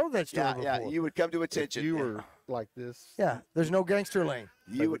never told that story before. Yeah, you would come to attention. If you were like this. Yeah, there's no gangster lane.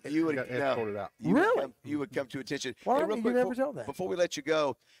 You would escorted out. You would come to attention. Why Hey, real you quick, never tell that? Before we let you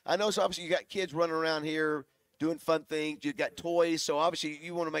go, I know so obviously you got kids running around here doing fun things. You got toys, so obviously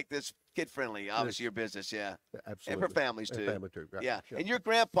you want to make this kid friendly. Obviously your business, yeah, absolutely, and for families too. And family too. Right. Yeah, Sure. and your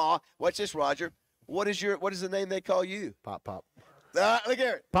grandpa. Watch this, Roger. What is the name they call you? Pop. Look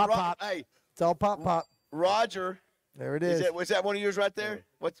here, Pop. Hey, it's all pop. Roger. There it is. Was that one of yours right there?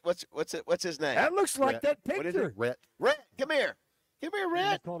 What's his name? That looks like that What is picture. it? Rhett, come here. Come here,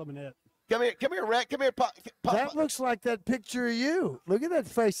 Rhett. I called him an it. Come here, Rhett. Come here, Pop. That looks like that picture of you. Look at that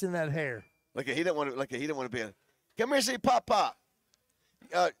face and that hair. Look, he didn't want to be a. Come here, and see Pop.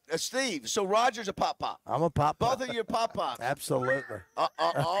 Steve. So Roger's a Pop. I'm a Pop. Both of you are Pop. Absolutely. Oh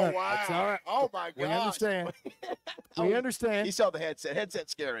wow. That's all right. Oh my God. We understand. We understand. He saw the headset. Headset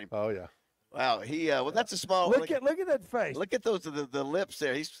scared him. Oh yeah. Wow. Well, that's a small. Look at that face. Look at those the lips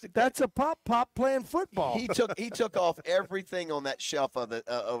there. That's a Pop playing football. He took off everything on that shelf of the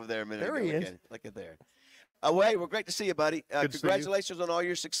over there a minute there ago. He is. Look at there. Well, great to see you, buddy. Congratulations on all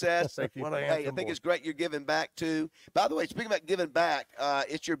your success. Thank you. Hey, I think it's great you're giving back too. By the way, speaking about giving back,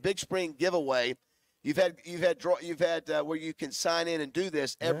 it's your Big Spring giveaway. You've had where you can sign in and do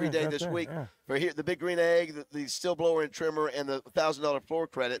this every day this week for here the Big Green Egg, the steel blower and trimmer, and the $1,000 floor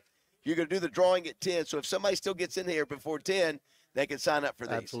credit. You're going to do the drawing at 10. So if somebody still gets in here before 10, they can sign up for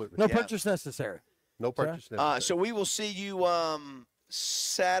these. Absolutely. No purchase necessary. No purchase necessary. So we will see you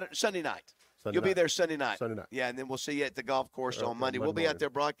Sunday night. You'll be there Sunday night. Yeah, and then we'll see you at the golf course on Monday. We'll be out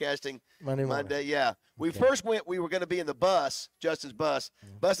there broadcasting Monday. Yeah. We were going to be in the bus, Justin's bus.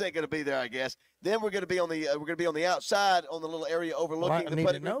 Bus ain't going to be there, I guess. Then we're going to be on the outside on the little area overlooking the I need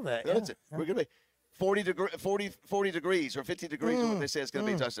to know that. Yeah. We're going to be 40 degrees or 50 degrees is what they say it's going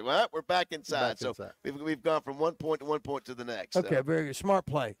to be. So I said, well, we're back inside. We've gone from one point to the next. Okay, so. very good. Smart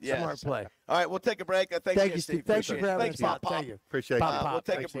play. Yes. Smart play. All right, we'll take a break. Thank you, Steve. Thank you for having us. Pop. Thank you. Appreciate it.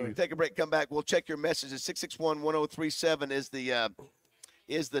 We'll take a break. Come back. We'll check your messages. 661-1037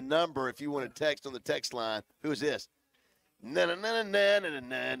 is the number if you want to text on the text line. Who is this? Listen,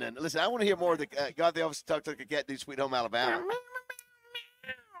 I want to hear more of the God the Office Talk Like a Cat do Sweet Home Alabama.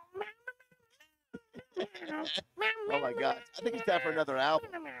 Oh my God! I think it's time for another album.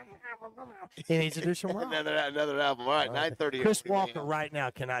 He needs to do some rock. another album. All right, 9:30. Chris Walker right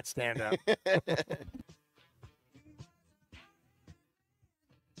now cannot stand up.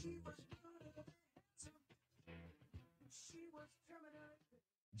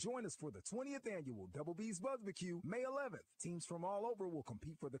 Join us for the 20th annual Double B's Buzzbecue, May 11th. Teams from all over will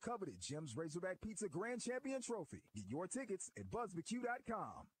compete for the coveted Jim's Razorback Pizza Grand Champion Trophy. Get your tickets at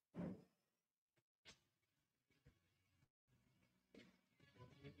buzzbecue.com.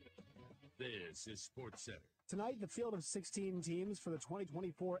 This is Sports Center. Tonight, the field of 16 teams for the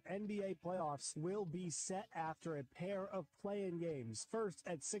 2024 NBA playoffs will be set after a pair of play-in games. First,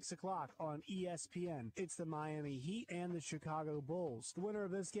 at 6 o'clock on ESPN, it's the Miami Heat and the Chicago Bulls. The winner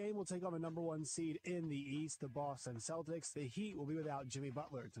of this game will take on the number 1 seed in the East, the Boston Celtics. The Heat will be without Jimmy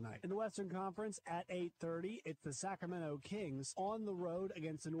Butler tonight. In the Western Conference, at 8:30, it's the Sacramento Kings on the road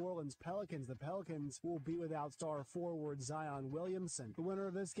against the New Orleans Pelicans. The Pelicans will be without star forward Zion Williamson. The winner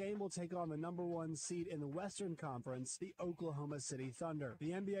of this game will take on the number 1 seed in the Western Conference, the Oklahoma City Thunder.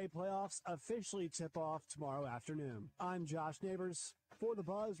 The NBA playoffs officially tip off tomorrow afternoon. I'm Josh Neighbors for the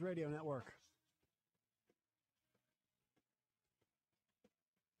Buzz Radio Network.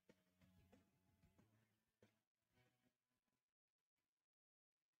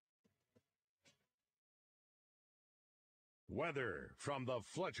 Weather from the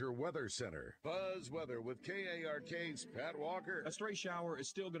Fletcher Weather Center. Buzz Weather with KARK's Pat Walker. A stray shower is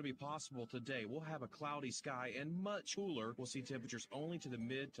still going to be possible today. We'll have a cloudy sky and much cooler. We'll see temperatures only to the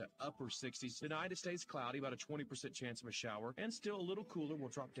mid to upper 60s. Tonight it stays cloudy, about a 20% chance of a shower, and still a little cooler. We'll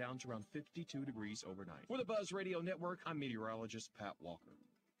drop down to around 52 degrees overnight. For the Buzz Radio Network, I'm meteorologist Pat Walker.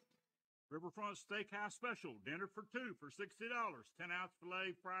 Riverfront Steakhouse Special. Dinner for two for $60. 10-ounce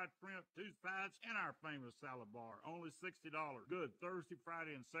filet, fried shrimp, 2 sides, and our famous salad bar. Only $60. Good Thursday,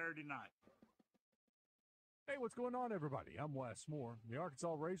 Friday, and Saturday night. Hey, what's going on, everybody? I'm Wes Moore. The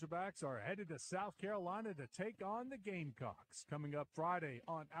Arkansas Razorbacks are headed to South Carolina to take on the Gamecocks. Coming up Friday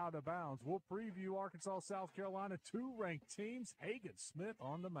on Out of Bounds, we'll preview Arkansas-South Carolina, two ranked teams, Hagan Smith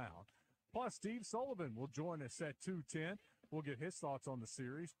on the mound. Plus, Steve Sullivan will join us at 2:10. We'll get his thoughts on the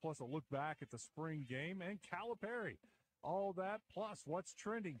series, plus a look back at the spring game and Calipari. All that, plus what's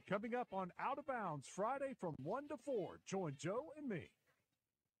trending, coming up on Out of Bounds Friday from 1 to 4. Join Joe and me.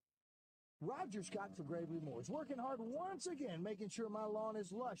 Roger Scott for Gravely Moore is working hard once again, making sure my lawn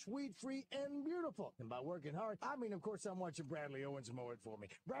is lush, weed-free, and beautiful. And by working hard, I mean, of course, I'm watching Bradley Owens mow it for me.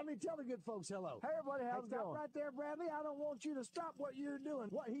 Bradley, tell the good folks hello. Hey, everybody, how's it going? Right there, Bradley. I don't want you to stop what you're doing.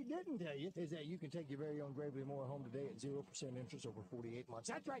 What he didn't tell you is that you can take your very own Gravely Moore home today at 0% interest over 48 months.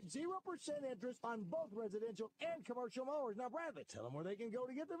 That's right, 0% interest on both residential and commercial mowers. Now, Bradley, tell them where they can go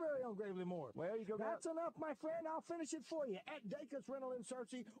to get their very own Gravely Moore. Well, you go. That's enough, my friend. I'll finish it for you at Dacus Rental in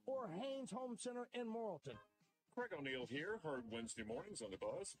Searcy or Haynes Home Center in Morrilton. Craig O'Neill here, heard Wednesday mornings on the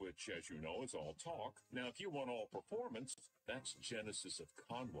Buzz, which, as you know, is all talk. Now, if you want all performance, that's Genesis of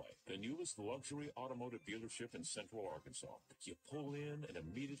Conway, the newest luxury automotive dealership in Central Arkansas. You pull in, and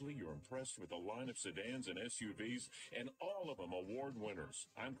immediately you're impressed with a line of sedans and SUVs, and all of them award winners.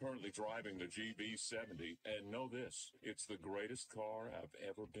 I'm currently driving the GV70, and know this, it's the greatest car I've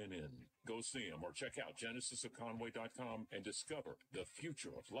ever been in. Go see them or check out genesisofconway.com and discover the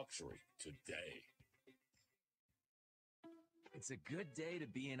future of luxury today. It's a good day to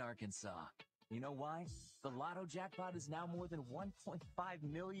be in Arkansas. You know why? The Lotto jackpot is now more than $1.5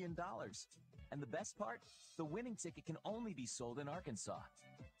 million. And the best part? The winning ticket can only be sold in Arkansas.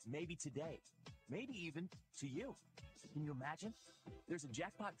 Maybe today. Maybe even to you. Can you imagine? There's a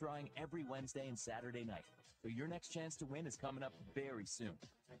jackpot drawing every Wednesday and Saturday night. So your next chance to win is coming up very soon.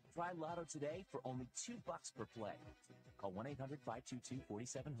 Try Lotto today for only $2 per play. Call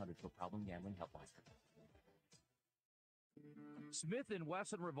 1-800-522-4700 for Problem Gambling Helpline. Smith &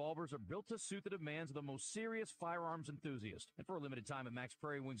 Wesson revolvers are built to suit the demands of the most serious firearms enthusiast. And for a limited time at Max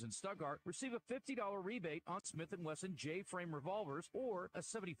Prairie Wings in Stuttgart, receive a $50 rebate on Smith & Wesson J-frame revolvers or a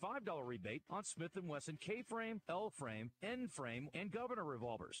 $75 rebate on Smith & Wesson K-frame, L-frame, N-frame, and Governor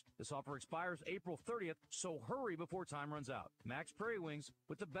revolvers. This offer expires April 30th, so hurry before time runs out. Max Prairie Wings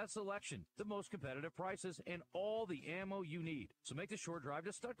with the best selection, the most competitive prices, and all the ammo you need. So make the short drive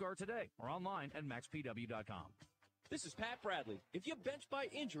to Stuttgart today or online at maxpw.com. This is Pat Bradley. If you're benched by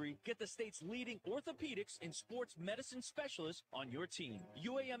injury, get the state's leading orthopedics and sports medicine specialist on your team.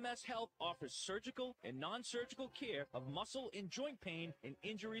 UAMS Health offers surgical and non-surgical care of muscle and joint pain and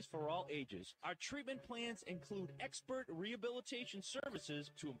injuries for all ages. Our treatment plans include expert rehabilitation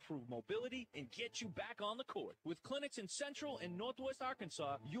services to improve mobility and get you back on the court. With clinics in Central and Northwest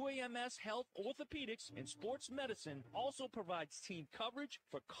Arkansas, UAMS Health Orthopedics and Sports Medicine also provides team coverage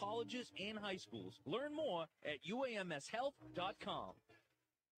for colleges and high schools. Learn more at UAMshealth.com. Hey,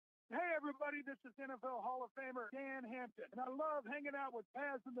 everybody, this is NFL Hall of Famer Dan Hampton, and I love hanging out with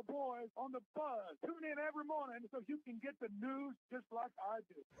Paz and the boys on the Buzz. Tune in every morning so you can get the news just like I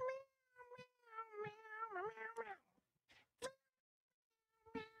do.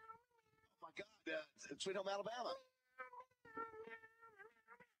 Oh, my God. Sweet Home Alabama.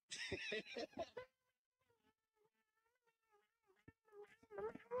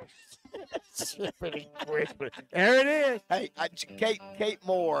 There it is. Hey, Kate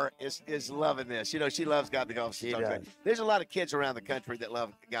Moore is loving this. You know, she loves Got the Officer Tucks. does. There's a lot of kids around the country that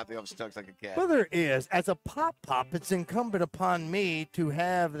love Got the Officer Tucks like a cat. Well, there is. As a pop, it's incumbent upon me to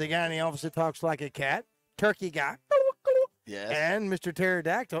have the guy in the office that talks like a cat, turkey guy, Yes. and Mr.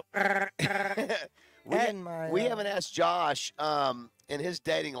 Pterodactyl. We haven't asked Josh in his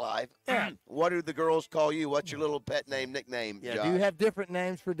dating life, what do the girls call you? What's your little pet name, nickname, Yeah, Josh? do you have different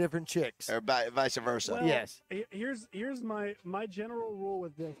names for different chicks? Or vice versa? Well, Yes. Here's my general rule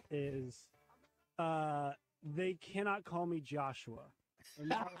with this is, they cannot call me Joshua. And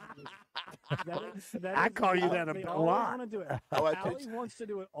that I is- call you that they a always lot. wanna do it. Oh, I Allie think- wants to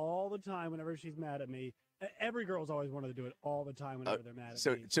do it all the time whenever she's mad at me. Every girl's always wanted to do it all the time whenever they're mad at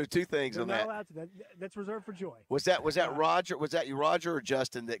So me. two things They're on not that. allowed to. That's reserved for Joy. Was that Roger? Was that you, Roger, or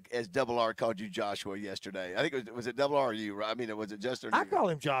Justin? That as Double R called you Joshua yesterday. I think was it Double R or you? I mean, was it Justin? I call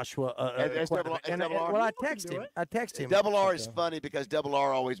him Joshua. As quite a Double R- bit. as Double R? Well, I text him. Double R is funny because Double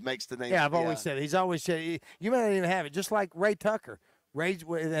R always makes the name. Yeah, I've always said it. He's always said you may not even have it. Just like Ray Tucker.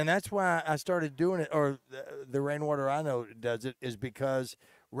 And that's why I started doing it, or the Rainwater I know does it, is because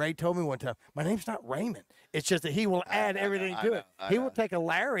Ray told me one time, my name's not Raymond. It's just that he will add everything to it. He will take a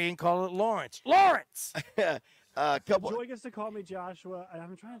Larry and call it Lawrence. Lawrence! Joy gets to call me Joshua, and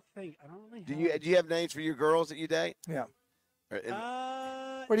I'm trying to think. I don't really. Do you have names for your girls that you date? Yeah.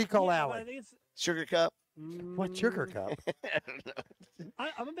 Or- What do you call yeah, Allie? I think it's Sugar Cup? What sugar cup?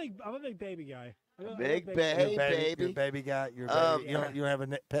 I'm a big baby guy. Big You're baby. You're a baby guy. You're a baby. You don't have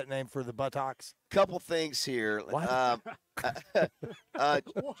a pet name for the buttocks? Couple things here. What?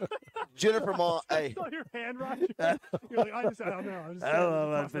 Jennifer Mon. I Hey. saw your hand, Roger. You're like, I don't know. I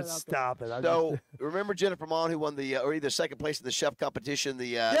don't know if it's stop it. So remember Jennifer Mon, who won the or either second place in the chef competition,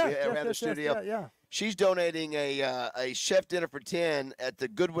 around the studio. Yeah. She's donating a chef dinner for 10 at the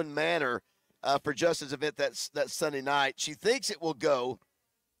Goodwin Manor for Justin's event that Sunday night. She thinks it will go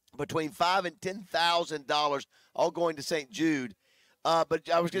between $5,000 and $10,000, all going to St. Jude. But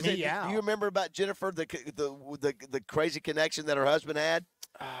I was going to say, do you remember about Jennifer, the crazy connection that her husband had?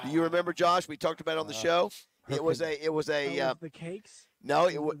 Do you remember, Josh? We talked about it on the show. It was the cakes. No,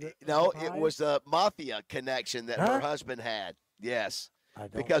 it was a mafia connection that her husband had. Yes,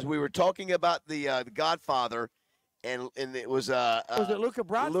 because we were talking about the Godfather, and it was was it Luca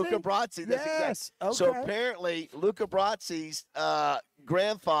Brasi? Luca Brasi. That's yes. Okay. So apparently, Luca Brasi's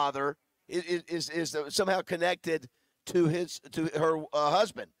grandfather is somehow connected to her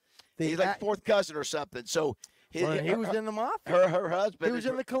husband. He's like fourth cousin or something. So he was in the mafia. Her husband. He was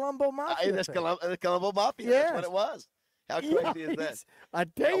in the Colombo Mafia. The Colombo Mafia. Yes. That's what it was. How crazy is that? I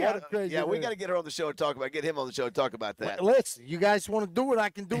tell you how crazy. Yeah, we got to get her on the show and get him on the show and talk about that. Listen, you guys want to do it, I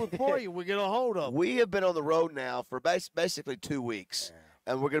can do it for you. We get a hold of it. We have been on the road now for basically 2 weeks.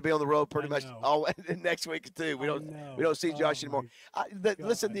 And we're going to be on the road pretty much all next week too. We don't see Josh anymore.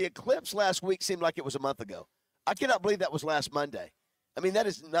 Listen, the eclipse last week seemed like it was a month ago. I cannot believe that was last Monday. I mean, that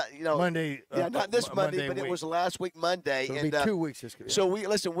is not, Monday. Yeah, not this Monday, but week. it was last week Monday. So it'll be 2 weeks. So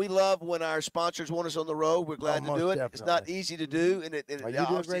we love when our sponsors want us on the road. We're glad to do it. Definitely. It's not easy to do, and you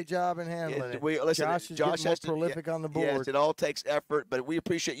do a great job in handling it. Josh has to prolific on the board. Yes, it all takes effort, but we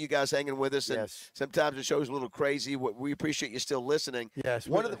appreciate you guys hanging with us. And sometimes the show's a little crazy. We appreciate you still listening. Yes.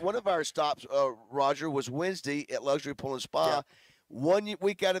 One of our stops, Roger, was Wednesday at Luxury Pool and Spa. Yeah. 1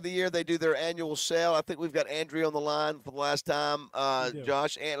 week out of the year, they do their annual sale. I think we've got Andrea on the line for the last time.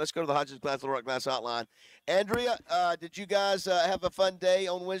 Josh, and let's go to the Hodges Glass Little Rock Glass Hotline. Andrea, did you guys have a fun day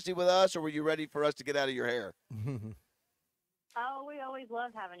on Wednesday with us, or were you ready for us to get out of your hair? Oh, we always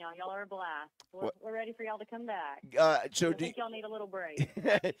love having y'all. Y'all are a blast. We're ready for y'all to come back. I think y'all need a little break.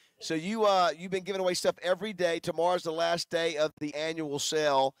 So you've been giving away stuff every day. Tomorrow's the last day of the annual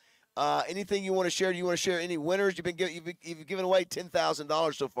sale. Anything you want to share? Do you want to share any winners? You've given away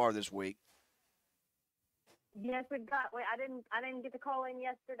 $10,000 so far this week. Yes, we've got. I didn't get to call in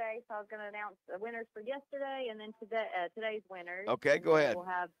yesterday, so I was going to announce the winners for yesterday and then today's winners. Okay, go ahead. We'll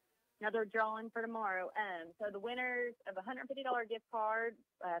have another drawing for tomorrow. So the winners of a $150 gift card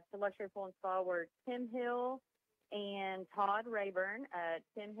to Luxury Pool and Spa were Tim Hill and Todd Rayburn.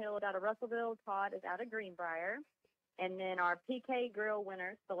 Tim Hill is out of Russellville. Todd is out of Greenbrier. And then our PK Grill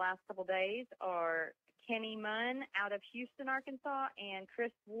winners the last couple days are Kenny Munn out of Houston, Arkansas, and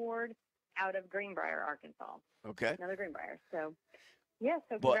Chris Ward out of Greenbrier, Arkansas. Okay. Another Greenbrier. So,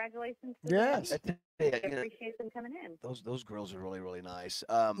 congratulations to them. I appreciate them coming in. Those grills are really, really nice.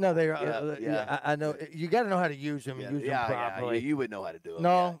 No, they are. I know. You got to know how to use them and use them properly. You would know how to do it.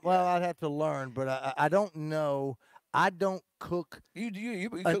 No, I'd have to learn, but I don't know. I don't cook you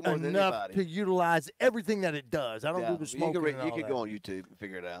cook more than enough anybody. to utilize everything that it does. I don't do the smoking and all You could that. go on YouTube and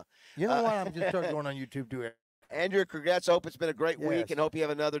figure it out. You know what? I'm just starting going on YouTube to it. Andrea, congrats. I hope it's been a great week, and hope you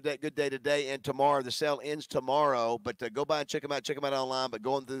have another good day today and tomorrow. The sale ends tomorrow, but go by and check them out. Check them out online, but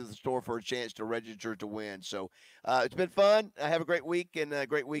go into the store for a chance to register to win. So it's been fun. Have a great week and a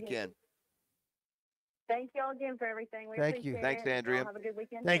great weekend. Thank you all again for everything. We Thank you. Thanks, Andrea. Y'all have a good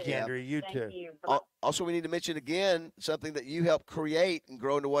weekend. Thank too. you, Andrea. You Thank too. You. Also, we need to mention again something that you helped create and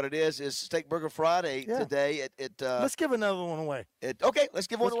grow into what it is Steak Burger Friday today. Let's give another one away. Okay, let's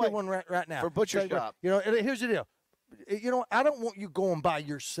give one away. Let's give one right now. For Butcher Shop. You know, here's the deal. You know, I don't want you going by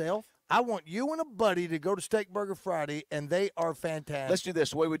yourself. I want you and a buddy to go to Steak Burger Friday, and they are fantastic. Let's do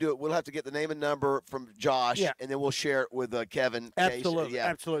this. The way we do it, we'll have to get the name and number from Josh, and then we'll share it with Kevin. Absolutely,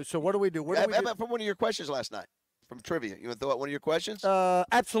 absolutely. So what do we do? How about from one of your questions last night? From trivia. You want to throw out one of your questions?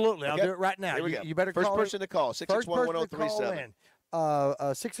 Absolutely. Okay. I'll do it right now. Here we go. You better First call person to call, 661-1037.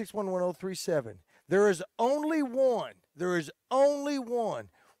 661-1037. There is only one. There is only one.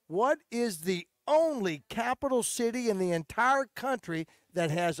 What is the only capital city in the entire country that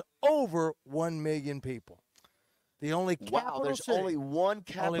has over 1 million people? The only capital there's city. only one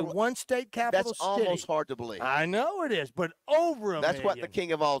capital. Only one state capital That's city. almost hard to believe. I know it is, but over a That's million. what the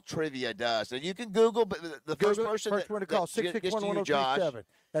king of all trivia does. Now, you can Google, but the first person First one to call, that gets to you, Josh. 661-1037.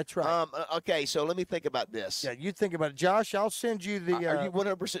 That's right. Okay, so let me think about this. Yeah, you think about it. Josh, I'll send you the. Are you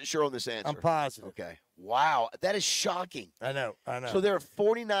 100% sure on this answer? I'm positive. Okay. Wow, that is shocking. I know. So there are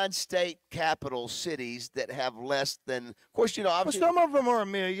 49 state capital cities that have less than. Of course, you know, Well, obviously. some of them are a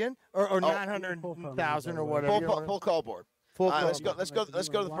million or 900,000 or whatever. Full call board. Full All right, call let's go to the line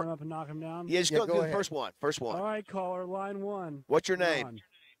first. up and knock him down. Yeah, just go to the first one. All right, caller, line 1. What's your name? On.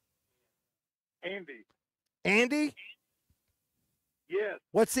 Andy. Andy? Yes.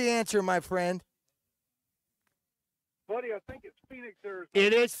 What's the answer, my friend? Buddy, I think it's Phoenix, Arizona.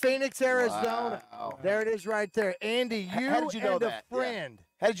 It is Phoenix, Arizona. Wow. There it is right there. Andy, you, How did you know and that? a friend. Yeah.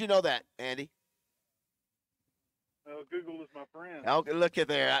 How did you know that, Andy? Google is my friend. Okay, look at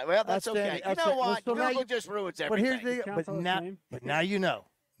there. Well, that's okay. You know what? Well, so Google just ruins But everything. here's the but now you know.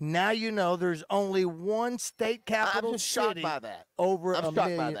 Now you know there's only one state capital I'm just shocked city by that. over I'm a shocked by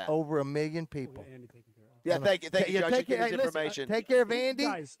million that. over a million people. Yeah, thank you, Judge. Take You care, get his hey, listen, information. take care of Andy.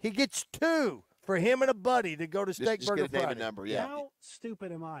 Guys. He gets 2 for him and a buddy to go to Steak just Burger get a name and Friday. number, yeah. How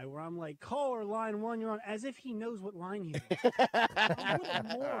stupid am I? Where I'm like, caller, line 1, you're on, as if he knows what line he is.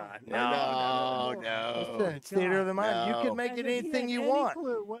 No. Listen, it's theater of the mind. You can make As it if he anything had you any want.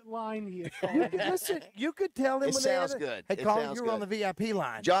 Clue what line he is. You can listen. You could tell them It when sounds they good. Hey, It Colin, sounds you were on good. the VIP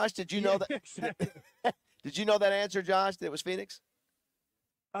line. Josh, did you know that? Did you know that answer, Josh? That it was Phoenix?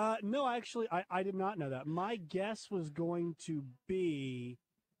 No, actually, I did not know that. My guess was going to be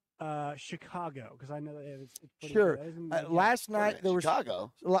Chicago, because I know that it's pretty Sure. good. Isn't Last night there was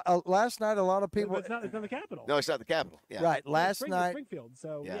Chicago. Last night a lot of people. It's not the capital. No, it's not the capital. Yeah. Right. Last night. Springfield.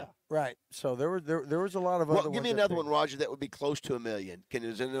 So Yeah. yeah. Right. So there was a lot of Well, other. give me ones that another one, picked. Roger, that would be close to $1 million.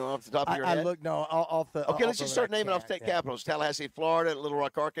 Is there anyone off the top of your I head? look off the. Okay, off let's just of start that naming off cat, state yeah. capitals: Tallahassee, Florida; Little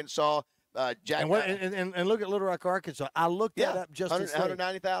Rock, Arkansas; Jack. And look at Little Rock, Arkansas. I looked that up just to see.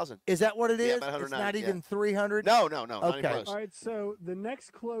 190,000. Is that what it Yeah, is? about It's not 190, even yeah. 300. No, not even Okay. close. All right. So the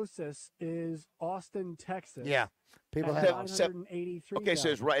next closest is Austin, Texas. Yeah. People at have 983. Okay, so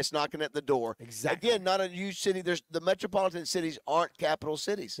it's right. It's knocking at the door. Exactly. Again, not a huge city. There's the metropolitan cities aren't capital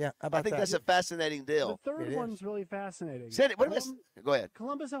cities. Yeah, how I about think that? that's a fascinating The deal. third one's really fascinating. Say it- what am I- Go ahead.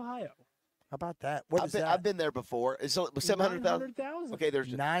 Columbus, Ohio. How about that? What is that? I've been there before. It's 700,000. 900,000. Okay,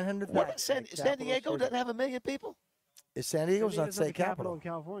 there's 900,000. What about San Diego? Doesn't have 1 million people. Is San Diego's San not Diego's not state the capital capital? of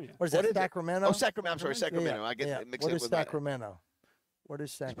California. What is What that? is it? Sacramento. Oh, Sacramento. I'm sorry, Sacramento. Yeah, I get yeah. mixed What up is with that. Sacramento? What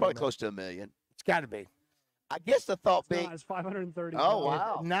is Sacramento? It's probably close to 1 million. It's got to be. I guess the thought being. It's 530. Oh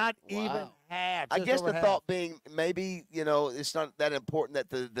wow! Not even Wow. half. I just guess over the half. thought being maybe it's not that important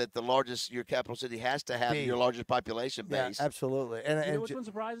that the largest your capital city has to have Be. your largest population Yeah, base. absolutely. You And know which one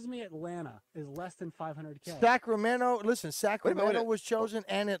surprises me? Atlanta is less than 500K. Sacramento. Listen, Sacramento minute. was chosen,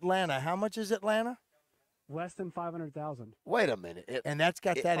 and Atlanta. How much is Atlanta? Less than 500,000. Wait a minute. And that's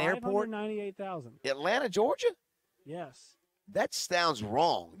got that airport. 598,000. Atlanta, Georgia. Yes. That sounds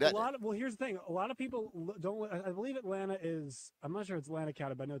wrong. Well, here's the thing. A lot of people don't. I believe Atlanta is. I'm not sure it's Atlanta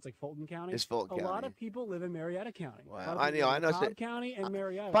County, but I know it's like Fulton County. It's Fulton A lot County. of people live in Marietta County. Wow. A lot of I people know. live in Cobb County and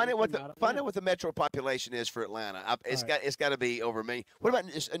Marietta. Find out what Not the Atlanta. metro population is for Atlanta. It's All right. got to be over a million. What about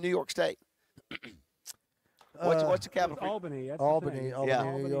New York State? What's the capital? It's Albany. That's Albany, the thing. Albany, Yeah. New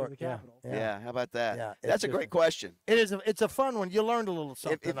Albany York. is the capital. Yeah. How about that? Yeah, That's a it's great just- question. It is. It's a fun one. You learned a little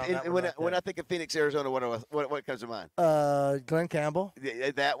something on that one. When I think of Phoenix, Arizona, what comes to mind? Glenn Campbell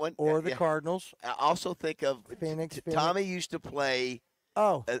That one or the Yeah. Cardinals. I also think of Phoenix. Tommy used to play.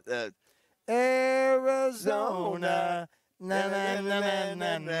 Oh, Arizona. Arizona. Na, na, na, na,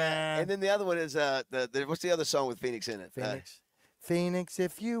 na, na. And then the other one is what's the other song with Phoenix in it? Phoenix. Phoenix,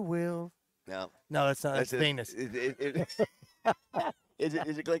 if you will. No. No, that's not. That's it. Venus. Is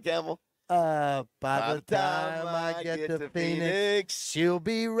it Glenn Campbell? By the time I get to Phoenix, she'll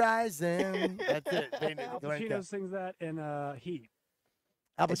be rising. That's it. Phoenix. Al Glenn Pacino Campbell. sings that in Heat.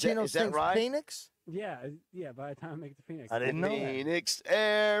 Al Pacino is that sings right? Phoenix. Yeah. By the time I make it to Phoenix. I didn't know that. Phoenix,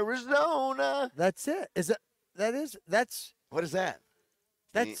 Arizona. That's it. That's What is that?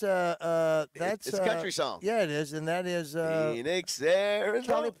 that's It's a country song. Yeah, it is, and that is Phoenix, Arizona.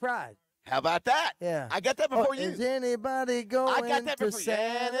 Charlie Pride. How about that? Yeah. I got that before you. Is anybody going got that to before you.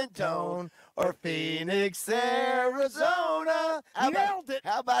 San Antonio or Phoenix, Arizona? Nailed it.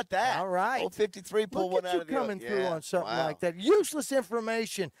 How about that? All right. Old 53 pull Look one at out you of the coming through yeah. on something Wow. like that. Useless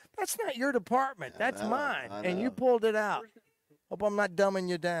information. That's not your department. That's know, mine. I And you know. pulled it out. Hope I'm not dumbing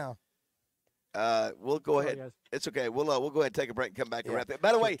you down. We'll go Sorry, ahead. guys. It's okay. We'll go ahead and take a break and come back and Yeah. wrap it.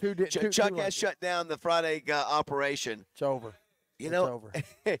 By the way, Two Chuck lunches. has shut down the Friday operation. It's over. You It's know, over.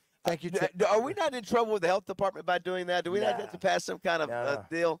 Thank you. Are we not in trouble with the health department by doing that? Do we not Nah. have to pass some kind of Nah.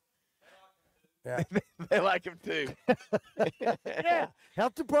 deal? Yeah. They like him too. Yeah.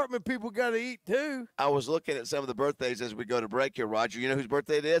 Health department people got to eat too. I was looking at some of the birthdays as we go to break here, Roger. You know whose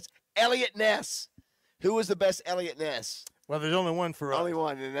birthday it is? Elliot Ness. Who was the best Elliot Ness? Well, there's only one for us. Only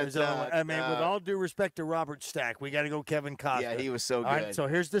one, and that's. There's only one. I mean, with all due respect to Robert Stack, we got to go Kevin Costner. Yeah, he was so good. All right, so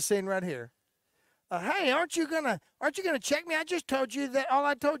here's the scene right here. Hey, aren't you gonna check me? I just told you that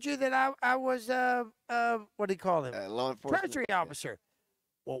I told you that I was what do you call him? Law enforcement. Treasury officer.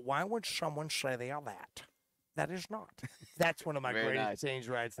 Well, why would someone say they are that? That is not. That's one of my Very greatest nice. scenes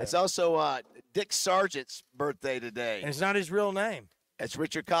right there. It's also Dick Sargent's birthday today. And it's not his real name. It's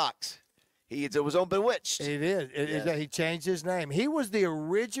Richard Cox. It was on Bewitched. It is. It is that he changed his name. He was the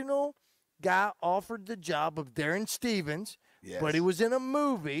original guy offered the job of Darren Stevens. Yes. But he was in a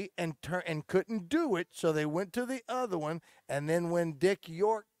movie and couldn't do it, so they went to the other one. And then when Dick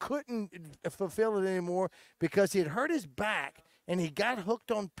York couldn't fulfill it anymore because he had hurt his back and he got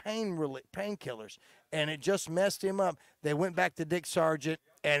hooked on painkillers, and it just messed him up, they went back to Dick Sargent,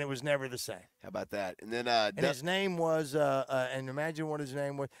 and it was never the same. How about that? And then and his name was, and imagine what his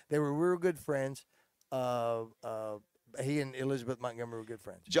name was. They were real good friends. He and Elizabeth Montgomery were good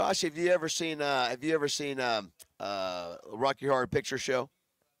friends. Josh, have you ever seen Rocky Horror Picture Show?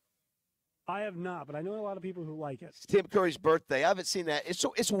 I have not, but I know a lot of people who like it. It's Tim Curry's birthday. I haven't seen that.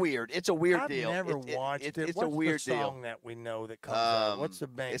 It's weird. It's a weird deal. I've never watched it. It's What's a weird the song deal. that we know that comes out? What's the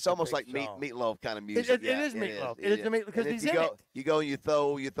band? It's almost like meatloaf kind of music. It is Meatloaf. It is the Meatloaf because he's in it. You go and you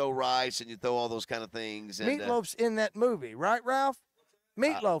throw rice and you throw all those kind of things. And, Meatloaf's in that movie, right, Ralph?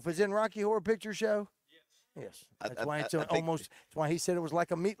 Meatloaf is in Rocky Horror Picture Show. Yes, that's why it's almost. That's why he said it was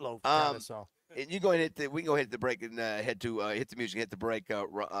like a Meatloaf kind of song. And you go ahead. We can go ahead to the break and head to hit the music. Hit the break,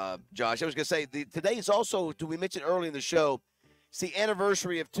 Josh. I was going to say today is also. We mentioned early in the show. It's the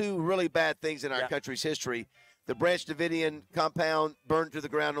anniversary of two really bad things in our country's history. The Branch Davidian compound burned to the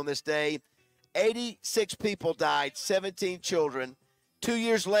ground on this day. 86 people died, 17 children. 2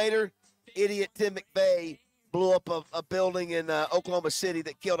 years later, idiot Tim McVeigh blew up a building in Oklahoma City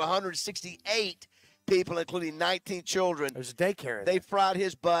that killed 168 people, including 19 children. There's a daycare. They fried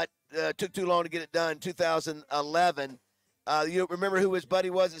his butt. Took too long to get it done. 2011. You remember who his buddy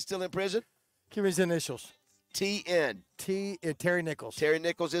was that's still in prison? Give me his initials. TN. Terry Nichols. Terry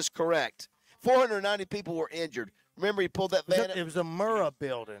Nichols is correct. 490 people were injured. Remember, he pulled that van. It was a Murrah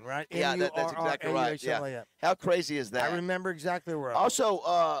building, right? Yeah, that's exactly right. Yeah. Like that. How crazy is that? I remember exactly where. Also,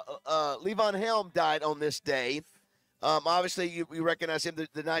 Levon Helm died on this day. Obviously, you recognize him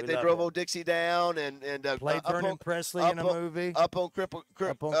the night they drove old Dixie down and played Vernon Presley in a movie. Up on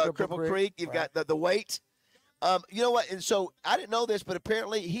Cripple Creek. You've got the Wait. You know what? And so I didn't know this, but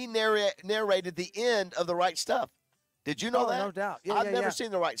apparently he narrated the end of The Right Stuff. Did you know that? No doubt. I've never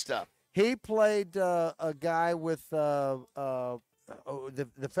seen The Right Stuff. He played a guy with the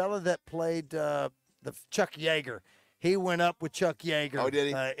fella that played the Chuck Yeager. He went up with Chuck Yeager. Oh, did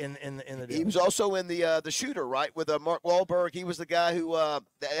he? In the deal. He was also in the Shooter, right, with Mark Wahlberg. He was the guy who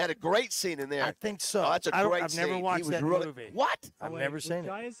had a great scene in there. I think so. Oh, that's a great I've scene. never watched that movie. What? I've never seen it. Which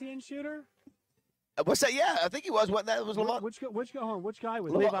guy is he in Shooter? What's that? Yeah, I think he was. Wasn't that? It was Lamont. Which guy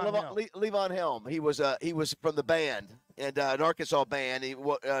was Levon Helm. He was from the band and an Arkansas band. He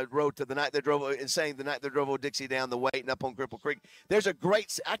wrote to the night they drove and sang the night they drove old Dixie down the Wait and Up on Cripple Creek. There's a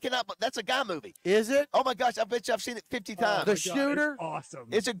great. I cannot. That's a guy movie. Is it? Oh my gosh! I bet you I've seen it 50 times. The Shooter. It's awesome.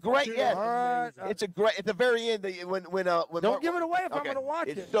 It's a great. It's a great. At the very end, when don't Mark, give it away if I'm going to watch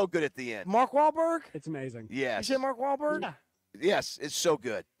it. It's so good at the end. Mark Wahlberg. It's amazing. Yes. You said Mark Wahlberg? Yeah. Yes, it's so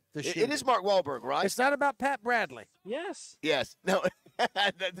good. It is Mark Wahlberg, right? It's not about Pat Bradley. Yes. Yes. No,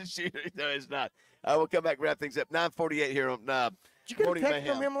 the Shooter. No, it's not. We'll come back and wrap things up. 9:48 here on Did you get a Morning text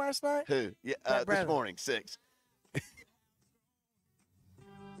Mayhem. from him last night? Who? Yeah, this morning, 6.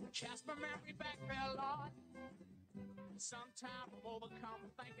 Jasper Mary back there, Lord. Sometime I'm overcome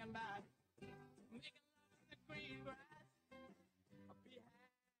thinking about making love in the green grass.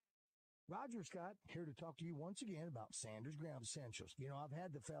 Roger Scott here to talk to you once again about Sanders Ground Essentials. You know, I've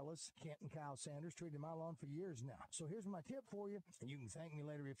had the fellas, Kent and Kyle Sanders, treating my lawn for years now. So here's my tip for you, and you can thank me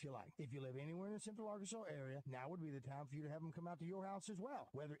later if you like. If you live anywhere in the Central Arkansas area, now would be the time for you to have them come out to your house as well.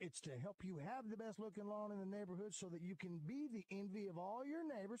 Whether it's to help you have the best looking lawn in the neighborhood so that you can be the envy of all your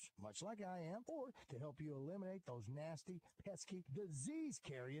neighbors, much like I am, or to help you eliminate those nasty, pesky,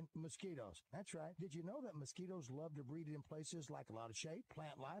 disease-carrying mosquitoes. That's right. Did you know that mosquitoes love to breed in places like a lot of shade,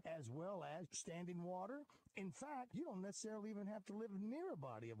 plant life, as well as standing water? In fact, you don't necessarily even have to live near a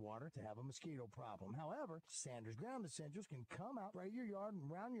body of water to have a mosquito problem. However, Sanders Ground Essentials can come out, spray your yard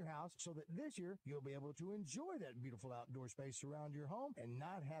and around your house so that this year you'll be able to enjoy that beautiful outdoor space around your home and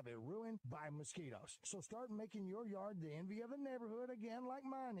not have it ruined by mosquitoes. So start making your yard the envy of the neighborhood again like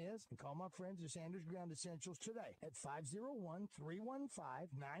mine is, and call my friends at Sanders Ground Essentials today at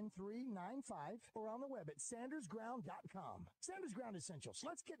 501-315-9395 or on the web at sandersground.com. Sanders Ground Essentials.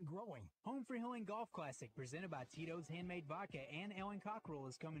 Let's get growing. Home for Healing Golf Classic presented by Tito's Handmade Vodka and Ellen Cockrell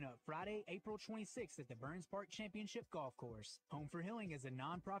is coming up Friday, April 26th at the Burns Park Championship Golf Course. Home for Healing is a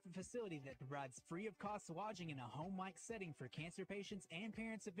nonprofit facility that provides free of cost lodging in a home-like setting for cancer patients and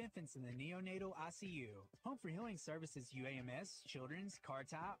parents of infants in the neonatal ICU. Home for Healing services UAMS, Children's,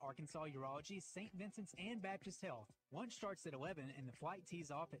 Carti, Arkansas Urology, St. Vincent's, and Baptist Health. Lunch starts at 11 and the flight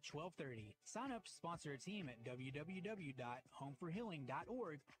tees off at 12:30. Sign up to sponsor a team at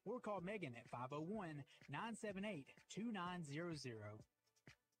www.homeforhealing.org or call Megan at 501-978-2900.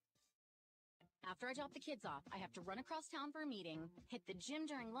 After I drop the kids off, I have to run across town for a meeting, hit the gym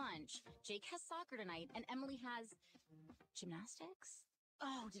during lunch. Jake has soccer tonight, and Emily has gymnastics.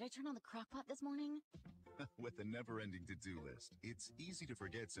 Oh, did I turn on the crock pot this morning? With a never-ending to-do list, it's easy to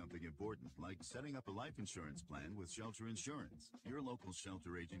forget something important, like setting up a life insurance plan with Shelter Insurance. Your local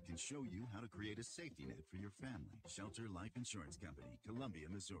Shelter agent can show you how to create a safety net for your family. Shelter Life Insurance Company, Columbia,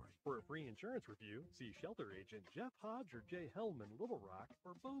 Missouri. For a free insurance review, see Shelter agent Jeff Hodge or Jay Hellman, Little Rock,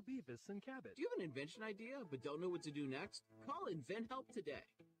 or Bo Beavis in Cabot. Do you have an invention idea but don't know what to do next? Call InventHelp today.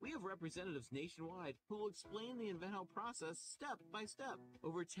 We have representatives nationwide who will explain the InventHelp process step by step.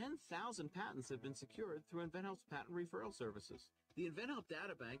 Over 10,000 patents have been secured through InventHelp's patent referral services. The InventHelp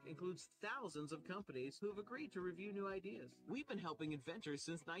data bank includes thousands of companies who have agreed to review new ideas. We've been helping inventors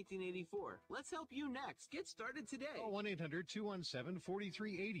since 1984. Let's help you next. Get started today. Call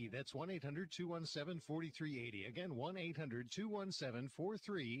 1-800-217-4380. That's 1-800-217-4380. Again,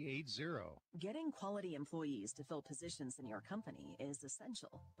 1-800-217-4380. Getting quality employees to fill positions in your company is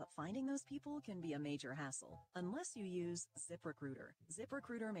essential, but finding those people can be a major hassle unless you use ZipRecruiter.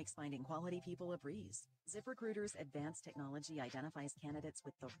 ZipRecruiter makes finding quality people a breeze. ZipRecruiter's advanced technology identifies candidates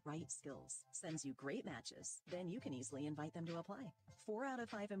with the right skills, sends you great matches, then you can easily invite them to apply. 4 out of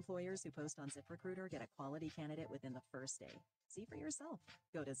 5 employers who post on ZipRecruiter get a quality candidate within the first day. See for yourself.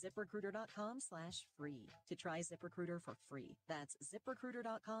 Go to ZipRecruiter.com/free to try ZipRecruiter for free. That's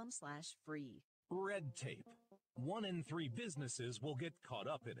ZipRecruiter.com/free. Red tape. 1 in 3 businesses will get caught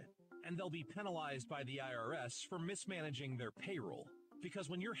up in it, and they'll be penalized by the IRS for mismanaging their payroll. Because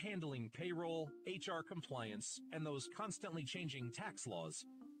when you're handling payroll, HR compliance, and those constantly changing tax laws,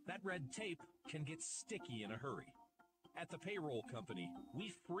 that red tape can get sticky in a hurry. At the Payroll Company,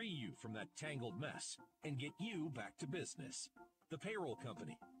 we free you from that tangled mess and get you back to business. The Payroll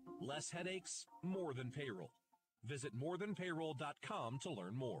Company. Less headaches, more than payroll. Visit morethanpayroll.com to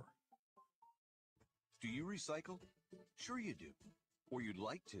learn more. Do you recycle? Sure you do. Or you'd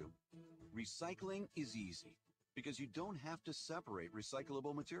like to. Recycling is easy because you don't have to separate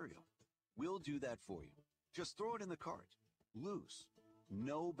recyclable material. We'll do that for you. Just throw it in the cart. Loose.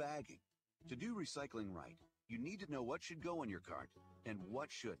 No bagging. To do recycling right, you need to know what should go in your cart and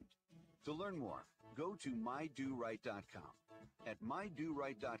what shouldn't. To learn more, go to mydoright.com. At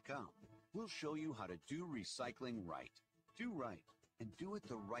mydoright.com, we'll show you how to do recycling right. Do right, and do it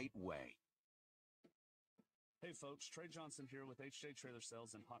the right way. Hey folks, Trey Johnson here with HJ Trailer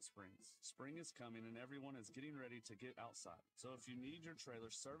Sales in Hot Springs. Spring is coming and everyone is getting ready to get outside. So if you need your trailer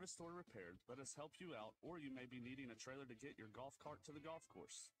serviced or repaired, let us help you out. Or you may be needing a trailer to get your golf cart to the golf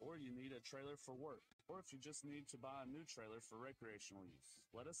course. Or you need a trailer for work. Or if you just need to buy a new trailer for recreational use.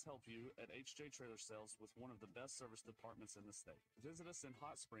 Let us help you at HJ Trailer Sales with one of the best service departments in the state. Visit us in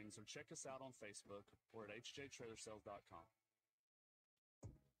Hot Springs or check us out on Facebook or at hjtrailersales.com.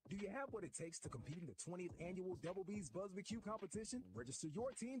 Do you have what it takes to compete in the 20th annual Double B's BuzzBQ competition? Register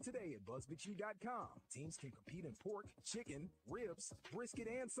your team today at buzzbq.com. Teams can compete in pork, chicken, ribs, brisket,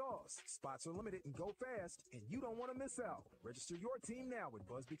 and sauce. Spots are limited and go fast, and you don't want to miss out. Register your team now at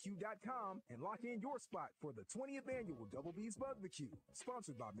buzzbq.com and lock in your spot for the 20th annual Double B's BuzzBQ.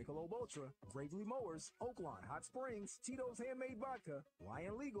 Sponsored by Michelob Ultra, Gravely Mowers, Oaklawn Hot Springs, Tito's Handmade Vodka,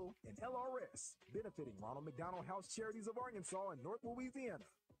 Lion Legal, and LRS. Benefiting Ronald McDonald House Charities of Arkansas and North Louisiana.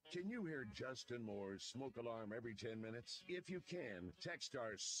 Can you hear Justin Moore's smoke alarm every 10 minutes? If you can, text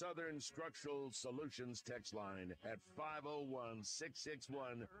our Southern Structural Solutions text line at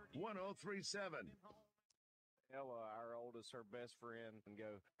 501-661-1037. Ella, our oldest, her best friend, and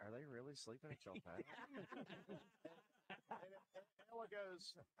go, are they really sleeping at your house? And Ella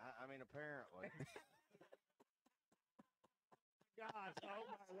goes, I mean, apparently. Gosh, oh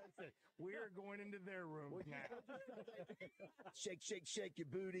my, listen, we're going into their room now. Shake, shake, shake your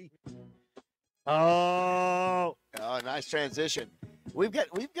booty. Oh, nice transition. We've got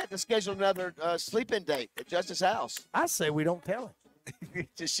to schedule another sleep-in date at Justice's house. I say we don't tell him.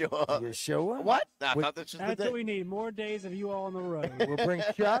 Just show up. You show up. What? I thought this was the That's day. what we need. More days of you all on the road. We'll bring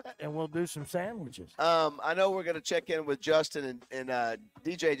Chuck and we'll do some sandwiches. I know we're going to check in with Justin and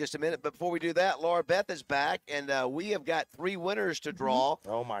DJ in just a minute, but before we do that, Laura Beth is back, and we have got 3 winners to draw.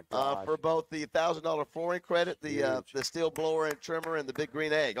 Oh my gosh! For both the $1,000 flooring credit, the steel blower and trimmer, and the big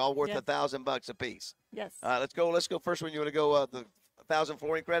green egg, all worth Yes. $1,000 a piece. Yes. Let's go. Let's go first. When you want to go, the 1,000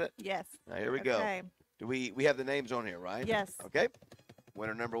 flooring credit. Yes. All right, here we Okay. go. Do we have the names on here, right? Yes. Okay.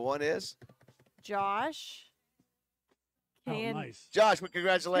 Winner number 1 is Josh. Josh.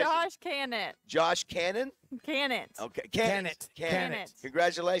 Congratulations. Josh Cannett. Josh Cannon. Cannett. Okay. Cannett.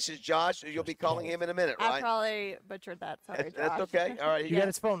 Congratulations, Josh. You'll be calling him in a minute, right? I probably butchered that. Sorry, That's Josh. okay. All right. You got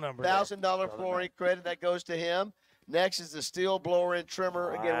his phone number. there. $1,000 flooring credit that goes to him. Next is the steel blower and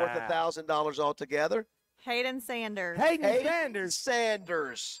trimmer, again worth $1,000 altogether. Hayden Sanders. Hayden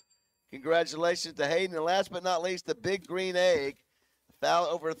Sanders. Congratulations to Hayden. And last but not least, the big green egg,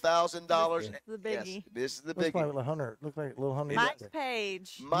 over $1,000. This is the biggie. Yes, this is the Looks biggie. like a little hunter. Look like a little hunter. Mike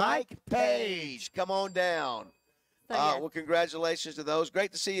Page. Mike Page, come on down. So, yes. Well, congratulations to those.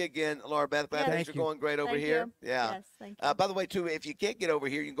 Great to see you again, Laura Beth. Glad Yes. things are going great over Thank here. you. Yeah. Yes, thank you. By the way, too, if you can't get over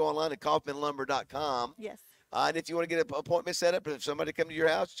here, you can go online at kaufmanlumber.com. Yes. And if you want to get an appointment set up, if somebody come to your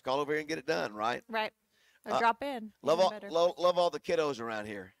house, just call over here and get it done, right? Right. Or drop in. Love Even all, better. love all the kiddos around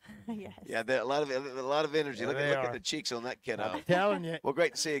here. Yes. Yeah, a lot of energy. Yeah, look they at are. the cheeks on that kiddo. I'm telling you. Well,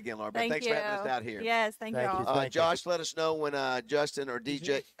 great to see you again, Laura. Thank Thanks you. for having us out here. Yes, thank you all. Thank you. Josh, let us know when Justin or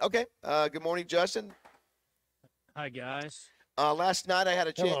DJ. Okay. Good morning, Justin. Hi, guys. Last night I had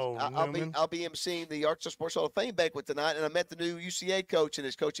a chance. Hello, Newman. I'll be emceeing the Arkansas Sports Hall of Fame banquet tonight, and I met the new UCA coach and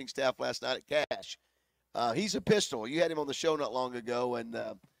his coaching staff last night at Cash. He's a pistol. You had him on the show not long ago, and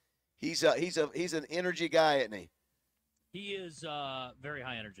he's an energy guy, isn't he? He is very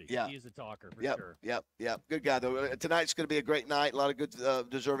high energy. Yeah. He is a talker for Yep, sure. yep. Good guy, though. Tonight's going to be a great night. A lot of good,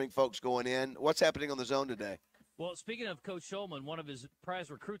 deserving folks going in. What's happening on the zone today? Well, speaking of Coach Schulman, one of his prize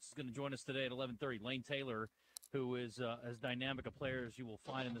recruits is going to join us today at 11:30. Lane Taylor, who is as dynamic a player as you will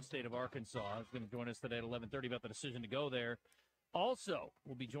find in the state of Arkansas, is going to join us today at 11:30 about the decision to go there. Also,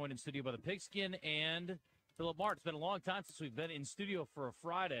 we'll be joined in studio by the Pigskin and Philip Martin. It's been a long time since we've been in studio for a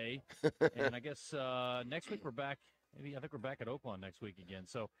Friday, and I guess next week we're back. I think we're back at Oakland next week again.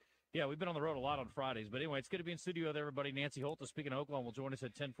 So, yeah, we've been on the road a lot on Fridays. But anyway, it's good to be in studio with everybody. Nancy Holt, speaking of Oakland, will join us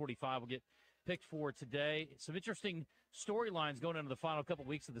at 10:45. We'll get picked for today. Some interesting storylines going into the final couple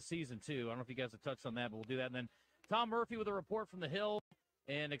weeks of the season, too. I don't know if you guys have touched on that, but we'll do that. And then Tom Murphy with a report from the Hill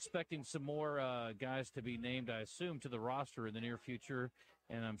and expecting some more guys to be named, I assume, to the roster in the near future.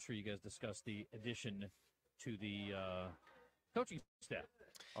 And I'm sure you guys discussed the addition to the coaching staff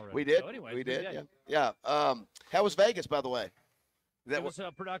already. We did. So anyway, We good did. day. Yeah. How was Vegas, by the way? It was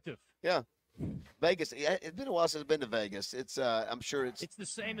productive. Yeah. Vegas. Yeah, it's been a while since I've been to Vegas. It's. I'm sure it's the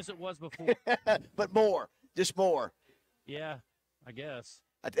same as it was before. but more. Just more. Yeah, I guess.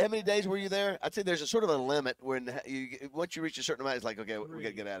 How many days were you there? I'd say there's a sort of a limit when once you reach a certain amount, it's like, okay, we got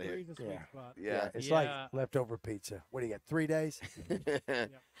to get out of here. Yeah. It's like leftover pizza. What do you got? 3 days?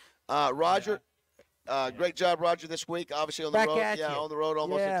 Roger. Great job, Roger, this week. Obviously on the Back road. at Yeah, you. on the road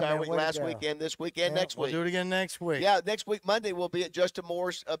almost Yeah, the entire man, week. way to Last go. weekend, this weekend, Yeah, next week. We'll do it again next week. Yeah, next week, Monday, we'll be at Justin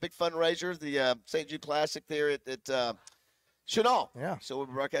Moore's big fundraiser, the St. Jude Classic there at Chenal. Yeah. So we'll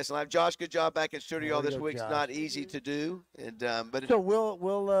be broadcasting live. Josh, good job back in studio Way to this go, week. It's Josh. not easy to do, and but So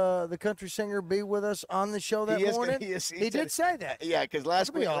will the country singer be with us on the show that he is morning? gonna- He did say that. Yeah, because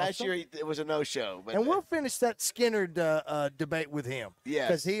last That'd be last awesome. year it was a no-show. But And we'll finish that Skinner debate with him.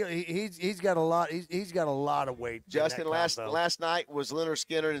 Yes. because he's got a lot. He's got a lot of weight. in Justin, that combo. last night was Leonard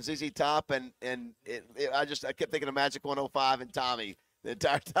Skinner and ZZ Top, and I kept thinking of Magic 105 and Tommy the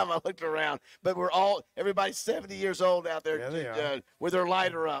entire time I looked around. But everybody's 70 years old out there Yeah, they are. with their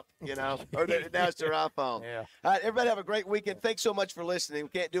lighter up, or now it's their iPhone. Yeah. All right, everybody have a great weekend. Thanks so much for listening. We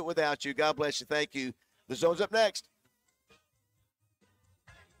can't do it without you. God bless you. Thank you. The Zone's up next.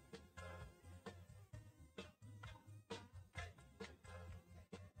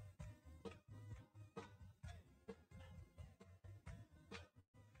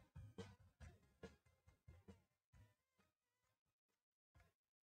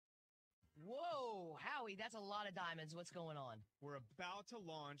 Whoa, Howie, that's a lot of diamonds. What's going on? We're about to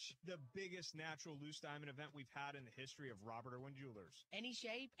launch the biggest natural loose diamond event we've had in the history of Robert Irwin Jewelers. Any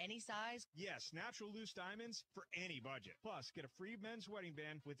shape, any size? Yes, natural loose diamonds for any budget. Plus, get a free men's wedding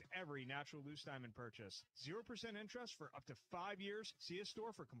band with every natural loose diamond purchase. 0% interest for up to 5 years. See a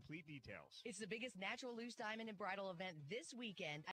store for complete details. It's the biggest natural loose diamond and bridal event this weekend